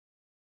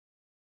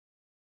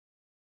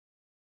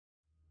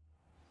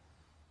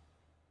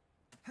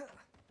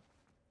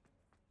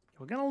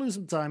 We're gonna lose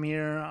some time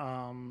here,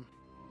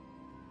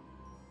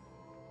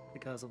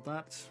 because of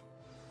that.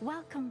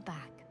 Welcome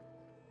back.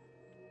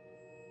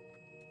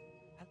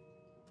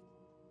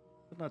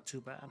 But not too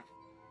bad.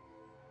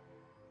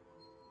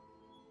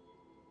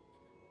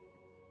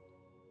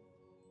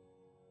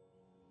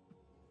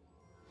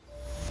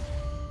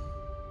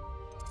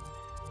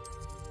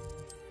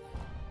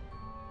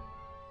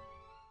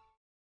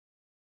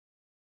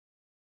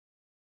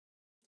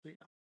 So yeah,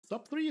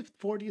 sub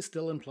 340 is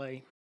still in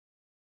play.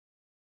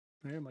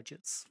 Very much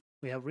it's.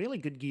 We have really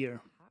good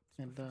gear.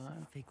 And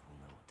Fig will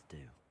know what to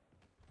do.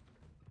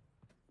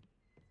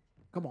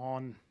 Come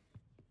on.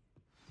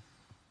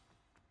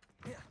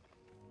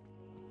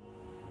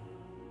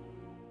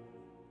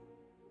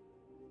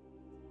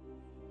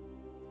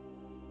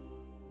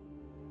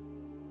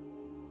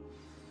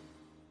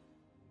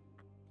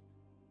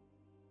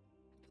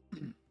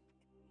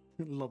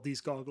 Love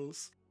these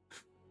goggles.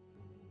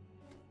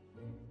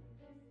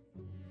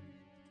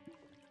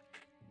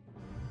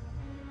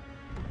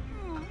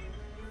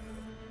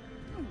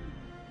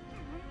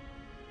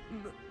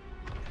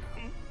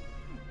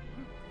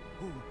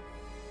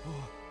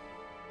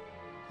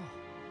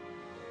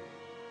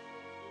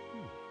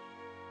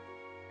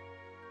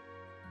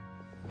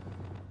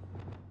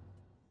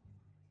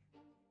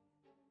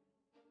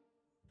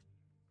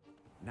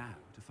 Now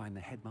to find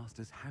the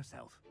headmaster's house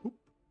elf.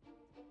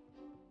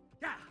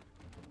 Yeah.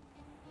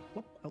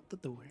 Whoop, out the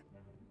door.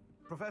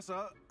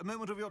 Professor, a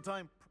moment of your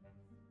time.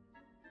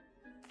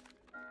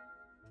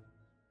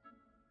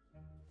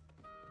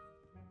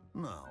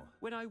 No.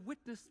 When I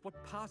witness what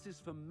passes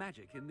for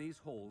magic in these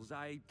halls,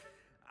 I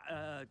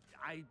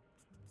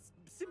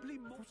simply.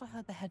 I thought I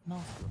heard the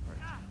headmaster approach.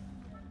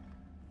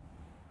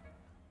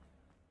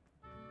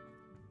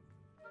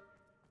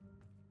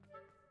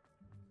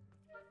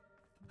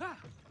 Ah!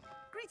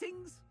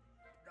 Greetings!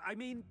 I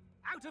mean,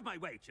 out of my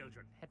way,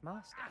 children.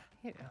 Headmaster,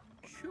 here.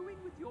 Chewing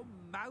with your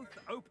mouth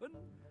open?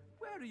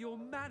 Where are your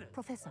manners?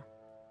 Professor,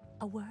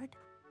 a word?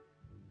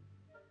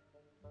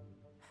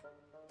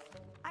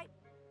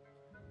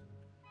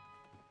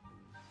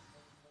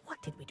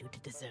 What did we do to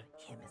deserve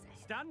him as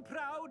a... Stand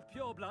proud,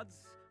 purebloods.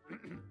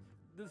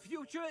 The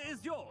future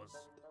is yours.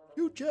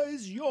 Future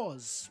is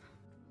yours.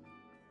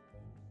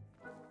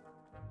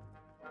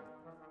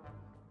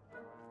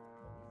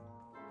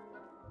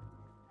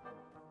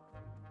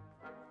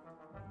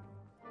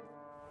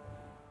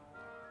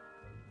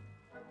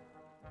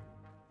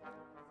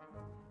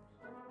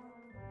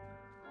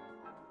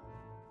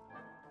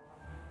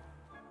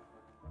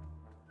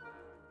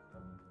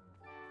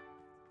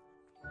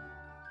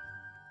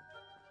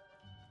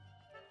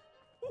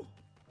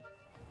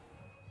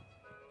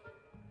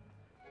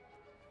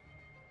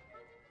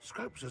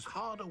 Scrope's as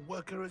hard a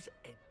worker as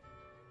any.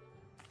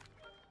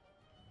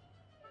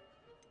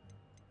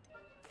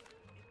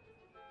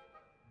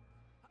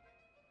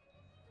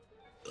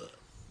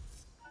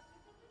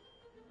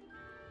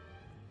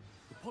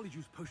 The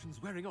polyjuice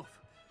potion's wearing off.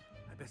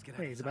 I best get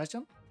out. Hey,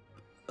 Sebastian?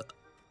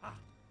 Ah.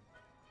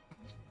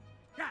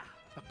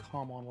 Oh,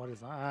 come on, what is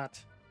that?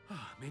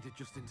 Made it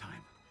just in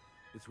time.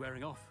 It's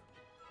wearing off.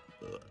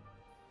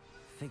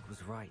 Fig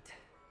was right.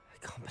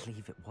 I can't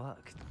believe it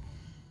worked.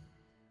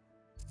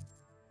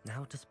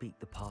 Now to speak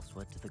the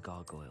password to the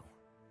gargoyle.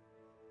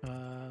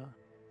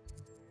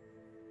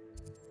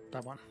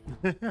 That one.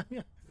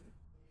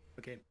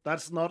 Okay,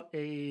 that's not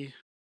a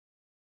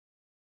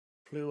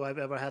clue I've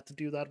ever had to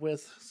do that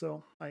with,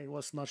 so I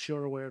was not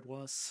sure where it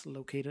was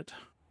located.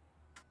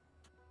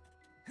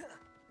 Okay,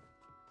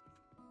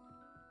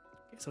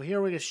 so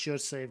here we should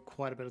save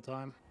quite a bit of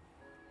time.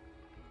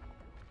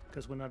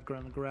 because we're not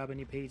gonna grab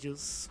any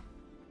pages.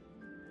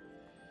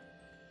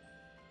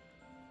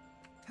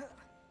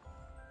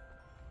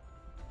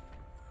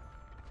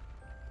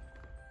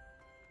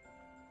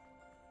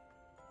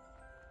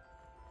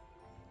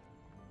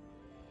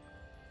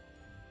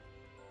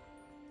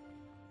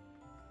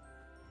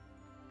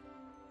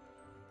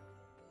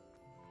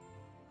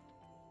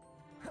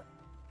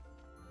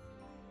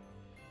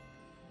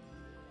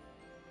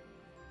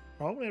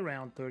 Probably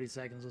around 30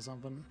 seconds or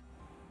something.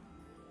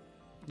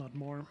 Not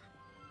more.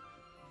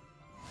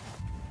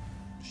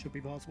 Should be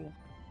possible.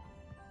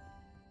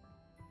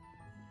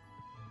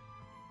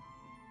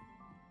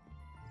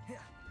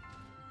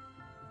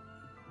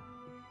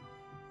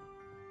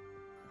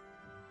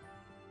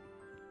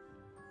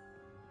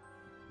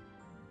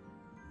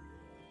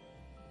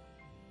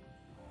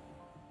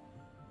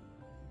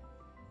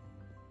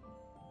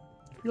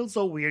 Feels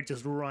so weird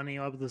just running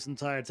up this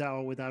entire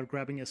tower without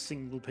grabbing a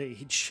single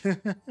page.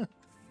 The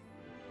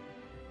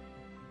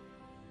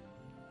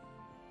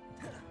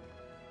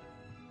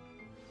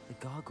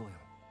gargoyle.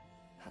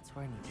 That's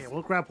where I need Yeah,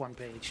 we'll grab one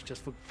page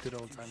just for good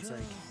old time's sake.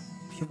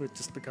 But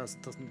just because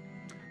it doesn't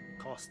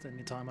cost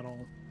any time at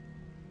all.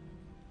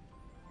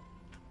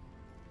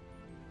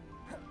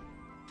 I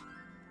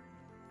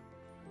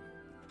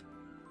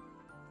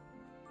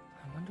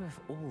wonder if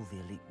all the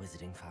elite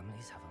wizarding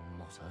families have a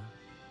motto.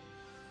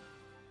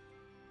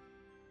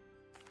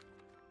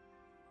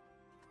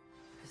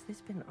 Has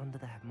this been under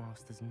the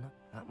headmaster's nose?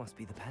 That must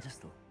be the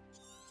pedestal.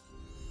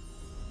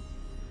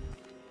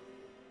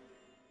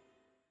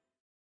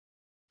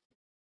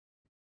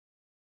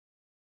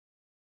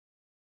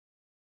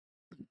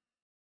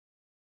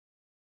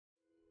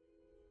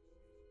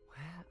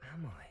 Where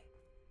am I?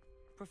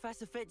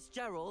 Professor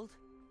Fitzgerald?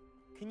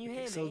 Can you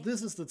hear me? So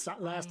this is the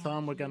last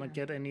time we're gonna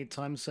get any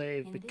time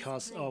save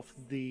because of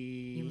the...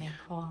 You may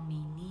call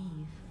me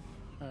Neve.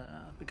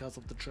 Because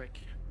of the trick.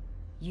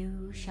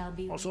 You shall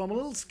be. Also, I'm a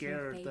little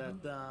scared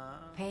that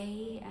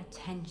pay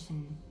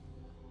attention.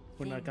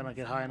 we're not gonna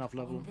get high enough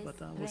level, but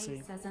we'll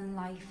see. As in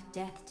life,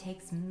 death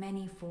takes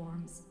many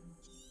forms.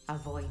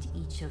 Avoid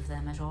each of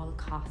them at all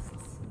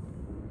costs.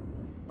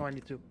 Oh, I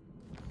need to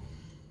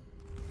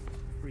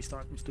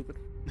restart. I'm stupid.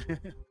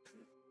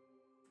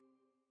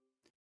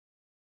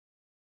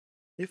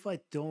 If I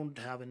don't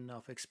have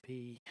enough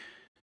XP,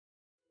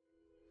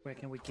 where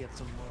can we get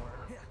some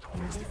more?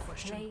 In this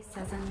place,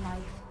 as in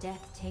life,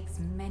 death takes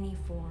many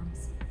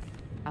forms.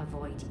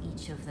 Avoid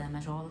each of them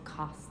at all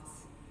costs.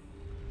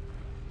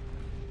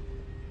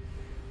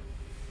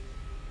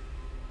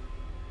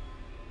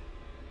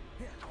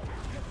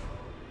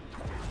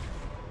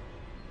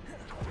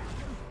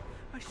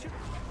 I should.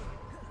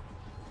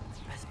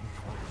 Best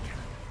move while I can.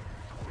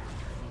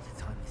 I need to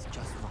time this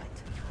just right.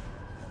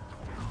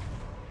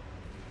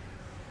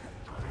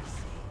 I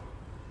see.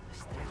 The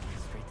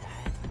staircase straight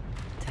ahead.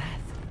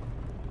 Death.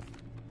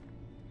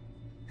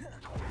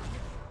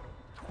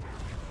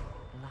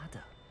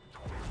 Ladder.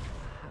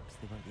 Perhaps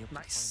they won't be able to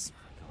find me if I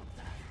go up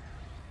there.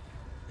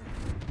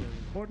 Very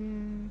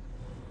important.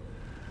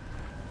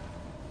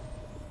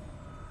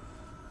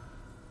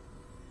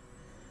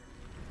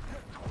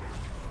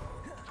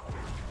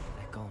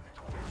 They're gone.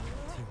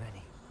 Too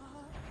many. I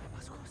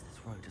must cross this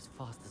road as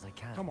fast as I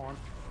can. Come on.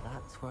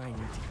 That's where I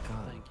need to go.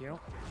 Thank you. I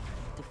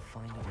need to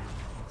find a way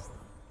past them.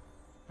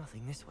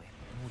 Nothing this way,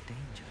 more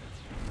danger.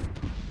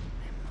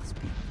 There must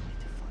be a way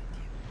to find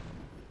you.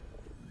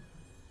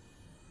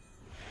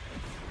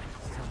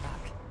 Stand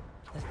back.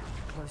 They're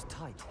closed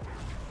tight.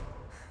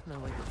 No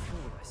way but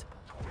forward, I suppose.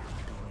 The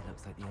doorway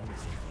looks like the only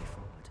safe way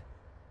forward.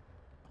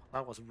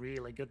 That was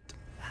really good.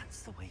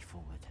 That's the way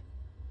forward.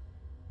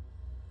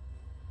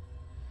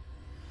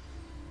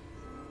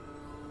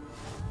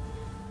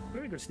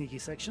 Very good sneaky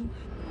section.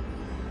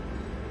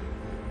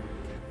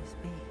 Can this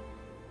be?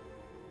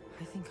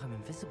 I think I'm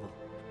invisible.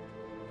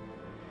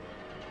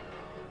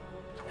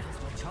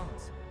 Now's my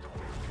chance.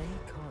 They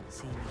can't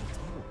see me at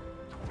all.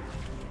 I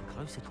can get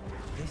closer.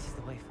 This is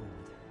the way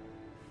forward.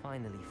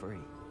 Finally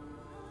free.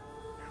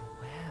 Now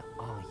where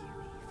are you,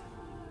 Neve?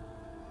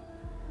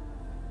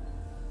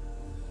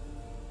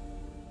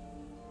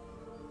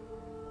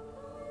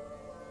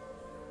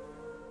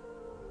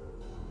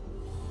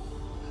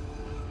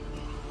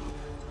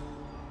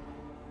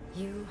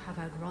 You have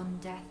outrun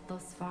death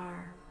thus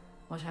far,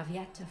 but have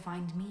yet to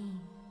find me.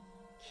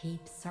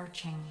 Keep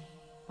searching,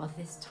 but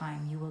this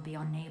time you will be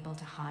unable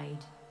to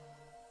hide.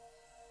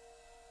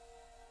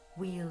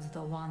 Wield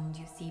the wand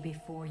you see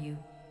before you.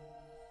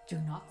 Do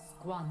not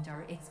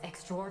squander its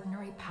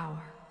extraordinary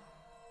power.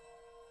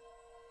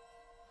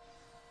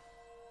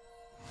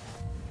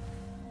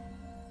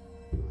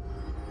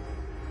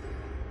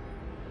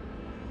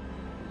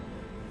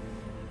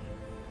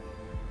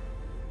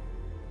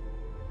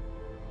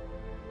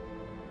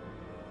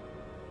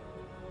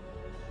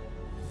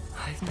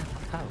 I've never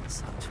felt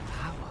such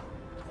power.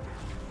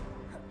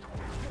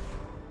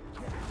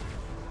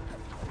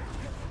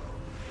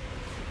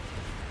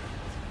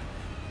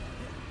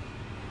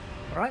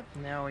 Alright,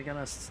 now we're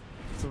gonna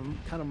some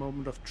kind of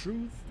moment of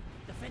truth.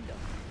 Defender,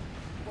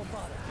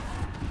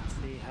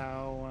 See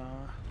how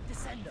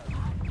Descendo.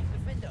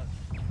 Defendo.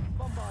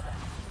 Bombarda.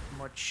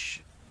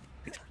 much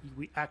XP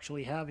we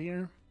actually have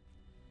here.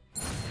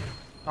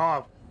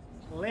 Oh,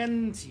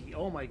 plenty.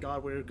 Oh my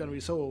god, we're gonna be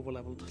so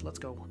overleveled. Let's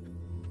go.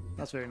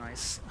 That's very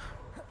nice.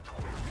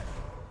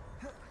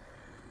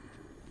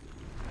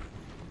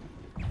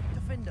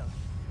 Defendo.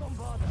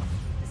 Bombarda.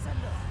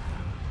 Descendo.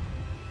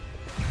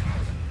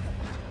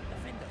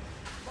 Defendo.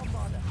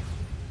 Bombarda.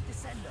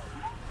 Descendo.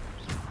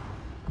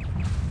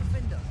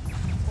 Defendo.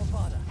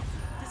 Bombarda.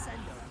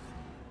 Descendo.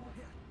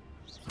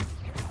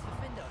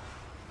 Defendo.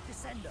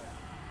 Descendo.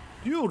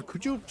 Dude,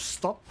 could you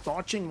stop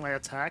dodging my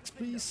attacks,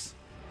 please?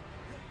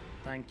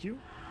 Thank you.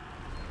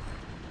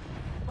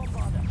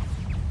 Bombarda.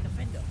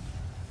 Defendo.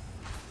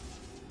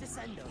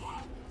 Descendo.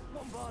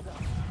 Bombarda.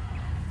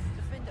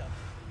 Defendo.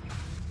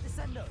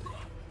 Descendo.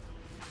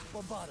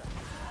 Bombarda.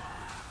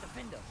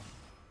 Defendo.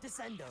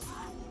 Descendo.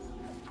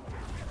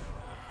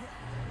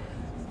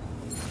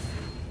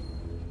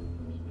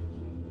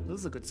 This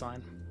is a good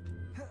sign.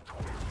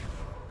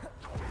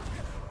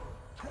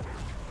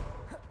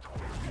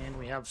 And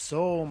we have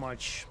so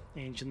much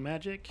ancient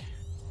magic.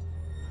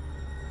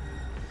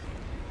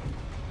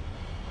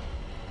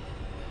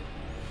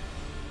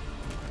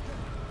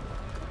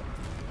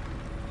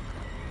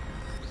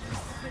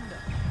 Defendo.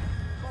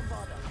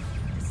 Bombarda.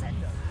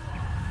 Descendo.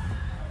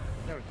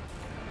 There we go.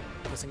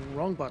 Pressing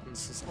wrong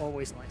buttons is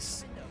always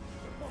nice.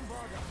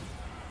 Bombarda.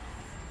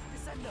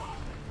 Descendo.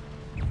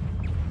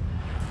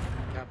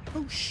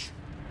 Kapoosh.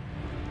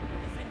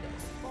 Defendo.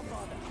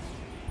 Bombarda.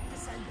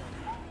 Descendo.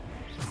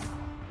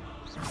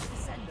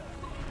 Descendo.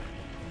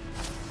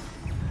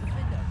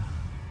 Defendo.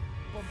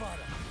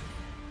 Bombarda.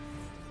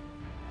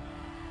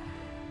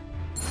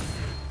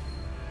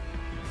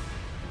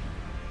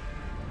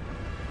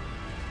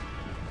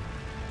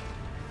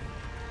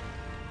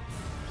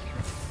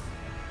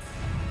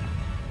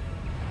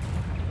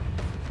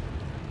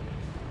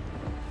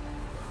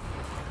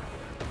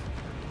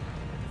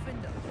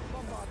 Defendo.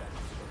 Bombarda.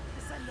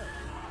 Descendo.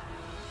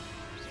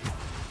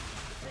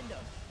 Defendo.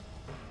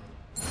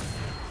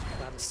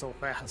 That is so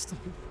fast.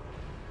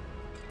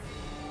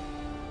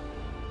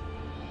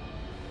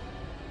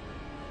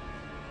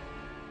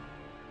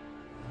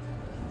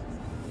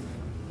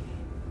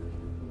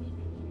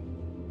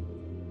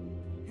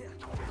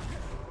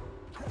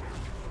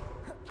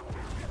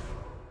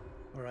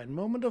 Alright,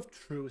 moment of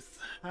truth.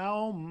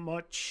 How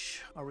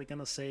much are we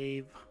gonna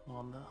save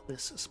on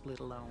this split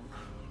alone?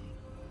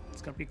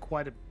 It's gonna be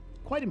quite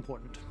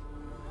important.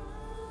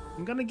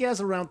 I'm gonna guess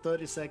around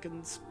 30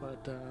 seconds,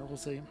 but we'll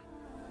see.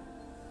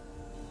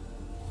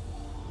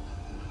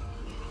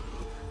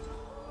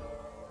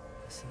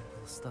 A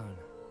simple stone.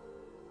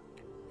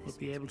 We'll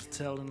be able to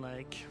tell in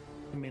like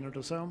a minute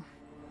or so.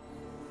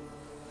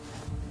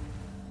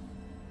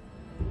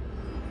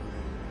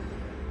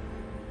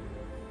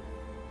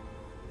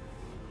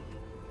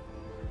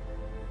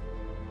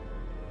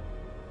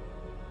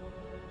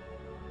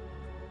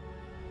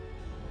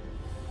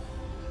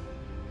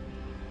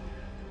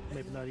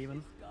 Maybe not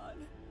even.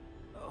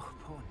 Oh,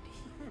 poor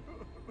Neve.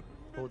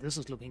 Oh, this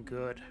is looking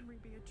good. Memory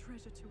be a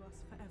treasure to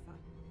us forever.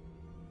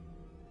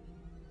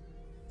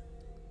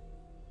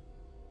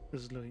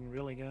 This is looking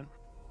really good.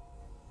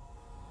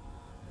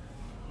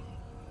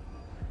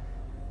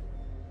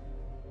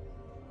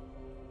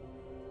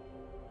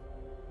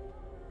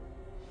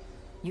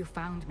 You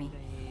found me,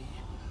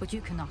 but you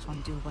cannot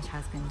undo what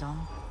has been done.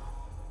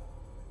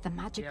 The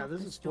magic Yeah, of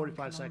this the is stone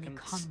 45 can only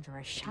seconds, conjure a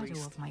at shadow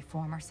least. of my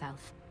former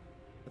self.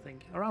 I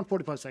think around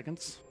 45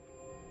 seconds.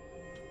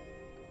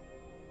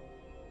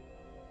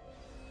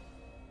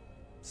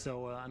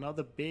 So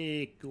another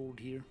big gold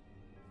here.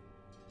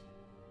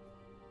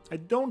 I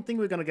don't think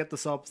we're gonna get the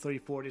sub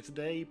 340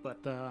 today, but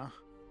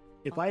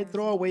if I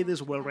throw away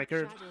this world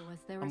record,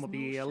 I'm gonna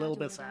be a little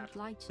bit sad.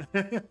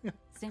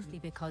 Simply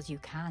because you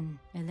can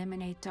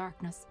eliminate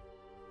darkness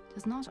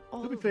does not To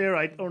always. be fair,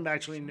 I don't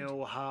actually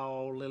know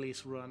how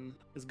Lily's run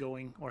is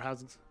going or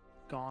has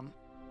gone.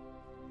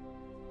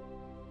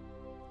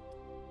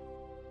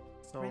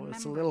 So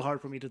it's a little hard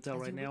for me to tell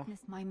as right you now.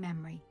 witness my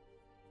memory.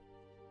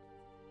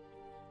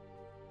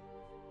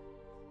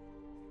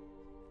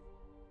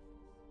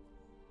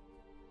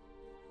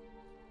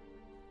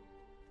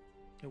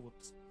 Oh,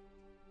 whoops.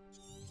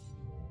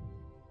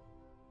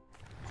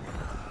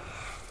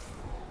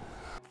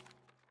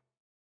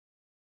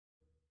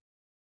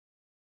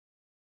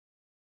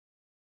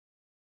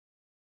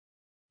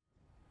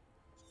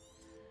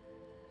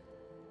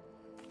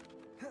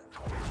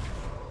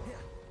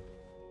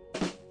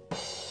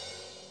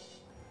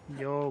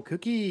 Yo,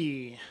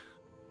 Cookie!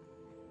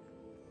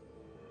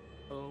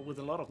 With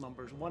a lot of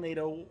numbers.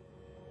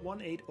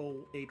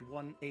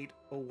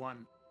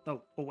 180-180-81801.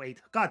 Oh,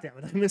 08. God damn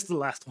it, I missed the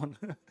last one.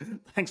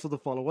 Thanks for the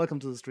follow. Welcome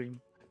to the stream.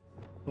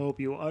 Hope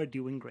you are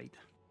doing great.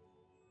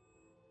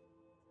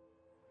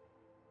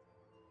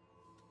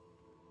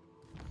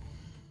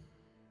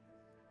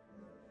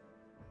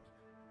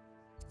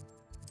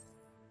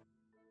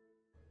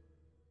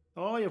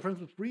 Oh, you're friends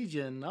with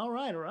Region. All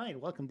right.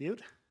 Welcome,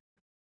 dude.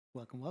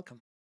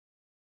 Welcome.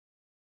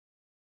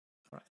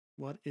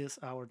 What is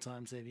our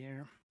time save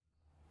here?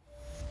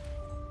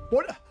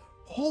 What?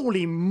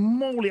 Holy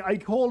moly, I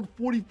called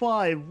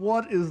 45.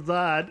 What is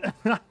that?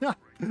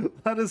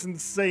 That is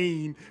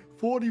insane.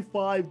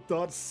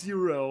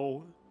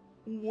 45.0.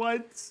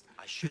 What?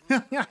 I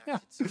shouldn't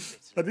have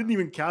I didn't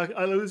even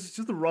calculate. It was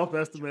just a rough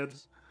estimate.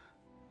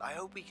 I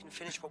hope we can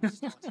finish what we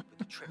started with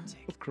the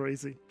triptych. That's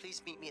crazy.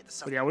 Please meet me at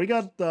the But yeah, we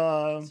got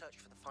a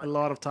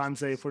lot of time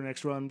save for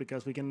next run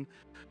because we can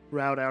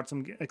route out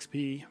some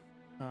XP.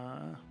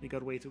 We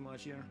got way too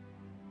much here,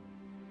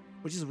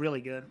 which is really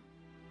good.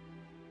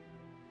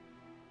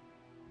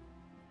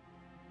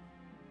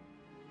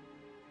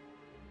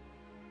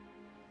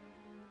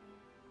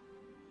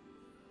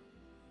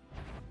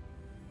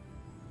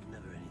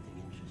 Never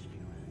anything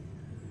interesting around here.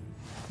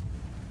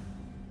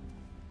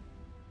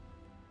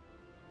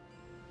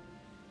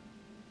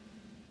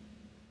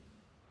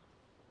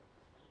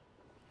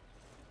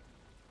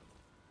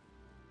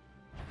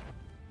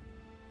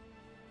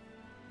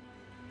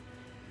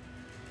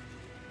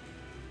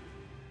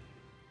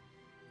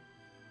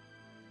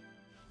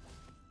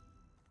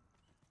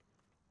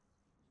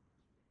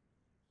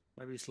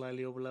 Maybe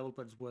slightly over leveled,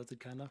 but it's worth it,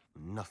 kind of.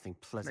 Nothing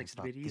pleasant Makes it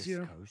a about bit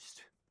easier. this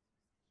coast.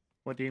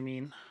 What do you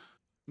mean?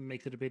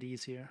 Makes it a bit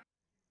easier.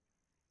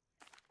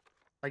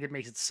 Like it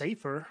makes it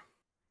safer.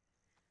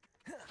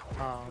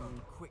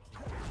 Quickly,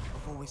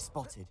 before we're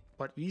spotted.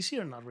 But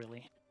easier, not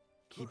really.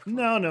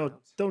 No,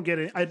 don't get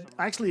it.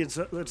 Actually, it's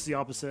the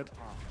opposite.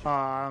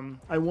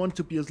 I want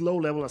to be as low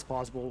level as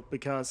possible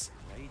because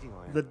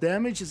the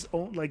damage is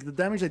the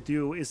damage I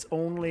do is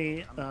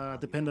only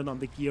dependent on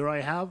the gear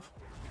I have,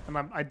 and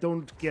I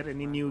don't get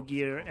any new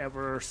gear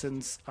ever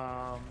since.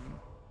 Well,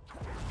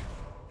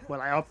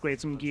 I upgrade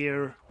some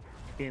gear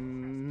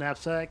in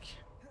knapsack,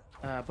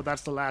 but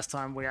that's the last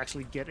time we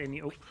actually get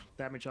any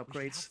damage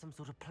upgrades. Some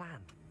sort of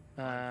plan.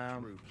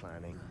 Through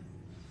planning.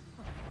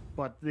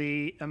 But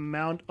the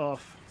amount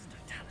of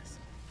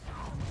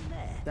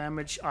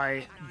damage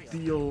I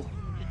deal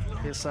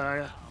is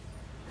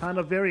kind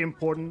of very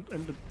important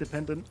and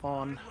dependent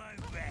on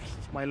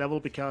my level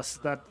because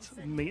that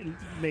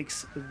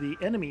makes the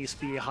enemies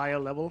be a higher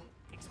level,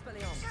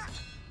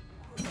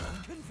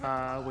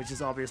 which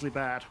is obviously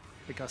bad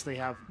because they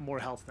have more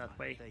health that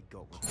way.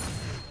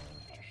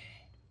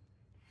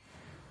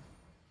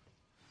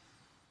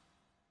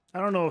 I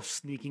don't know if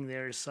sneaking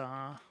there is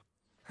the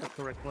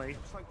correct play.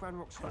 Looks like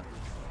Ranrok's but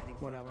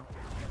whatever.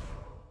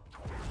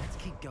 Let's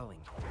keep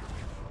going.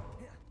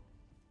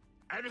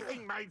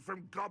 Anything made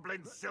from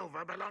goblin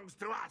silver belongs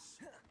to us.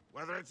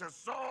 Whether it's a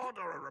sword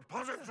or a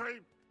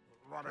repository,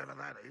 whatever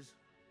that is.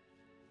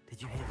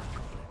 Did you hear that,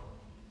 goblin?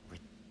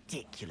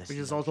 Ridiculous. Which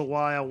is also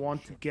why I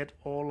want to get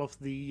all of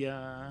the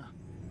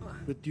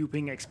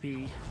duping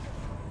XP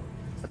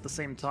at the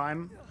same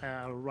time,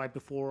 right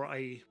before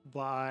I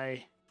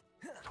buy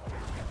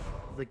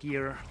the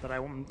gear that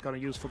I'm gonna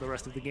use for the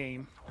rest of the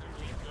game.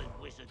 Only good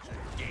wizard's a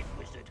dead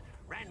wizard.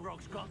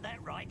 Ranrock's got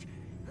that right,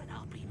 and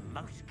I'll be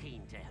most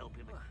keen to help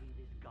him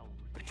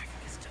achieve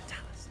his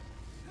goals.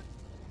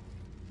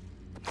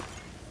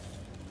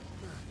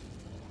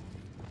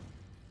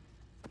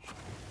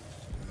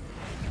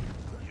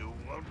 You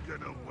won't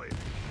get away.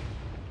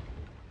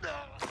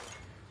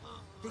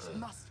 This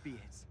must be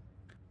it.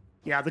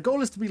 Yeah, the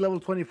goal is to be level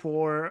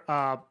 24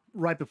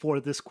 right before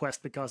this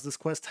quest, because this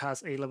quest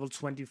has a level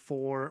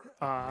 24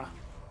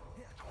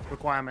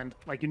 requirement.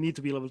 Like, you need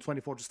to be level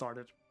 24 to start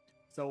it.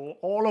 So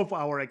all of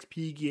our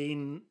XP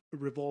gain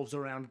revolves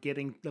around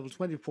getting level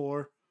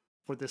 24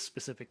 for this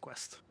specific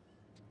quest.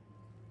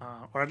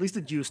 Or at least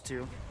it used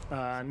to.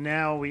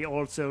 Now we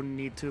also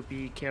need to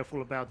be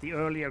careful about the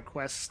earlier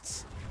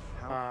quests.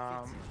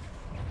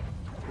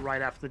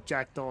 Right after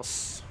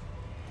Jackdaws,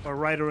 or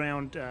right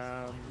around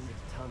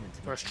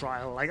first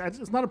trial. Like,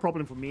 it's not a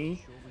problem for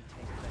me.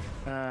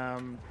 Oh,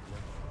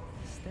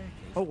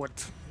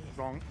 what?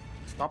 Wrong.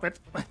 Stop it.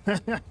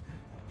 What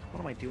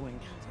am I doing?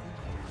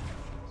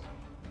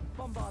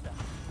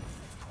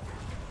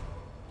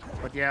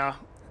 But yeah,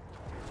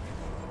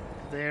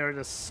 there it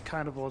is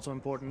kind of also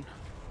important.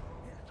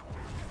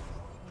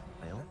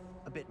 Well,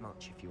 a bit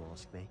much if you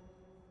ask me.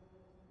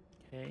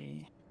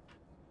 Okay.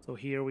 So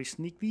here we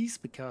sneak these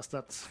because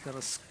that's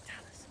gonna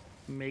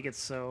make it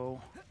so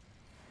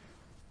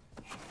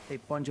a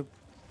bunch of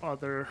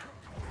other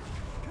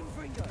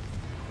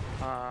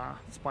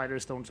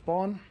spiders don't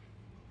spawn.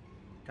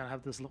 Gonna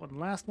have this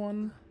last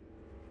one,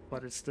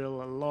 but it's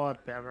still a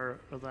lot better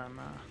than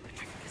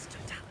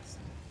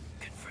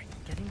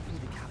Getting through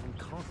the cavern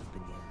can't have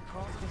been yet.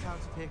 Can't get out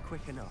of here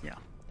quick enough. Yeah,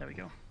 there we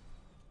go.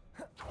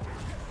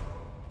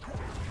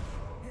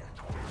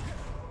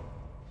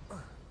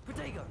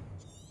 Protego!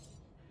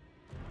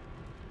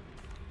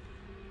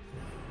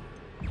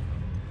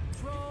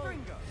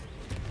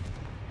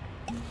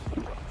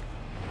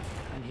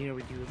 And here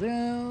we do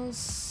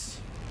this.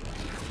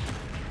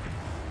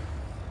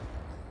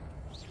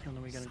 And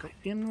then we're gonna go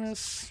in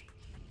this.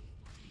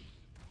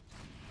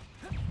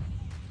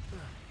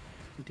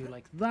 Do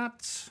like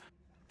that.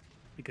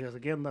 Because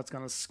again, that's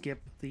gonna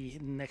skip the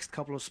next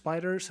couple of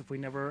spiders if we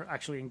never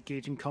actually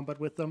engage in combat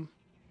with them.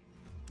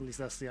 At least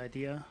that's the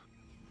idea.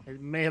 It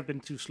may have been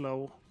too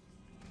slow.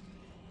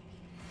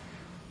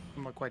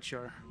 I'm not quite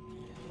sure.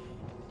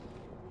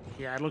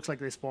 Yeah, it looks like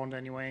they spawned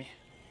anyway.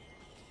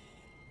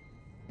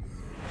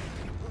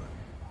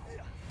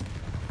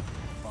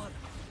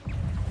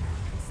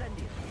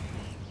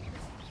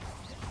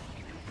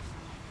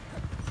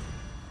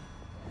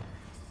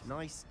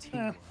 Nice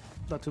team.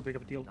 Not too big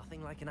of a deal.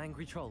 Nothing like an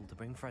angry troll to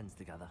bring friends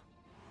together.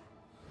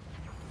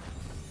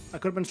 I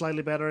could have been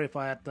slightly better if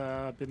I had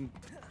been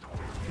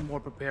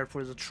more prepared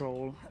for the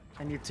troll.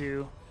 I need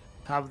to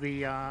have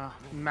the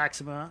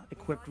Maxima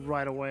equipped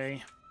right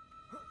away.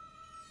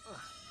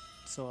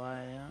 So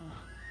I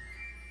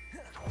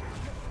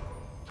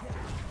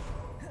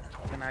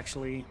can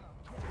actually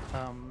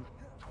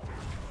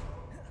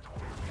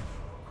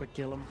quick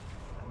kill him.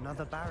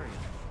 Another barrier.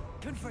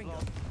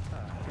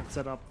 And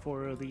set up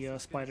for the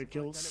spider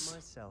kills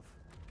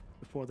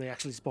before they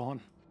actually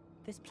spawn.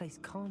 This place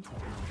can't have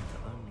belonged to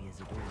only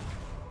Isadora.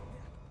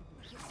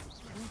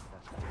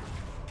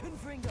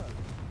 Confringo!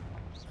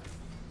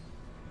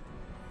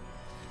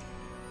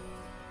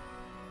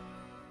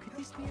 Could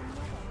this be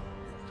another?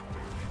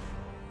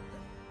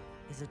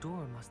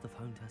 Isadora must have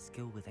honed her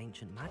skill with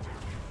ancient magic.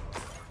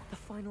 The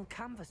final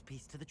canvas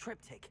piece to the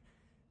triptych.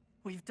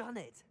 We've done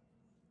it!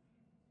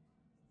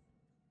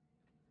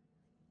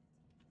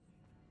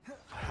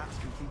 Perhaps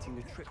completing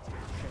the triptych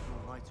will shed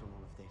more light on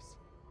all of this.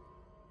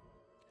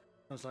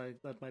 I was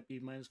like, that might be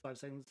minus 5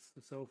 seconds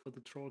or so for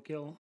the troll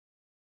kill.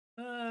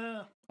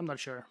 I'm not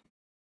sure.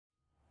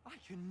 I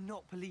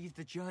cannot believe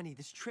the journey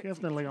this trip.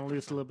 Definitely gonna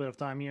lose a little bit of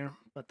time here,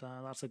 but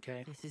that's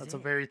okay. That's a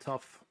very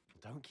tough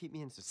Don't keep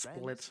me in suspense.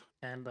 split,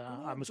 and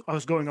I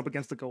was going up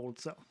against the gold,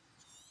 so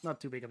not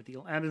too big of a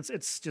deal. And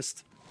it's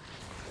just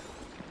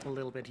a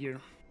little bit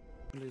here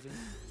losing.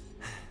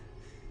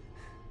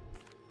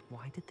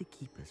 Why did the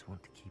keepers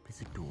want to keep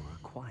Isadora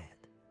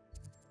quiet?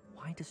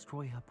 Why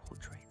destroy her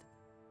portrait?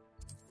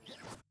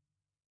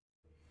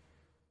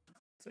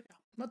 So yeah,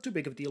 not too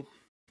big of a deal.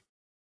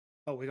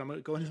 Oh,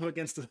 we're going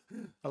against a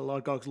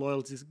Lodgok's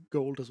loyalties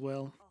gold as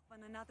well. Off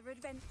on another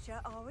adventure,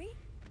 are we?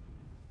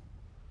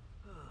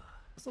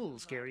 It's a little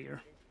scarier.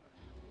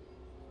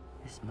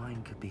 This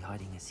mine could be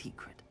hiding a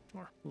secret.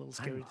 Or a little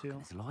scary Ranrok too.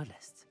 and his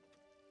loyalists.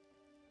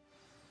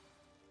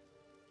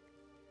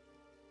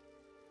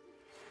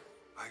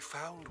 I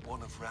found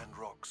one of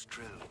Ranrok's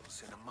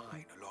drills in a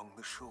mine along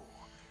the shore.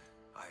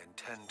 I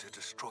intend to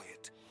destroy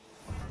it.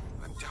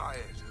 I'm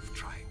tired of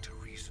trying to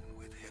reason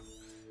with him.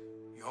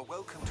 You're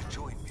welcome to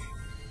join me,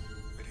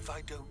 but if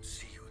I don't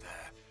see you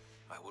there,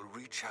 I will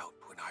reach out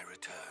when I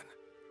return.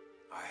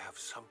 I have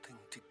something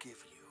to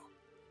give you.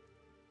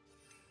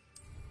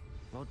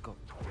 Lodgok.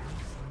 No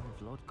sign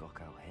of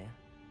Lodgok out here.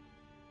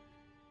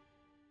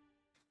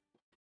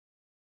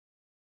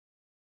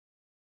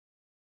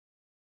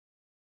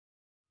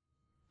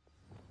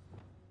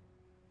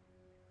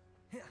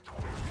 The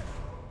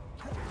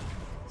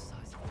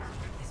size of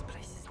this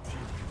place is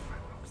teeming with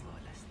Ranrok's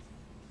loyalists.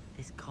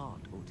 This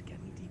cart ought to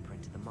get me deeper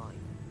into the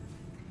mine.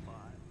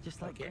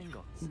 Just like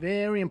Gringotts.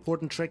 Very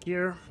important trick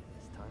here.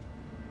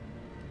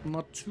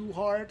 Not too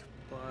hard,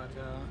 but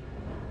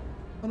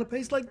on a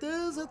pace like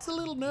this, it's a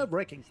little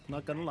nerve-wracking.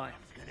 Not gonna lie.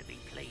 Gonna be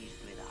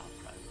pleased with our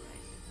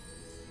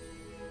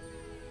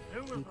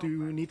progress. You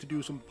do need to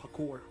do some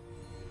parkour.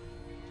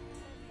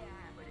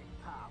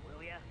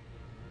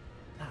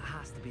 That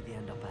has to be the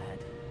end up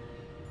ahead.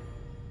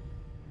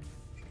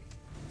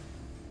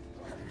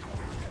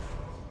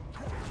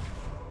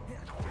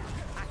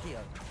 Accio.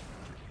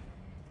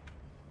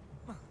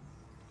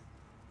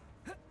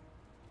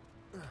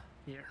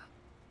 Here.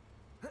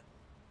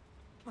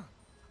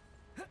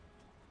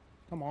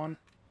 Come on.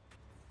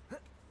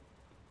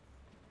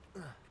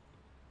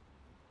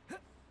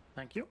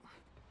 Thank you.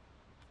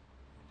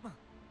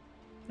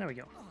 There we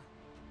go.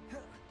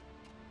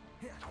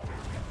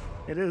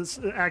 It is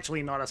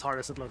actually not as hard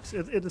as it looks.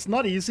 It is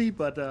not easy,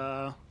 but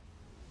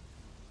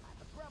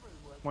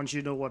once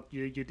you know what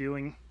you're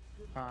doing,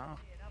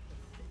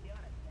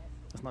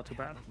 it's not too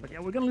bad. But yeah,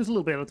 we're gonna lose a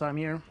little bit of time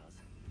here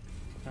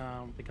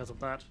because of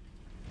that.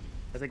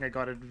 I think I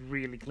got it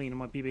really clean in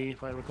my PB,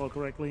 if I recall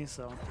correctly.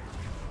 So.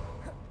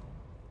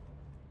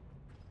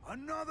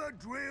 Another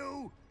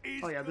drill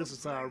is Oh yeah, this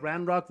is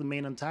Ranrok, the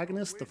main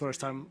antagonist. The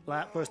first and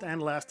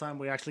last time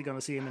we're actually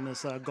gonna see him in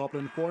his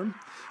goblin form,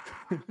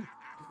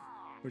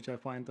 which I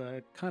find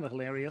kind of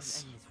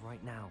hilarious. End this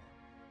right now.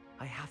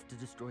 I have to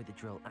destroy the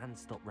drill and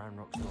stop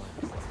Ranrok's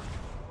loyalists.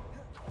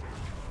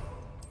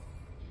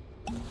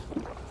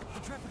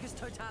 Petrificus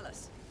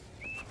Totalis.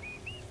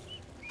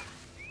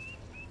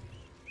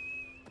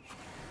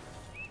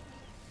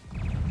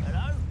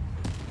 Hello?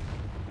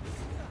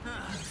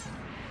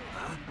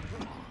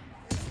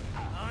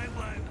 I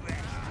won't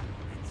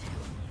rest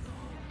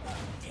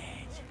until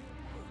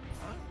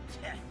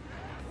you're dead.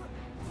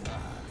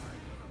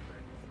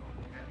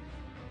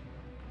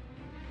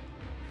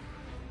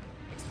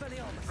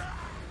 Expelliarmus.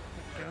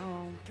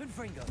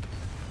 Confringo.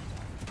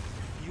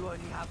 You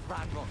only have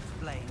Ranrok to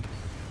blame.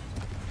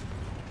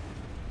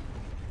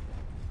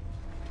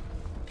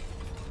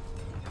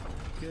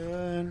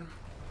 Good.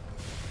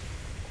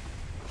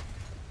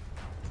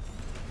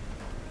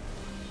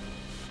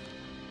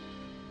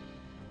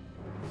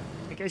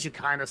 I guess you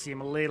kind of see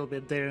him a little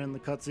bit there in the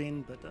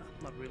cutscene, but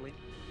not really.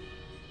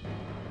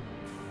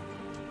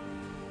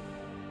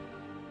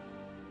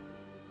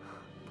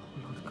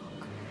 Poor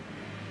Lodcock.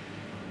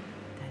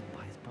 Dead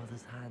by his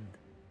brother's hand.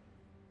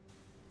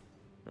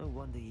 No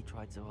wonder he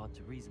tried so hard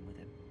to reason with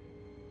him.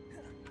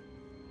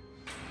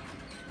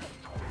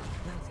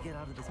 Now to get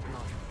out of this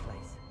blasted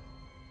place.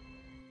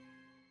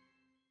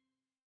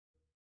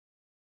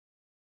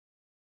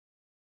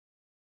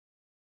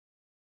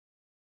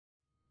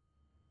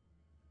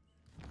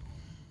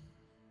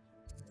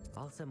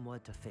 I'll send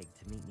word to Fig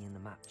to meet me in the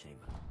map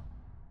chamber.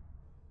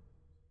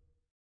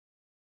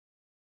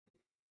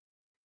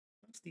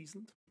 That's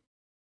decent.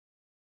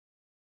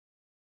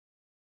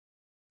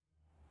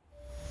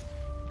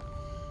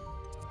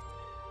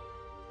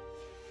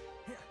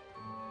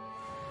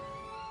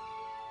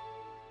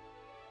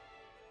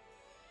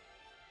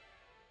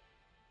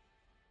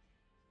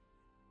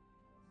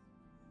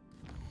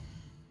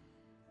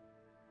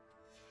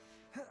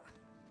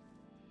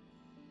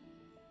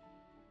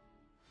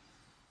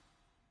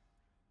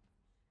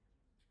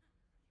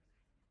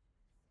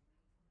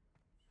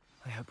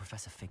 I hope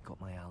Professor Fig got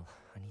my owl.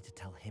 I need to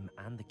tell him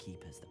and the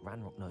Keepers that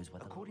Ranrok knows where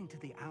the... According to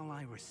the owl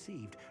I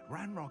received,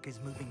 Ranrok is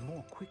moving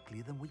more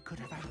quickly than we could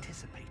have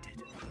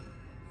anticipated.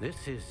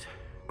 This is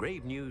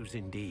grave news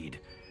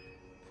indeed.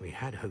 We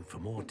had hoped for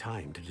more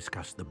time to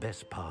discuss the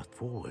best path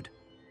forward.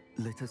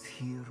 Let us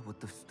hear what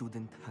the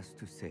student has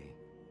to say.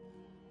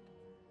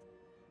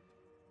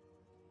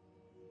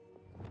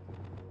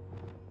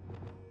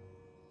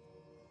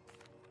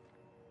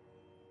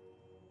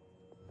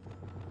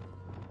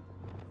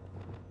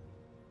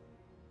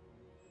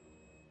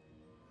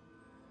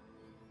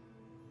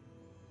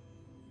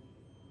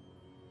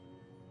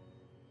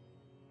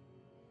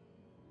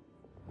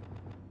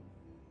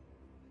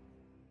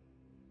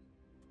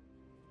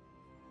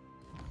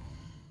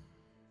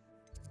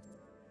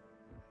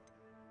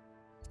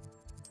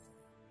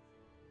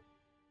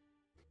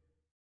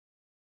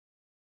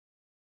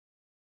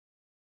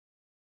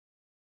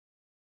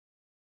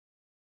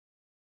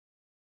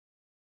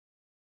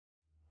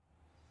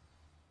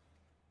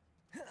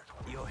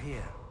 You're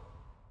here.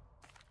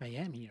 I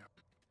am here.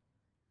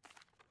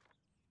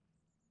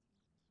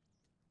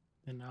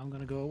 And now I'm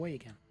gonna go away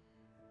again.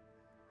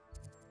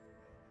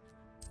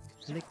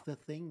 Click the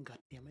thing,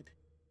 goddammit.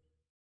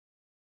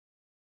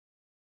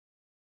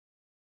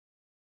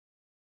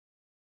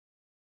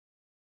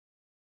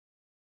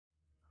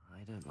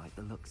 I don't like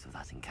the looks of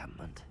that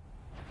encampment.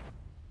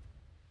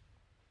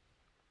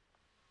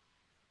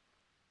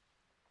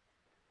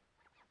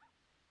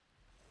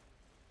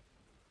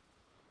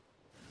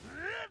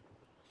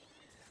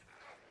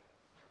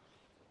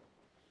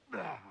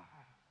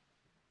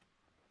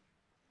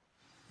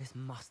 This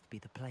must be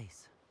the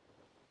place.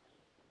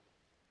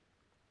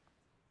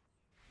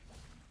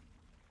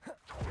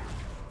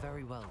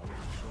 Very well, Lord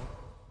Shaw.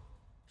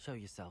 Show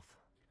yourself.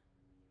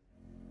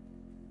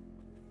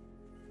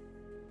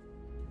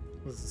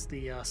 This is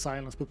the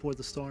silence before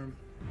the storm.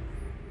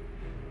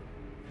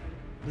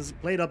 This is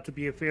played up to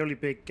be a fairly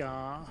big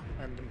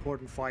and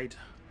important fight,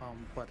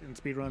 but in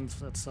speedruns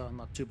that's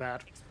not too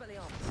bad.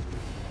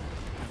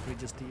 If we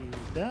just do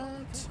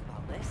that.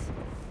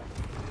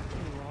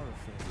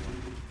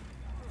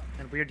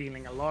 And we're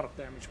dealing a lot of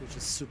damage, which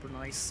is super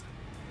nice.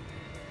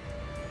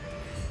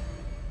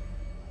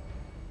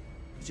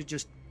 You should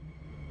just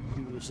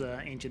use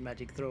ancient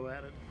magic throw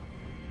at it.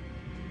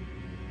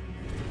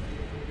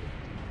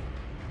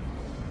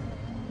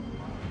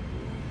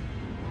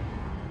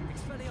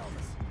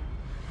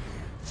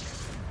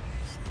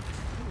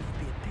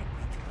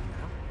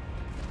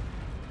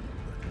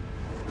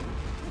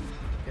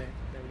 Okay,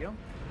 there we go.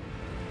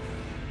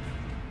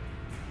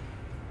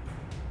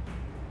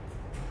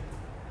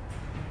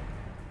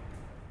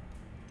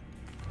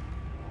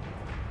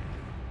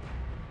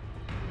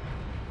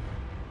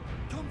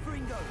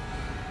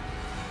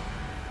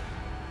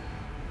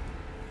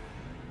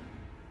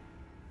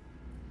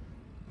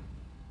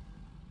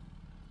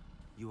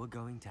 You are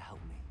going to help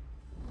me.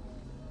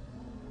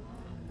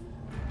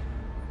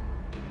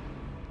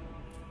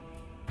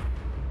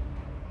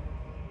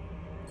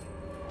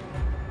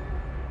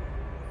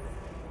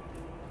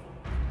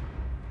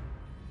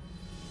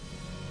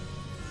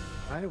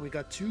 Alright, we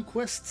got 2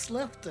 quests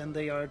left, and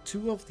they are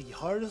 2 of the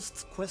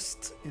hardest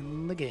quests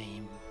in the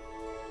game.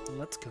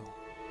 Let's go.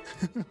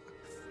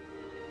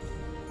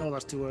 Oh,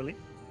 that's too early.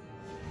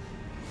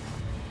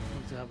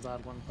 Need to have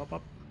that one pop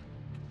up.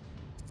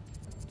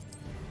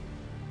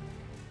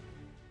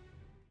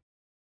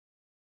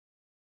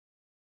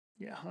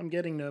 Yeah, I'm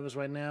getting nervous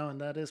right now,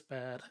 and that is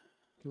bad.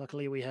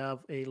 Luckily, we have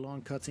a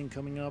long cutscene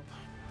coming up.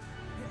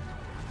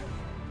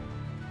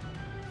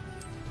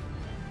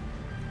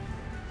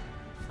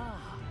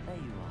 Ah, there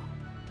you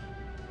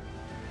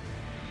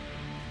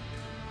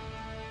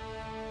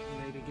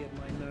are. Maybe get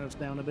my nerves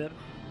down a bit.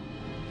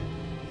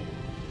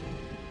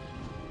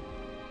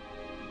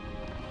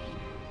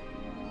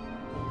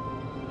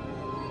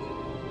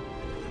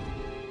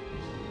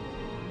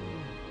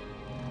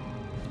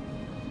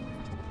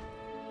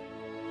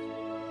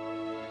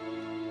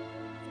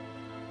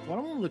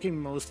 I'm looking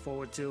most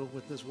forward to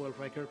with this world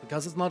record,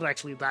 because it's not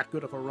actually that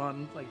good of a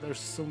run. Like, there's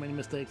so many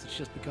mistakes, it's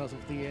just because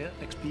of the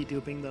XP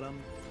duping that I'm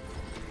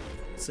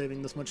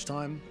saving this much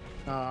time.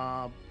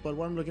 But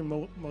what I'm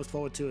looking most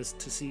forward to is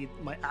to see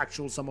my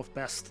actual sum of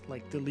best,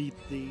 like delete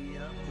the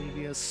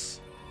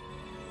previous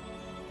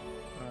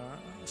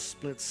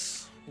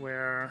splits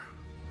where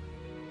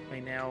I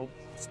now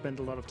spend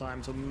a lot of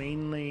time. So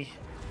mainly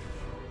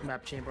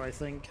map chamber, I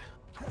think.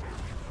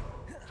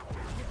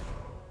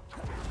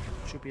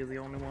 Should be the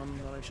only one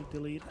that I should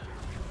delete.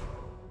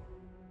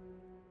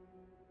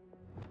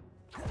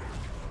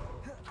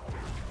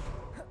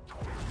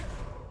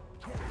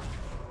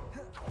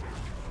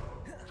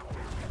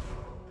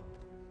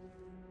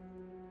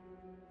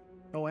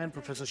 Oh, and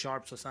Professor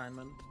Sharp's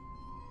assignment.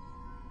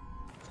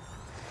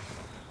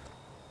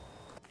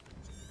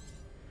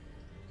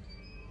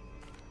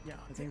 Yeah,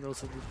 I think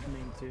those are the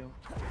main two.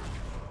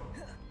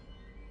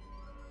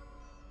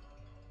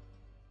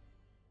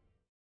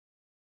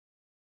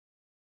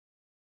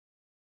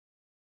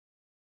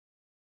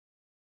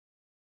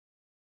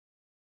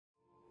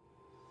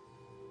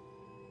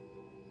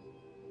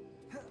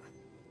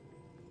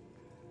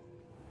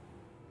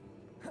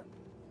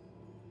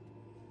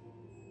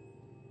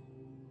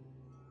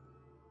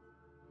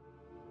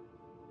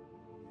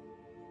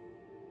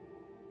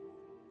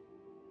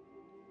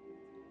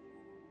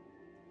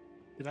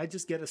 Did I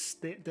just get a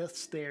death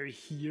stare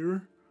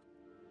here?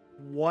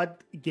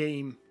 What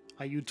game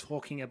are you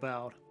talking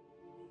about?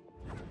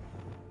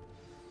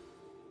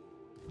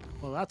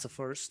 Well, that's a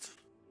first.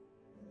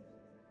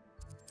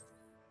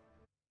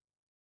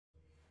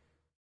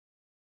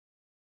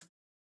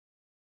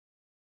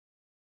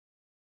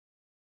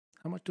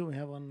 How much do we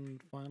have on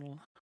final?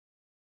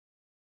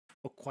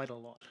 Oh, quite a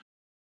lot.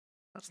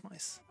 That's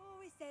nice. I've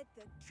always said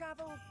that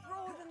travel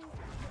broadens.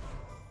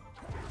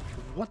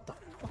 What the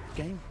fuck,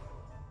 game?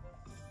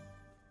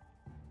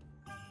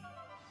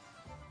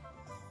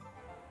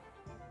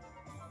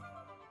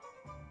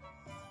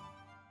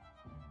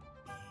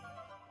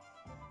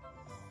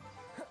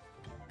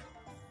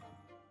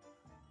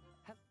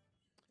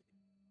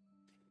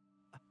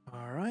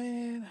 All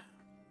right.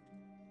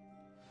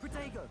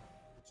 Protego.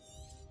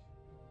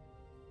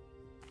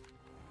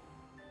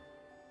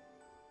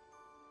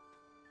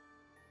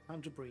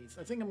 Time to breathe.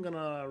 I think I'm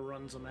gonna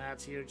run some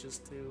ads here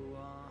just to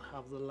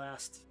have the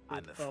last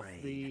bit of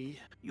the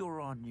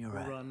you're on your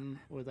run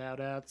without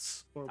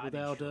ads or I'm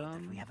without sure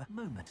that we have a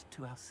moment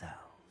to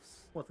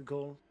ourselves. what they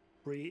call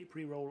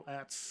pre-roll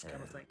ads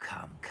kind of thing.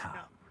 Come.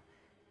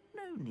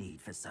 No need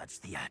for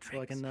such theatrics.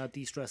 So I can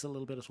de-stress a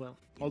little bit as well.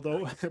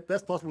 Although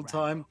best possible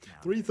time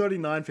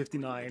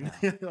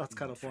 3:39:59. That's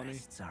kind of funny.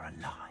 Are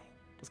aligned.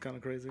 That's kind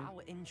of crazy.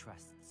 Our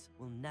interests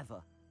will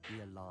never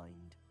be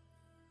aligned.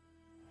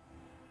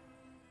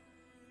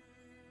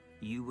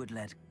 You would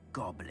let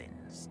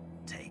goblins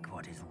take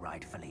what is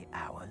rightfully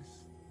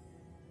ours?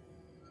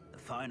 The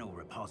final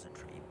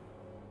repository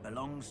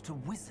belongs to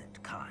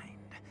wizard kind.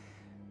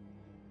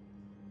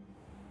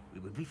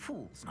 We would be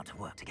fools not to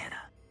work together.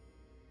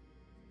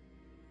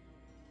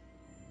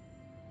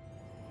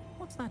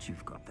 What's that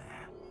you've got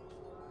there?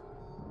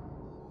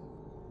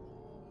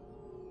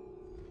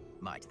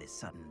 Might this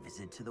sudden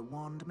visit to the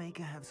Wand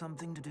Maker have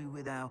something to do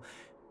with our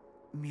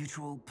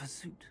mutual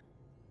pursuit?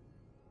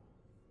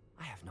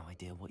 I have no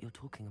idea what you're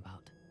talking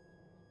about.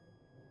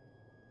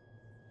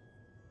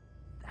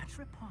 That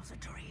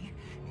repository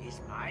is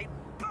my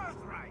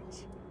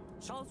birthright!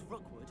 Charles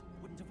Rookwood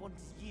wouldn't have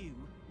wanted you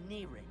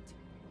near it.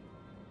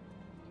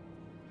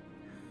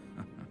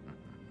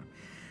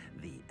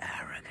 The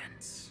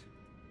arrogance.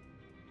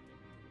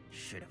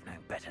 Should have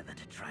known better than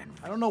to try and...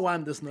 I don't know why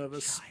I'm this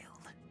nervous.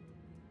 Child.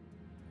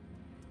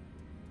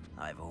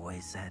 I've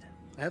always said...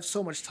 I have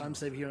so much time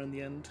save here in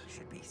the end.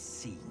 Should be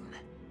seen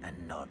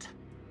and not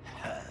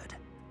heard.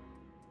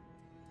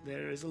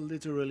 There is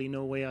literally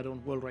no way I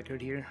don't world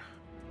record here.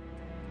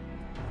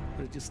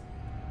 But it just...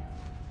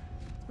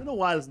 It's been a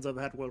while since I've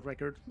had world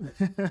record.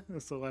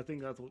 So I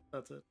think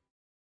that's it.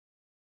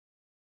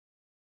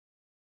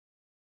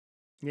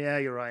 Yeah,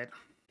 you're right.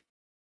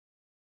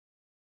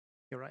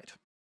 You're right.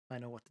 I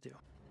know what to do.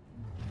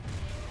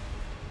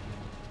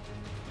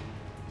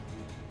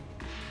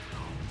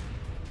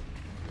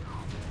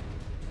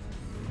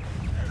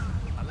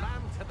 A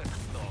lamb to the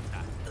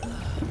slaughter.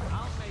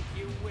 I'll make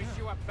you wish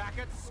you were back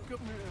at school.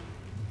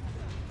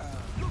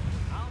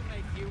 I'll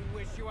make you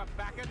wish you were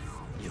back at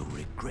school. You'll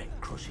regret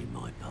crossing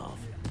my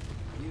path.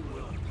 You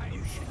will pay.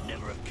 You should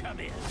never have come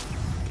here.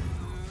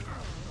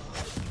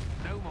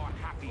 No more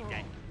happy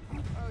day.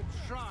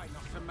 Try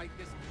not to make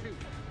this too.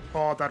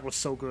 Oh, that was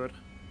so good.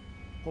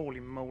 Holy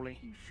moly.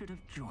 You should have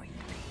joined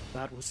me.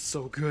 That was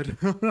so good.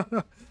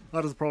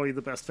 That is probably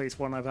the best phase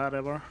one I've had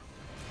ever.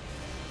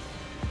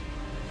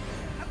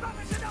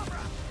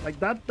 Like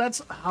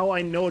that's how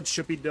I know it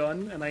should be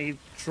done, and I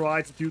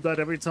try to do that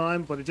every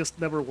time, but it just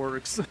never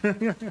works.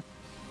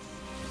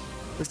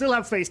 We still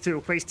have phase two.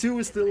 Phase two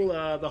is still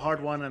the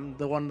hard one, and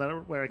the one that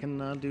where I can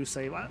lose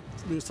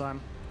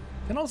time.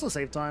 Can also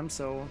save time,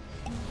 so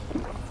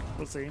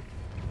we'll see.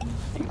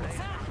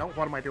 No,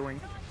 what am I doing?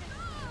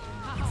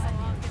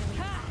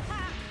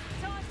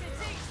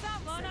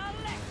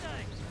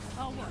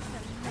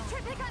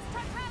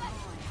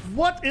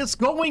 What is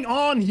going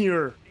on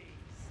here?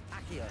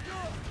 Accio.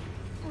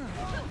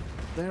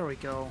 There we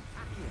go.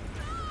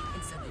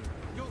 Incendio.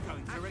 You're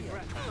going to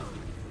regret that.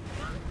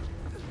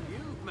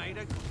 You've made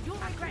a... You'll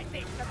regret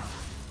this.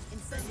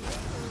 Incendio.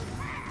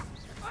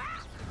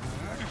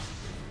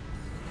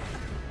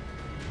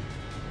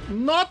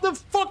 Not the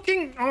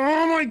fucking...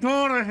 Oh my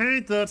god, I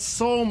hate that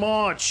so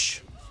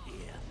much.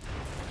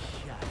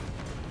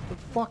 The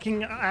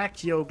fucking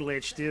Accio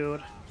glitch,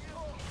 dude.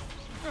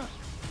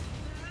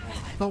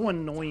 So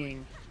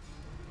annoying.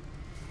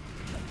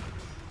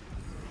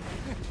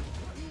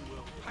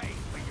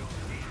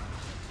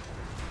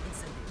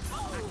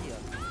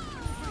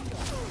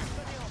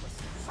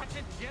 Such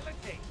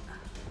agility.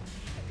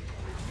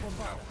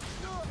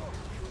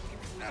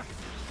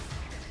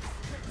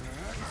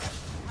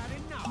 Had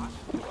enough?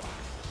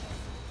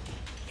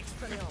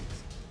 Expelliarmus.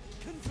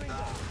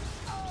 Confringo.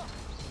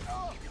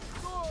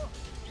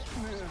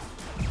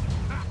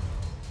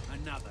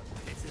 Another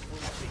pitiful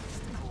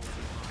beast caught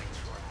in my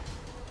trap.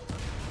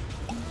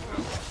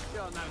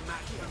 You're no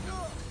match for me.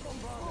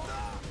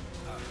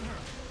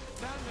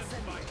 Stand and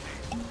fight me.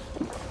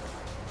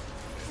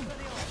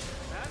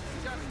 That's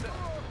just a...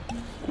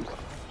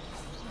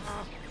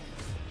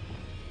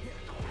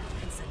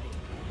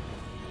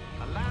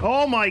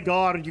 Oh my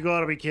god, you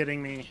gotta be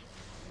kidding me.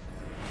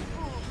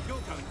 You're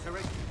going to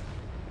regret.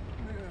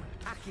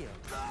 Accio.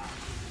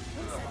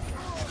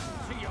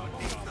 To your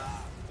knee.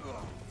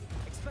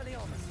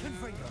 Expelliarmus.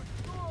 Confringo.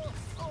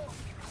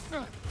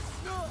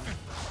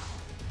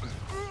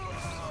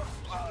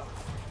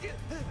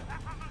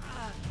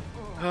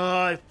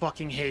 I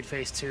fucking hate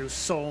Phase 2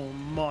 so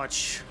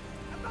much.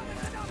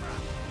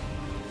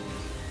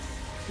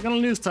 We're gonna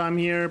lose time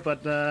here,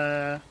 but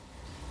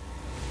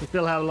we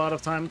still have a lot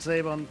of time to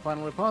save on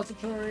Final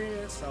Repository,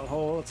 so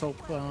let's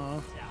hope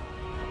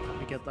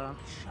we get that.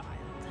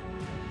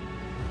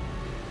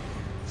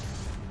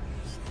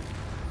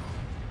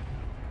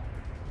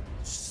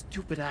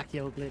 Stupid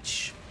Accio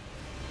glitch.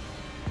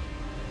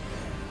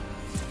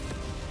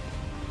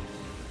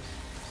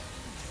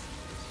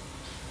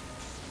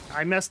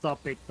 I messed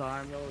up big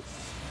time. That was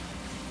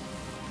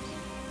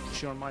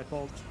sure my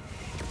fault.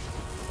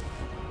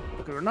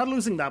 Okay, we're not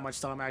losing that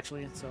much time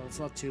actually, so it's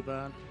not too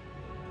bad.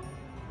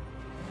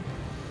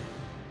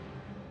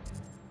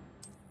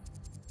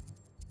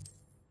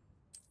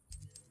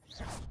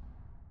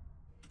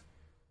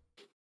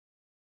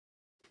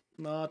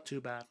 Not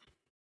too bad.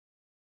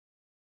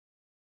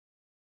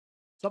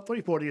 Sub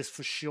 340 is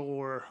for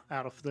sure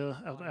out of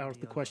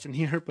the question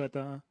here, but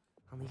I'll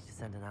need to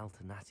send an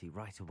Alternati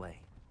right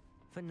away.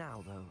 For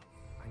now, though,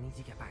 I need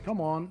to get back. Come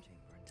to on, the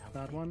chamber and tell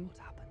that Fate one. What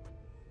happened.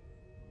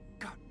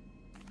 God,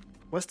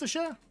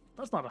 Worcestershire?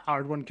 That's not a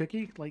hard one,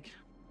 Cookie. Like,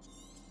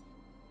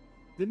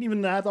 didn't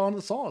even add on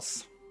the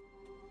sauce.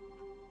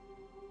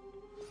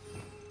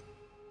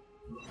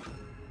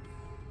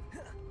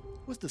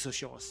 Worcestershire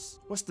sauce.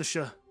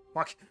 Worcestershire.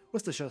 Fuck.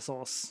 Worcestershire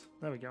sauce.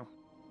 There we go.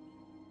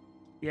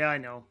 Yeah, I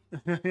know.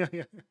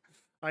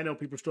 I know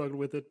people struggle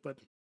with it, but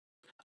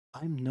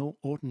I'm no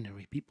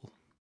ordinary people.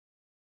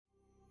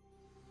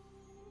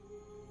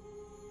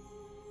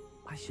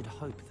 I should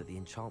hope that the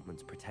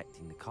enchantments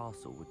protecting the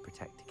castle would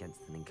protect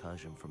against an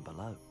incursion from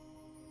below.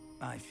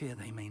 I fear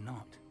they may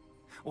not.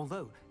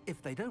 Although,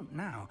 if they don't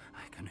now,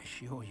 I can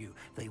assure you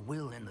they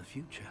will in the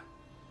future.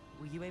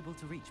 Were you able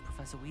to reach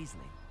Professor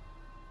Weasley?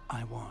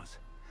 I was.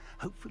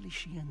 Hopefully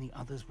she and the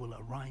others will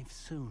arrive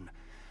soon.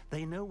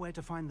 They know where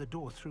to find the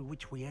door through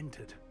which we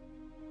entered.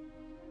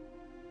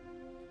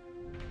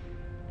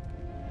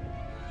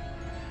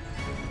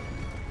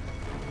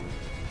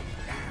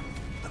 Damn,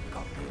 the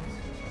goblins.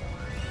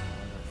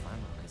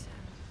 Ranrok is here.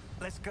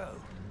 Let's go.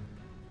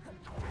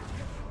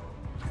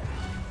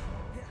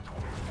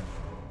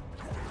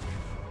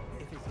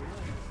 If it's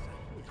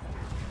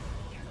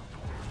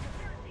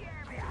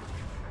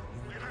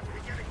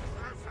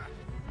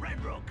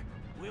Ranrok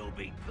will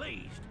be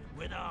pleased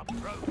with our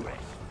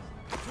progress.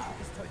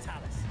 This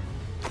Totalis.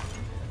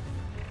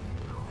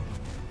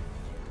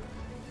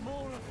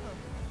 More of them.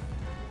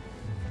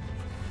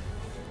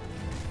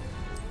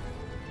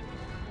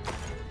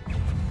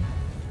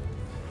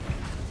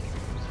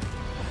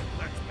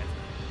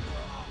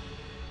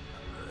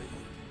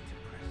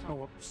 Oh,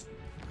 whoops.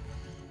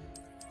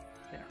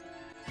 There.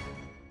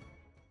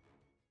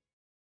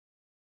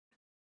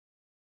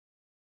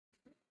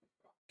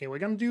 Okay, we're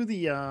gonna do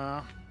the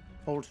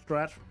old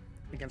strat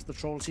against the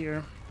trolls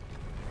here.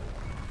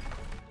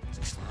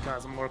 Just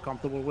because I'm more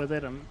comfortable with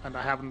it, and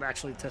I haven't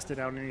actually tested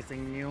out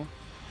anything new.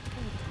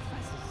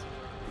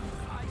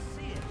 I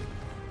see it,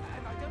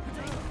 and I don't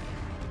take it.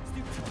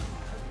 Stupid.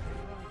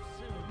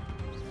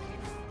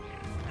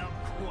 Not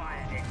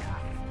quiet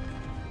enough.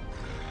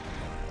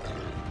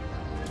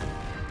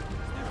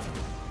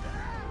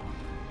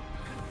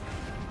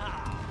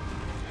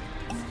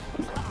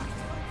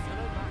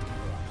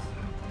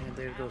 And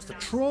there goes the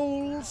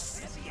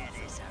trolls.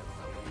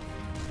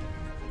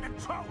 The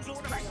trolls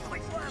ought to make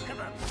quick work of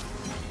them.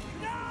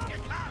 No! You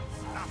can't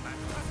stop it.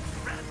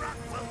 Ranrok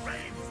will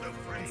reign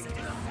supreme.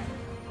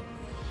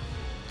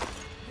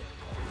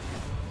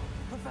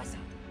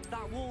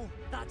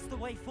 That's the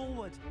way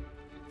forward.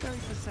 Very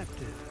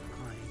perceptive,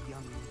 my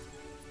young...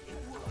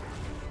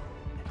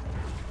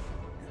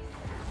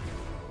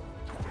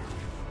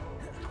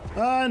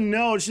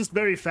 No, it's just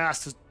very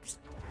fast to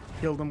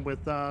kill them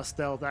with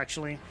stealth,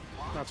 actually.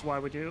 That's why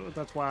we do it.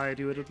 That's why I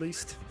do it, at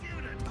least.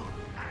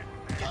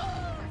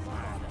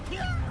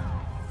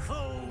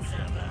 Fools of a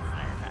feather.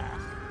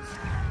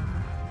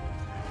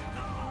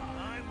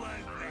 I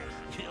won't rest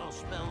till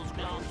spells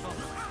glance off.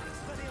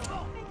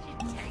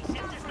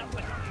 Vegetation does not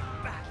belong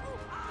in battle.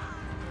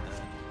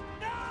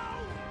 No!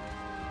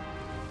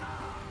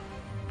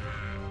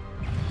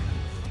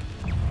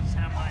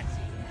 Someone's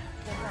here.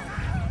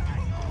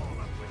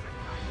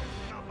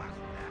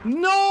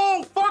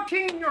 No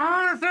fucking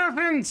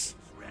serpents!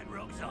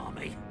 Ranrok's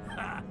army.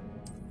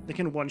 They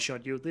can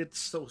one-shot you. It's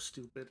so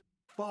stupid.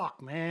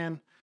 Fuck,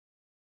 man.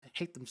 I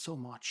hate them so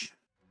much.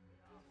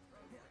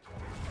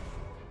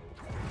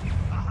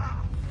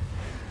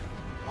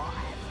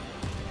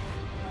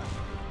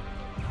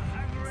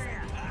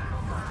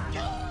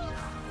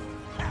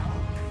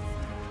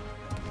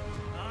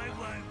 I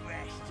won't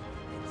rest.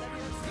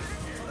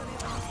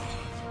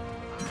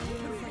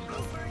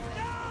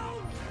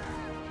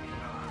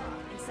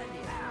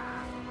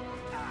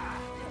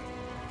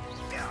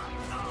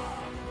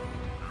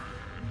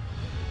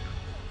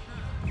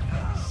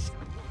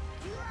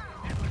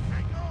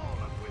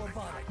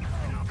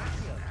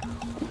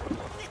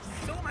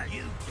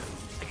 You two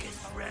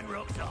against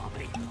Ranrok's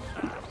army.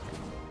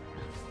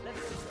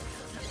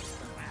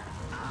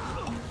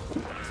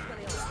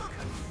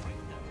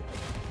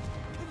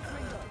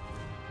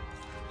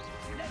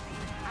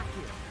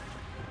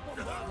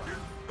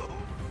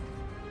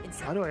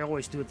 Why do I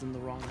always do it in the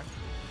wrong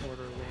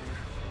order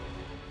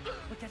there?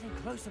 We're getting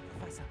closer,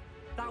 Professor.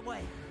 That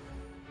way.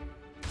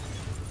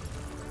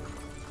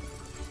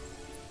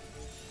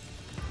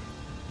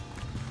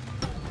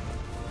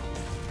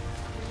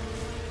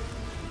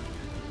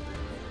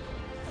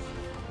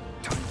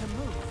 Time to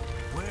move.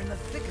 We're in the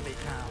thick of it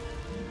now.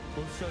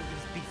 We'll show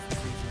these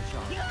beasts who's in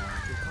charge. Your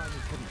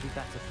timing couldn't be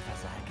better,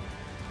 Professor Hackett.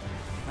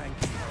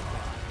 Thank you.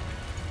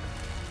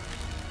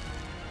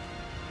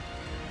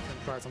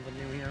 Let's try something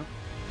new here.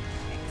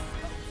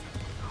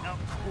 Not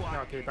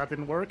quite. Okay, that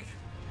didn't work.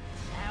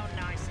 How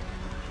nice.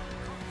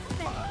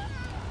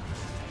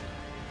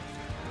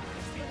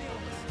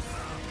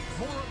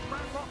 More of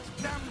Ranrock's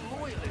damn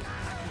loyalists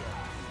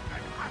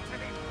and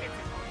utterly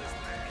pitiful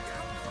despair.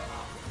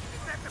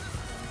 Is that the...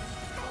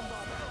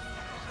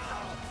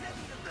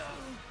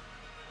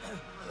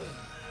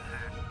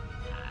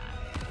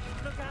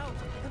 Look out!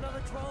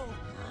 Another troll!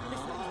 This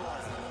one's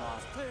worse than the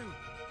last two!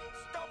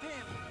 Stop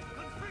him!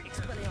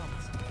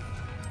 Expelliarmus!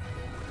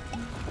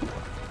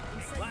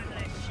 One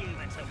less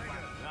human to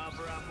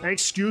one.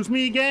 Excuse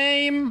me,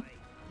 game?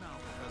 Now,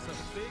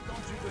 Professor Big,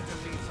 aren't you going to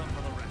leave some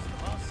for the rest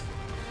of us?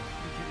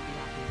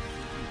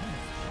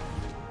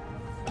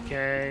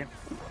 Okay.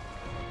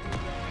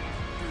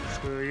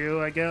 Screw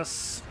you, I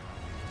guess.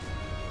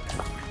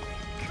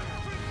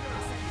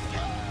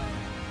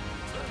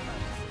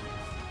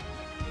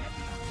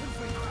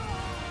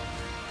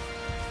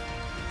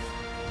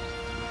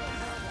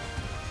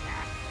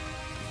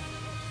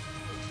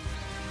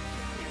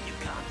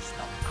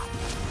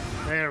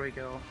 There we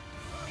go.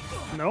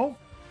 No?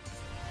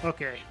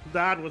 Okay,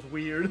 that was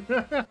weird.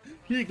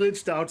 He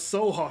glitched out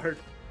so hard.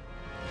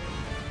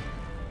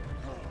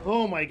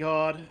 Oh my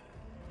god.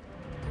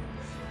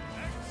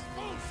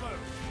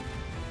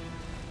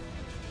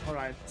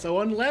 Alright, so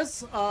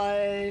unless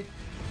I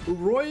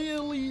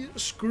royally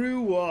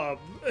screw up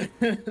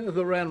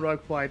the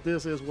Ranrok fight,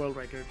 this is world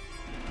record.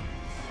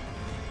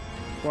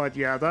 But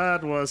yeah,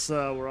 that was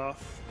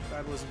rough.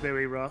 That was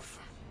very rough.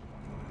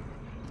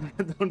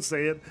 Don't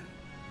say it.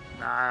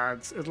 Nah,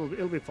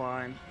 it'll be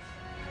fine.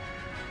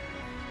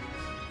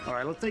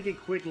 Alright, let's take a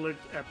quick look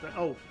at the...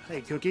 Oh,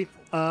 hey, Cookie.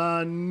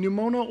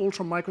 Pneumono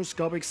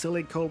ultramicroscopic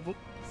silico...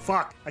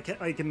 Fuck, I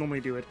can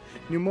normally do it.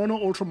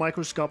 Pneumono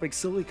ultramicroscopic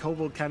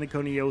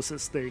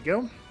silicovolcaniconiosis. There you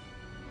go.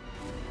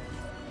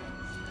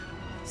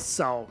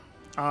 So,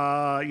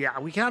 yeah,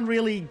 we can't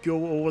really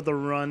go over the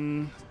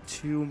run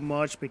too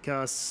much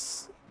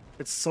because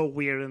it's so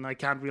weird and I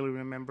can't really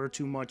remember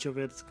too much of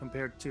it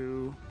compared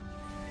to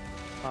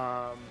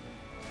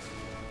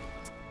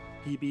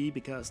PB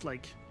because,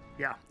 like,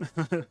 yeah,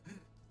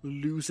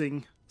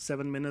 losing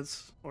 7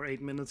 minutes or 8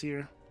 minutes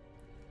here.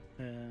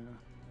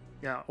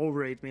 Yeah,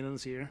 over 8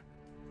 minutes here.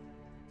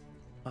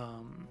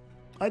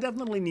 I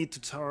definitely need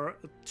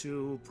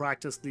to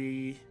practice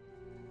the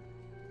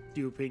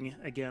duping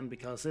again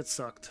because it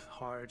sucked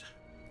hard.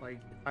 Like,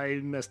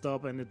 I messed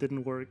up and it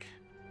didn't work,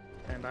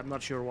 and I'm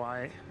not sure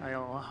why.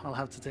 I'll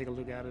have to take a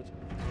look at it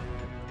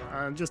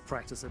and just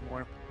practice it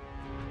more.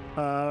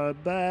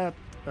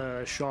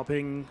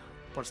 Shopping,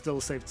 but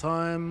still save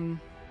time.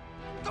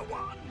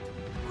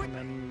 And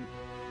then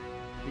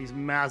these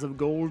massive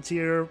golds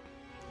here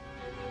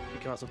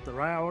because of the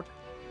route.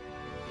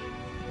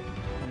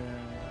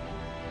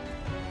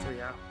 So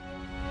yeah.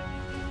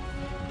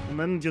 And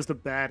then just a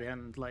bad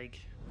end, like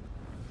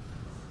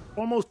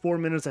almost 4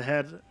 minutes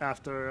ahead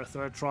after a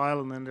third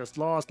trial, and then just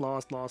lost,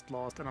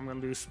 and I'm gonna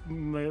lose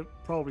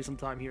probably some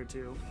time here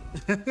too.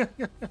 But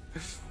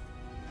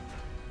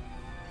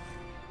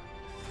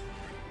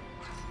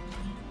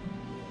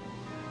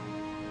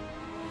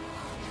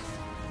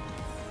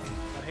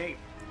hey,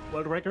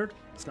 world record?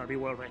 It's gonna be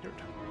world record.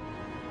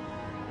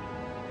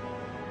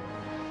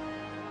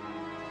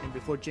 And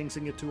before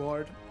jinxing it too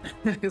hard,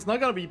 it's not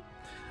gonna be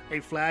a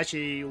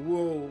flashy,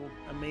 whoa,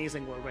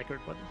 amazing world record,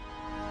 but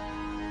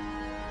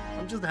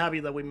I'm just happy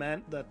that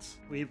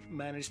we've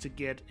managed to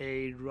get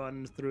a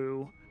run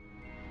through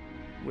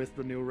with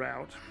the new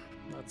route.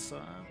 That's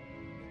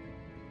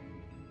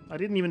I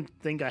didn't even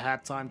think I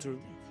had time to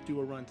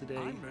do a run today.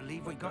 I'm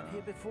relieved we got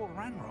here before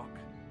Ranrok.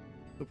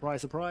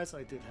 Surprise, surprise!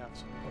 I did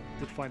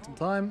find some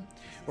time,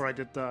 or I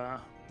did the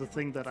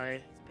thing that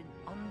I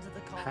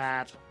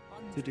had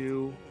to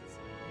do,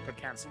 got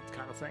cancelled,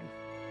 kind of thing.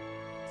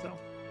 So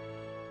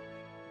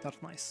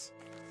that's nice.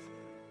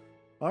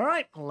 All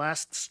right,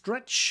 last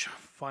stretch,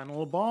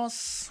 final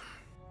boss,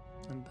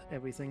 and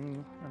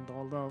everything and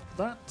all of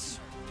that.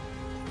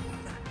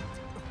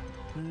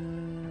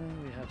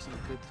 We have some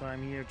good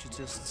time here to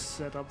just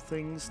set up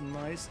things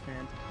nice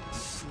and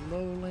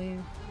slowly.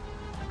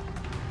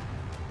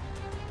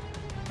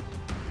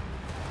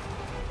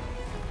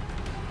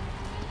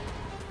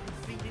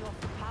 Feeding off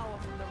the power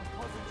from the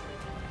repository.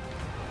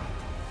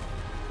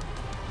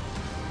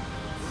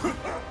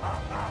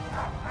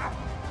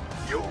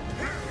 Your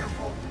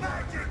beautiful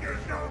magic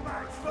is no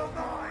match for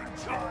mine,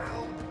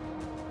 child!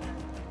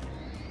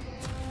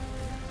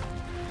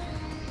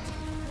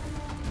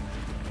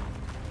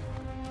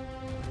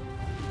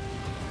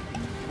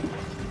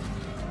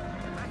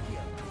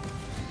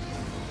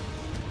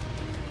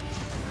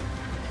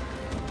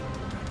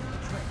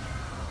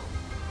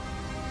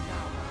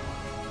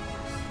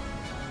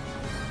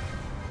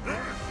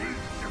 There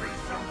seems to be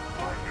some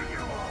fighting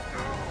you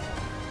after all.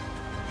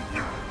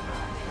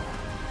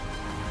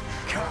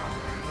 Come,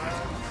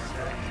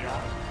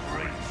 young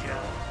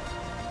creature.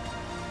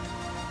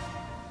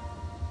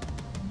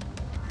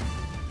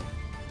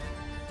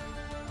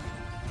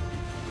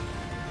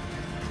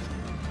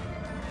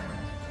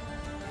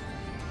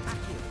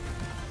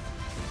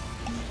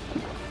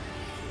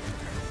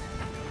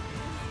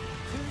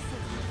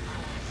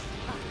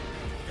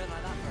 Don't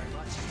like that very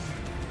much.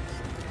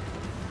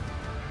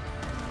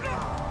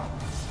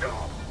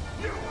 Stop!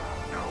 You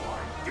have no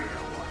idea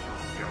what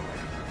you're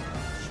doing.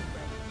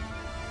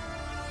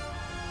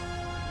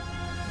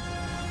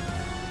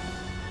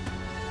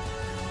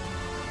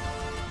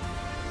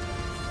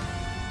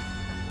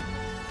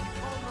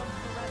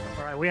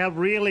 All right, we have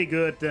really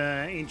good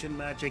ancient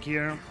magic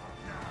here.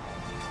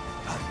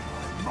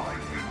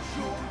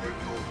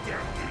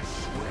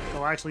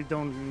 So I actually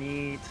don't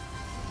need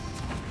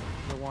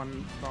the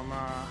one from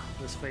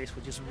this phase,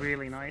 which is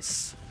really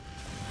nice.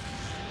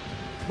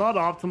 Not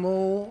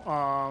optimal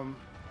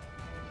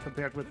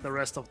compared with the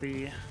rest of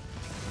the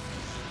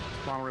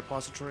final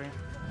repository.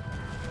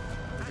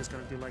 We're just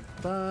gonna do like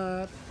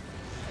that,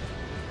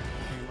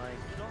 and like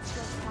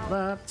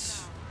that.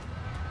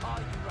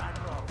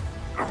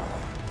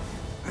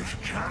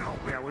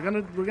 Yeah,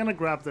 we're gonna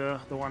grab the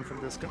one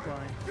from this guy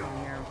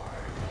from here.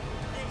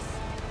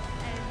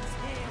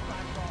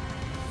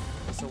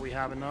 So we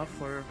have enough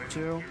for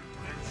 2.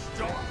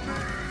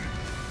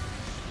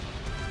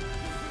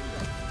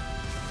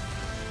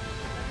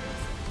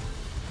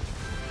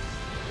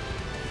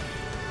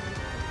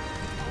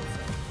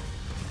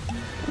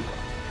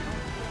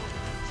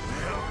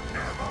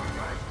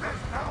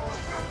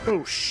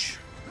 Boosh.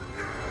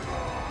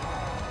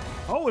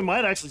 Oh, we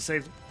might actually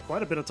save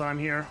quite a bit of time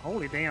here.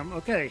 Holy damn.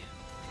 Okay.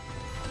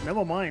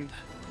 Never mind.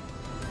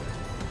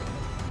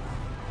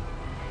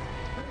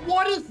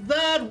 What is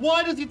that?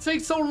 Why does it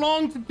take so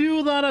long to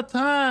do that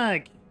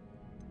attack?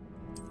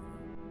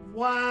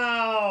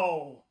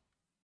 Wow.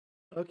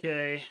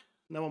 Okay.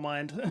 Never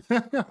mind.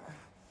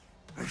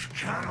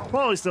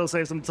 Probably still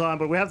save some time,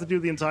 but we have to do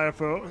the entire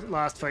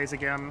last phase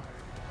again.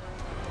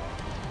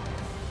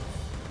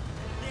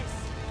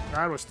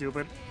 That was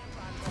stupid.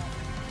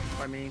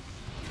 By me. You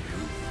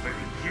think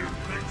you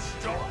can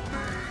stop me?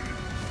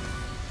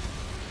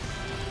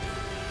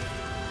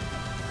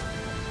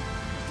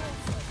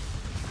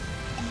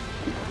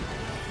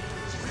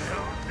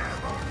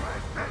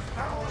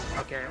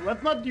 Okay,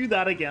 let's not do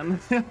that again.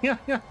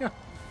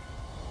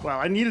 Well,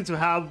 I needed to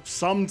have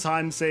some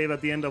time save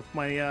at the end of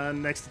my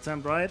next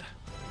attempt, right?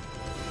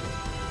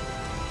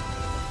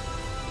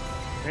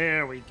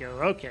 There we go.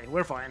 Okay,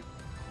 we're fine.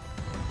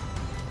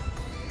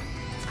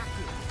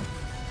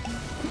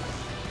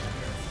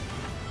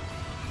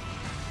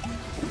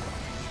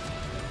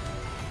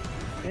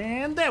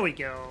 And there we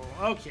go.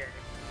 Okay.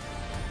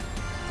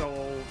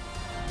 So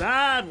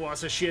that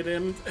was a shit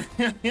end.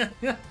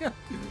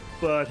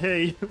 But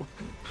hey,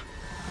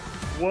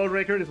 world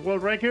record is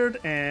world record,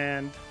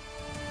 and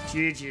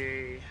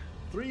GG.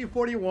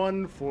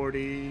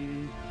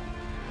 341.40.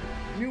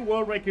 New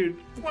world record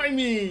by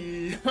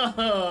me.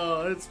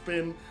 It's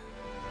been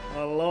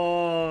a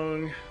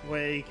long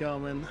way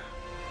coming.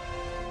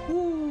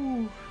 Woo.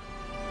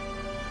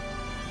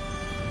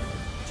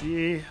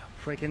 G,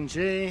 freaking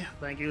G.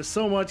 Thank you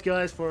so much,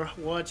 guys, for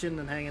watching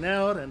and hanging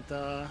out, and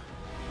the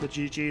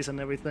GGs and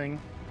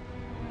everything.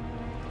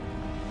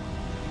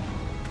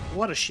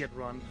 What a shit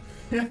run.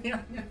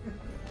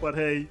 But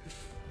hey,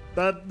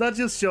 that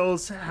just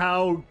shows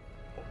how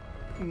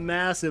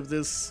massive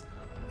this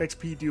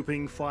XP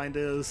duping find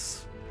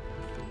is.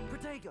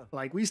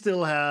 Like, we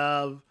still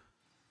have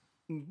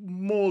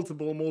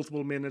multiple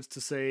minutes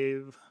to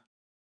save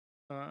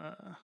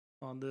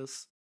on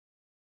this.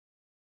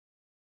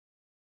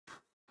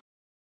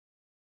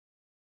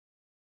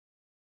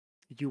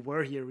 You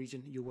were here,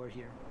 Region. You were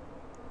here.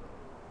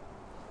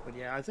 But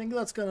yeah, I think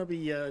that's gonna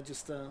be let's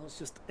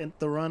just end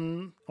the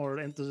run, or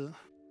end the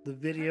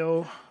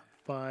video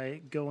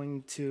by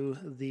going to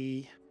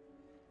the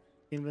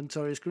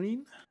inventory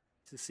screen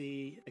to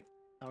see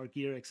our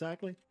gear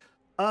exactly.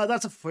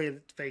 That's a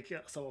fake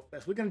sum of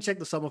best. We're gonna check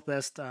the sum of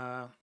best,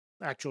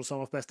 actual sum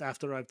of best,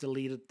 after I've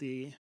deleted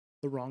the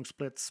wrong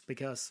splits,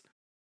 because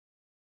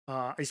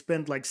I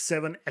spent like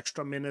 7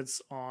 extra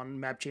minutes on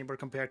map chamber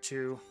compared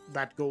to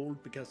that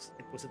gold, because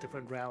it was a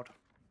different route.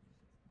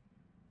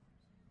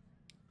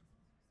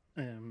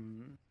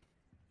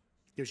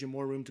 Gives you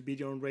more room to beat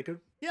your own record.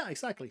 Yeah,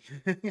 exactly.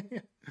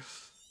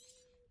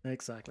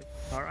 Exactly.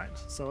 All right,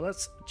 so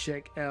let's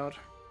check out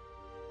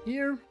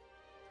here.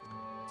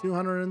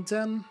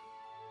 210.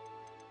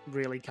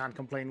 Really can't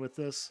complain with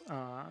this.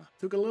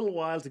 Took a little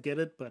while to get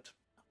it, but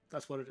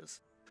that's what it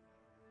is.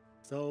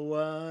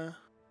 So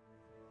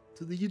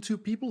to the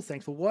YouTube people,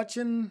 thanks for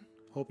watching.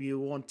 Hope you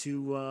want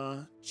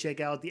to check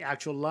out the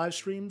actual live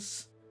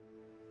streams.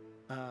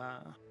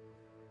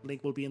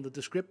 Link will be in the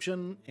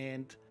description,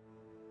 and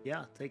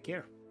yeah, take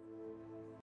care.